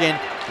from Corrigan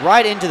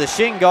right into the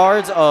shin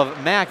guards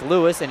of Mac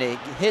Lewis, and it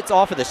hits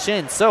off of the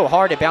shin so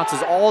hard it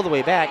bounces all the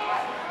way back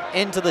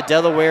into the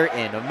Delaware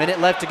end. A minute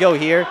left to go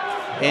here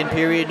In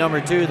period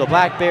number 2, the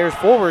Black Bears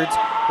forwards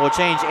will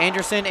change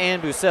Anderson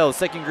and Bussell's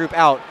second group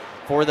out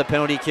for the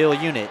penalty kill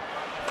unit.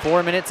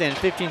 4 minutes and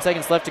 15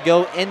 seconds left to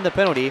go in the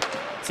penalty.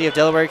 See if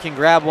Delaware can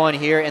grab one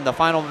here in the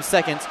final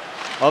seconds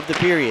of the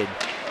period.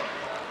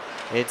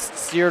 It's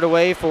steered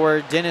away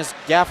for Dennis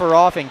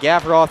Gaffaroff, and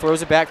Gaffaroff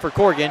throws it back for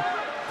Corgan.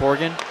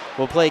 Corgan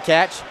will play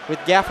catch with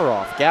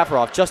Gaffaroff.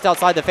 Gaffaroff just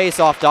outside the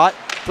face-off dot,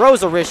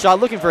 throws a wrist shot,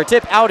 looking for a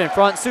tip out in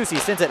front. Susi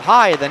sends it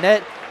high at the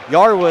net.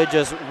 Yarwood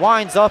just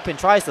winds up and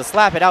tries to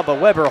slap it out, but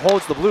Weber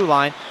holds the blue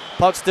line.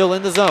 Puck still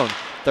in the zone.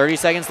 30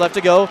 seconds left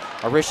to go.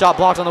 A wrist shot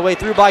blocked on the way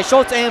through by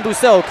Schultz, and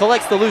Bussell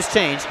collects the loose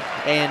change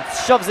and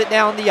shoves it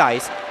down the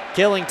ice,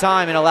 killing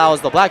time and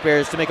allows the Black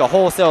Bears to make a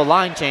wholesale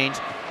line change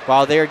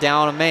while they're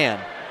down a man.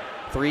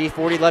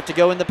 3:40 left to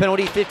go in the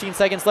penalty, 15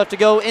 seconds left to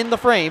go in the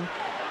frame.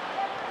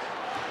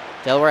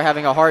 Delaware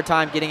having a hard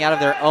time getting out of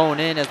their own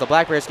end as the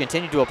Black Bears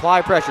continue to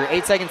apply pressure.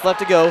 8 seconds left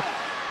to go.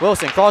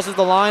 Wilson crosses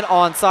the line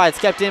onside,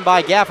 kept in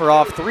by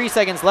Gaffaroff. 3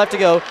 seconds left to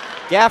go.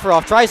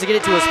 Gaffaroff tries to get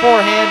it to his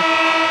forehand,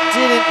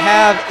 didn't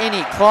have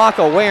any clock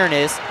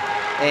awareness,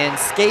 and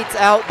skates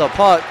out the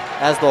puck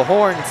as the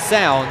horn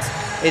sounds.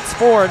 It's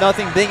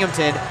 4-0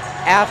 Binghamton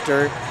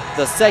after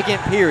the second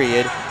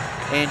period.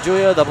 And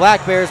Julia, the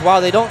Black Bears,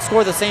 while they don't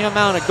score the same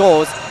amount of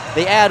goals,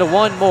 they add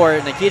one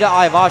more. Nikita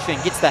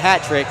Ivashkin gets the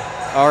hat trick,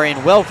 are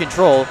in well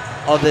control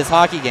of this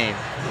hockey game.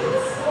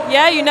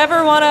 Yeah, you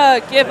never want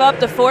to give up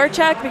the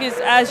forecheck because,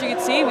 as you can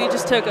see, we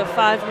just took a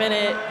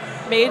 5-minute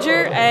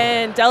major,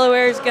 and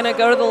Delaware is going to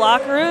go to the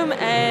locker room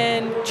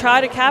and try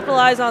to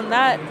capitalize on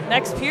that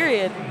next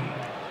period.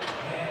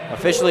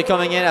 Officially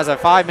coming in as a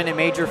 5-minute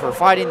major for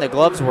fighting. The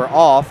gloves were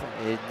off,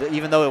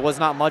 even though it was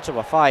not much of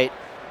a fight.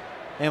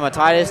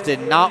 Hematitis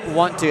did not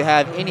want to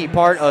have any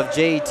part of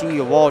J.T.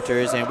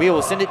 Walters, and we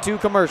will send it to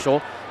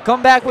commercial.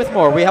 Come back with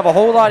more. We have a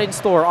whole lot in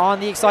store on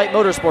the Excite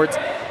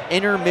Motorsports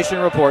Intermission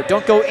Report.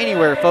 Don't go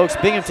anywhere, folks.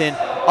 Binghamton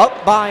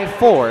up by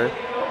 4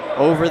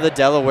 over the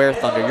Delaware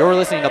Thunder. You're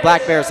listening to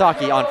Black Bears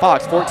Hockey on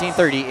Fox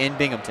 1430 in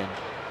Binghamton.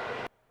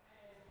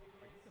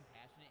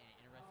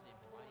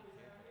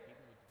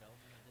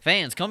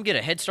 Fans, come get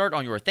a head start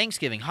on your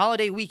Thanksgiving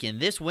holiday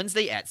weekend this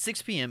Wednesday at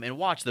 6 p.m. and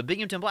watch the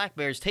Binghamton Black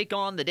Bears take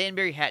on the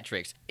Danbury Hat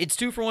Tricks. It's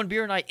 2-for-1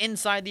 beer night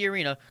inside the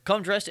arena.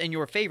 Come dressed in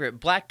your favorite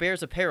Black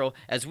Bears apparel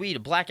as we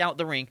black out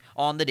the rink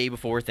on the day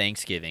before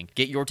Thanksgiving.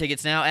 Get your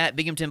tickets now at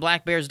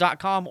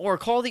binghamtonblackbears.com or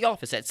call the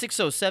office at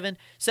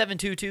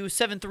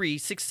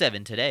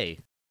 607-722-7367 today.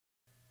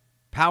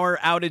 Power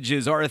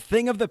outages are a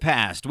thing of the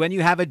past when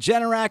you have a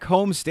Generac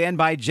home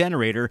standby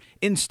generator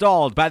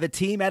installed by the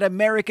team at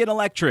American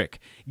Electric.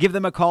 Give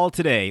them a call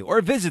today or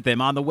visit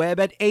them on the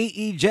web at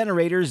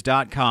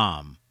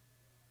aegenerators.com.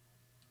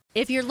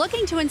 If you're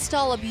looking to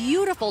install a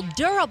beautiful,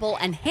 durable,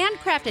 and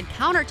handcrafted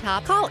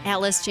countertop, call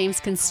Atlas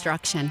James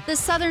Construction. The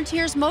Southern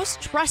Tier's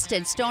most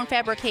trusted stone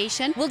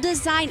fabrication will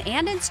design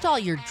and install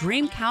your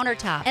dream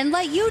countertop and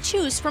let you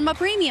choose from a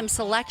premium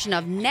selection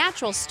of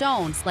natural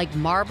stones like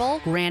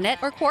marble, granite,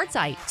 or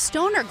quartzite.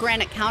 Stone or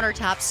granite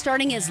countertops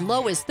starting as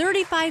low as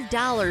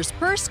 $35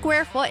 per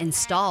square foot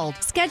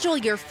installed. Schedule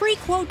your free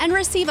quote and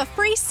receive a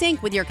free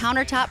sink with your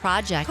countertop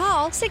project.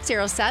 Call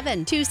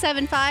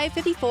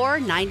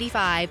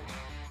 607-275-5495.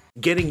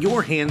 Getting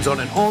your hands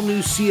on an all-new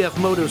CF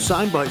Moto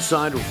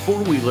side-by-side or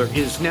four-wheeler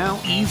is now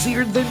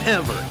easier than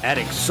ever at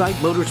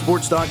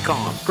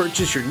ExciteMotorsports.com.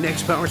 Purchase your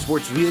next power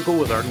sports vehicle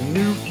with our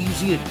new,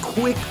 easy, and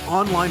quick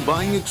online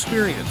buying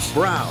experience.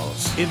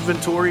 Browse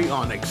inventory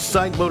on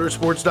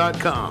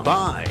ExciteMotorsports.com.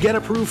 Buy, get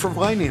approved for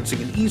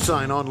financing and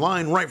e-sign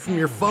online right from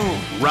your phone.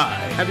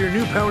 Ride, have your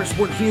new power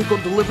sports vehicle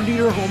delivered to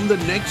your home the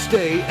next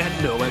day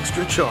at no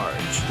extra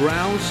charge.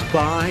 Browse,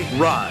 buy,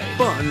 ride.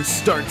 Fun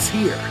starts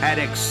here at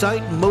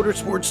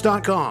ExciteMotorsports.com.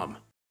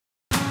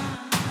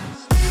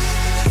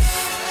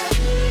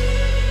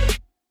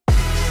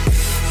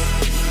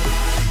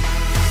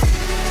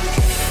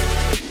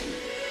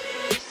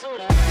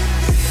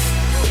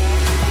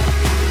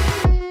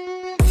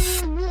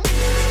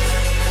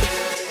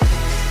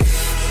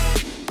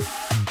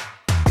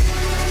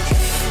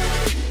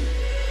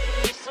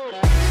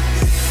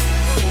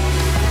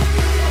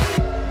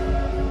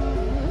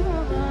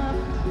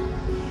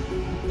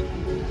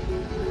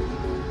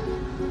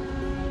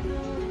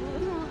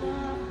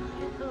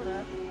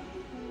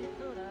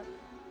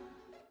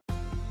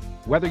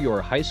 Whether you're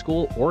a high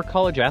school or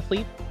college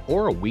athlete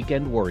or a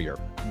weekend warrior,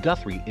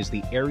 Guthrie is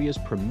the area's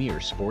premier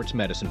sports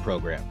medicine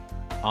program,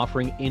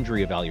 offering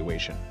injury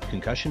evaluation,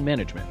 concussion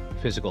management,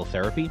 physical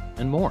therapy,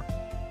 and more.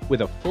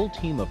 With a full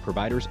team of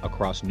providers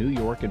across New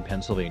York and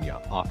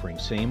Pennsylvania offering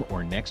same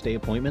or next day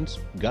appointments,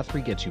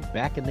 Guthrie gets you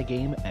back in the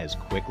game as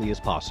quickly as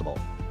possible.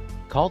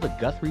 Call the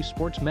Guthrie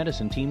Sports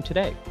Medicine team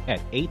today at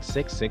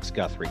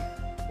 866-GUTHRIE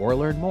or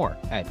learn more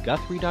at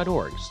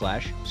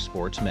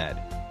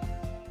guthrie.org/sportsmed.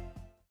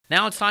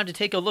 Now it's time to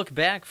take a look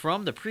back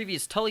from the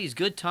previous Tully's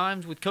Good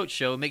Times with Coach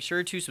show. Make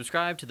sure to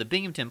subscribe to the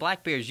Binghamton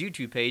Black Bears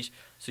YouTube page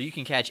so you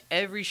can catch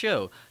every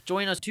show.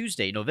 Join us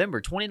Tuesday,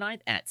 November 29th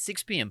at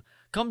 6 p.m.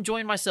 Come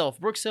join myself,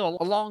 Brooks Hill,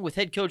 along with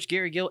head coach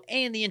Gary Gill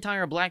and the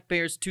entire Black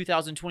Bears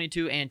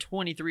 2022 and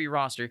 23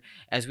 roster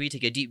as we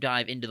take a deep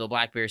dive into the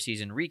Black Bears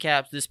season,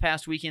 recaps this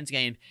past weekend's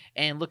game,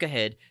 and look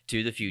ahead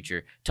to the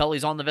future.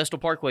 Tully's on the Vestal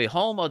Parkway,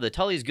 home of the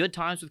Tully's Good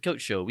Times with Coach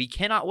show. We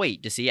cannot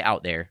wait to see you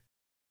out there.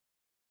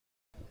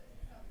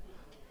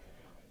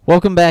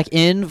 Welcome back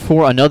in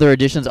for another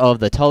edition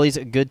of the Tully's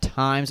Good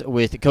Times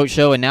with Coach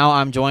show, and now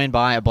I'm joined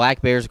by a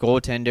Black Bears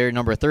goaltender,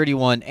 number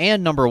 31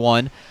 and number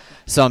 1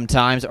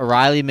 sometimes,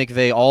 Riley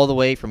McVeigh, all the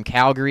way from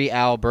Calgary,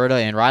 Alberta.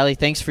 And Riley,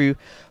 thanks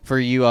for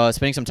you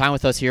spending some time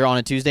with us here on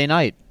a Tuesday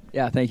night.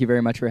 Yeah, thank you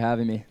very much for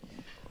having me.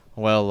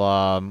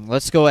 Well,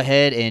 let's go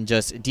ahead and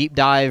just deep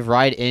dive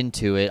right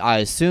into it. I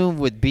assume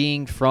with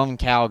being from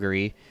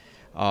Calgary,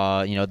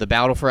 the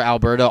battle for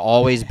Alberta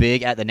always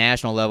big at the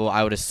national level.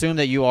 I would assume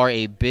that you are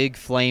a big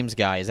Flames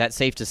guy. Is that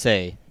safe to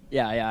say?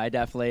 Yeah, I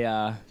definitely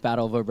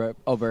battle of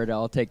Alberta.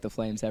 I'll take the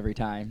Flames every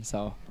time.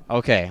 So.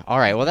 Okay, all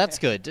right. Well, that's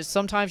good. Just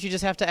sometimes you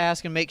just have to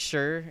ask and make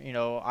sure.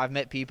 I've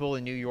met people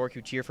in New York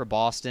who cheer for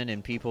Boston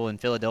and people in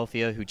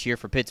Philadelphia who cheer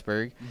for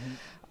Pittsburgh.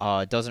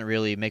 It doesn't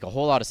really make a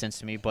whole lot of sense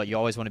to me, but you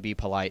always want to be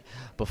polite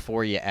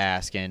before you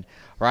ask. And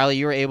Riley,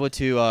 you were able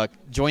to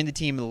join the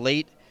team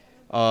late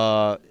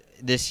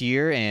this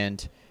year,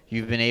 and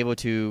you've been able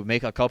to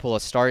make a couple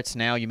of starts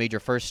now. You made your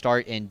first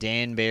start in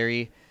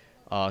Danbury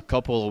a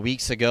couple of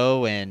weeks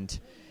ago, and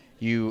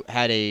you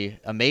had a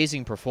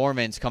amazing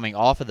performance coming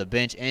off of the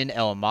bench in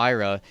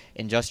Elmira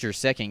in just your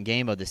second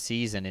game of the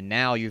season. And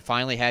now you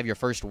finally have your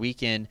first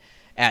weekend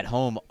at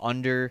home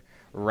under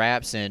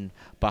wraps and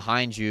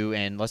behind you.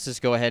 And let's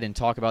just go ahead and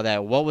talk about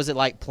that. What was it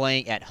like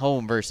playing at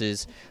home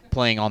versus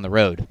playing on the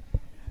road?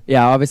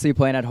 Yeah, obviously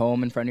playing at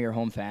home in front of your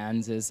home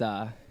fans is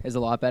a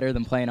lot better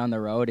than playing on the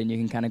road, and you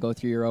can kind of go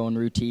through your own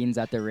routines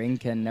at the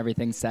rink and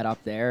everything's set up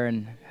there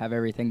and have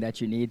everything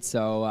that you need.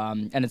 So,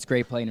 and it's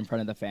great playing in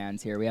front of the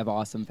fans here. We have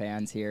awesome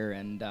fans here,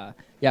 and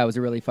yeah, it was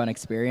a really fun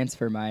experience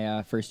for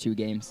my first 2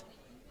 games.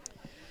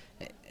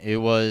 It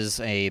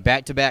was a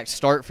back-to-back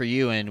start for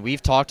you, and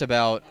we've talked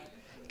about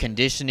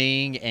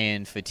conditioning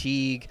and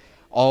fatigue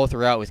all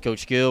throughout with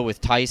Coach Gill, with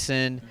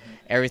Tyson,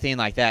 everything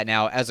like that.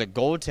 Now, as a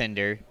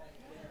goaltender,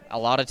 a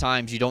lot of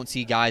times you don't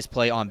see guys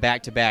play on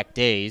back-to-back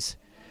days,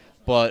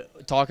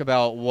 but talk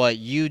about what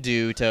you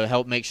do to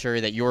help make sure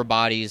that your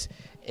body's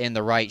in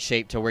the right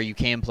shape to where you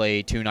can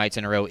play 2 nights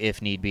in a row if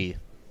need be.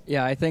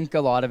 Yeah, I think a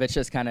lot of it's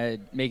just kind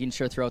of making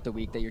sure throughout the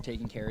week that you're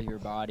taking care of your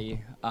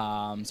body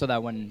so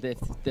that when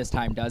this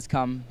time does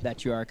come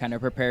that you are kind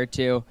of prepared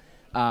to.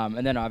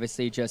 And then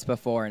obviously just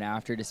before and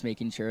after, just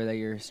making sure that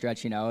you're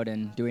stretching out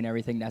and doing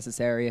everything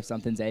necessary. If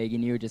something's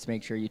agging you, just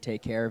make sure you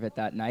take care of it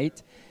that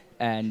night.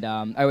 And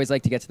I always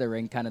like to get to the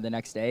rink kind of the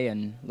next day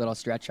and little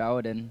stretch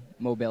out and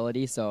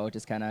mobility, so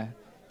just kind of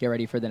get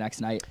ready for the next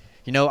night.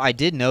 I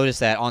did notice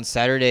that on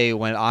Saturday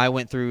when I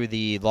went through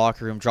the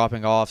locker room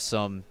dropping off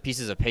some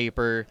pieces of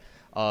paper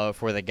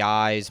for the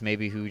guys,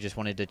 maybe who just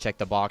wanted to check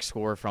the box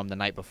score from the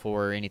night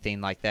before or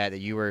anything like that, that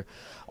you were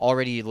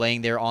already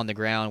laying there on the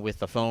ground with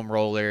the foam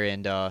roller,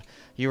 and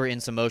you were in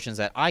some motions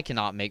that I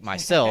cannot make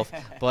myself,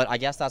 but I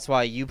guess that's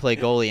why you play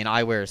goalie and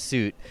I wear a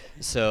suit.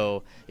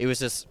 So it was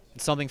just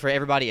something for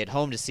everybody at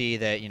home to see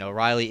that,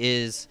 Riley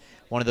is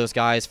one of those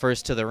guys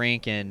first to the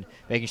rink and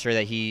making sure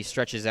that he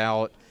stretches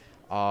out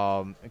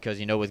because,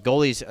 with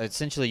goalies,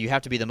 essentially you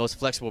have to be the most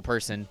flexible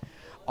person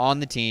on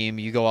the team.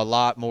 You go a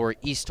lot more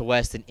east to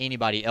west than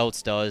anybody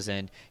else does,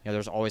 and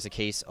there's always a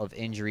case of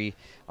injury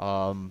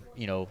in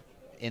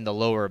the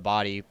lower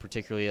body,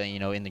 particularly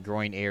in the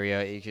groin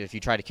area. If you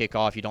try to kick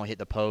off, you don't hit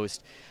the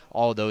post,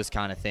 all those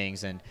kind of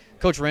things. And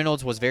Coach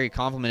Reynolds was very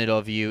complimented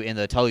of you in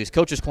the Tully's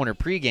Coach's Corner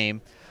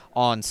pregame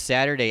on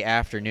Saturday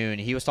afternoon.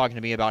 He was talking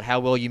to me about how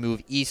well you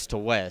move east to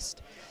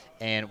west,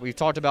 and we've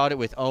talked about it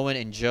with Owen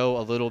and Joe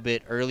a little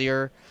bit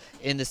earlier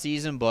in the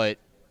season, but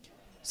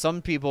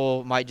some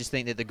people might just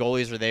think that the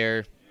goalies are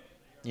there,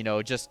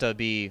 just to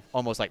be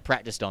almost like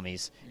practice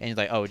dummies, and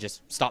like, oh,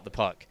 just stop the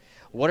puck.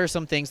 What are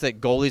some things that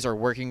goalies are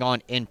working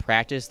on in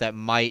practice that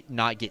might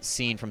not get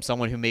seen from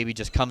someone who maybe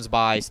just comes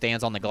by,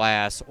 stands on the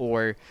glass,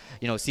 or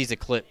sees a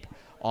clip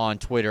on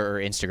Twitter or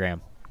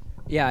Instagram?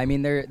 Yeah, I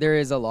mean, there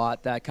is a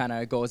lot that kind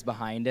of goes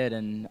behind it,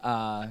 and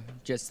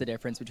just the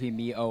difference between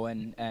me,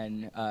 Owen,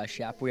 and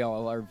Shep. We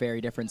all are very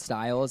different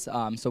styles,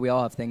 so we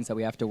all have things that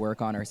we have to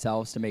work on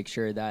ourselves to make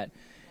sure that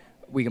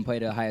we can play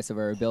to the highest of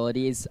our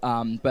abilities.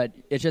 But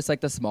it's just like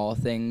the small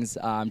things,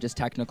 just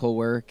technical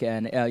work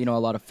and, a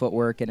lot of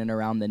footwork in and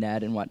around the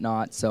net and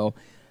whatnot. So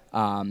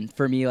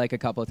for me, like a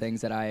couple of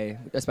things that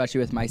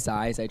especially with my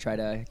size, I try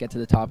to get to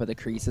the top of the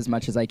crease as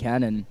much as I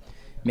can and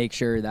make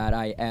sure that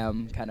I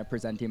am kind of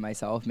presenting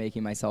myself,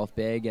 making myself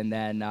big. And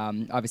then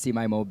obviously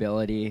my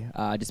mobility,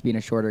 just being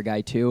a shorter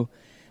guy too.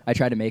 I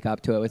try to make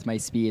up to it with my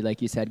speed,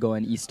 like you said,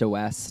 going east to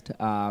west.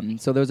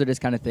 So those are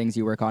just kind of things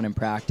you work on in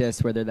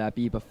practice, whether that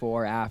be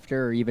before,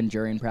 after, or even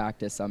during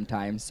practice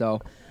sometimes.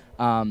 So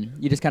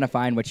you just kind of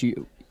find what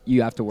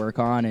you have to work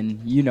on,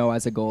 and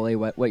as a goalie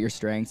what your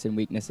strengths and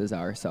weaknesses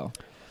are. So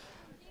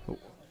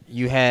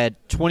you had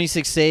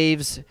 26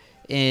 saves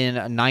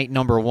in night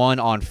number 1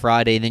 on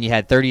Friday, and then you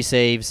had 30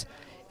 saves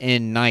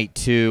in night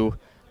 2,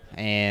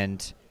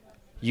 and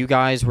you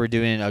guys were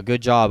doing a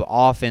good job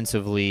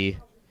offensively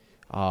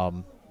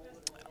on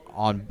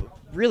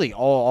really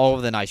all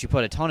of the nights. You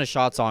put a ton of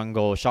shots on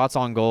goal.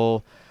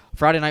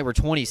 Friday night were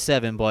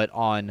 27, but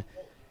on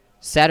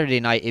Saturday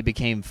night it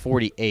became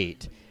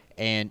 48.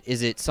 And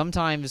is it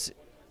sometimes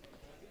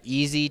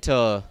easy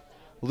to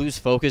lose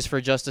focus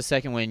for just a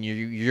second when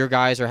your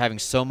guys are having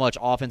so much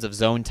offensive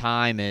zone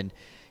time and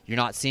you're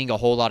not seeing a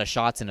whole lot of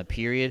shots in a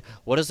period?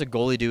 What does a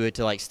goalie do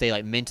to like stay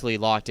like mentally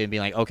locked in,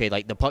 being like, okay,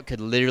 like the puck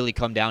could literally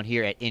come down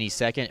here at any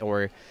second,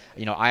 or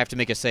I have to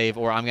make a save,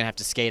 or I'm gonna have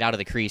to skate out of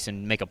the crease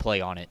and make a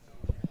play on it?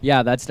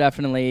 Yeah, that's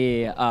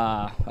definitely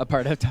a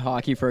part of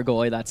hockey for a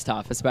goalie. That's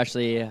tough,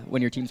 especially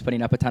when your team's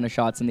putting up a ton of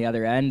shots in the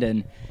other end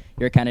and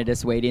you're kind of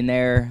just waiting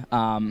there.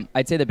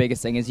 I'd say the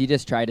biggest thing is you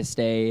just try to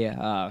stay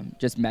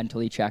just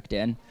mentally checked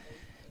in,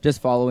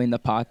 just following the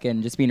puck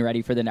and just being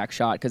ready for the next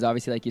shot, because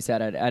obviously, like you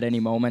said, at any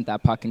moment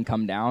that puck can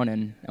come down,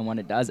 and when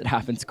it does, it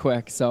happens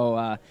quick.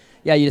 So,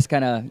 yeah, you just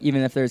kind of,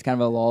 even if there's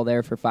kind of a lull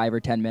there for 5 or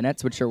 10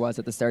 minutes, which there was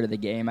at the start of the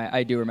game,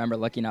 I do remember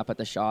looking up at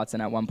the shots,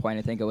 and at one point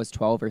I think it was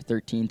 12 or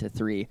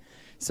 13-3.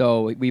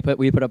 So we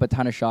put up a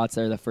ton of shots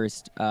there the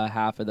first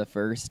half of the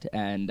first,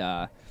 and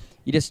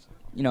you just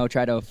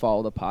try to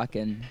follow the puck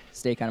and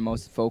stay kind of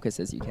most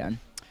focused as you can.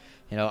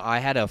 I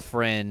had a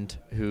friend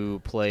who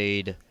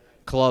played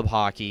club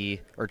hockey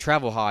or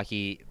travel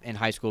hockey in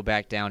high school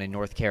back down in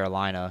North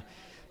Carolina,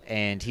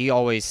 and he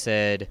always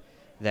said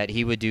that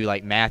he would do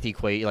like math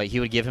he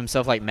would give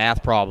himself like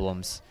math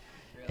problems.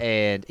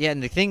 And yeah,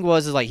 and the thing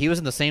was is like he was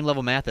in the same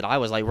level math that I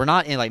was. Like, we're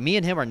not in, like, me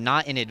and him are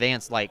not in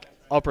advanced like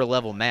upper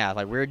level math.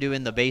 Like, we're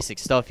doing the basic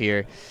stuff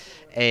here.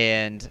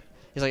 And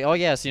he's like, oh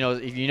yes,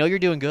 if you're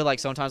doing good, like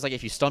sometimes like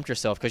if you stumped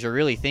yourself because you're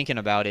really thinking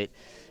about it,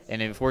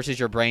 and it forces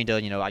your brain to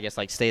I guess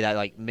like stay that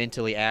like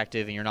mentally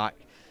active, and you're not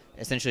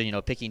essentially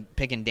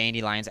picking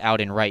dandelions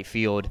out in right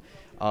field,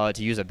 to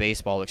use a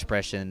baseball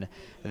expression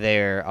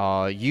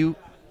there. You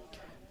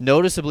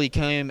noticeably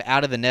came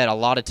out of the net a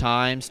lot of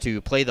times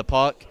to play the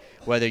puck,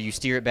 whether you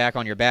steer it back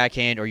on your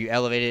backhand or you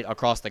elevate it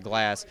across the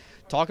glass.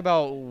 Talk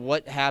about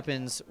what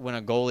happens when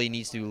a goalie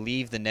needs to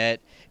leave the net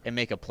and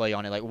make a play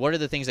on it. Like, what are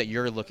the things that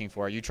you're looking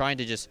for? Are you trying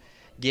to just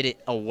get it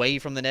away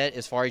from the net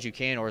as far as you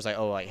can, or is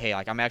like, hey,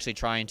 like I'm actually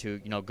trying to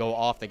go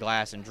off the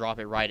glass and drop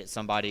it right at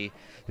somebody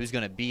who's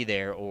going to be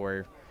there,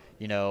 or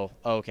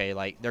okay,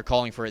 like they're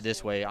calling for it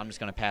this way, I'm just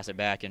going to pass it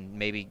back and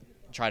maybe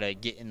try to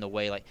get in the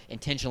way, like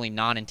intentionally,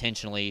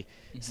 non-intentionally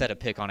set a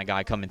pick on a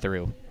guy coming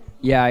through?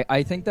 Yeah,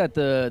 I think that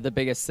the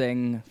biggest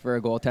thing for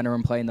a goaltender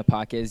when playing the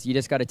puck is you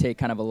just got to take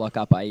kind of a look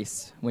up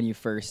ice when you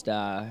first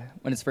when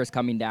it's first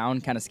coming down,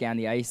 kind of scan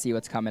the ice, see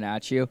what's coming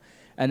at you,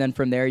 and then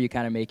from there you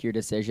kind of make your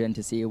decision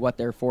to see what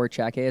their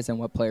forecheck is and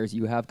what players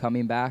you have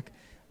coming back.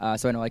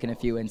 So I know, like in a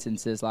few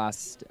instances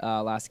last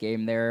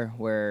game there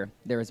where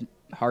there was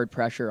hard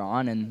pressure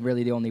on, and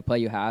really the only play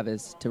you have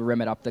is to rim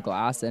it up the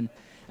glass and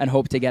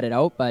hope to get it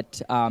out.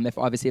 But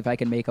if I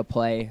can make a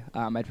play,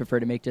 I'd prefer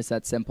to make just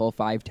that simple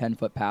 5-10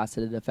 foot pass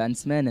to the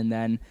defenseman, and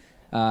then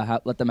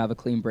let them have a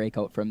clean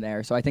breakout from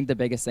there. So I think the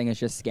biggest thing is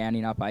just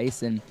scanning up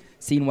ice and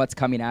seeing what's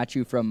coming at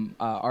you from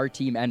our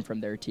team and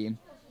from their team.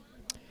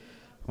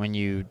 When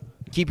you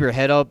keep your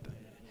head up,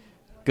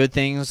 good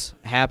things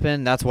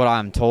happen. That's what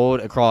I'm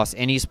told across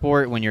any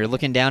sport. When you're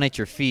looking down at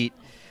your feet,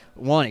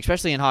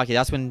 especially in hockey,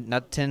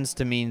 that tends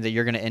to mean that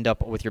you're going to end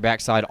up with your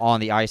backside on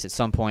the ice at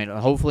some point.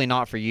 Hopefully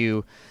not for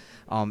you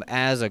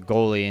as a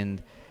goalie.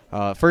 And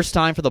first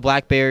time for the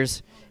Black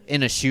Bears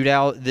in a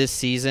shootout this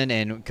season,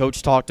 and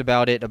Coach talked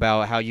about it,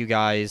 about how you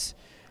guys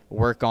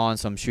work on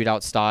some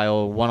shootout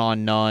style,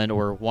 one-on-none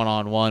or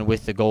one-on-one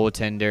with the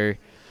goaltender.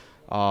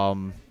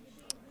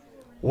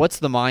 What's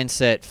the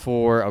mindset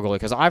for a goalie?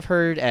 Because I've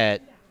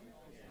heard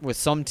with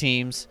some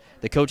teams,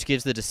 the coach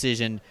gives the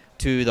decision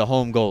to the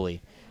home goalie,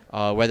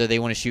 whether they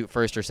want to shoot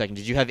first or second.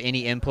 Did you have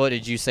any input?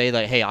 Did you say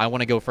that, hey, I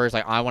want to go first,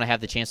 like I want to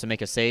have the chance to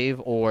make a save,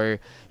 or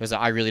was it,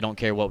 I really don't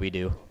care what we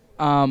do?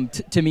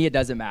 To me, it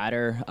doesn't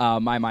matter.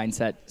 My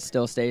mindset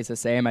still stays the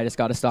same. I just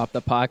got to stop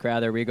the puck,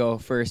 whether we go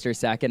first or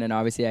second, and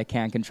obviously I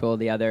can't control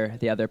the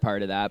other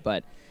part of that.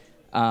 But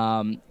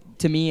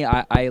to me,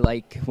 I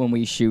like when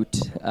we shoot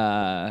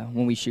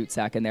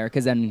second there,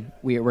 because then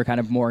we're kind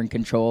of more in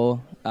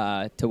control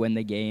to win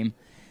the game.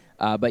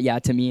 But yeah,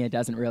 to me, it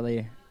doesn't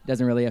really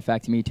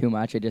affect me too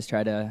much. I just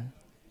try to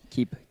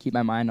keep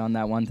my mind on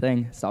that one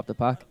thing, stop the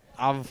puck.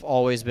 I've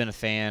always been a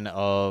fan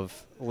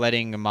of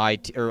letting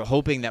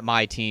hoping that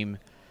my team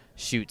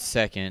shoots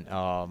second.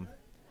 I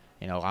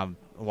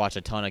watch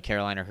a ton of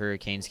Carolina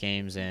Hurricanes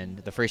games, and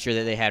the first year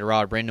that they had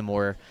Rod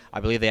Brindamore, I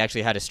believe they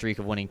actually had a streak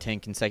of winning 10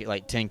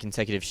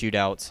 consecutive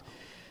shootouts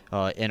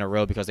in a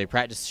row, because they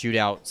practiced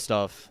shootout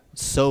stuff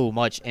so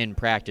much in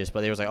practice.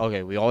 But they was like,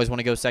 okay, we always want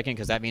to go second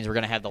because that means we're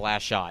going to have the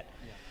last shot.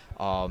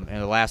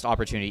 and the last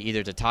opportunity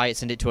either to tie it,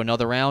 send it to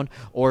another round,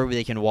 or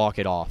they can walk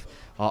it off.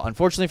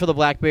 Unfortunately for the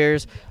Black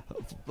Bears,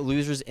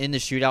 losers in the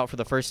shootout for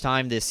the first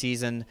time this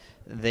season.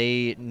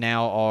 They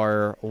now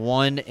are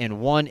 1-1,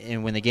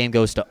 and when the game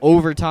goes to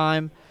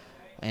overtime,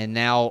 and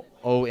now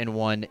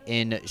 0-1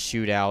 in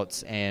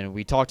shootouts. And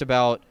we talked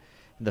about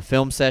the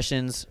film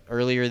sessions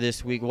earlier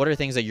this week. What are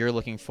things that you're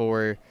looking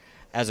for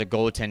as a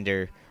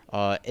goaltender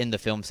in the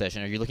film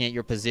session? Are you looking at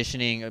your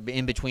positioning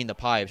in between the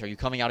pipes? Are you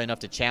coming out enough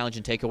to challenge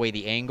and take away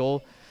the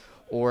angle?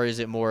 Or is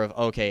it more of,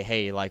 okay,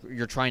 hey, like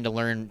you're trying to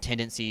learn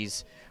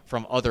tendencies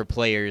from other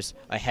players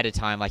ahead of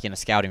time, like in a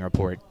scouting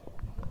report?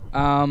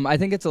 I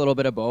think it's a little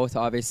bit of both.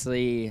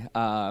 Obviously,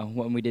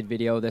 when we did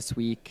video this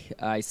week,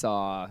 I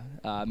saw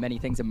many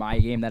things in my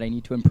game that I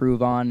need to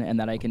improve on and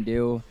that I can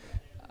do.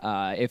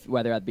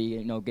 Whether that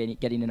be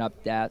getting enough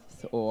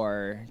depth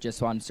or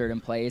just on certain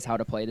plays, how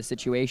to play the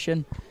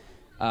situation.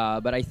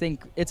 But I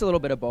think it's a little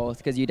bit of both,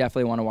 because you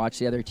definitely want to watch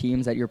the other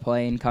teams that you're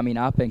playing coming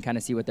up and kind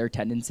of see what their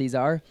tendencies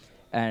are.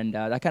 And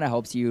that kind of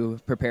helps you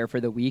prepare for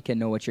the week and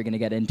know what you're going to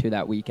get into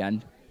that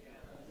weekend.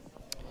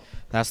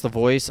 That's the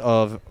voice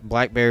of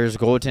Black Bears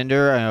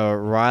goaltender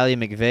Riley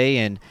McVeigh.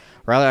 And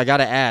Riley, I got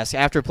to ask,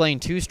 after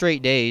playing 2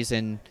 straight days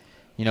and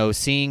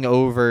seeing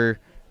over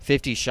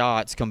 50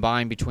 shots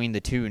combined between the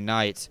 2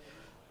 nights,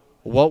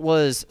 what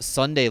was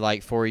Sunday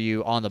like for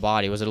you on the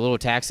body? Was it a little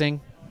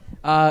taxing?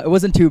 It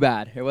wasn't too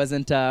bad. It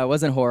wasn't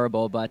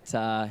horrible, but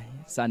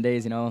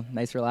Sundays,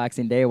 nice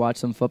relaxing day, watch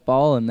some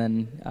football, and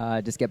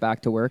then just get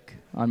back to work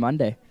on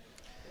Monday.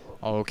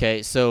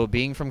 Okay, so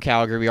being from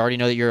Calgary, we already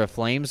know that you're a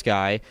Flames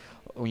guy.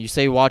 When you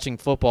say watching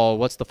football,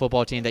 what's the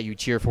football team that you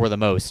cheer for the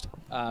most?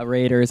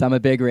 Raiders. I'm a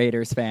big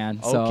Raiders fan.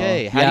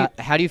 Okay. So,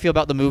 how do you feel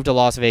about the move to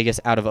Las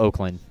Vegas out of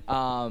Oakland?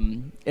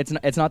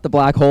 It's not the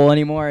black hole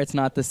anymore. It's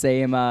not the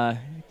same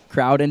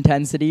crowd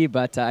intensity,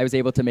 but I was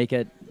able to make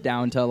it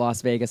down to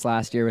Las Vegas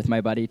last year with my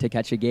buddy to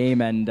catch a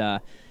game,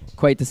 and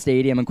quite the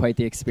stadium and quite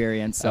the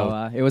experience.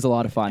 So it was a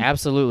lot of fun.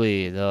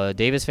 Absolutely. The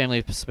Davis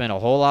family spent a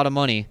whole lot of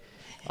money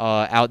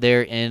out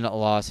there in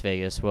Las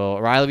Vegas. Well,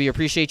 Riley, we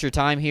appreciate your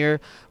time here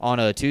on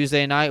a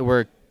Tuesday night.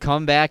 We're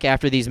come back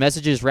after these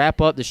messages, wrap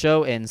up the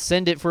show, and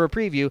send it for a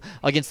preview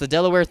against the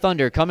Delaware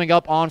Thunder coming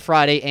up on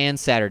Friday and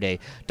Saturday.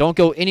 Don't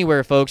go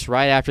anywhere, folks,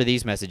 right after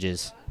these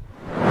messages.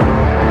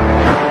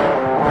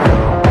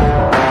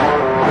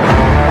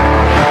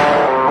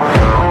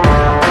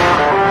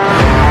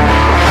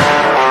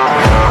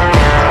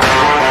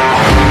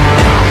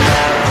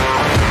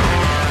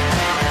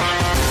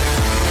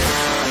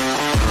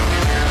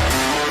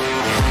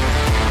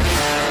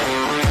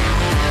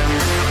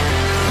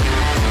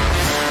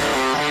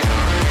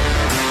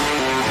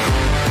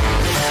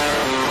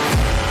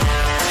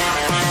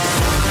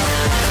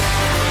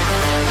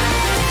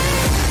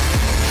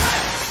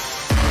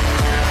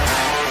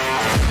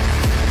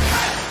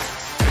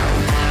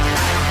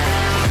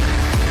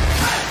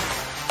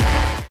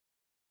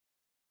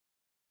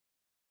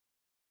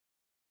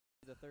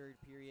 Third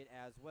period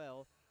as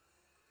well,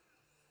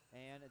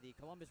 and the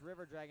Columbus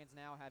River Dragons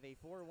now have a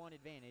 4-1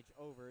 advantage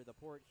over the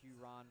Port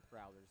Huron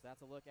Prowlers.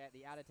 That's a look at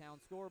the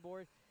out-of-town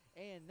scoreboard,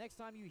 and next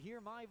time you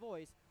hear my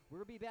voice,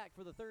 we'll be back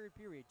for the third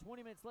period.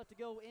 20 minutes left to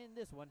go in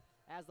this one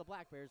as the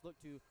Black Bears look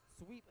to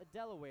sweep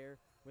Delaware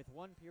with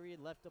 1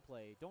 period left to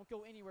play. Don't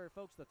go anywhere,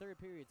 folks. The third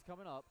period's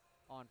coming up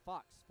on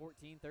Fox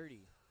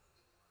 1430.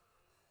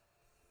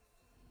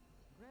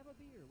 Grab a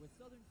beer with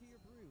Southern Tier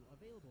Brew,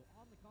 available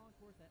on the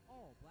concourse at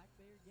all Black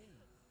Bear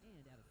games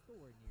and at a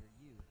store near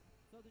you.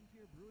 Southern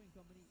Tier Brewing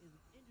Company is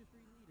an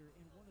industry leader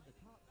and one of the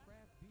top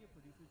craft beer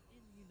producers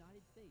in the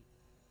United States.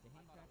 The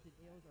handcrafted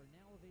ales are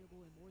now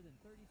available in more than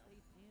 30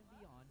 states and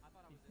beyond,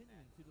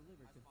 continuing to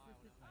deliver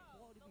consistent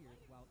high-quality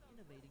beers while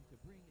innovating to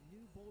bring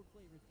new bold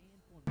flavors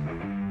and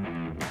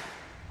formulas.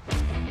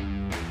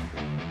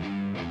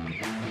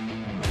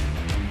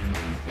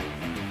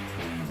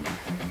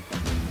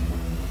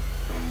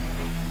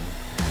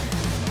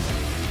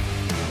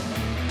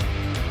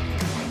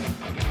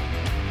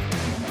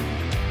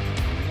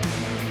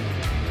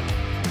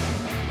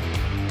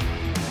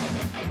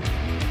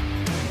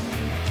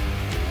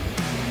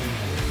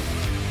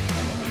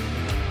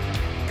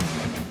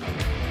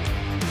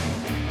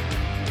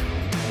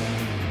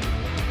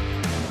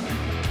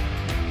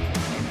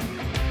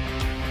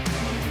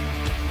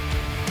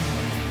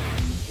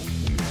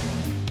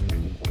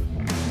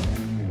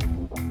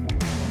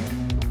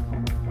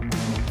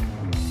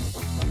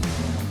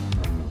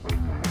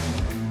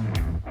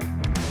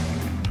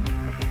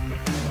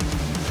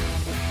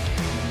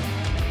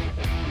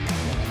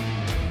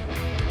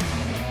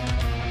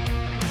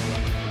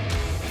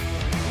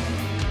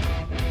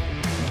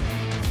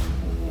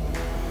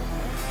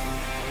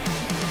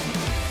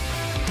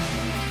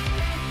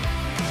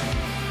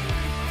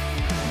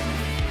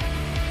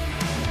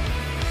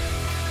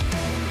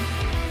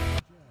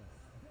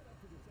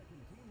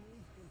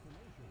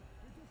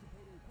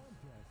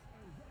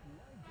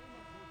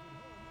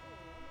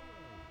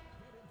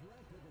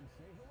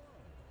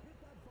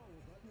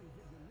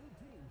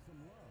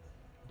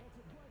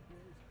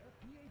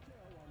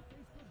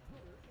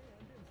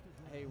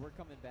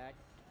 coming back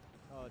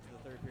to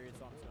the third period,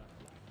 so I'm just going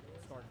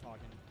to start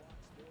talking.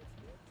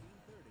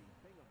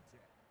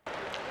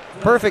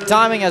 Perfect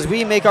timing as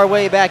we make our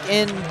way back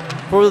in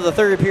for the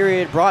third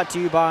period, brought to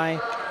you by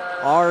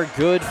our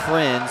good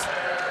friends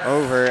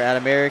over at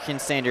American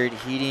Standard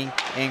Heating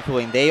and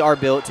Cooling. They are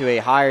built to a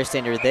higher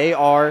standard. They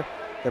are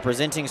the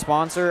presenting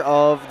sponsor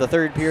of the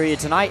third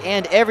period tonight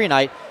and every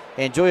night.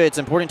 And Julia, it's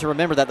important to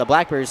remember that the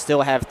Black Bears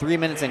still have 3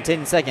 minutes and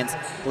 10 seconds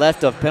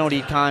left of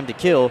penalty time to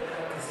kill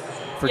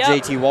for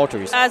JT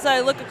Walters. As I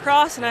look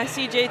across and I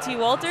see JT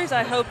Walters,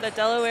 I hope that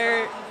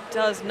Delaware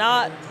does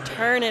not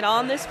turn it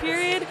on this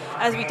period,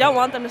 as we don't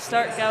want them to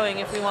start going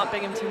if we want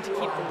Binghamton to keep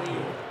the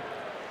lead.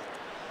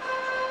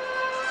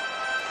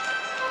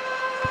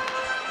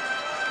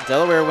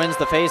 Delaware wins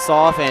the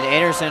face-off, and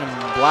Anderson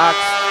blocks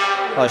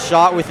a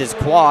shot with his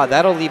quad.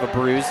 That'll leave a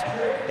bruise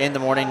in the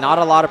morning. Not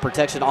a lot of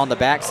protection on the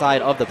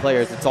backside of the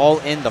players. It's all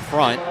in the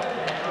front.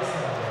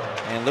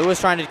 And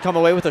Lewis trying to come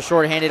away with a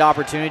short-handed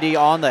opportunity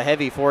on the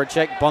heavy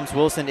forecheck. Bumps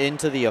Wilson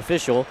into the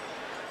official.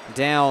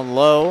 Down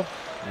low.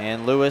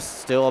 And Lewis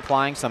still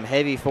applying some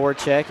heavy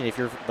forecheck. And if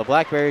you're the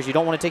Black Bears, you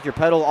don't want to take your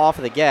pedal off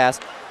of the gas,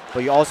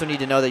 but you also need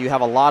to know that you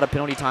have a lot of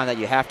penalty time that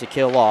you have to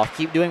kill off.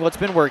 Keep doing what's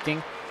been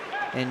working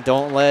and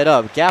don't let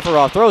up.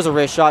 Gaffarov throws a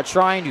wrist shot,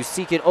 trying to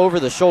seek it over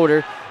the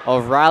shoulder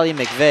of Riley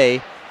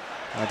McVeigh.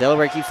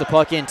 Delaware keeps the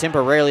puck in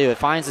temporarily. It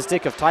finds the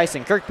stick of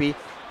Tyson Kirkby,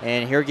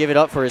 and he'll give it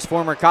up for his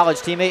former college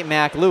teammate,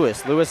 Mac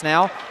Lewis. Lewis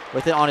now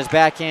with it on his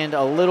backhand,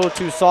 a little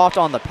too soft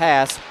on the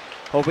pass,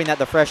 hoping that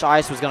the fresh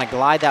ice was going to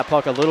glide that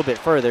puck a little bit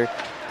further.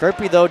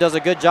 Kirkby, though, does a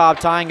good job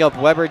tying up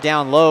Weber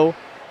down low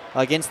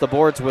against the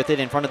boards with it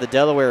in front of the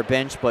Delaware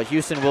bench, but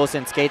Houston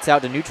Wilson skates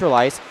out to neutral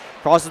ice,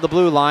 crosses the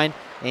blue line,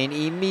 and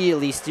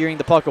immediately steering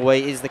the puck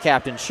away is the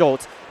captain,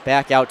 Schultz,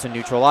 back out to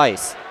neutral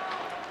ice.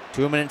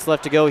 2 minutes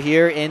left to go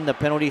here in the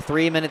penalty.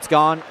 3 minutes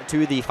gone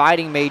to the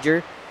fighting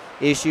major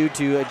issued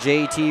to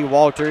JT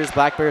Walters.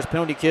 Black Bears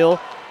penalty kill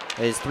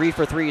is 3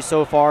 for 3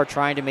 so far,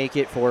 trying to make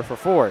it 4 for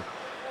 4.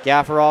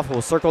 Gaffarov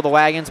will circle the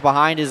wagons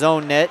behind his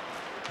own net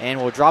and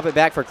will drop it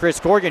back for Chris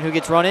Corrigan, who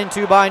gets run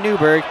into by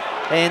Newberg,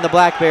 and the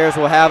Black Bears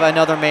will have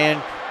another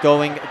man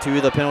going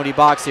to the penalty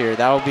box here.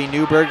 That will be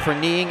Newberg for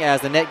kneeing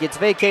as the net gets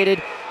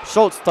vacated.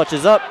 Schultz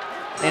touches up,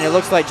 and it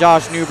looks like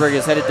Josh Newberg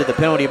is headed to the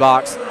penalty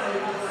box.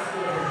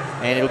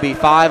 And it'll be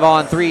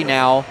 5-on-3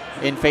 now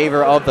in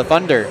favor of the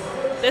Thunder.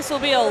 This will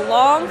be a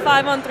long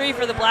 5-on-3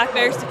 for the Black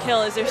Bears to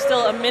kill, as there's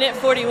still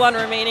 1:41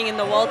 remaining in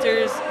the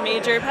Walters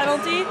major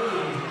penalty.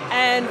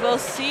 And we'll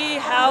see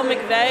how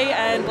McVeigh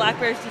and Black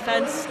Bears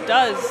defense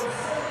does.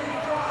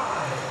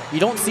 You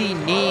don't see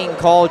kneeing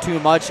called too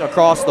much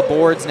across the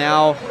boards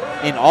now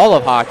in all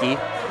of hockey.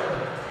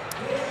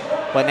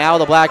 But now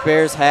the Black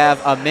Bears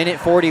have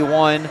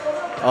 1:41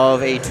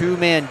 of a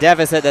two-man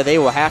deficit that they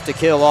will have to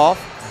kill off.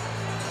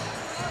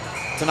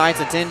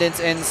 Tonight's attendance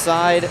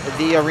inside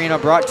the arena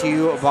brought to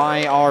you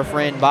by our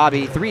friend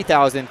Bobby,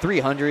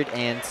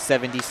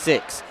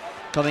 3,376,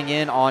 coming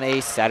in on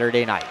a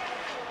Saturday night.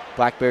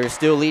 Black Bears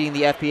still leading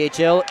the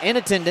FPHL in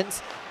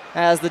attendance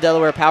as the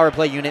Delaware power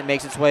play unit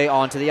makes its way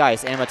onto the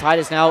ice. And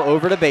Matidis now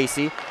over to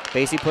Basie.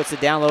 Basie puts it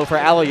down low for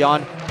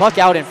Aloyan. Puck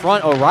out in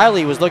front.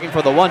 O'Reilly was looking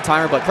for the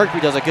one-timer, but Kirkby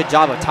does a good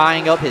job of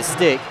tying up his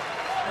stick.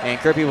 And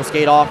Kirkby will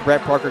skate off.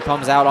 Brett Parker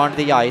comes out onto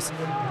the ice.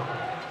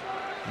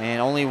 And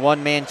only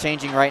one man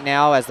changing right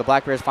now as the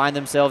Black Bears find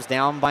themselves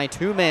down by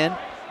 2 men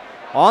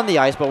on the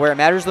ice. But where it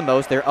matters the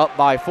most, they're up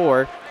by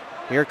 4.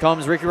 Here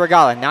comes Ricky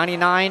Regala,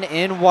 99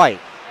 in white.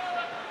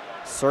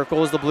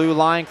 Circles the blue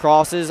line,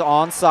 crosses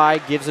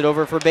onside, gives it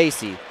over for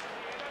Basie.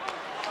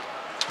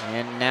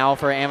 And now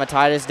for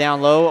Amatidis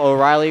down low.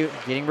 O'Reilly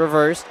getting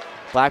reversed.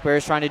 Black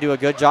Bears trying to do a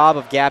good job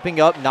of gapping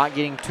up, not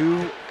getting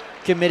too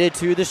committed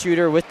to the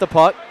shooter with the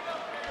puck.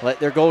 Let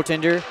their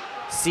goaltender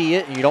see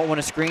it. You don't want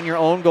to screen your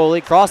own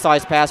goalie. Cross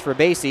ice pass for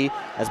Basie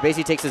as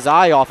Basie takes his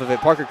eye off of it.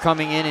 Parker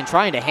coming in and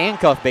trying to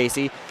handcuff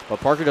Basie, but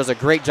Parker does a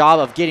great job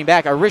of getting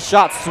back. A wrist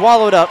shot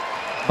swallowed up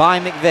by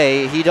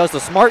McVeigh. He does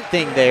the smart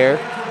thing there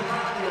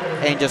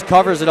and just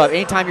covers it up.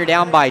 Anytime you're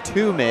down by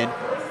 2 men,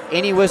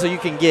 any whistle you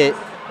can get,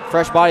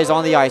 fresh bodies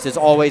on the ice is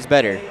always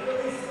better.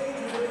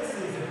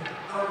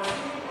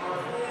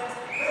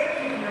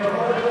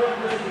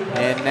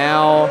 And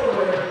now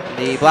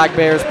the Black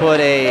Bears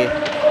put a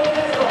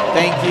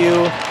thank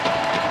you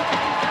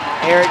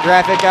Eric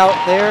graphic out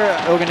there.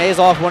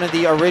 Oganezov, one of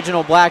the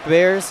original Black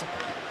Bears,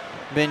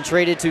 been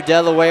traded to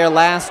Delaware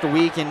last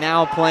week and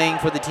now playing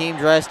for the team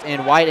dressed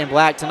in white and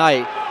black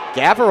tonight.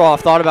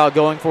 Gaffarov thought about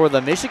going for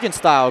the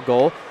Michigan-style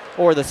goal,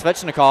 or the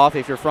Svechnikov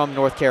if you're from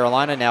North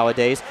Carolina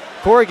nowadays.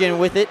 Corrigan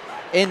with it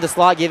in the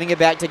slot, giving it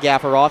back to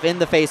Gaffarov in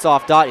the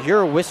face-off dot. Here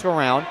a whisk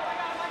around.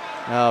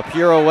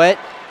 Pirouette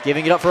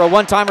giving it up for a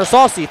one-timer.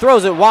 Saucy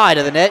throws it wide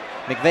of the net.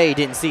 McVeigh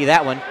didn't see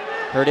that one.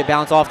 Heard it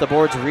bounce off the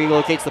boards,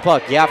 relocates the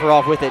puck.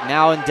 Gaffarov with it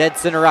now in dead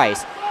center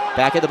ice.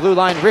 Back at the blue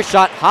line, wrist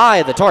shot high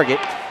at the target.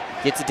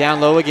 Gets it down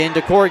low again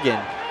to Corrigan.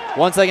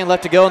 1 second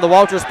left to go in the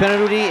Walters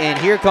penalty, and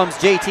here comes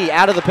JT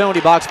out of the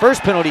penalty box.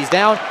 First penalty's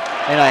down,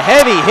 and a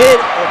heavy hit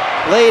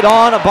laid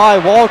on by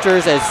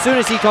Walters as soon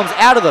as he comes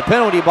out of the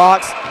penalty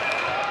box.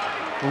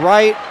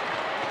 right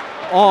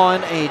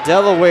on a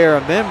Delaware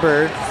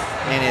member,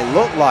 and it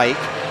looked like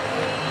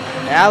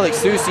Alex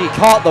Susi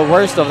caught the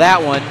worst of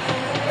that one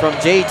from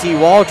JT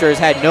Walters.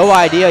 Had no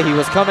idea he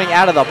was coming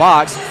out of the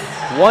box.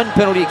 One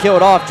penalty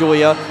killed off,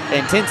 Julia,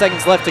 and 10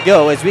 seconds left to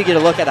go as we get a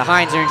look at the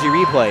Heinz Energy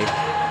replay.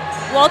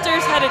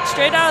 Walters headed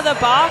straight out of the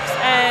box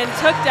and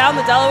took down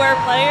the Delaware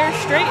player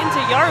straight into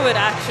Yarwood,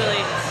 actually.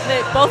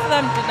 Both of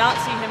them did not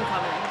see him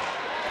coming.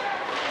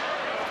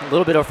 A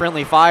little bit of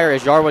friendly fire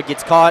as Yarwood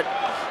gets caught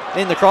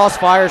in the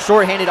crossfire.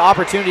 Short-handed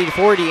opportunity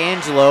for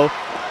D'Angelo,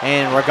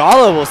 and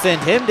Regala will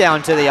send him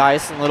down to the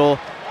ice. A little,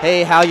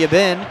 hey, how you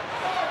been?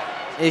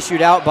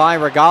 Issued out by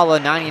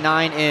Regala,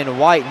 99 in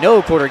white.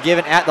 No quarter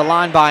given at the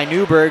line by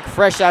Newberg,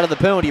 fresh out of the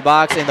penalty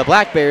box, and the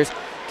Black Bears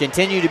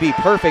continue to be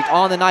perfect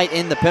on the night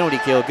in the penalty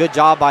kill. Good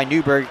job by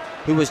Newberg,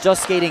 who was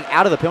just skating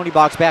out of the penalty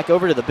box back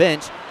over to the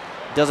bench.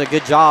 Does a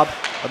good job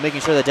of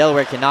making sure that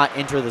Delaware cannot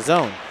enter the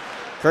zone.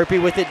 Kirby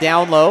with it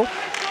down low.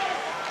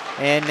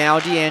 And now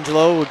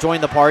D'Angelo will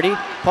join the party.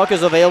 Puck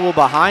is available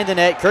behind the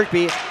net.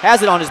 Kirkby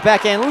has it on his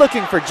backhand,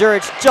 looking for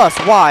Jurich just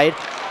wide.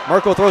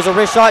 Merkel throws a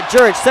wrist shot.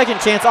 Jurich, second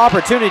chance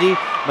opportunity.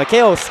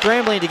 Mikhail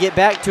scrambling to get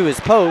back to his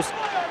post,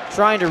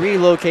 trying to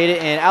relocate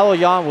it, and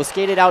Aloyan will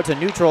skate it out to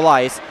neutral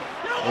ice.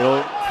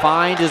 It'll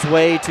find his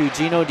way to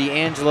Gino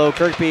D'Angelo.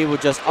 Kirkby will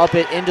just up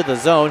it into the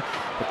zone.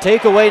 The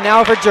takeaway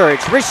now for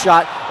Jurich. Wrist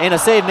shot and a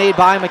save made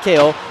by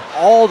Mikhail.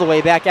 All the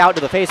way back out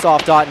to the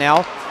faceoff dot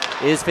now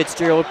is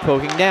Fitzgerald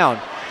poking down.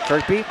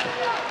 Kirkby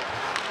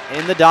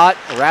in the dot,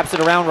 wraps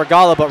it around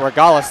Regala, but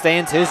Regala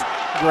stands his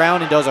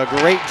ground and does a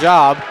great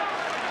job.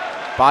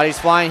 Bodies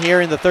flying here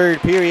in the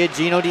third period.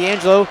 Gino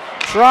D'Angelo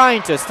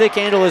trying to stick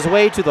handle his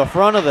way to the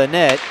front of the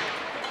net.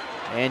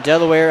 And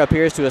Delaware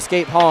appears to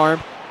escape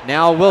harm.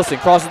 Now Wilson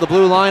crosses the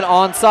blue line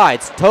on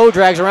sides. Toe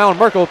drags around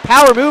Merkel.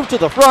 Power move to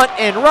the front,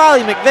 and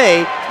Riley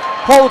McVeigh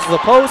holds the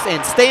post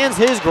and stands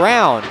his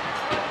ground.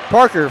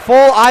 Parker,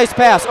 full ice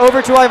pass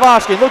over to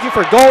Ivashkin, looking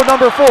for goal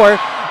number 4.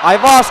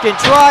 Ivashkin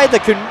tried the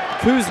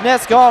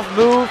Kuznetsov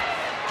move,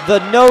 the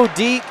no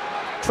deke,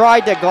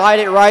 tried to glide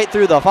it right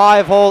through the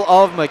 5-hole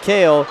of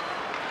Mikhail,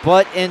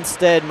 but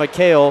instead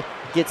Mikhail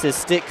gets his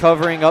stick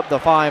covering up the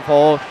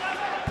 5-hole,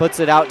 puts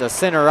it out to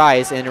center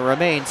ice, and it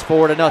remains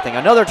 4-0.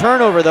 Another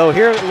turnover though.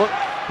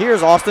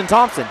 Here's Austin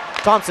Thompson.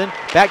 Thompson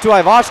back to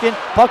Ivashkin.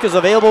 Puck is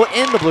available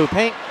in the blue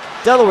paint.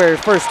 Delaware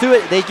is first to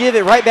it. They give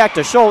it right back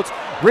to Schultz.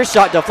 Wrist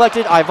shot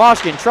deflected.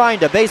 Ivashkin trying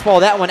to baseball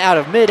that one out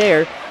of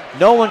midair.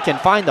 No one can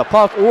find the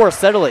puck or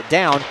settle it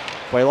down.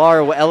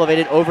 Quaylar will elevate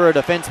it over a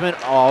defenseman,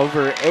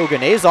 over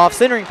Oganezov.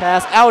 Centering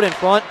pass out in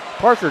front.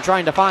 Parker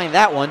trying to find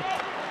that one.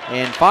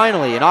 And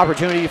finally, an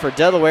opportunity for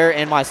Delaware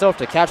and myself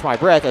to catch my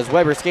breath as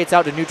Weber skates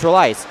out to neutral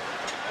ice.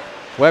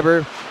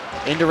 Weber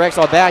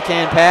indirects a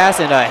backhand pass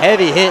and a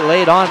heavy hit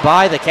laid on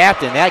by the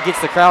captain. That gets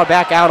the crowd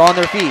back out on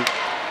their feet.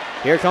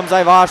 Here comes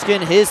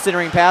Ivashkin. His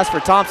centering pass for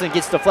Thompson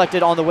gets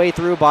deflected on the way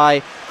through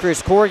by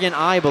Chris Corrigan,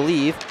 I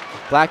believe.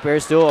 Black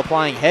Bears still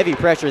applying heavy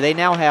pressure. They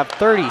now have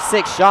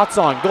 36 shots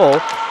on goal.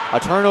 A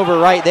turnover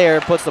right there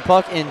puts the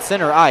puck in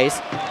center ice.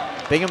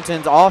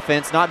 Binghamton's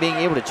offense not being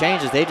able to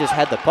change as they just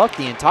had the puck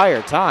the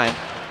entire time.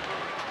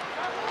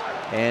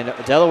 And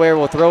Delaware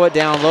will throw it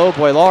down low.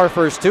 Boilar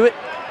first to it.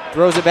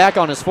 Throws it back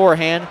on his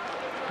forehand.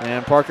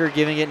 And Parker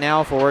giving it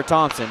now for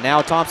Thompson.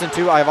 Now Thompson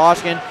to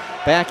Ivashkin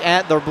back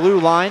at the blue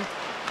line.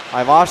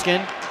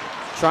 Ivashkin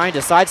trying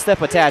to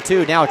sidestep a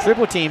tattoo. Now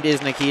triple teamed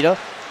is Nikita.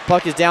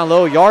 Puck is down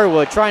low.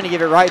 Yarwood trying to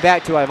give it right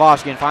back to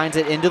Ivashkin. Finds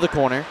it into the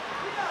corner.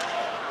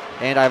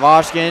 And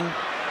Ivashkin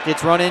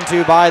gets run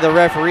into by the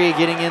referee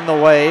getting in the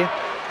way.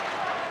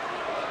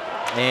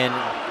 And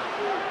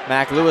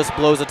Mac Lewis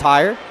blows a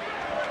tire.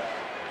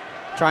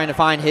 Trying to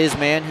find his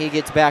man. He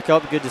gets back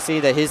up. Good to see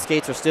that his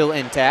skates are still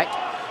intact.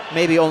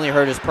 Maybe only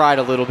hurt his pride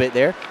a little bit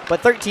there.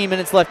 But 13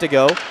 minutes left to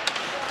go.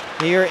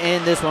 Here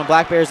in this one,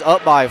 Black Bears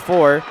up by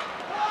 4.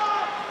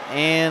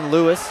 And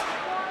Lewis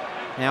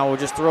now we'll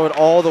just throw it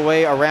all the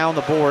way around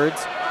the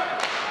boards.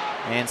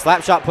 And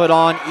slap shot put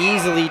on,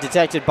 easily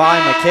detected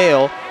by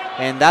Mikhail.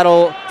 And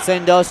that'll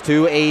send us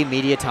to a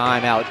media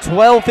timeout.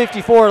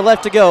 12:54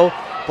 left to go.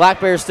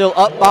 Black Bears still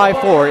up by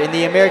 4 in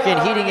the American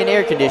Heating and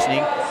Air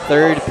Conditioning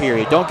third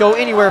period. Don't go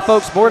anywhere,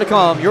 folks. More to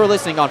come. You're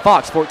listening on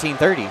Fox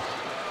 1430.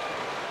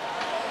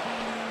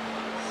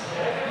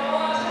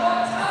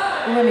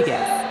 Let me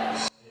guess.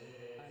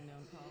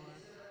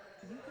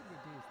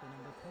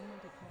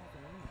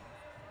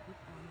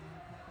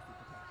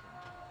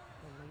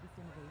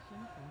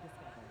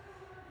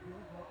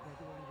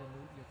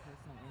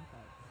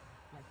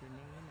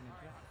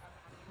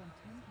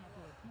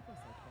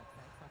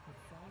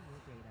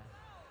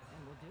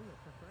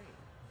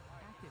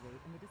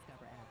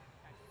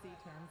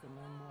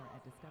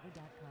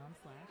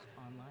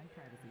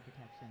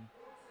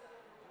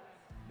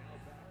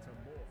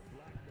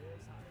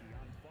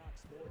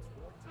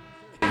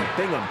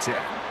 Binghamton.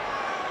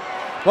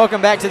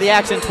 Welcome back to the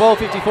action.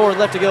 12:54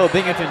 left to go.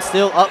 Binghamton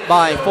still up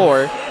by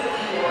 4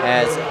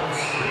 as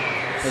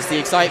it's the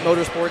Excite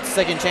Motorsports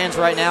second chance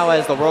right now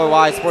as the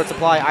Worldwide Sports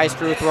Supply Ice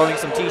Crew throwing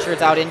some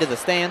t-shirts out into the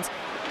stands.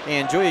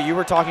 And Julia, you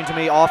were talking to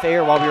me off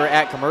air while we were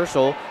at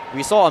commercial.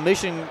 We saw a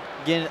Michigan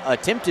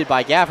attempted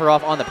by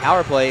Gafferoff on the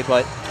power play,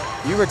 but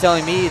you were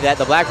telling me that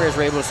the Black Bears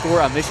were able to score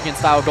a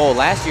Michigan-style goal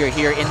last year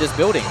here in this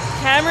building.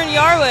 Cameron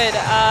Yarwood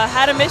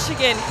had a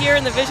Michigan here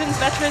in the Visions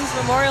Veterans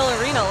Memorial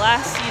Arena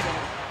last season.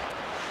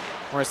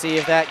 We're going to see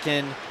if that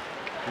can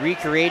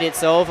recreate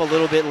itself a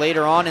little bit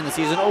later on in the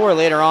season or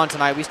later on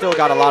tonight. We still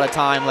got a lot of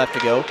time left to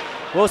go.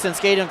 Wilson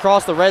skating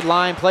across the red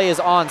line. Play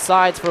is on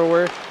sides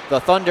for the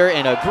Thunder,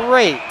 and a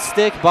great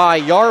stick by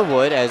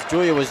Yarwood, as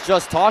Julia was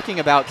just talking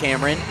about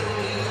Cameron,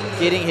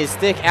 getting his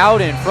stick out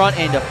in front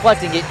and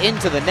deflecting it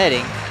into the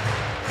netting.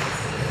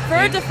 For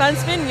a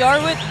defenseman,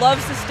 Yarwood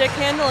loves the stick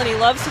handle and he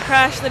loves to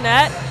crash the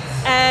net,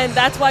 and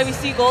that's why we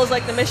see goals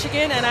like the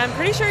Michigan, and I'm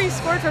pretty sure he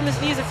scored from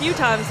his knees a few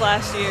times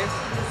last year.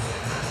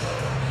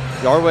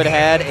 Yarwood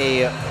had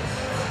a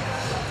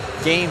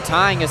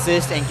game-tying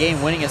assist and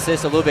game-winning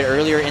assist a little bit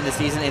earlier in the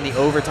season in the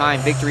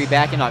overtime victory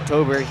back in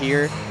October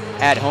here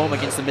at home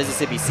against the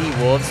Mississippi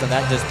Seawolves, so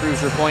that just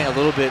proves your point a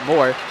little bit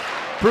more.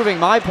 Proving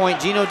my point,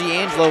 Gino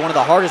D'Angelo, one of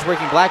the hardest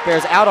working Black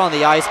Bears, out on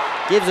the ice,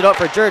 gives it up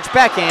for Jurich.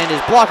 Backhand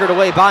is blockered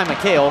away by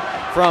McHale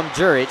from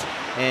Jurich,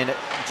 and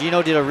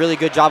Gino did a really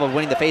good job of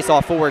winning the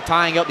faceoff forward,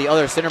 tying up the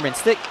other centerman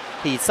stick.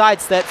 He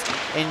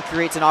sidesteps and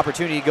creates an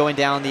opportunity going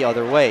down the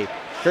other way.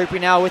 Kirkby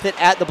now with it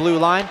at the blue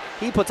line.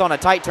 He puts on a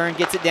tight turn,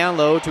 gets it down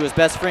low to his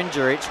best friend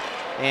Jurich,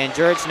 and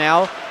Jurich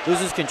now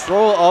loses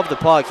control of the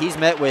puck. He's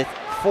met with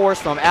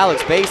force from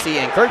Alex Basie,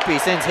 and Kirkby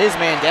sends his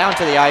man down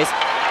to the ice.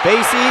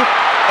 Basie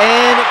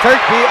and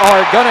Kirkby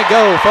are gonna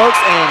go, folks,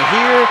 and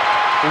here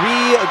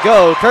we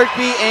go.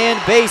 Kirkby and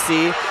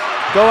Basie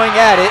going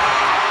at it.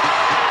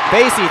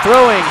 Basie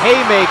throwing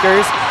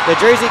haymakers. The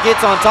jersey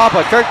gets on top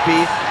of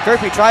Kirkby.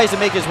 Kirkby tries to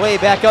make his way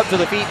back up to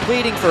the feet,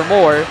 pleading for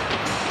more.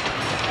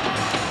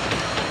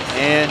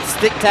 And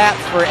stick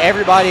taps for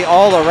everybody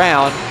all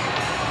around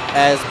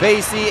as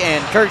Basie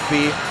and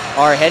Kirkby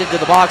are headed to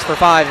the box for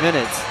 5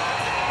 minutes.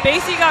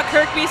 Basie got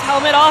Kirkby's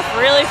helmet off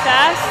really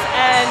fast,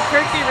 and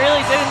Kirkby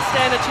really didn't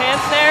stand a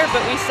chance there,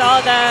 but we saw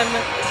them,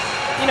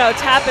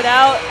 tap it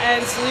out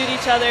and salute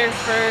each other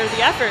for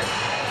the effort.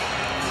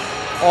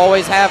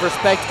 Always have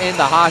respect in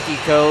the hockey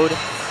code.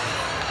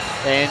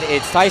 And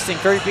it's Tyson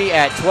Kirkby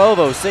at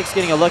 12:06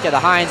 getting a look at the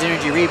Heinz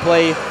Energy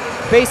replay.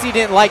 Basie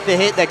didn't like the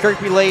hit that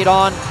Kirkby laid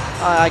on.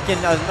 I can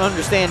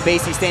understand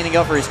Basie standing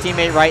up for his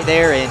teammate right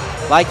there, and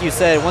like you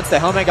said, once the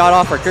helmet got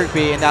off for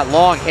Kirkby and that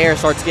long hair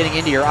starts getting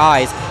into your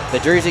eyes, the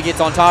jersey gets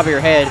on top of your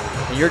head,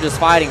 and you're just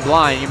fighting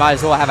blind. You might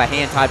as well have a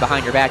hand tied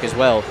behind your back as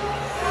well.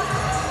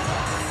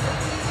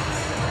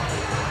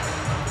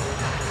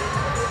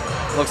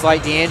 Looks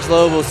like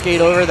D'Angelo will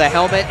skate over the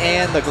helmet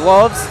and the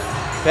gloves,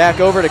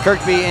 back over to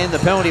Kirkby in the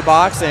penalty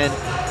box, and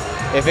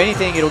if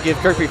anything, it'll give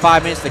Kirkby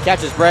 5 minutes to catch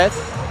his breath,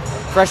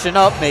 freshen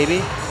up maybe,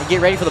 and get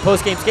ready for the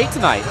post-game skate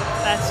tonight.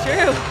 That's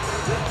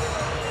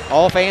true.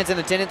 All fans in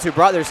attendance who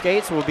brought their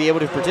skates will be able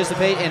to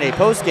participate in a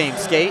post-game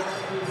skate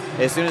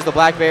as soon as the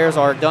Black Bears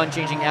are done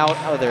changing out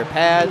of their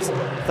pads.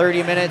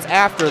 30 minutes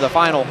after the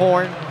final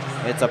horn,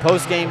 it's a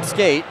post-game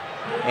skate,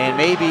 and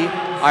maybe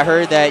I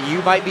heard that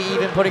you might be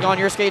even putting on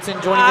your skates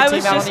and joining the team out on the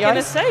ice. I was just going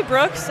to say,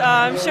 Brooks,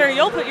 I'm sure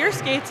you'll put your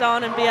skates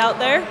on and be out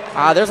there.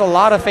 There's a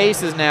lot of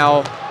faces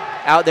now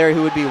out there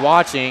who would be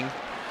watching,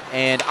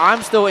 and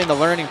I'm still in the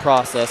learning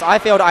process. I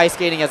failed ice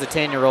skating as a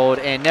 10-year-old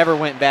and never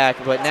went back,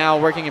 but now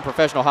working in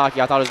professional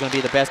hockey, I thought it was going to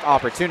be the best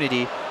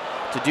opportunity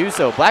to do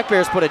so. Black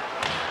Bears put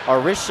a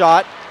wrist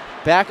shot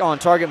back on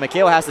target.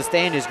 McHale has to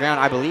stand his ground.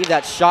 I believe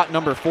that's shot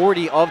number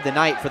 40 of the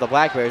night for the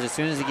Black Bears as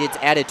soon as it gets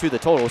added to the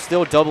total.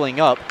 Still doubling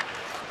up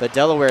the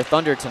Delaware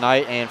Thunder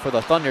tonight, and for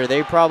the Thunder,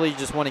 they probably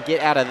just want to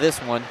get out of this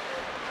one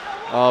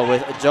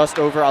with just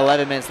over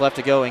 11 minutes left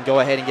to go and go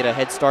ahead and get a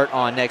head start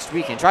on next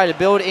week and try to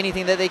build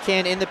anything that they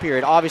can in the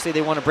period. Obviously,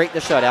 they want to break the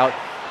shutout.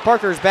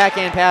 Parker's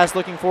backhand pass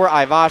looking for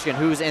Ivashkin,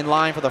 who's in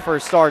line for the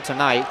first star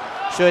tonight.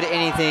 Should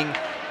anything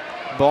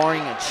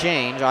barring a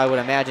change, I would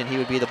imagine he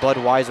would be the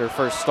Budweiser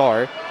first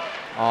star.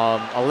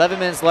 11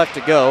 minutes left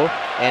to go,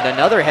 and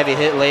another heavy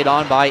hit laid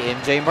on by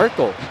MJ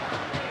Merkel.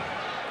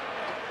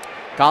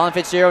 Colin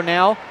Fitzgerald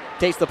now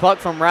takes the puck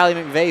from Riley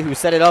McVeigh, who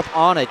set it up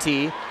on a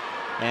tee.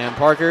 And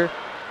Parker,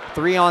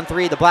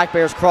 3-on-3. The Black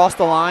Bears cross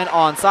the line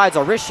on sides.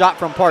 A wrist shot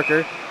from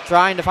Parker,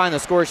 trying to find the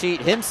score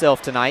sheet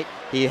himself tonight.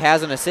 He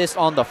has an assist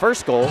on the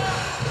first goal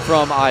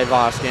from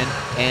Ivashkin,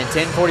 and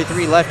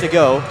 10:43 left to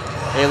go.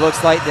 It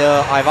looks like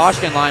the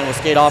Ivashkin line will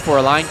skate off for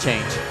a line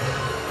change.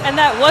 And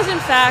that was, in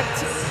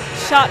fact,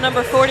 shot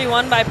number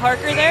 41 by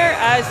Parker there,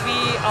 as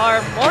we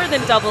are more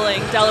than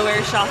doubling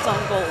Delaware's shots on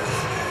goals.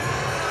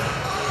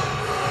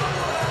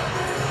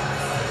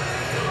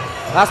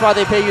 That's why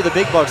they pay you the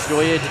big bucks,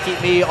 Julia, to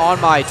keep me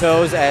on my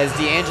toes as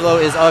D'Angelo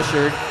is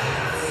ushered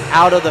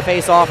out of the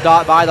face-off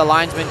dot by the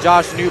linesman.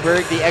 Josh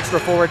Newberg, the extra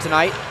forward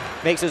tonight,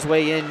 makes his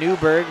way in.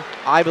 Newberg,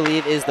 I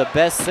believe, is the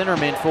best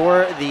centerman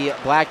for the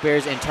Black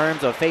Bears in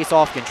terms of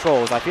face-off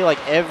controls. I feel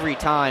like every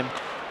time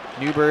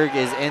Newberg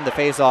is in the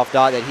face-off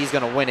dot that he's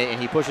going to win it,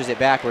 and he pushes it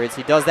backwards.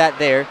 He does that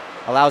there.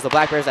 allows the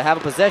Black Bears to have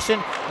a possession.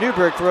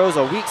 Newberg throws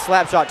a weak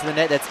slap shot to the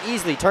net that's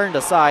easily turned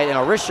aside, and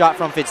a wrist shot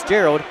from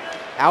Fitzgerald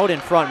out in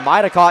front.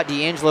 Might have caught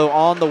D'Angelo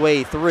on the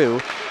way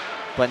through,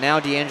 but now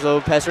D'Angelo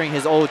pestering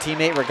his old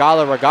teammate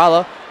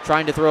Regala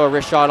trying to throw a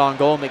wrist shot on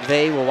goal.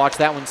 McVeigh will watch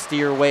that one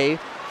steer away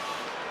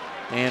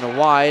and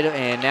wide,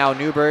 and now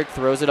Newberg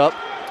throws it up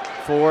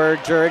for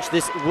Jurich.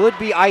 This would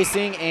be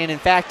icing, and in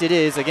fact it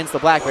is against the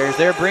Black Bears.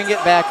 They're bringing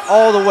it back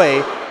all the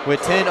way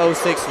with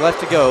 10:06 left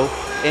to go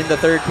in the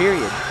third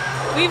period.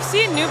 We've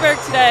seen Newberg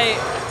today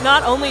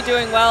not only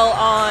doing well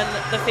on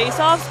the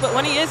faceoffs, but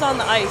when he is on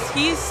the ice,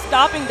 he's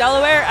stopping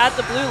Delaware at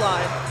the blue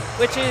line,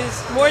 which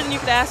is more than you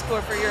could ask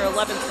for your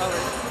 11th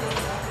forward.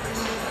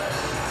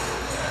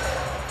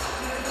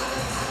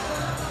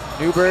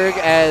 Newberg,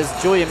 as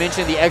Julia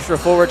mentioned, the extra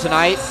forward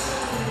tonight.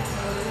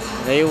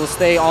 They will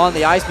stay on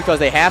the ice because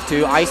they have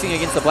to. Icing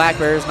against the Black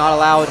Bears, not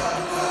allowed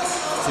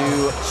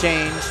to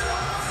change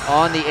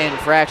on the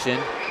infraction.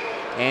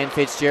 And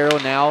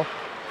Fitzgerald now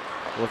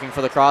looking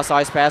for the cross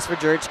ice pass for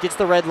Jurich. Gets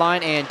the red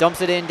line and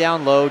dumps it in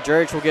down low.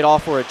 Jurich will get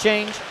off for a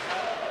change.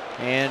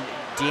 And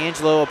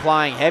D'Angelo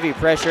applying heavy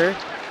pressure.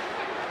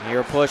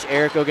 Here push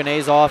Eric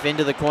Oganez off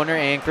into the corner,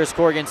 and Chris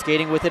Corrigan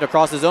skating with it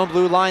across his own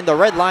blue line, the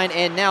red line,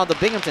 and now the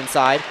Binghamton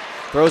side.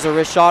 Throws a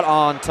wrist shot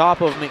on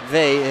top of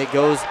McVeigh. It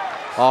goes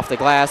off the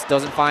glass,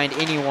 doesn't find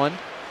anyone.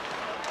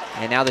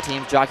 And now the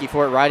team's jockey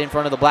for it right in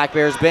front of the Black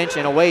Bears bench,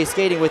 and away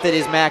skating with it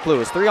is Mac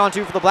Lewis.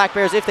 3-on-2 for the Black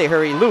Bears if they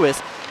hurry.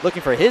 Lewis,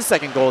 looking for his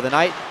second goal of the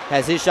night,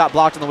 has his shot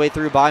blocked on the way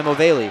through by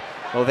Movaley.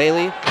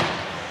 Movaley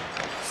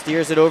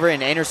steers it over,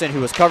 and Anderson, who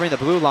was covering the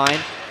blue line,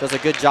 does a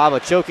good job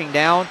of choking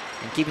down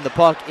and keeping the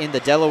puck in the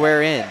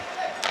Delaware end.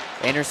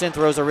 Anderson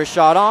throws a wrist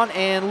shot on,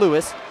 and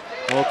Lewis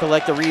will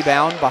collect a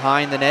rebound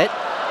behind the net.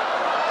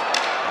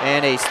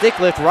 And a stick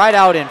lift right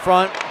out in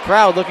front.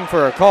 Crowd looking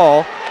for a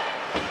call.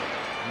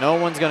 No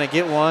one's going to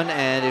get one,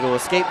 and it will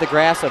escape the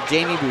grasp of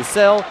Jamie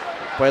Bussell.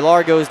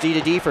 Boilar goes D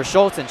to D for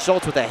Schultz, and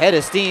Schultz with a head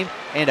of steam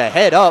and a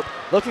head up,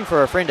 looking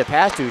for a friend to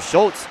pass to.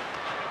 Schultz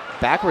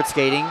backward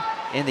skating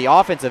in the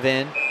offensive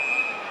end.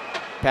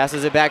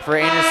 Passes it back for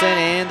Anderson,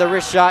 and the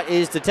wrist shot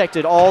is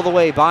detected all the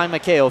way by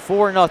McHale.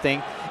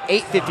 4-0.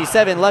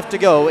 8:57 left to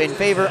go in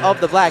favor of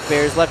the Black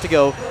Bears. Left to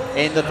go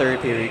in the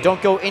third period.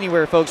 Don't go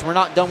anywhere, folks. We're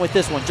not done with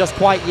this one just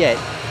quite yet.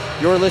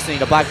 You're listening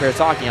to Black Bears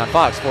Hockey on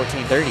Fox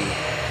 1430.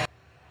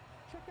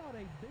 Check out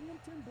a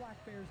Binghamton Black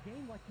Bears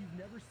game like you've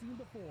never seen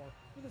before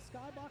with a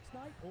skybox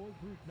night or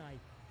group night.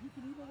 You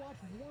can even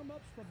watch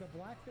warm-ups from the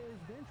Black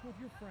Bears bench with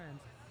your friends.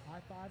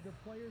 High-five the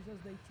players as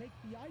they take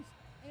the ice,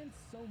 and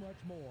so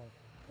much more.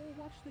 Or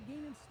watch the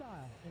game in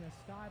style in a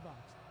skybox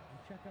and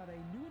check out a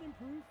new and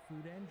improved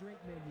food and drink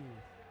menu.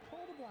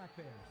 Call the Black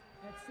Bears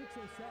at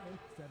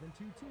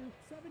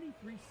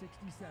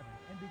 607-722-7367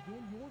 and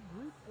begin your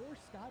group or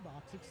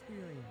skybox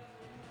experience.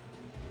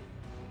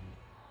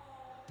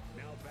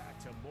 Now back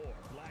to more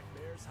Black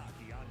Bears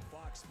hockey on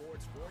Fox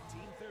Sports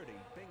 1430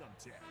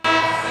 Binghamton.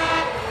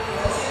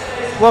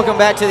 Welcome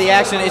back to the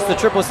action. It's the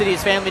Triple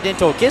Cities Family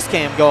Dental Kiss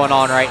Cam going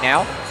on right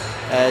now,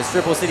 as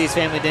Triple Cities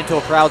Family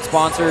Dental proud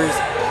sponsors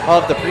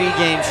of the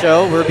pregame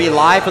show. We'll be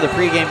live for the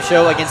pregame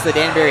show against the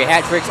Danbury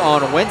Hat Tricks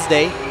on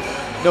Wednesday,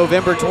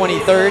 November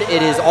 23rd.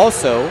 It is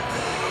also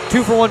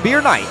 2-for-1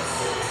 beer night.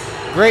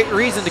 Great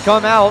reason to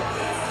come out,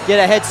 get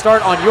a head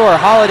start on your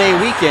holiday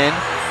weekend.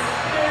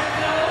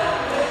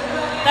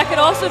 That could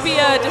also be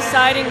a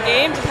deciding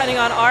game depending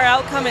on our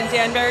outcome in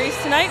Danbury's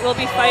tonight. We'll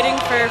be fighting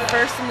for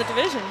first in the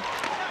division.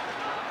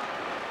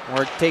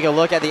 We'll take a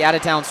look at the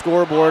out-of-town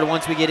scoreboard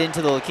once we get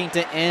into the La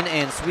Quinta Inn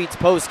and Suites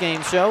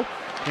post-game show.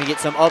 We get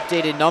some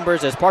updated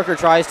numbers as Parker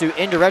tries to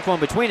indirect one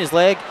between his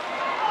leg.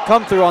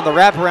 Come through on the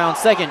wraparound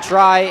second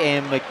try,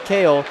 and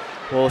McHale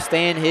will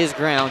stand his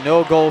ground.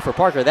 No goal for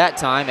Parker that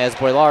time, as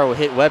Boilar will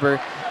hit Weber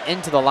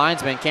into the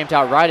linesman, camped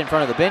out right in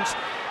front of the bench.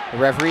 The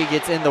referee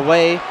gets in the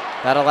way.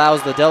 That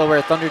allows the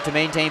Delaware Thunder to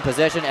maintain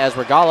possession, as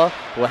Regala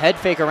will head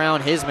fake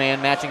around his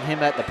man, matching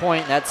him at the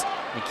point. That's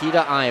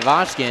Nikita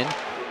Ivashkin.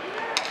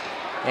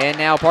 And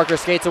now Parker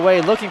skates away,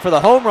 looking for the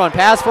home run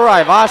pass for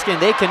Ivashkin.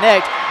 They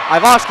connect.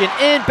 Ivashkin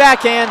in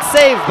backhand,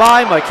 saved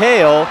by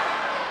McHale.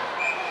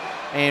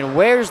 And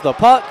where's the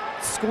puck?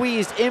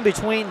 Squeezed in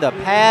between the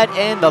pad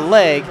and the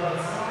leg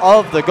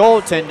of the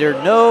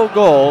goaltender. No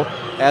goal,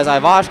 as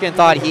Ivashkin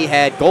thought he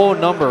had goal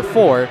number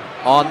 4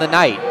 on the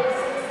night.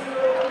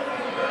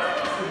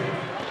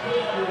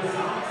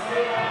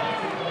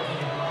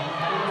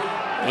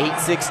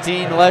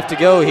 .816 left to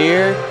go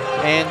here,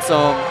 and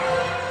some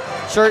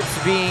shirts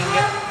being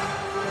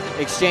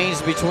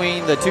exchanged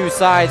between the two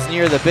sides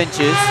near the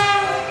benches.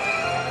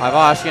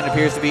 Ivashkin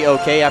appears to be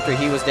okay after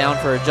he was down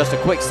for just a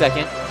quick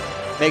second.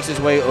 Makes his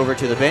way over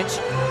to the bench.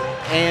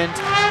 And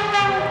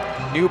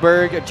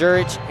Newberg,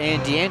 Jurich,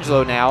 and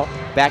D'Angelo now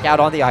back out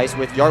on the ice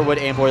with Yarwood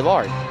and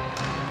Boilard.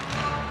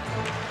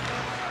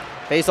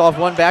 Face off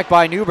one back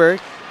by Newberg,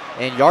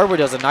 and Yarwood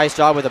does a nice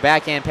job with a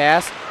backhand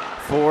pass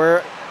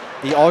for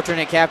the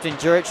alternate captain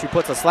Jurich, who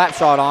puts a slap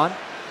shot on.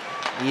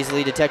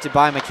 Easily detected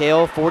by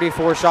McHale.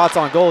 44 shots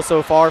on goal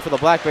so far for the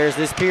Black Bears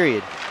this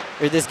period.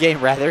 or this game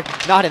rather,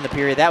 not in the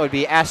period. That would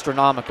be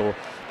astronomical.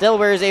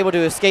 Delaware is able to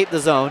escape the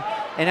zone,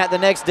 and at the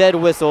next dead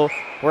whistle,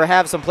 we'll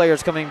have some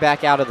players coming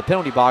back out of the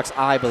penalty box,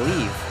 I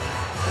believe.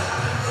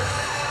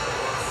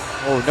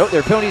 Oh, no,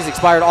 their penalties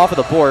expired off of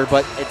the board,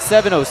 but at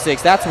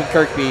 7:06, that's when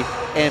Kirkby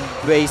and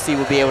Basie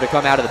will be able to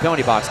come out of the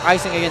penalty box.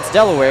 Icing against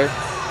Delaware,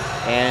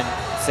 and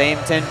same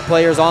 10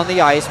 players on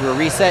the ice. We'll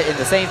reset in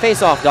the same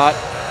face-off dot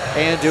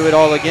and do it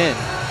all again.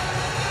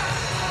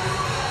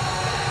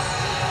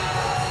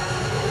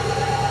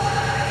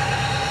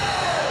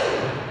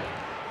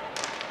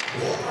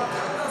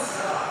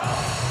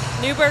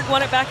 Newburgh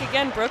won it back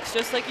again, Brooks,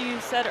 just like you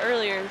said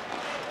earlier.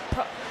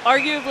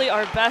 Arguably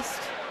our best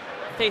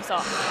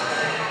face-off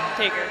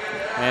taker.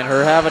 And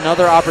her have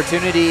another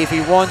opportunity if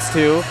he wants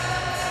to.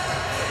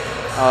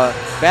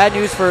 Bad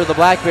news for the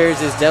Black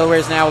Bears is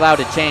Delaware's now allowed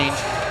to change,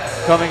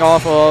 coming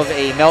off of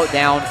a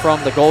meltdown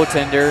from the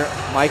goaltender,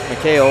 Mike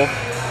McHale.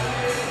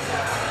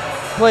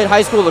 Played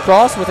high school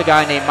lacrosse with a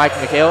guy named Mike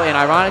McHale, and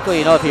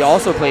ironically enough, he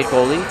also played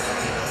goalie.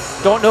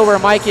 Don't know where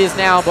Mike is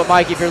now, but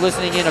Mike, if you're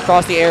listening in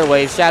across the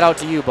airwaves, shout out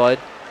to you, bud.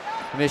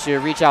 I miss you.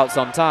 Reach out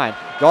sometime.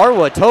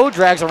 Garwood toe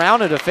drags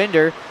around a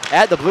defender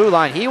at the blue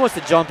line. He wants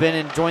to jump in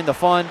and join the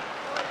fun.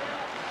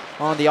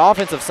 On the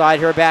offensive side,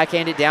 her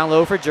backhanded down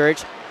low for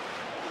Jurich.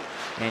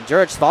 And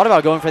Jurich thought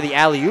about going for the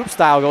alley-oop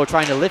style goal,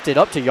 trying to lift it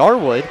up to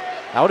Yarwood.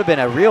 That would have been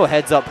a real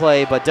heads-up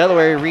play, but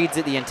Delaware reads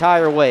it the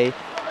entire way,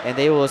 and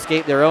they will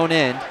escape their own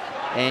end.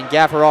 And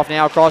Gafferoff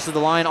now crosses the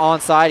line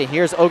onside, and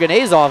here's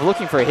Oganezov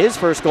looking for his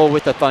first goal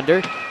with the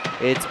Thunder.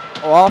 It's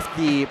off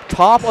the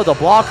top of the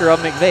blocker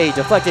of McVeigh,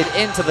 deflected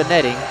into the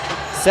netting.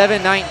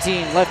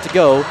 7:19 left to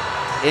go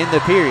in the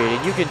period,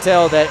 and you can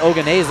tell that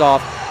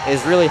Oganezov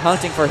is really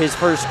hunting for his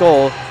first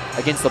goal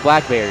against the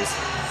Black Bears.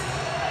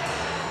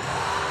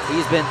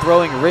 He's been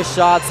throwing wrist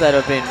shots that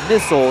have been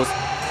missiles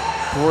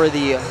for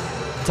the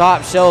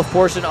top shelf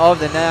portion of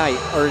the night,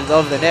 or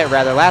of the net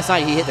rather. Last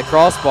night he hit the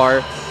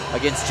crossbar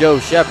against Joe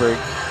Shepard,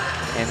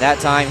 and that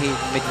time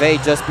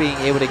McVeigh just being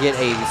able to get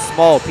a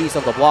small piece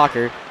of the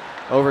blocker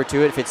over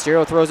to it.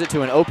 Fitzgerald throws it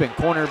to an open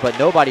corner, but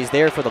nobody's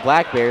there for the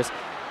Black Bears.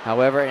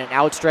 However, an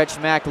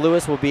outstretched Mac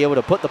Lewis will be able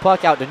to put the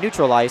puck out to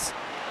neutral ice,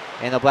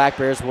 and the Black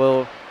Bears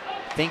will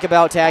think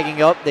about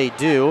tagging up. They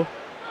do.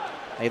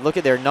 They look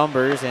at their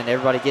numbers, and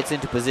everybody gets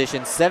into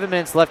position. 7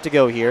 minutes left to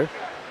go here.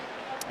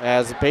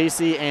 As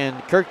Basie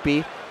and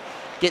Kirkby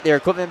get their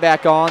equipment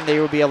back on, they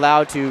will be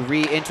allowed to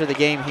re-enter the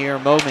game here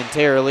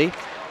momentarily.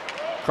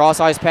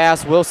 Cross-ice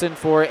pass, Wilson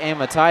for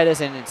Amatitis,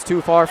 and it's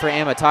too far for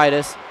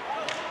Amatitis.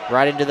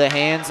 Right into the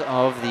hands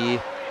of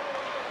the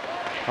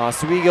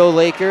Oswego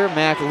Laker,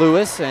 Mac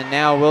Lewis, and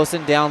now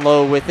Wilson down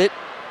low with it.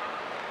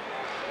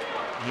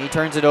 He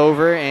turns it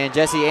over, and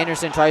Jesse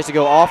Anderson tries to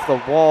go off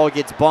the wall,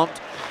 gets bumped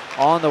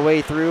on the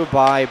way through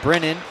by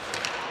Brennan.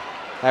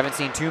 Haven't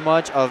seen too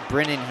much of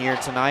Brennan here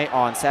tonight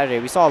on Saturday.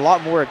 We saw a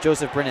lot more of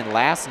Joseph Brennan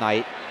last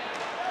night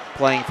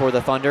playing for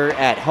the Thunder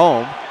at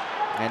home.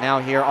 And now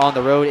here on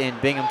the road in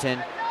Binghamton,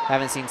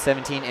 haven't seen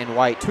 17 and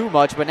White too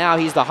much, but now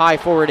he's the high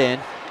forward in,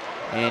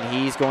 and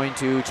he's going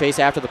to chase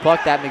after the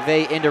puck. That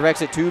McVeigh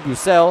indirects it to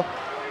Bussell,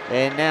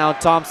 and now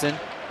Thompson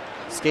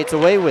skates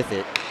away with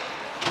it.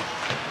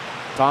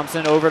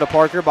 Thompson over to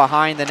Parker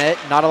behind the net.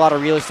 Not a lot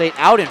of real estate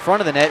out in front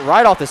of the net,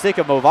 right off the stick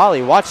of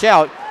Movali. Watch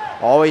out.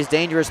 Always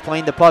dangerous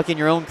playing the puck in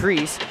your own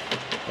crease,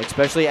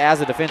 especially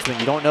as a defenseman.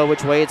 You don't know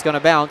which way it's going to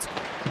bounce.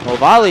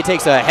 Movali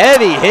takes a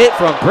heavy hit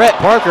from Brett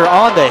Parker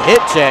on the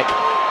hip check.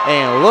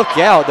 And look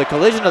out, the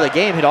collision of the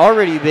game had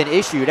already been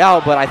issued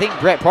out, but I think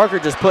Brett Parker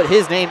just put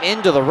his name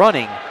into the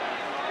running.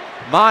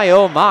 My,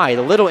 oh my,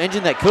 the little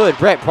engine that could,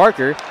 Brett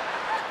Parker.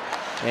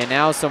 And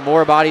now some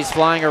more bodies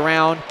flying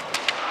around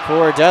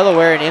for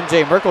Delaware, and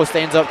MJ Merkel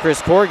stands up Chris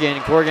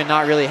Corrigan. Corrigan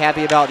not really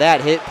happy about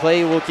that hit.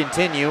 Play will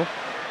continue.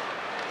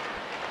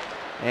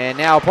 And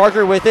now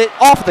Parker with it,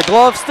 off the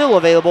glove, still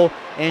available,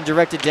 and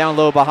directed down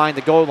low behind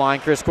the goal line.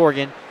 Chris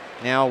Corrigan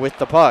now with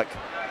the puck.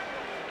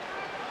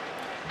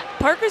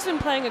 Parker's been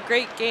playing a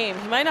great game.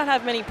 He might not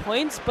have many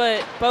points,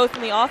 but both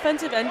in the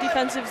offensive and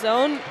defensive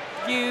zone,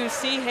 you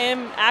see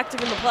him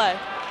active in the play.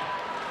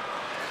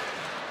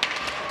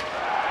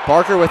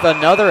 Parker with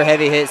another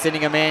heavy hit,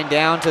 sending a man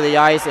down to the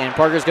ice, and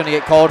Parker's going to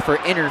get called for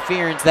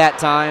interference that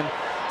time,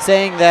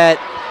 saying that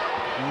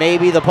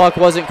maybe the puck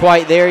wasn't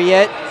quite there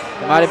yet.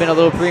 It might have been a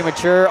little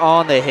premature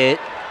on the hit.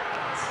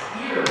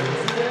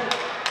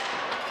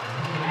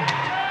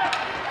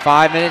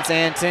 5 minutes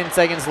and 10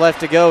 seconds left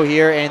to go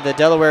here, and the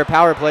Delaware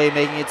power play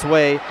making its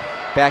way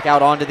back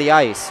out onto the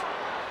ice.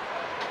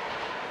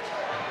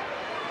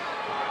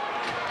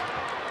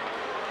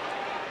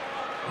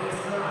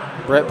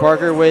 Brett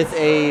Parker with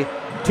a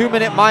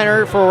 2-minute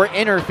minor for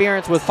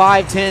interference with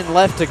 5:10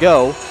 left to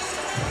go.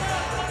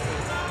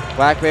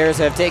 Black Bears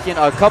have taken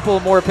a couple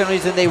more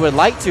penalties than they would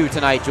like to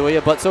tonight,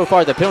 Julia, but so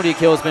far the penalty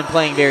kill has been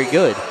playing very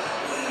good.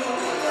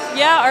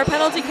 Yeah, our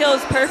penalty kill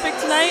is perfect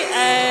tonight,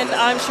 and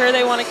I'm sure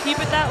they want to keep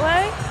it that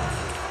way.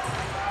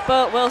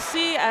 But we'll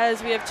see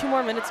as we have 2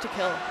 more minutes to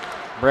kill.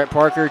 Brett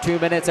Parker, 2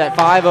 minutes at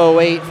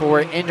 5:08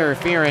 for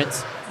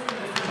interference.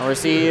 And we'll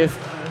see if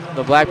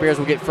the Black Bears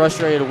will get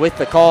frustrated with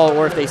the call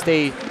or if they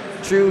stay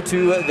true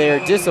to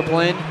their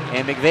discipline,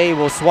 and McVeigh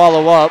will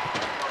swallow up.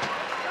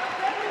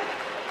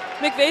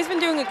 McVeigh's been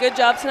doing a good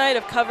job tonight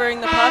of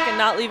covering the puck and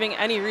not leaving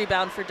any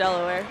rebound for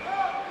Delaware.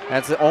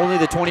 That's only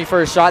the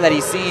 21st shot that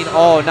he's seen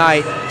all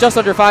night. Just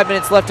under 5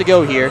 minutes left to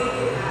go here.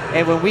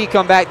 And when we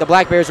come back, the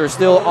Black Bears are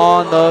still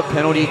on the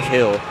penalty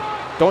kill.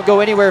 Don't go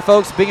anywhere,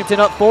 folks. Binghamton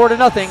up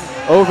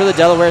 4-0 over the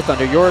Delaware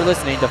Thunder. You're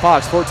listening to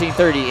Fox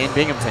 1430 in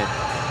Binghamton.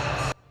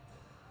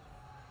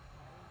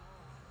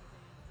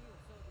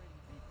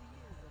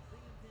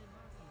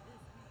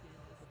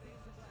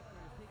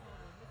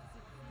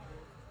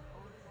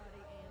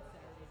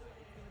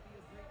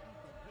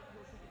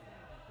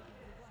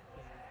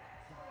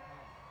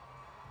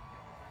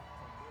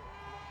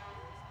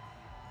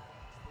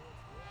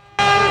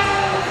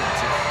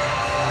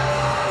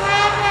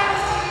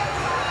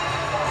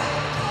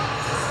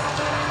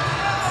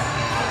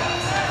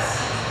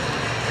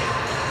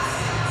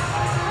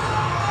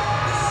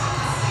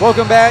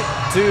 Welcome back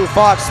to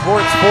Fox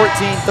Sports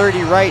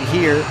 1430 right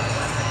here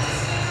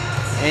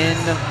in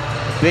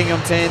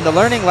Binghamton. The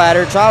Learning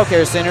Ladder Child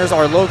Care Centers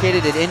are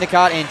located at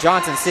Endicott and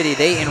Johnson City.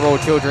 They enroll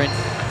children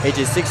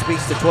ages 6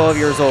 weeks to 12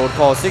 years old.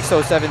 Call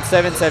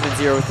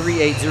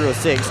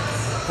 607-770-3806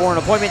 for an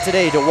appointment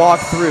today to walk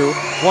through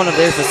one of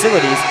their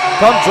facilities.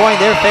 Come join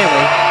their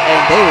family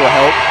and they will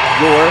help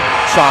your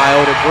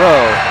child grow.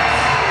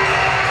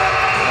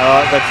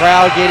 The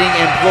crowd getting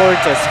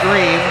implored to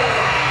scream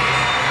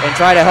and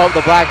try to help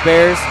the Black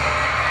Bears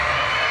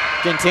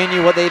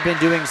continue what they've been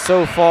doing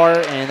so far,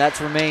 and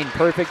that's remained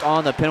perfect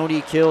on the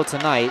penalty kill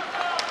tonight.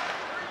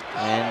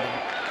 And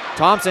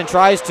Thompson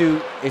tries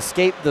to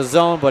escape the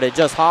zone, but it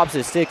just hops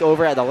his stick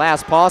over at the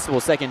last possible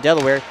second.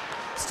 Delaware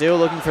still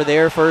looking for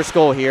their first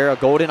goal here, a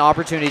golden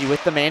opportunity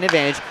with the man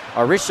advantage.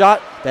 A wrist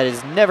shot that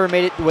has never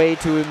made its way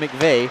to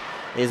McVeigh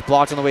is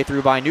blocked on the way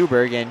through by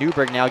Newberg, and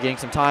Newberg now getting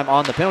some time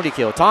on the penalty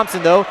kill.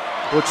 Thompson, though,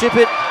 will chip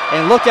it,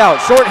 and look out,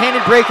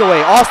 short-handed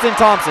breakaway. Austin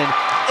Thompson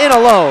in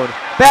alone.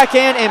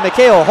 Backhand, and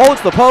McHale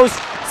holds the post.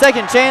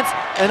 Second chance,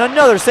 and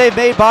another save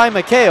made by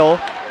McHale.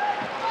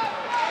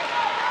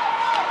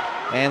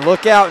 And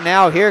look out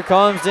now, here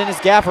comes Dennis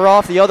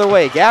Gaffaroff the other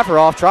way.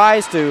 Gaffaroff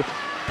tries to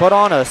put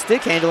on a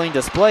stick handling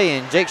display,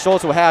 and Jake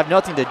Schultz will have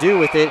nothing to do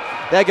with it.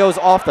 That goes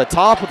off the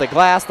top of the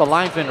glass, the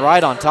linesman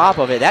right on top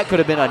of it. That could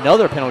have been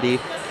another penalty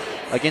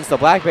against the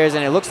Black Bears,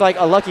 and it looks like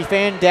a lucky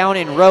fan down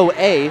in row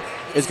A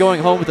is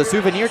going home with a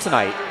souvenir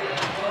tonight.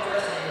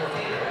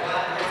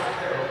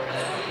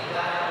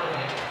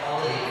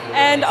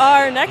 And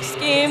our next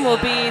game will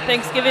be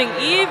Thanksgiving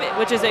Eve,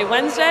 which is a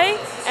Wednesday,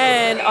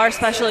 and our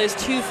special is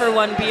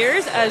 2-for-1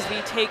 beers as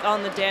we take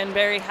on the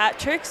Danbury Hat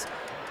Tricks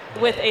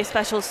with a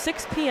special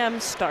 6 p.m.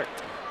 start.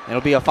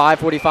 It'll be a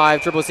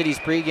 5:45 Triple Cities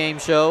pregame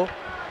show.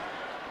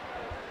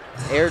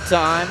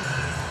 Airtime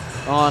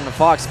on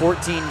Fox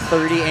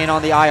 1430 and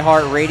on the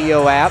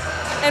iHeartRadio app.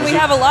 And we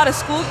have a lot of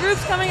school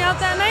groups coming out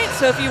that night,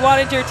 so if you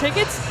wanted your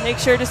tickets, make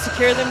sure to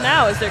secure them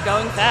now as they're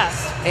going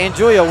fast. And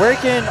Julia, where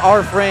can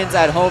our friends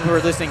at home who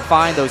are listening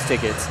find those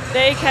tickets?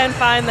 They can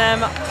find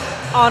them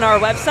on our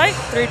website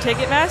through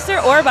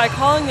Ticketmaster or by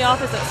calling the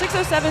office at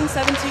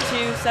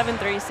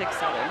 607-722-7367.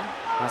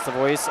 That's the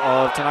voice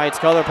of tonight's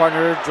color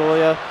partner,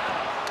 Julia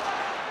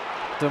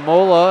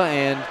DeMola,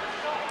 and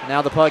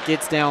now the puck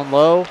gets down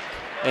low,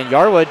 and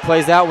Yarwood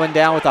plays that one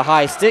down with a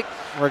high stick.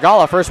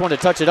 Regala, first one to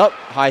touch it up.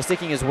 High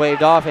sticking is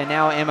waved off, and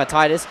now Emma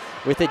Titus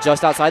with it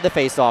just outside the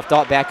faceoff.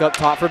 Dot back up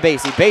top for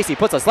Basie. Basie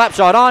puts a slap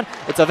shot on.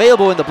 It's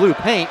available in the blue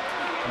paint.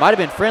 Might have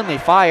been friendly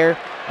fire,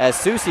 as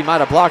Susie might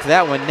have blocked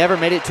that one. Never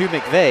made it to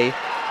McVeigh,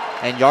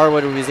 and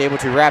Yarwood was able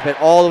to wrap it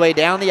all the way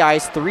down the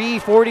ice.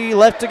 3:40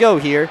 left to go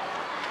here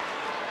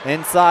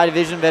inside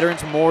Division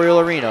Veterans Memorial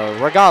Arena.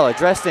 Regala,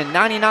 dressed in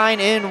 99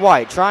 in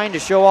white, trying to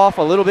show off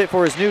a little bit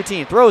for his new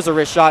team. Throws a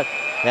wrist shot.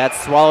 That's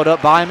swallowed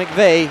up by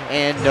McVeigh,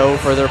 and no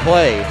further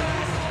play.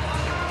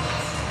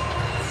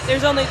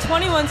 There's only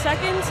 21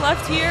 seconds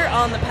left here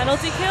on the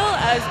penalty kill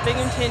as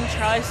Binghamton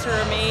tries to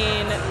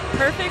remain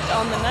perfect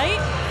on the night.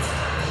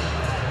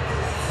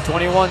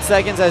 21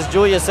 seconds, as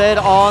Julia said,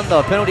 on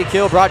the penalty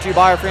kill, brought to you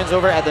by our friends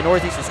over at the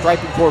Northeastern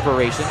Striping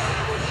Corporation.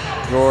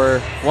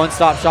 Your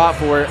one-stop shop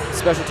for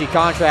specialty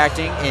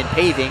contracting and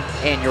paving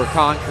and your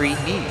concrete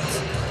needs.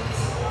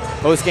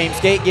 Post-game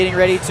skate getting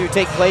ready to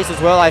take place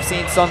as well. I've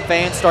seen some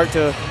fans start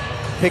to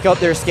pick up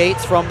their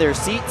skates from their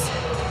seats.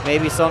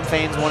 Maybe some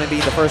fans want to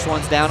be the first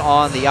ones down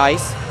on the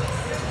ice.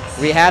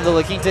 We have the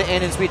La Quinta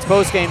Inn and Suites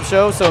post-game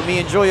show, so me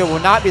and Julia will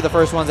not be the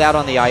first ones out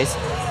on the ice.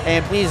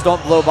 And please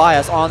don't blow by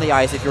us on the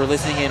ice if you're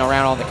listening in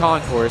around on the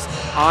concourse.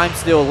 I'm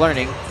still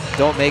learning.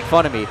 Don't make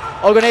fun of me.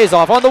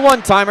 Oganezov on the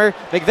one-timer.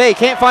 McVeigh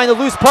can't find the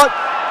loose puck,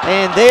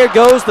 and there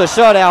goes the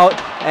shutout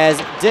as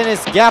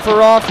Dennis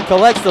Gaffaroff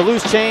collects the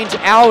loose change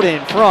out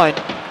in front.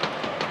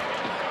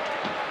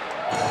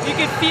 You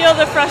could feel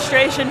the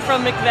frustration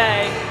from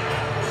McVeigh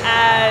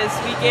as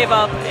we gave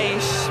up a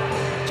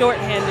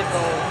short-handed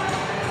goal.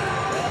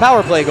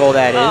 Power play goal,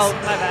 that is. Oh,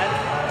 my bad.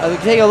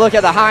 Take a look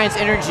at the Heinz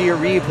Energy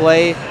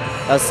replay.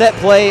 A set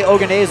play,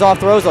 Oganezov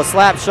throws a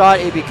slap shot.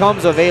 It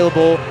becomes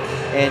available,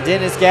 and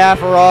Dennis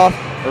Gaffaroff,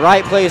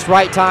 right place,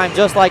 right time,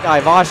 just like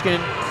Ivashkin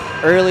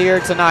earlier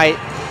tonight,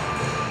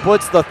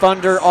 puts the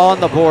Thunder on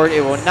the board.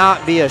 It will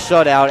not be a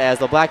shutout as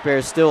the Black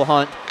Bears still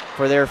hunt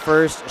for their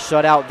first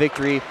shutout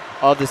victory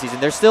of the season.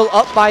 They're still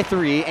up by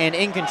 3 and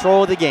in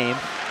control of the game.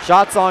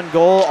 Shots on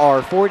goal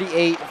are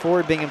 48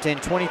 for Binghamton,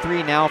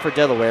 23 now for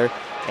Delaware.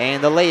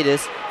 And the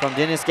latest from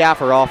Dennis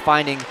Gaffaroff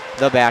finding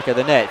the back of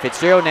the net.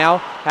 Fitzgerald now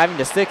having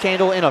to stick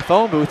handle in a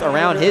phone booth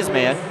around his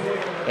man.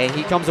 And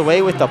he comes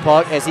away with the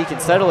puck as he can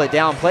settle it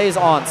down, plays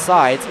on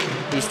sides.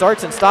 He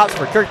starts and stops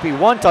for Kirkby.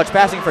 One touch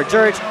passing for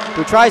Jurich,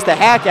 who tries to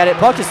hack at it.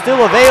 Puck is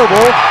still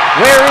available.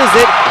 Where is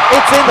it?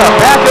 It's in the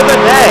back of the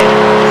net.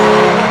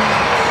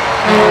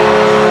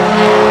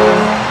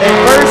 At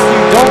first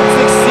you don't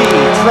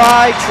succeed.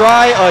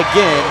 Try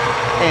again.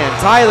 And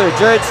Tyler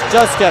Jurich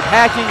just kept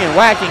hacking and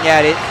whacking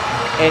at it.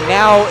 And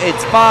now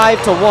it's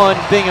 5-1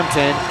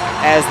 Binghamton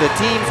as the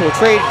teams will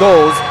trade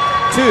goals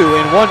 2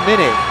 in 1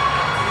 minute.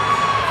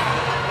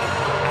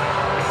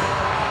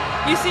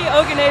 You see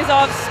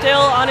Oganezov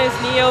still on his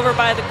knee over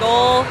by the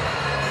goal.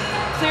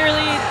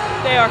 Clearly,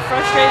 they are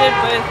frustrated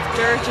with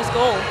Jurich's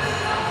goal.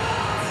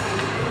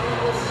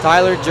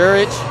 Tyler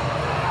Jurich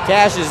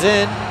cashes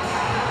in.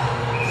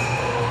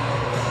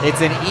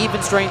 It's an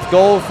even strength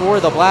goal for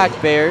the Black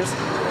Bears.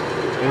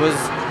 It was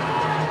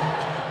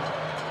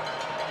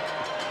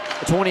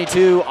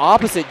 22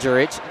 opposite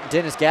Jurich.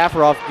 Dennis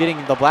Gaffaroff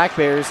getting the Black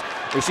Bears,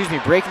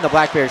 breaking the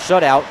Black Bears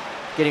shutout.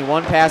 Getting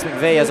one past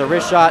McVeigh as a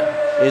wrist shot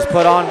is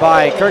put on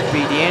by Kirkby.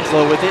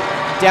 D'Angelo with it.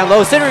 Down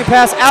low, centering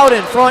pass out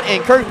in front,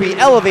 and Kirkby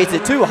elevates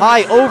it too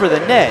high over the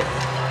net.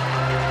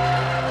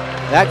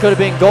 That could have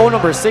been goal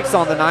number 6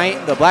 on the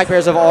night. The Black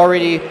Bears have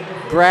already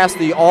grasped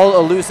the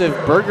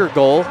all-elusive Berger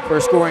goal for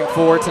scoring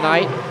 4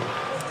 tonight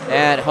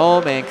at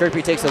home, and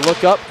Kirkby takes a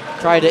look up,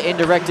 tried to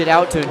indirect it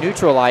out to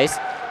neutral ice.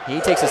 He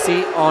takes a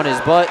seat on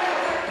his butt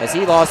as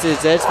he lost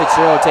his edge.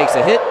 Fitzgerald takes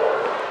a hit.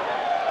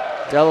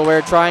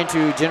 Delaware trying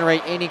to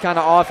generate any kind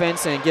of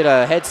offense and get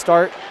a head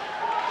start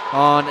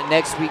on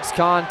next week's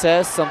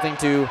contest, something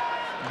to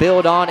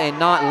build on and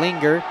not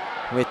linger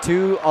with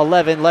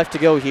 2:11 left to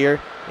go here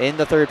in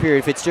the third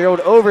period. Fitzgerald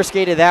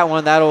overskated that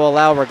one. That'll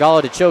allow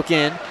Regala to choke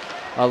in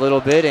a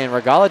little bit, and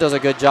Regala does a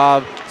good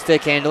job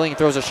stick handling,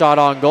 throws a shot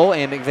on goal,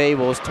 and McVeigh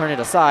will turn it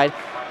aside.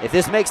 If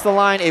this makes the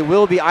line, it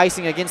will be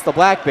icing against the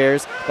Black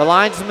Bears. The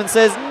linesman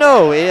says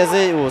no, as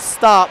it will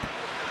stop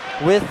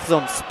with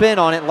some spin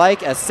on it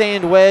like a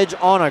sand wedge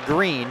on a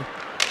green.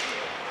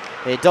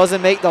 It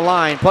doesn't make the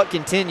line. Puck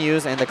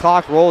continues, and the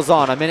clock rolls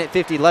on.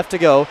 1:50 left to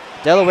go.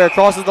 Delaware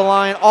crosses the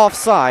line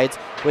offsides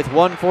with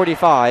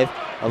 1:45.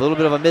 A little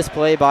bit of a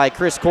misplay by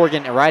Chris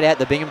Corrigan right at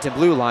the Binghamton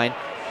blue line,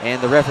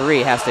 and the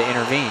referee has to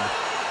intervene.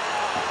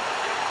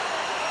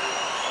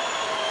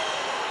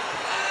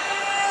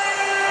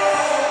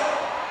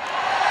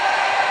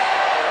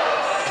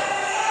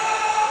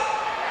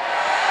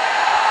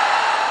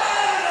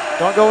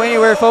 Don't go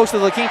anywhere, folks. The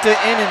La Quinta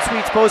Inn and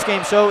Suites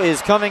postgame show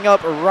is coming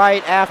up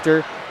right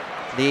after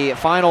the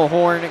final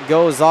horn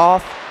goes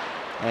off.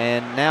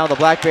 And now the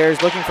Black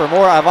Bears looking for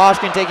more.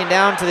 Ivashkin taken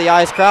down to the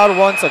ice. Crowd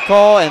wants a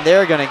call, and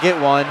they're going to get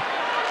one.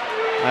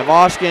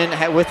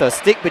 Ivashkin with a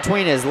stick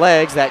between his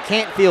legs. That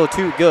can't feel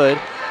too good,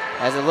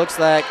 as it looks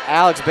like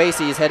Alex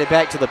Basie is headed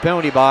back to the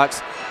penalty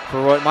box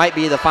for what might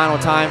be the final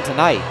time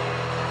tonight.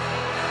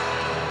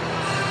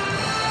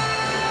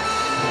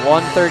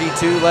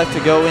 1:32 left to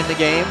go in the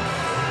game.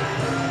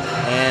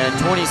 And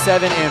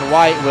 27 in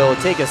white will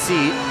take a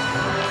seat.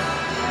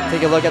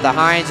 Take a look at the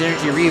Heinz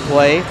Energy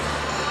replay.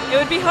 It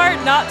would be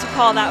hard not to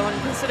call that one,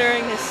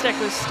 considering his stick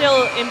was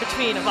still in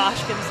between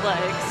Ivashkin's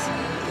legs.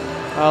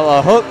 Well,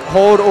 a hook,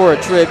 hold, or a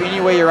trip,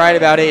 any way you're right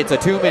about it, it's a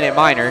 2-minute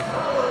minor.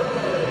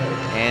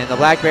 And the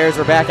Black Bears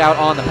are back out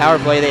on the power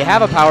play. They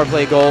have a power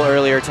play goal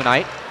earlier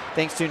tonight,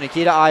 thanks to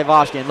Nikita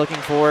Ivashkin, looking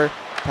for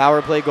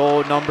power play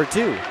goal number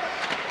 2.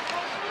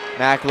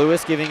 Mac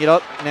Lewis giving it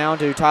up now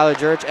to Tyler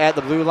Jurich at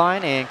the blue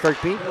line, and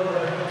Kirkby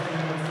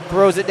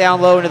throws it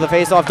down low into the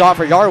faceoff dot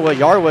for Yarwood.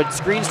 Yarwood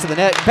screens to the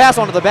net, pass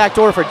onto the back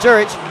door for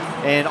Jurich,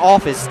 and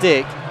off his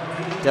stick.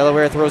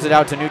 Delaware throws it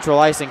out to neutral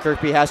ice, and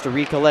Kirkby has to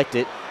recollect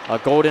it. A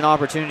golden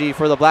opportunity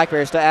for the Black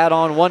Bears to add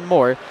on one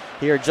more.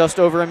 Here, just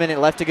over a minute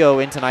left to go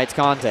in tonight's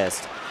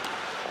contest.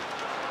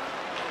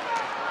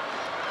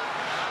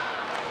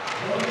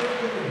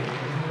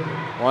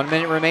 One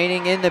minute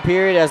remaining in the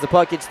period as the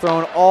puck gets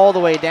thrown all the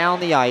way down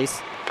the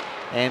ice.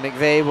 And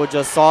McVeigh will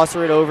just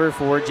saucer it over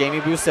for Jamie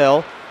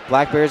Bussell.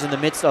 Black Bears in the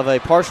midst of a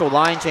partial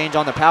line change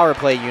on the power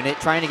play unit,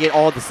 trying to get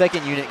all the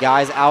second unit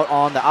guys out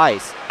on the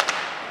ice.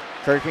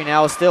 Kirkby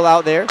now is still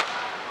out there.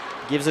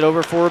 Gives it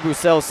over for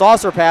Bussell.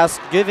 Saucer pass,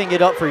 giving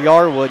it up for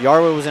Yarwood.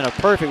 Yarwood was in a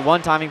perfect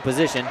one-timing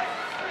position.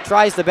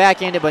 Tries to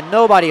backhand it, but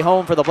nobody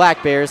home for the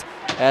Black Bears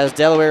as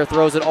Delaware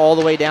throws it all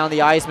the way down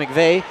the ice.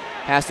 McVeigh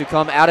has to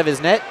come out of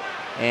his net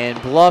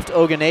and bluffed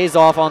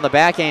Oganezov on the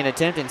backhand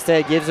attempt.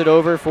 Instead gives it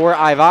over for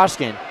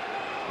Ivashkin.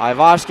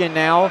 Ivashkin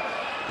now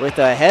with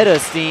a head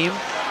of steam.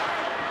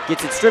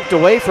 Gets it stripped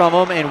away from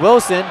him, and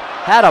Wilson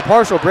had a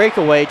partial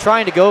breakaway,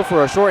 trying to go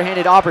for a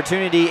shorthanded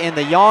opportunity in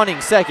the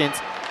yawning seconds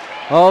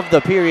of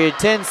the period.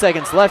 10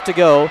 seconds left to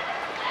go,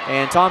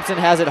 and Thompson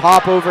has it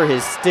hop over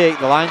his stick.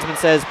 The linesman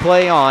says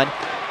play on,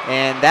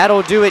 and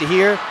that'll do it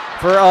here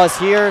for us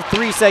here.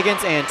 3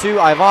 seconds and to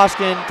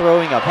Ivashkin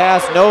throwing a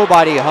pass,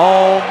 nobody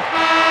home,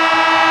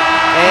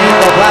 and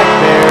the Black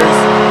Bears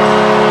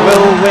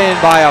will win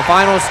by a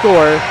final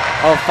score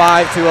of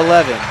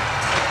 5-11.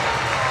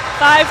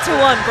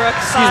 5-1, Brooks.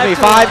 Excuse me,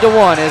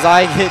 5-1 as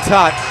I get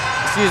taught.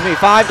 Excuse me,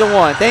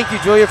 5-1. Thank you,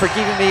 Julia, for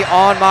keeping me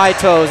on my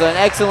toes. An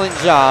excellent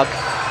job.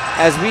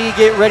 As we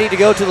get ready to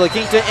go to La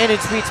Quinta Inn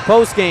 & Suites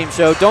post-game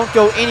show, don't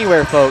go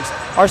anywhere, folks.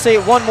 I'll say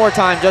it one more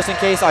time just in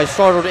case I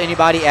startled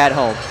anybody at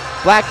home.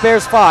 Black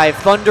Bears 5,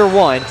 Thunder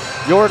 1.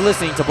 You're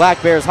listening to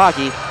Black Bears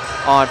Hockey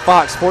on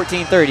Fox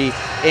 1430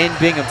 in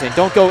Binghamton.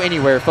 Don't go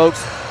anywhere,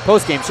 folks.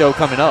 Post-game show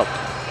coming up.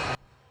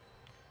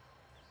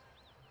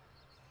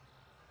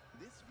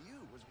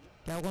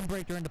 Got one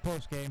break during the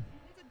post-game.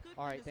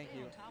 All right, thank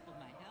you.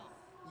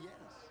 Yes,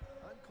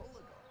 I'm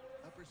Cologuard,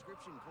 a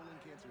prescription colon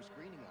cancer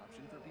screening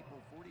option for people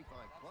 45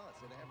 plus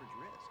at average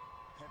risk.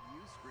 Have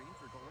you screened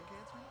for colon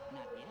cancer?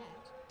 Not yet.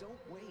 Don't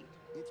wait.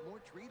 It's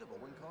more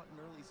treatable when caught in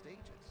early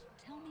stages.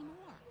 Tell me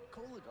more.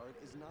 Cologuard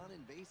is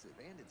non-invasive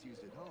and it's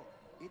used at home.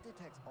 It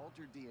detects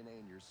altered DNA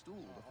in your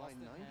stool to find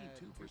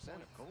 92%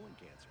 of colon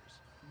cancers.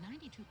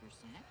 92%?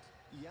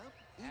 Yep,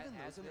 even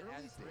those in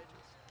early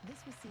stages. This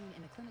was seen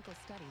in a clinical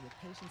study with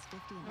patients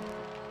 50 and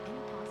older.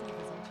 Any positive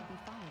result should be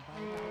followed by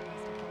a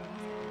diagnostic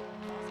colonoscopy.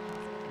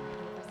 False positive and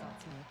negative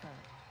results may occur.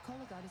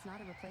 Cologuard is not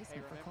a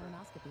replacement for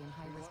colonoscopy in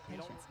high-risk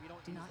patients.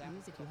 Do not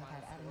use if you have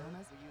had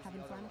adenomas, have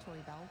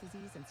inflammatory bowel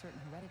disease and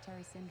certain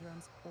hereditary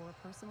syndromes, or a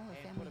personal or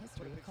family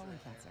history of colon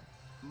cancer.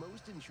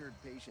 Most insured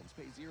patients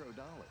pay $0.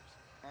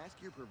 Ask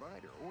your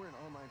provider or an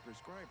online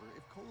prescriber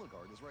if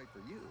Cologuard is right for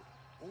you,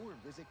 or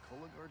visit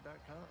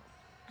Cologuard.com.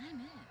 I'm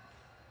in.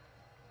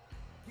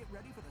 Get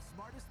ready for the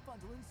smartest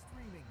bundle in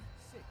streaming.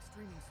 6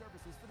 streaming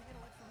services for the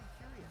intellectually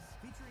curious,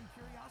 featuring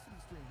Curiosity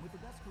Stream with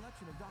the best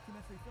collection of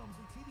documentary films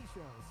and TV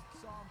shows,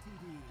 Psalm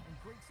TV, and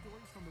great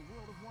stories from the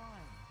world of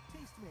wine,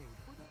 Taste Made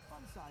for the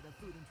fun side of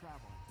food and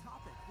travel,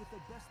 Topic with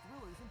the best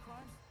thrillers and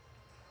crimes.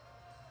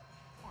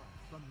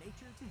 From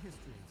nature to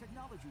history,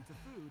 technology to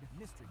food,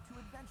 mystery to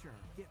adventure.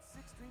 Get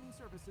 6 streaming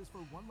services for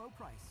one low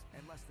price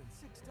and less than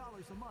 $6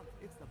 a month.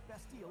 It's the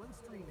best deal in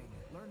streaming.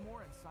 Learn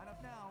more and sign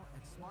up now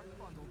at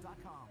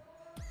smartbundle.com.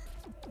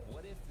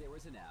 What if there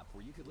was an app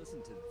where you could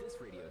listen to this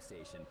radio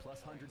station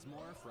plus hundreds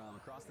more from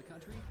across the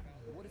country?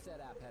 What if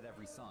that app had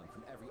every song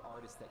from every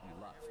artist that you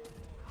love,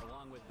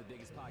 along with the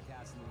biggest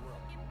podcast in the world?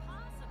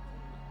 Impossible.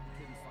 We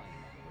couldn't find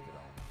an app with it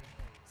all.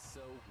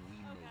 So we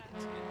made it.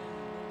 And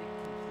then we made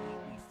it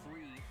completely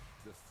free.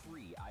 The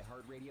free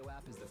iHeartRadio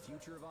app is the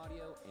future of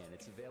audio, and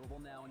it's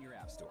available now in your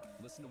app store.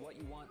 Listen to what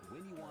you want,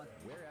 when you want,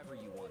 wherever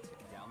you want to.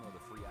 Download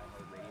the free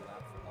iHeartRadio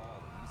app for all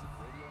the music,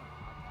 radio, and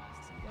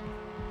podcasts in the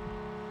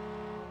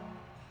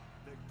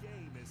The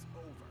game is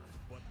over,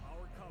 but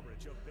our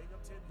coverage of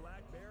Binghamton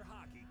Black Bear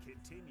hockey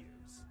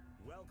continues.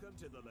 Welcome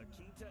to the La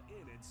Quinta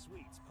Inn &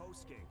 Suites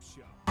postgame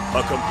show.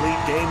 A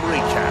complete game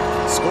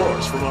recap,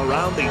 scores from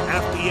around the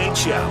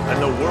FBHL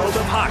and the world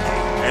of hockey,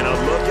 and a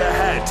look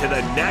ahead to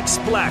the next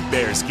Black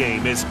Bears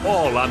game is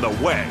all on the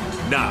way.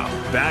 Now,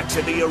 back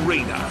to the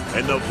arena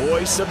and the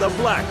voice of the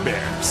Black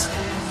Bears,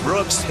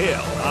 Brooks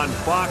Hill on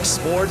Fox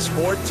Sports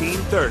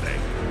 1430.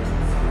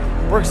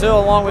 Brooks Hill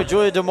along with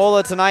Julia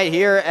DeMola tonight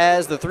here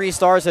as the 3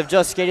 stars have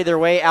just skated their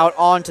way out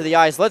onto the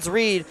ice. Let's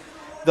read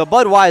the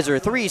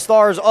Budweiser 3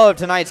 stars of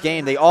tonight's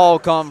game. They all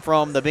come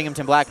from the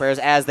Binghamton Black Bears,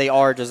 as they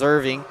are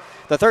deserving.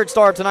 The 3rd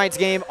star of tonight's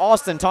game,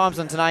 Austin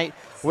Thompson tonight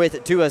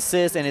with 2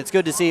 assists, and it's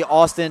good to see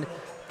Austin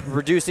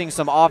producing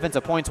some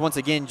offensive points once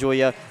again,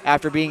 Julia,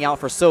 after being out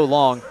for so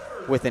long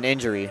with an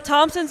injury.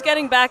 Thompson's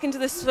getting back into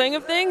the swing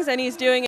of things, and he's doing